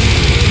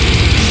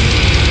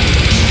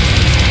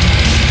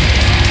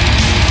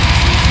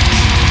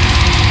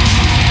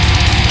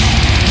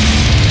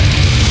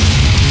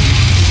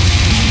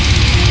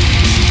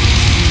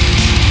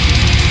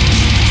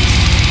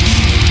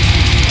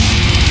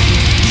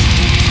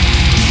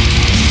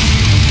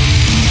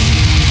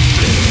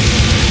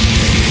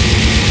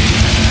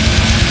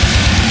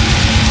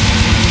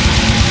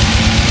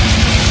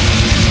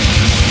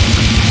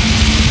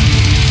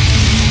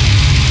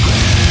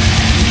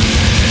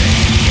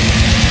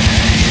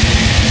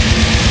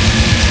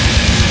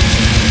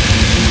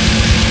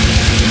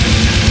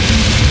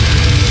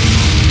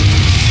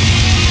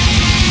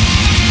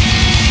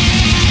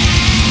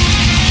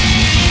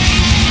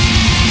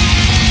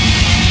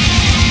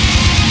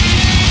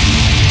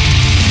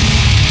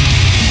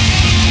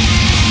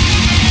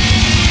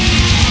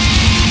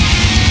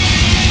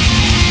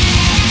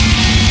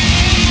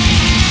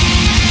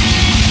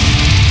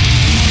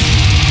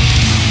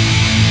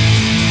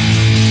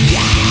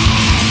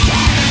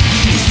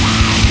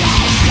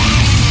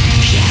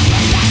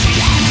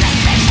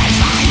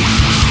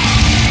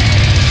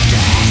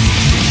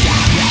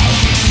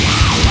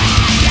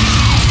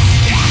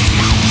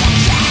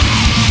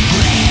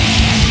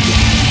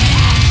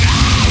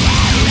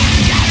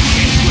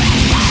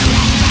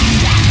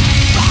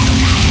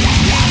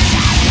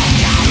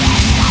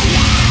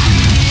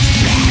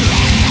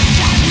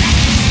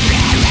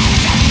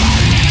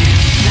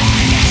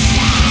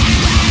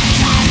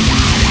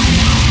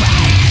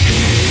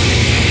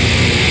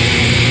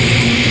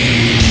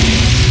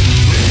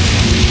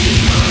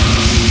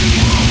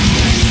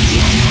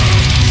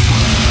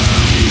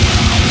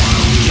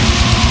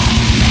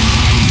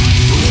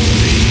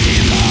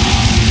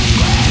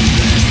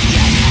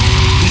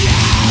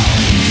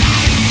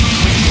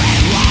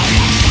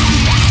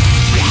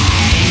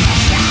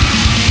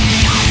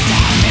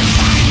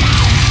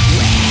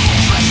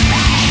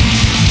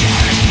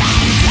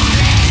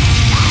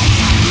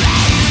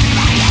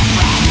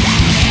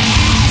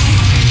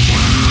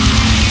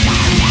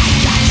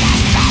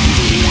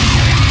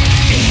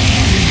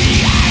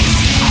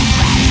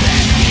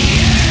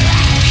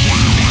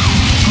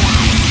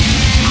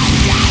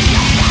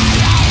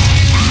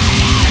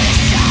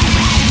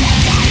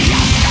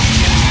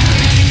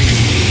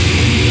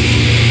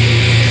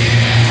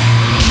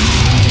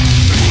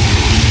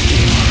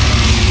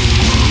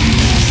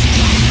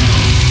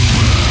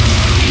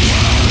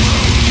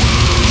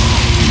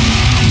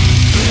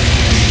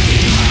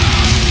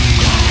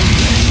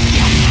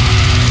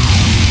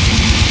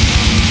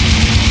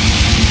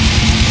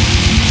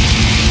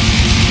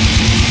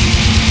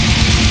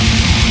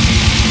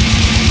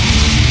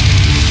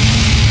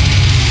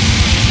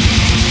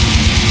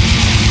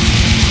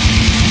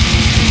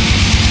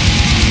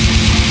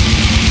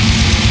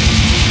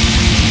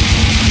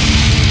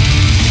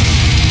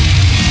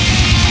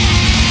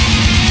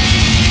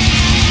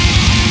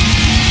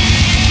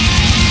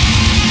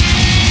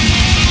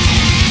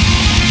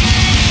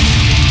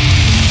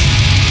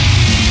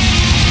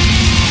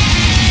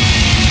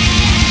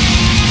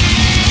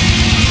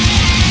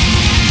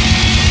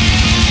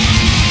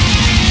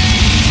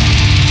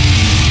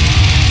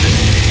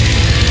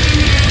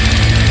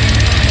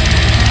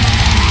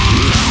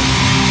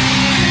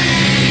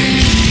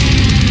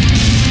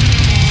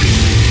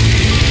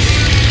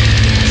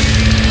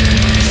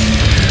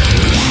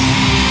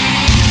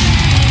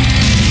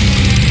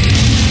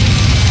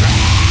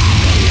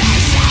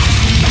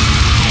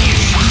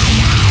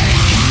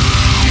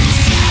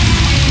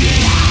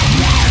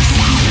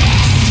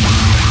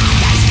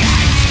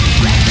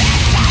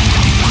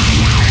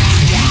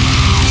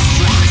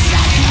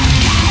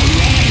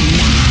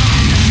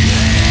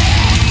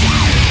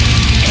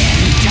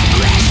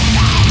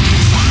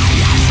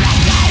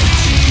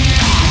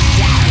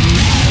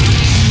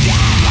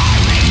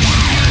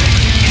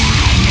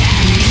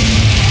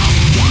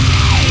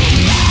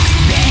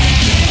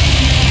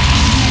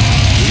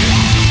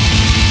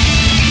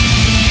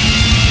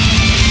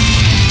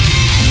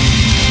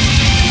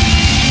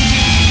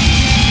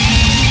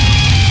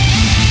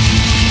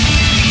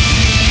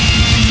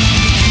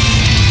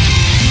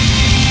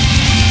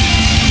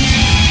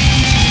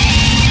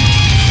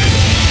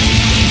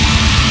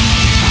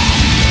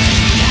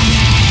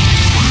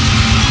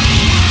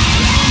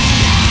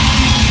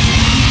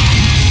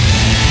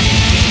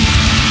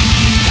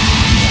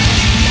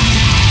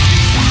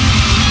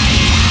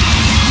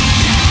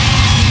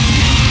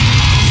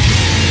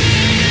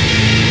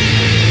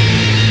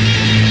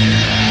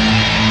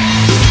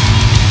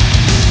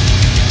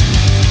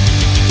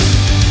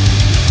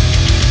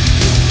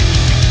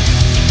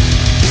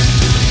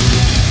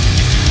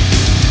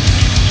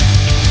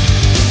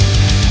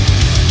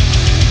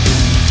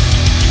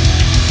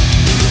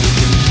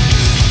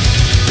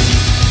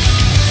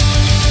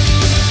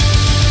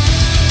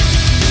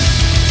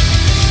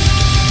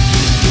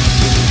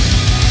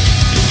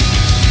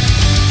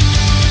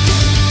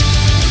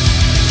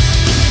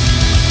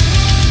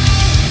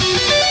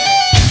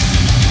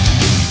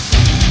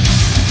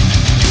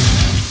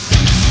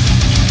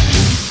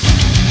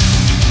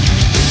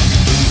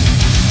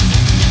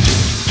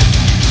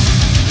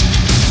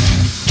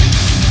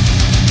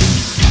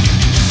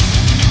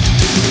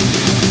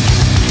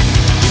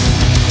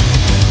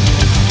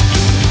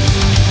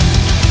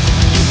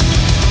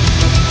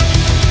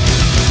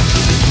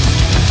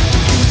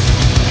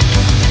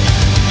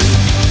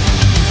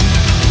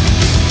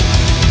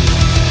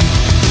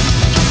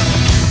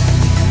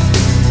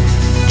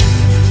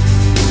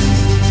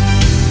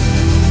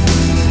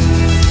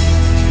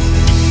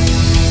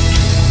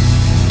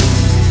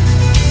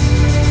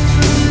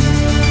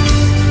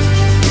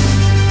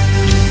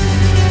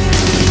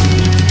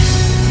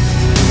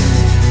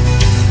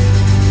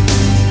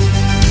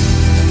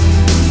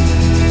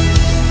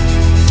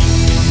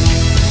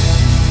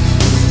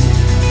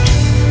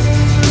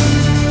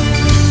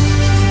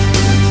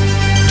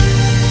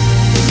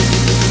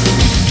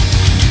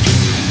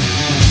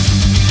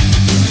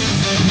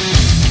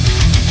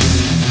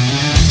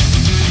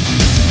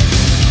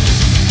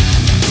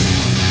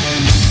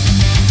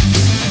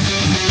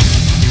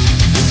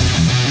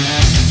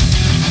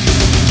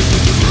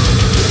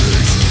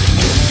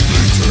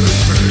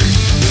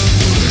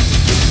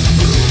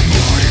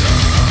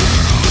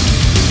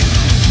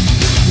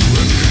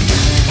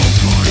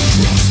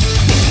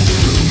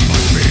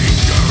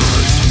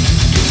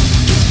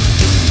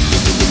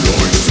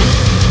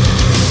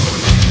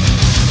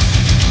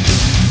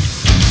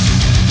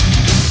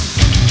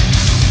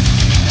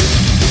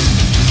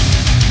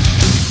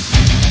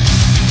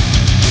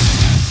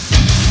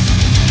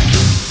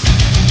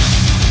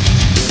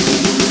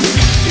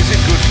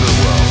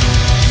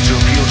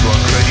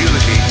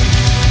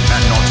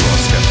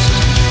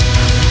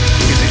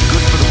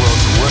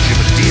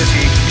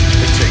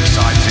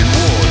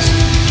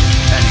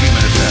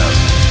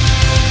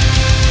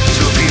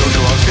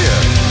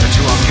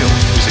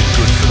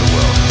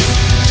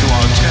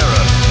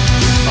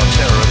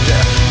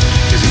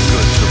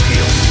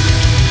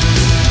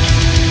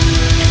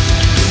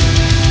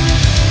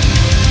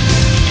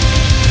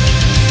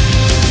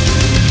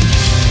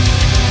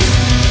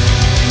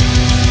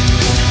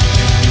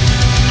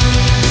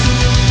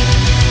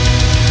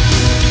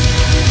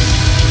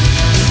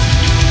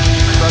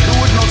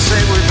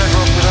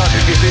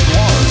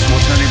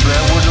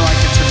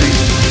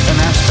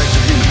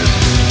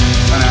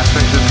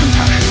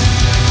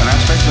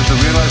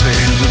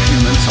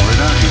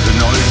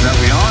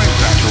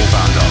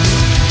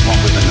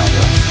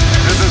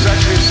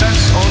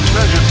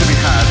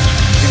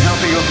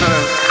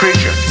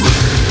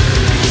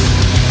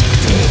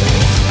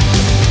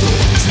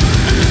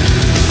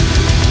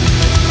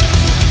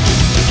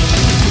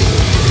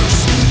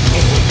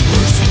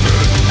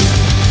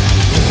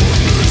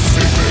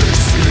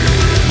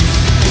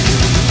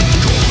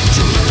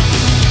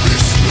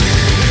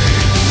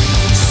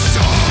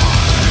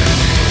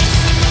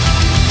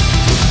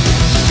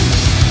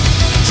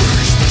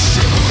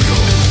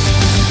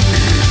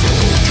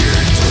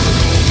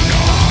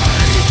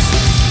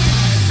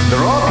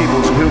 people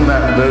to whom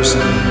those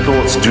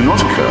thoughts do not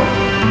occur,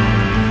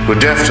 who are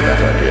deaf to that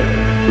idea,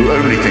 who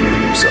only think of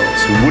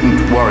themselves, who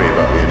wouldn't worry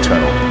about the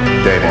internal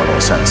daemon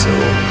or censor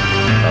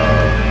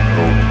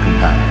or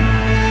companion.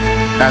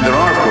 And there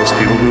are, of course,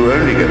 people who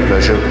only get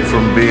pleasure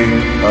from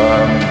being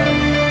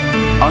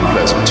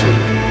unpleasant to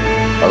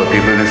other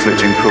people and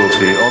inflicting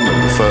cruelty on them.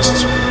 The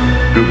first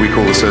group we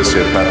call the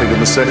sociopathic,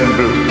 and the second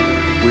group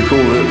we call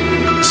the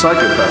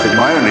psychopathic.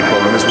 My only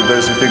problem is with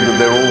those who think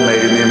that they're all made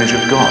in the image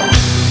of God.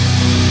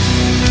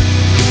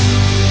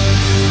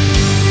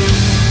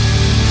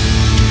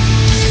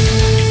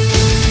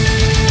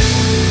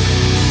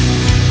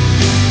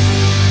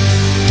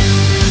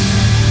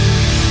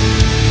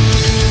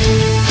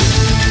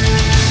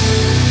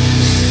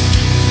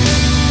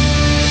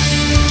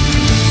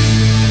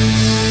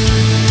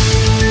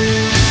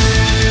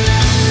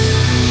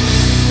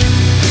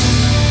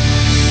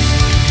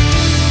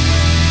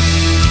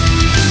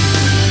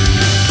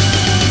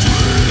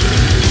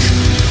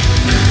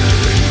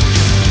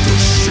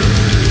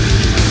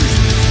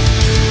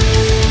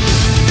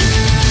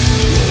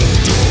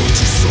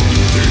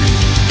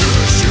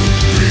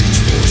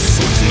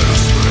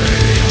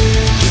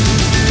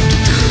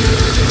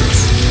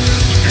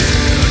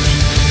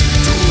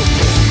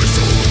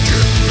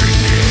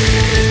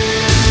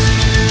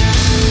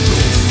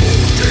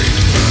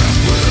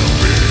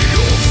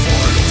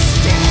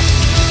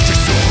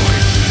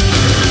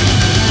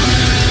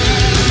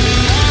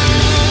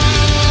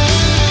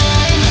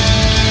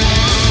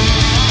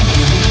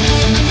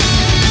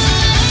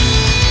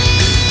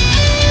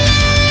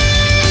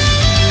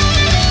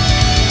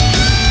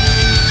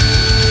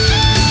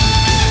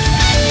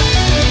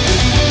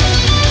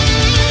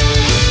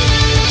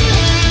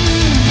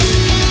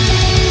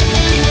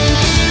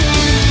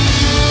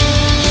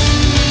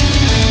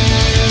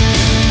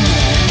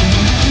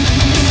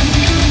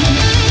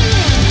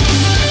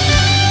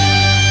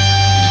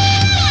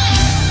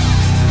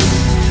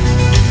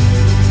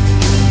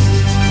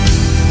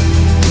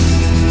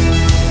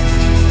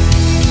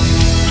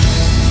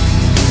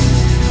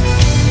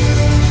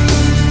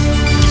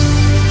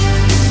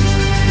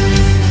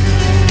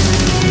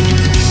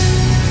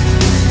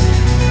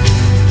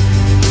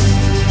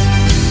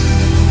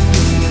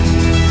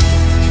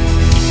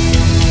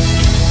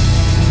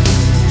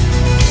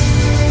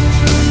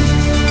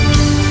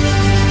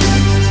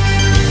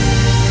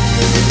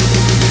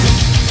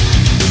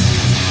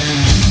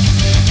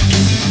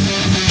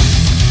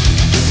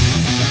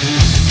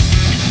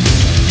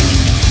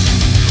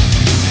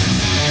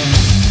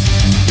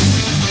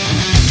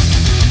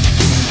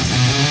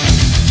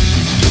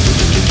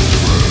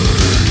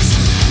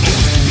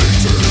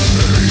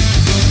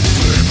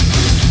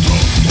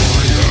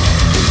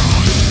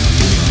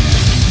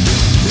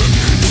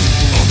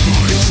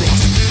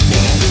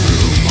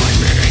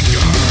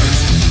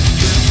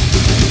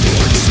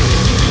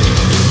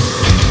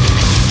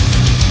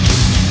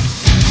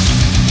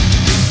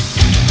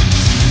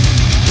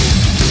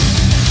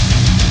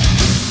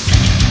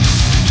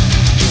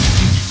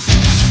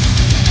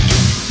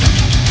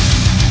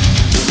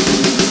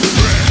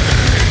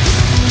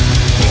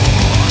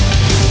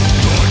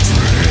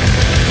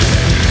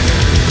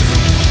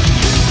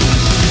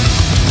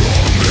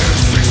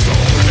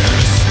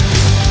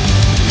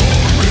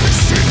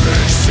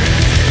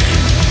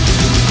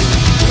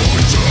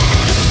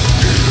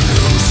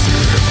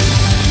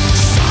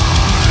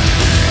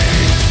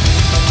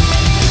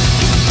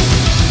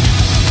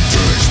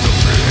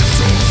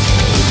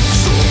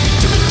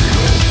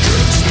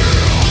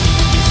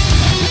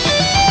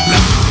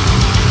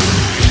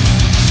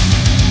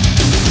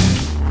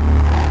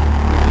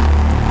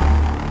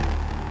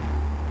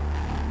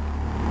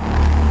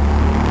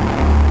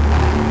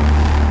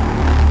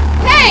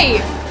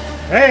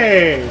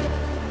 Hey!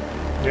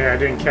 Yeah, I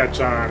didn't catch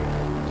on.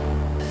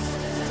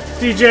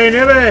 DJ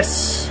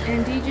Anubis!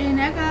 And DJ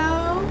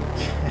Neko.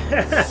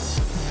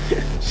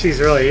 She's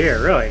really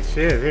here, really.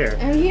 She is here.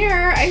 I'm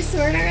here, I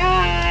swear to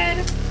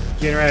God.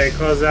 Getting ready to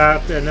close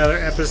out another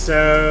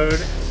episode.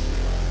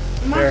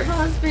 My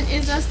husband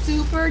is a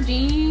super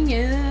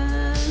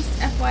genius,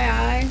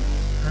 FYI.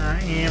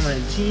 I am a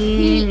genius.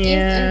 He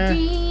is a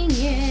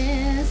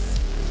genius.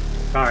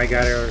 Finally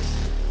got her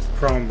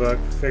Chromebook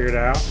figured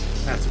out.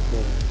 That's a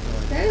cool.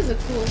 That is a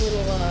cool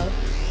little.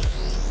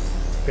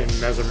 Been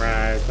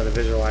mesmerized by the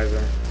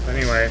visualizer. But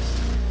anyway,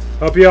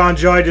 hope you all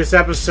enjoyed this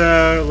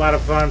episode. A lot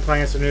of fun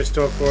playing some new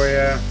stuff for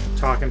you,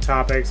 talking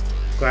topics.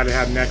 Glad to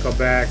have Neko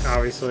back,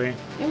 obviously.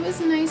 It was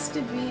nice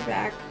to be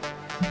back.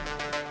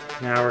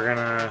 Now we're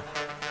gonna.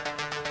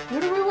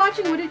 What are we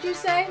watching? What did you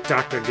say?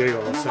 Dr.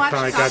 Giggles. I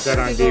finally got that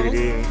on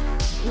DVD.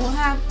 We'll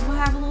have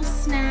a little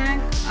snack.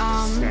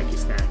 Snacky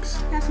snacks.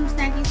 Have some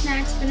snacky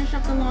snacks. Finish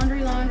up the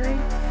laundry.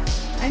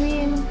 I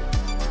mean,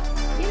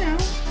 you know,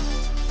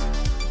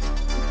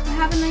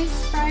 have a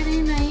nice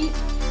Friday night,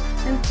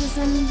 and because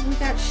then we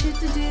got shit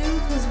to do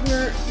because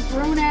we're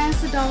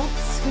grown-ass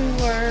adults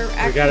who are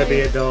actually. We gotta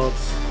be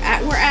adults.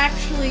 We're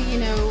actually, you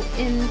know,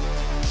 in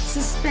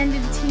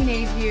suspended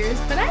teenage years,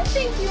 but I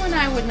think you and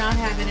I would not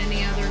have it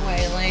any other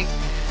way. Like,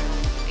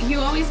 you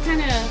always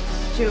kind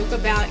of joke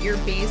about your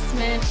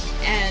basement,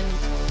 and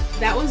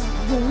that was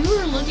when we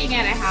were looking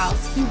at a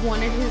house. He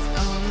wanted his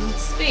own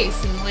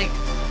space, and like,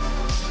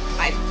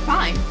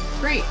 fine,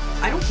 great,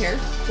 I don't care,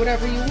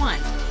 whatever you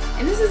want.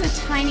 And this is a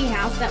tiny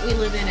house that we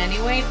live in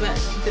anyway, but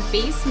the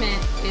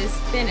basement is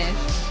finished,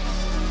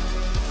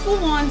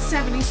 full on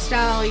 70s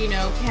style, you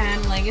know,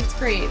 Ken, like, it's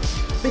great.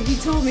 But he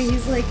told me,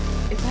 he's like,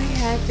 if I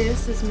had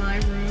this as my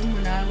room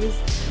when I was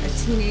a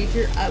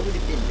teenager, I would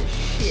have been the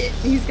shit.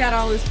 He's got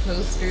all his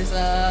posters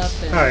up.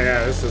 And oh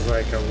yeah, this is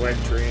like a wet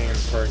dream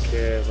for a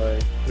kid.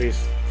 Like, at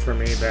least for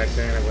me back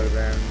then it would have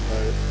been.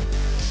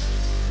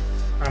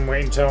 But I'm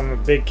waiting until I'm a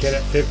big kid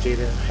at 50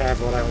 to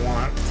have what I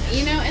want.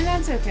 You know, and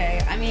that's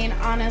okay. I mean,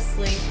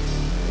 honestly,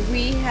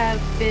 we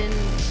have been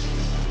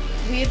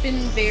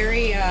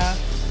very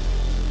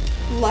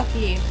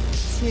lucky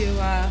to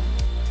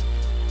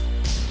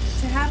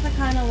have the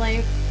kind of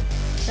life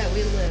that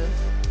we live.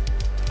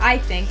 I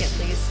think, at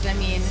least. I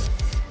mean,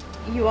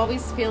 you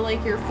always feel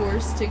like you're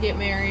forced to get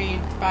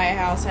married, buy a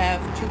house, have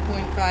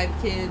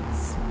 2.5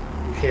 kids,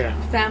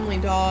 family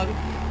dog,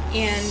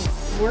 and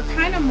we're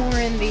kind of more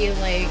in the,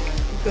 like,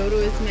 go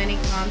to as many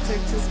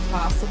concerts as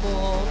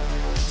possible,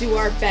 do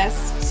our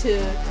best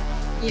to,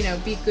 you know,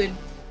 be good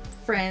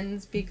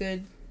friends, be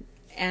good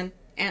aunt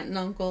and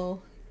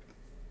uncle,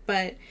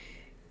 but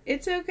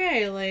it's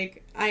okay.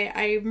 Like,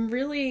 I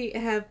really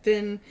have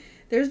been,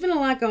 there's been a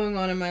lot going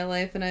on in my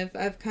life, and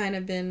I've kind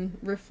of been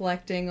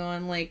reflecting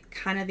on, like,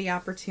 kind of the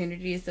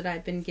opportunities that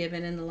I've been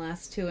given in the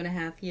last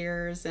 2.5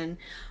 years, and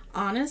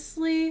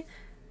honestly,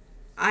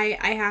 I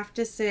have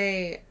to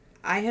say,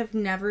 I have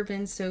never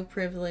been so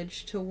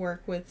privileged to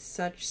work with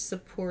such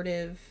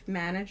supportive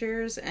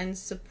managers and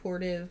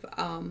supportive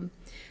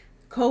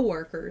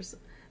co-workers,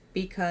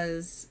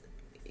 because,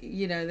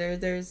 you know,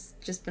 there's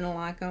just been a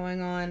lot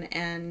going on,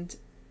 and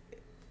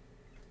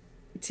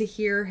to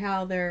hear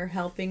how they're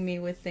helping me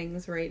with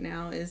things right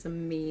now is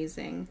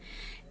amazing.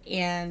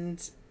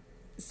 And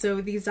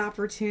so these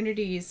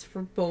opportunities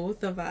for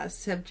both of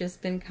us have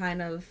just been kind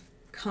of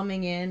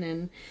coming in,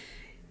 and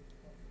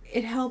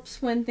it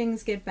helps when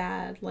things get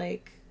bad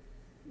like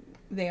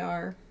they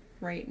are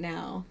right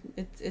now.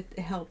 It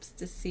helps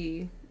to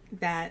see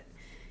that,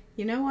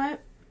 you know what,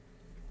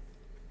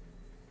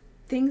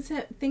 things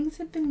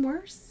have been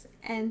worse,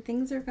 and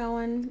things are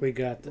going, we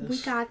got this. We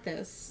got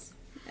this.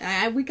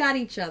 We got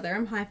each other.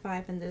 I'm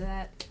high-fiving to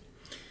that.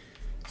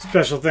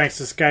 Special thanks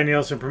to Sky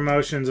Nielsen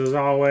Promotions, as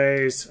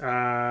always.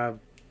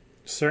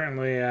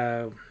 Certainly,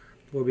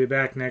 we'll be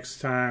back next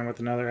time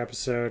with another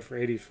episode for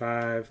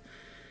 85.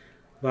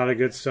 A lot of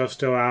good stuff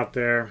still out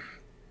there.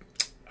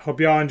 Hope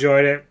y'all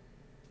enjoyed it.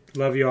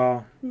 Love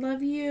y'all.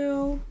 Love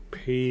you.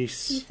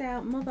 Peace. Peace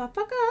out,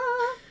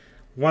 motherfucker.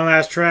 One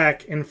last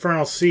track,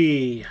 Infernal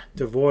Sea,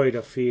 Devoid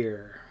of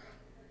Fear.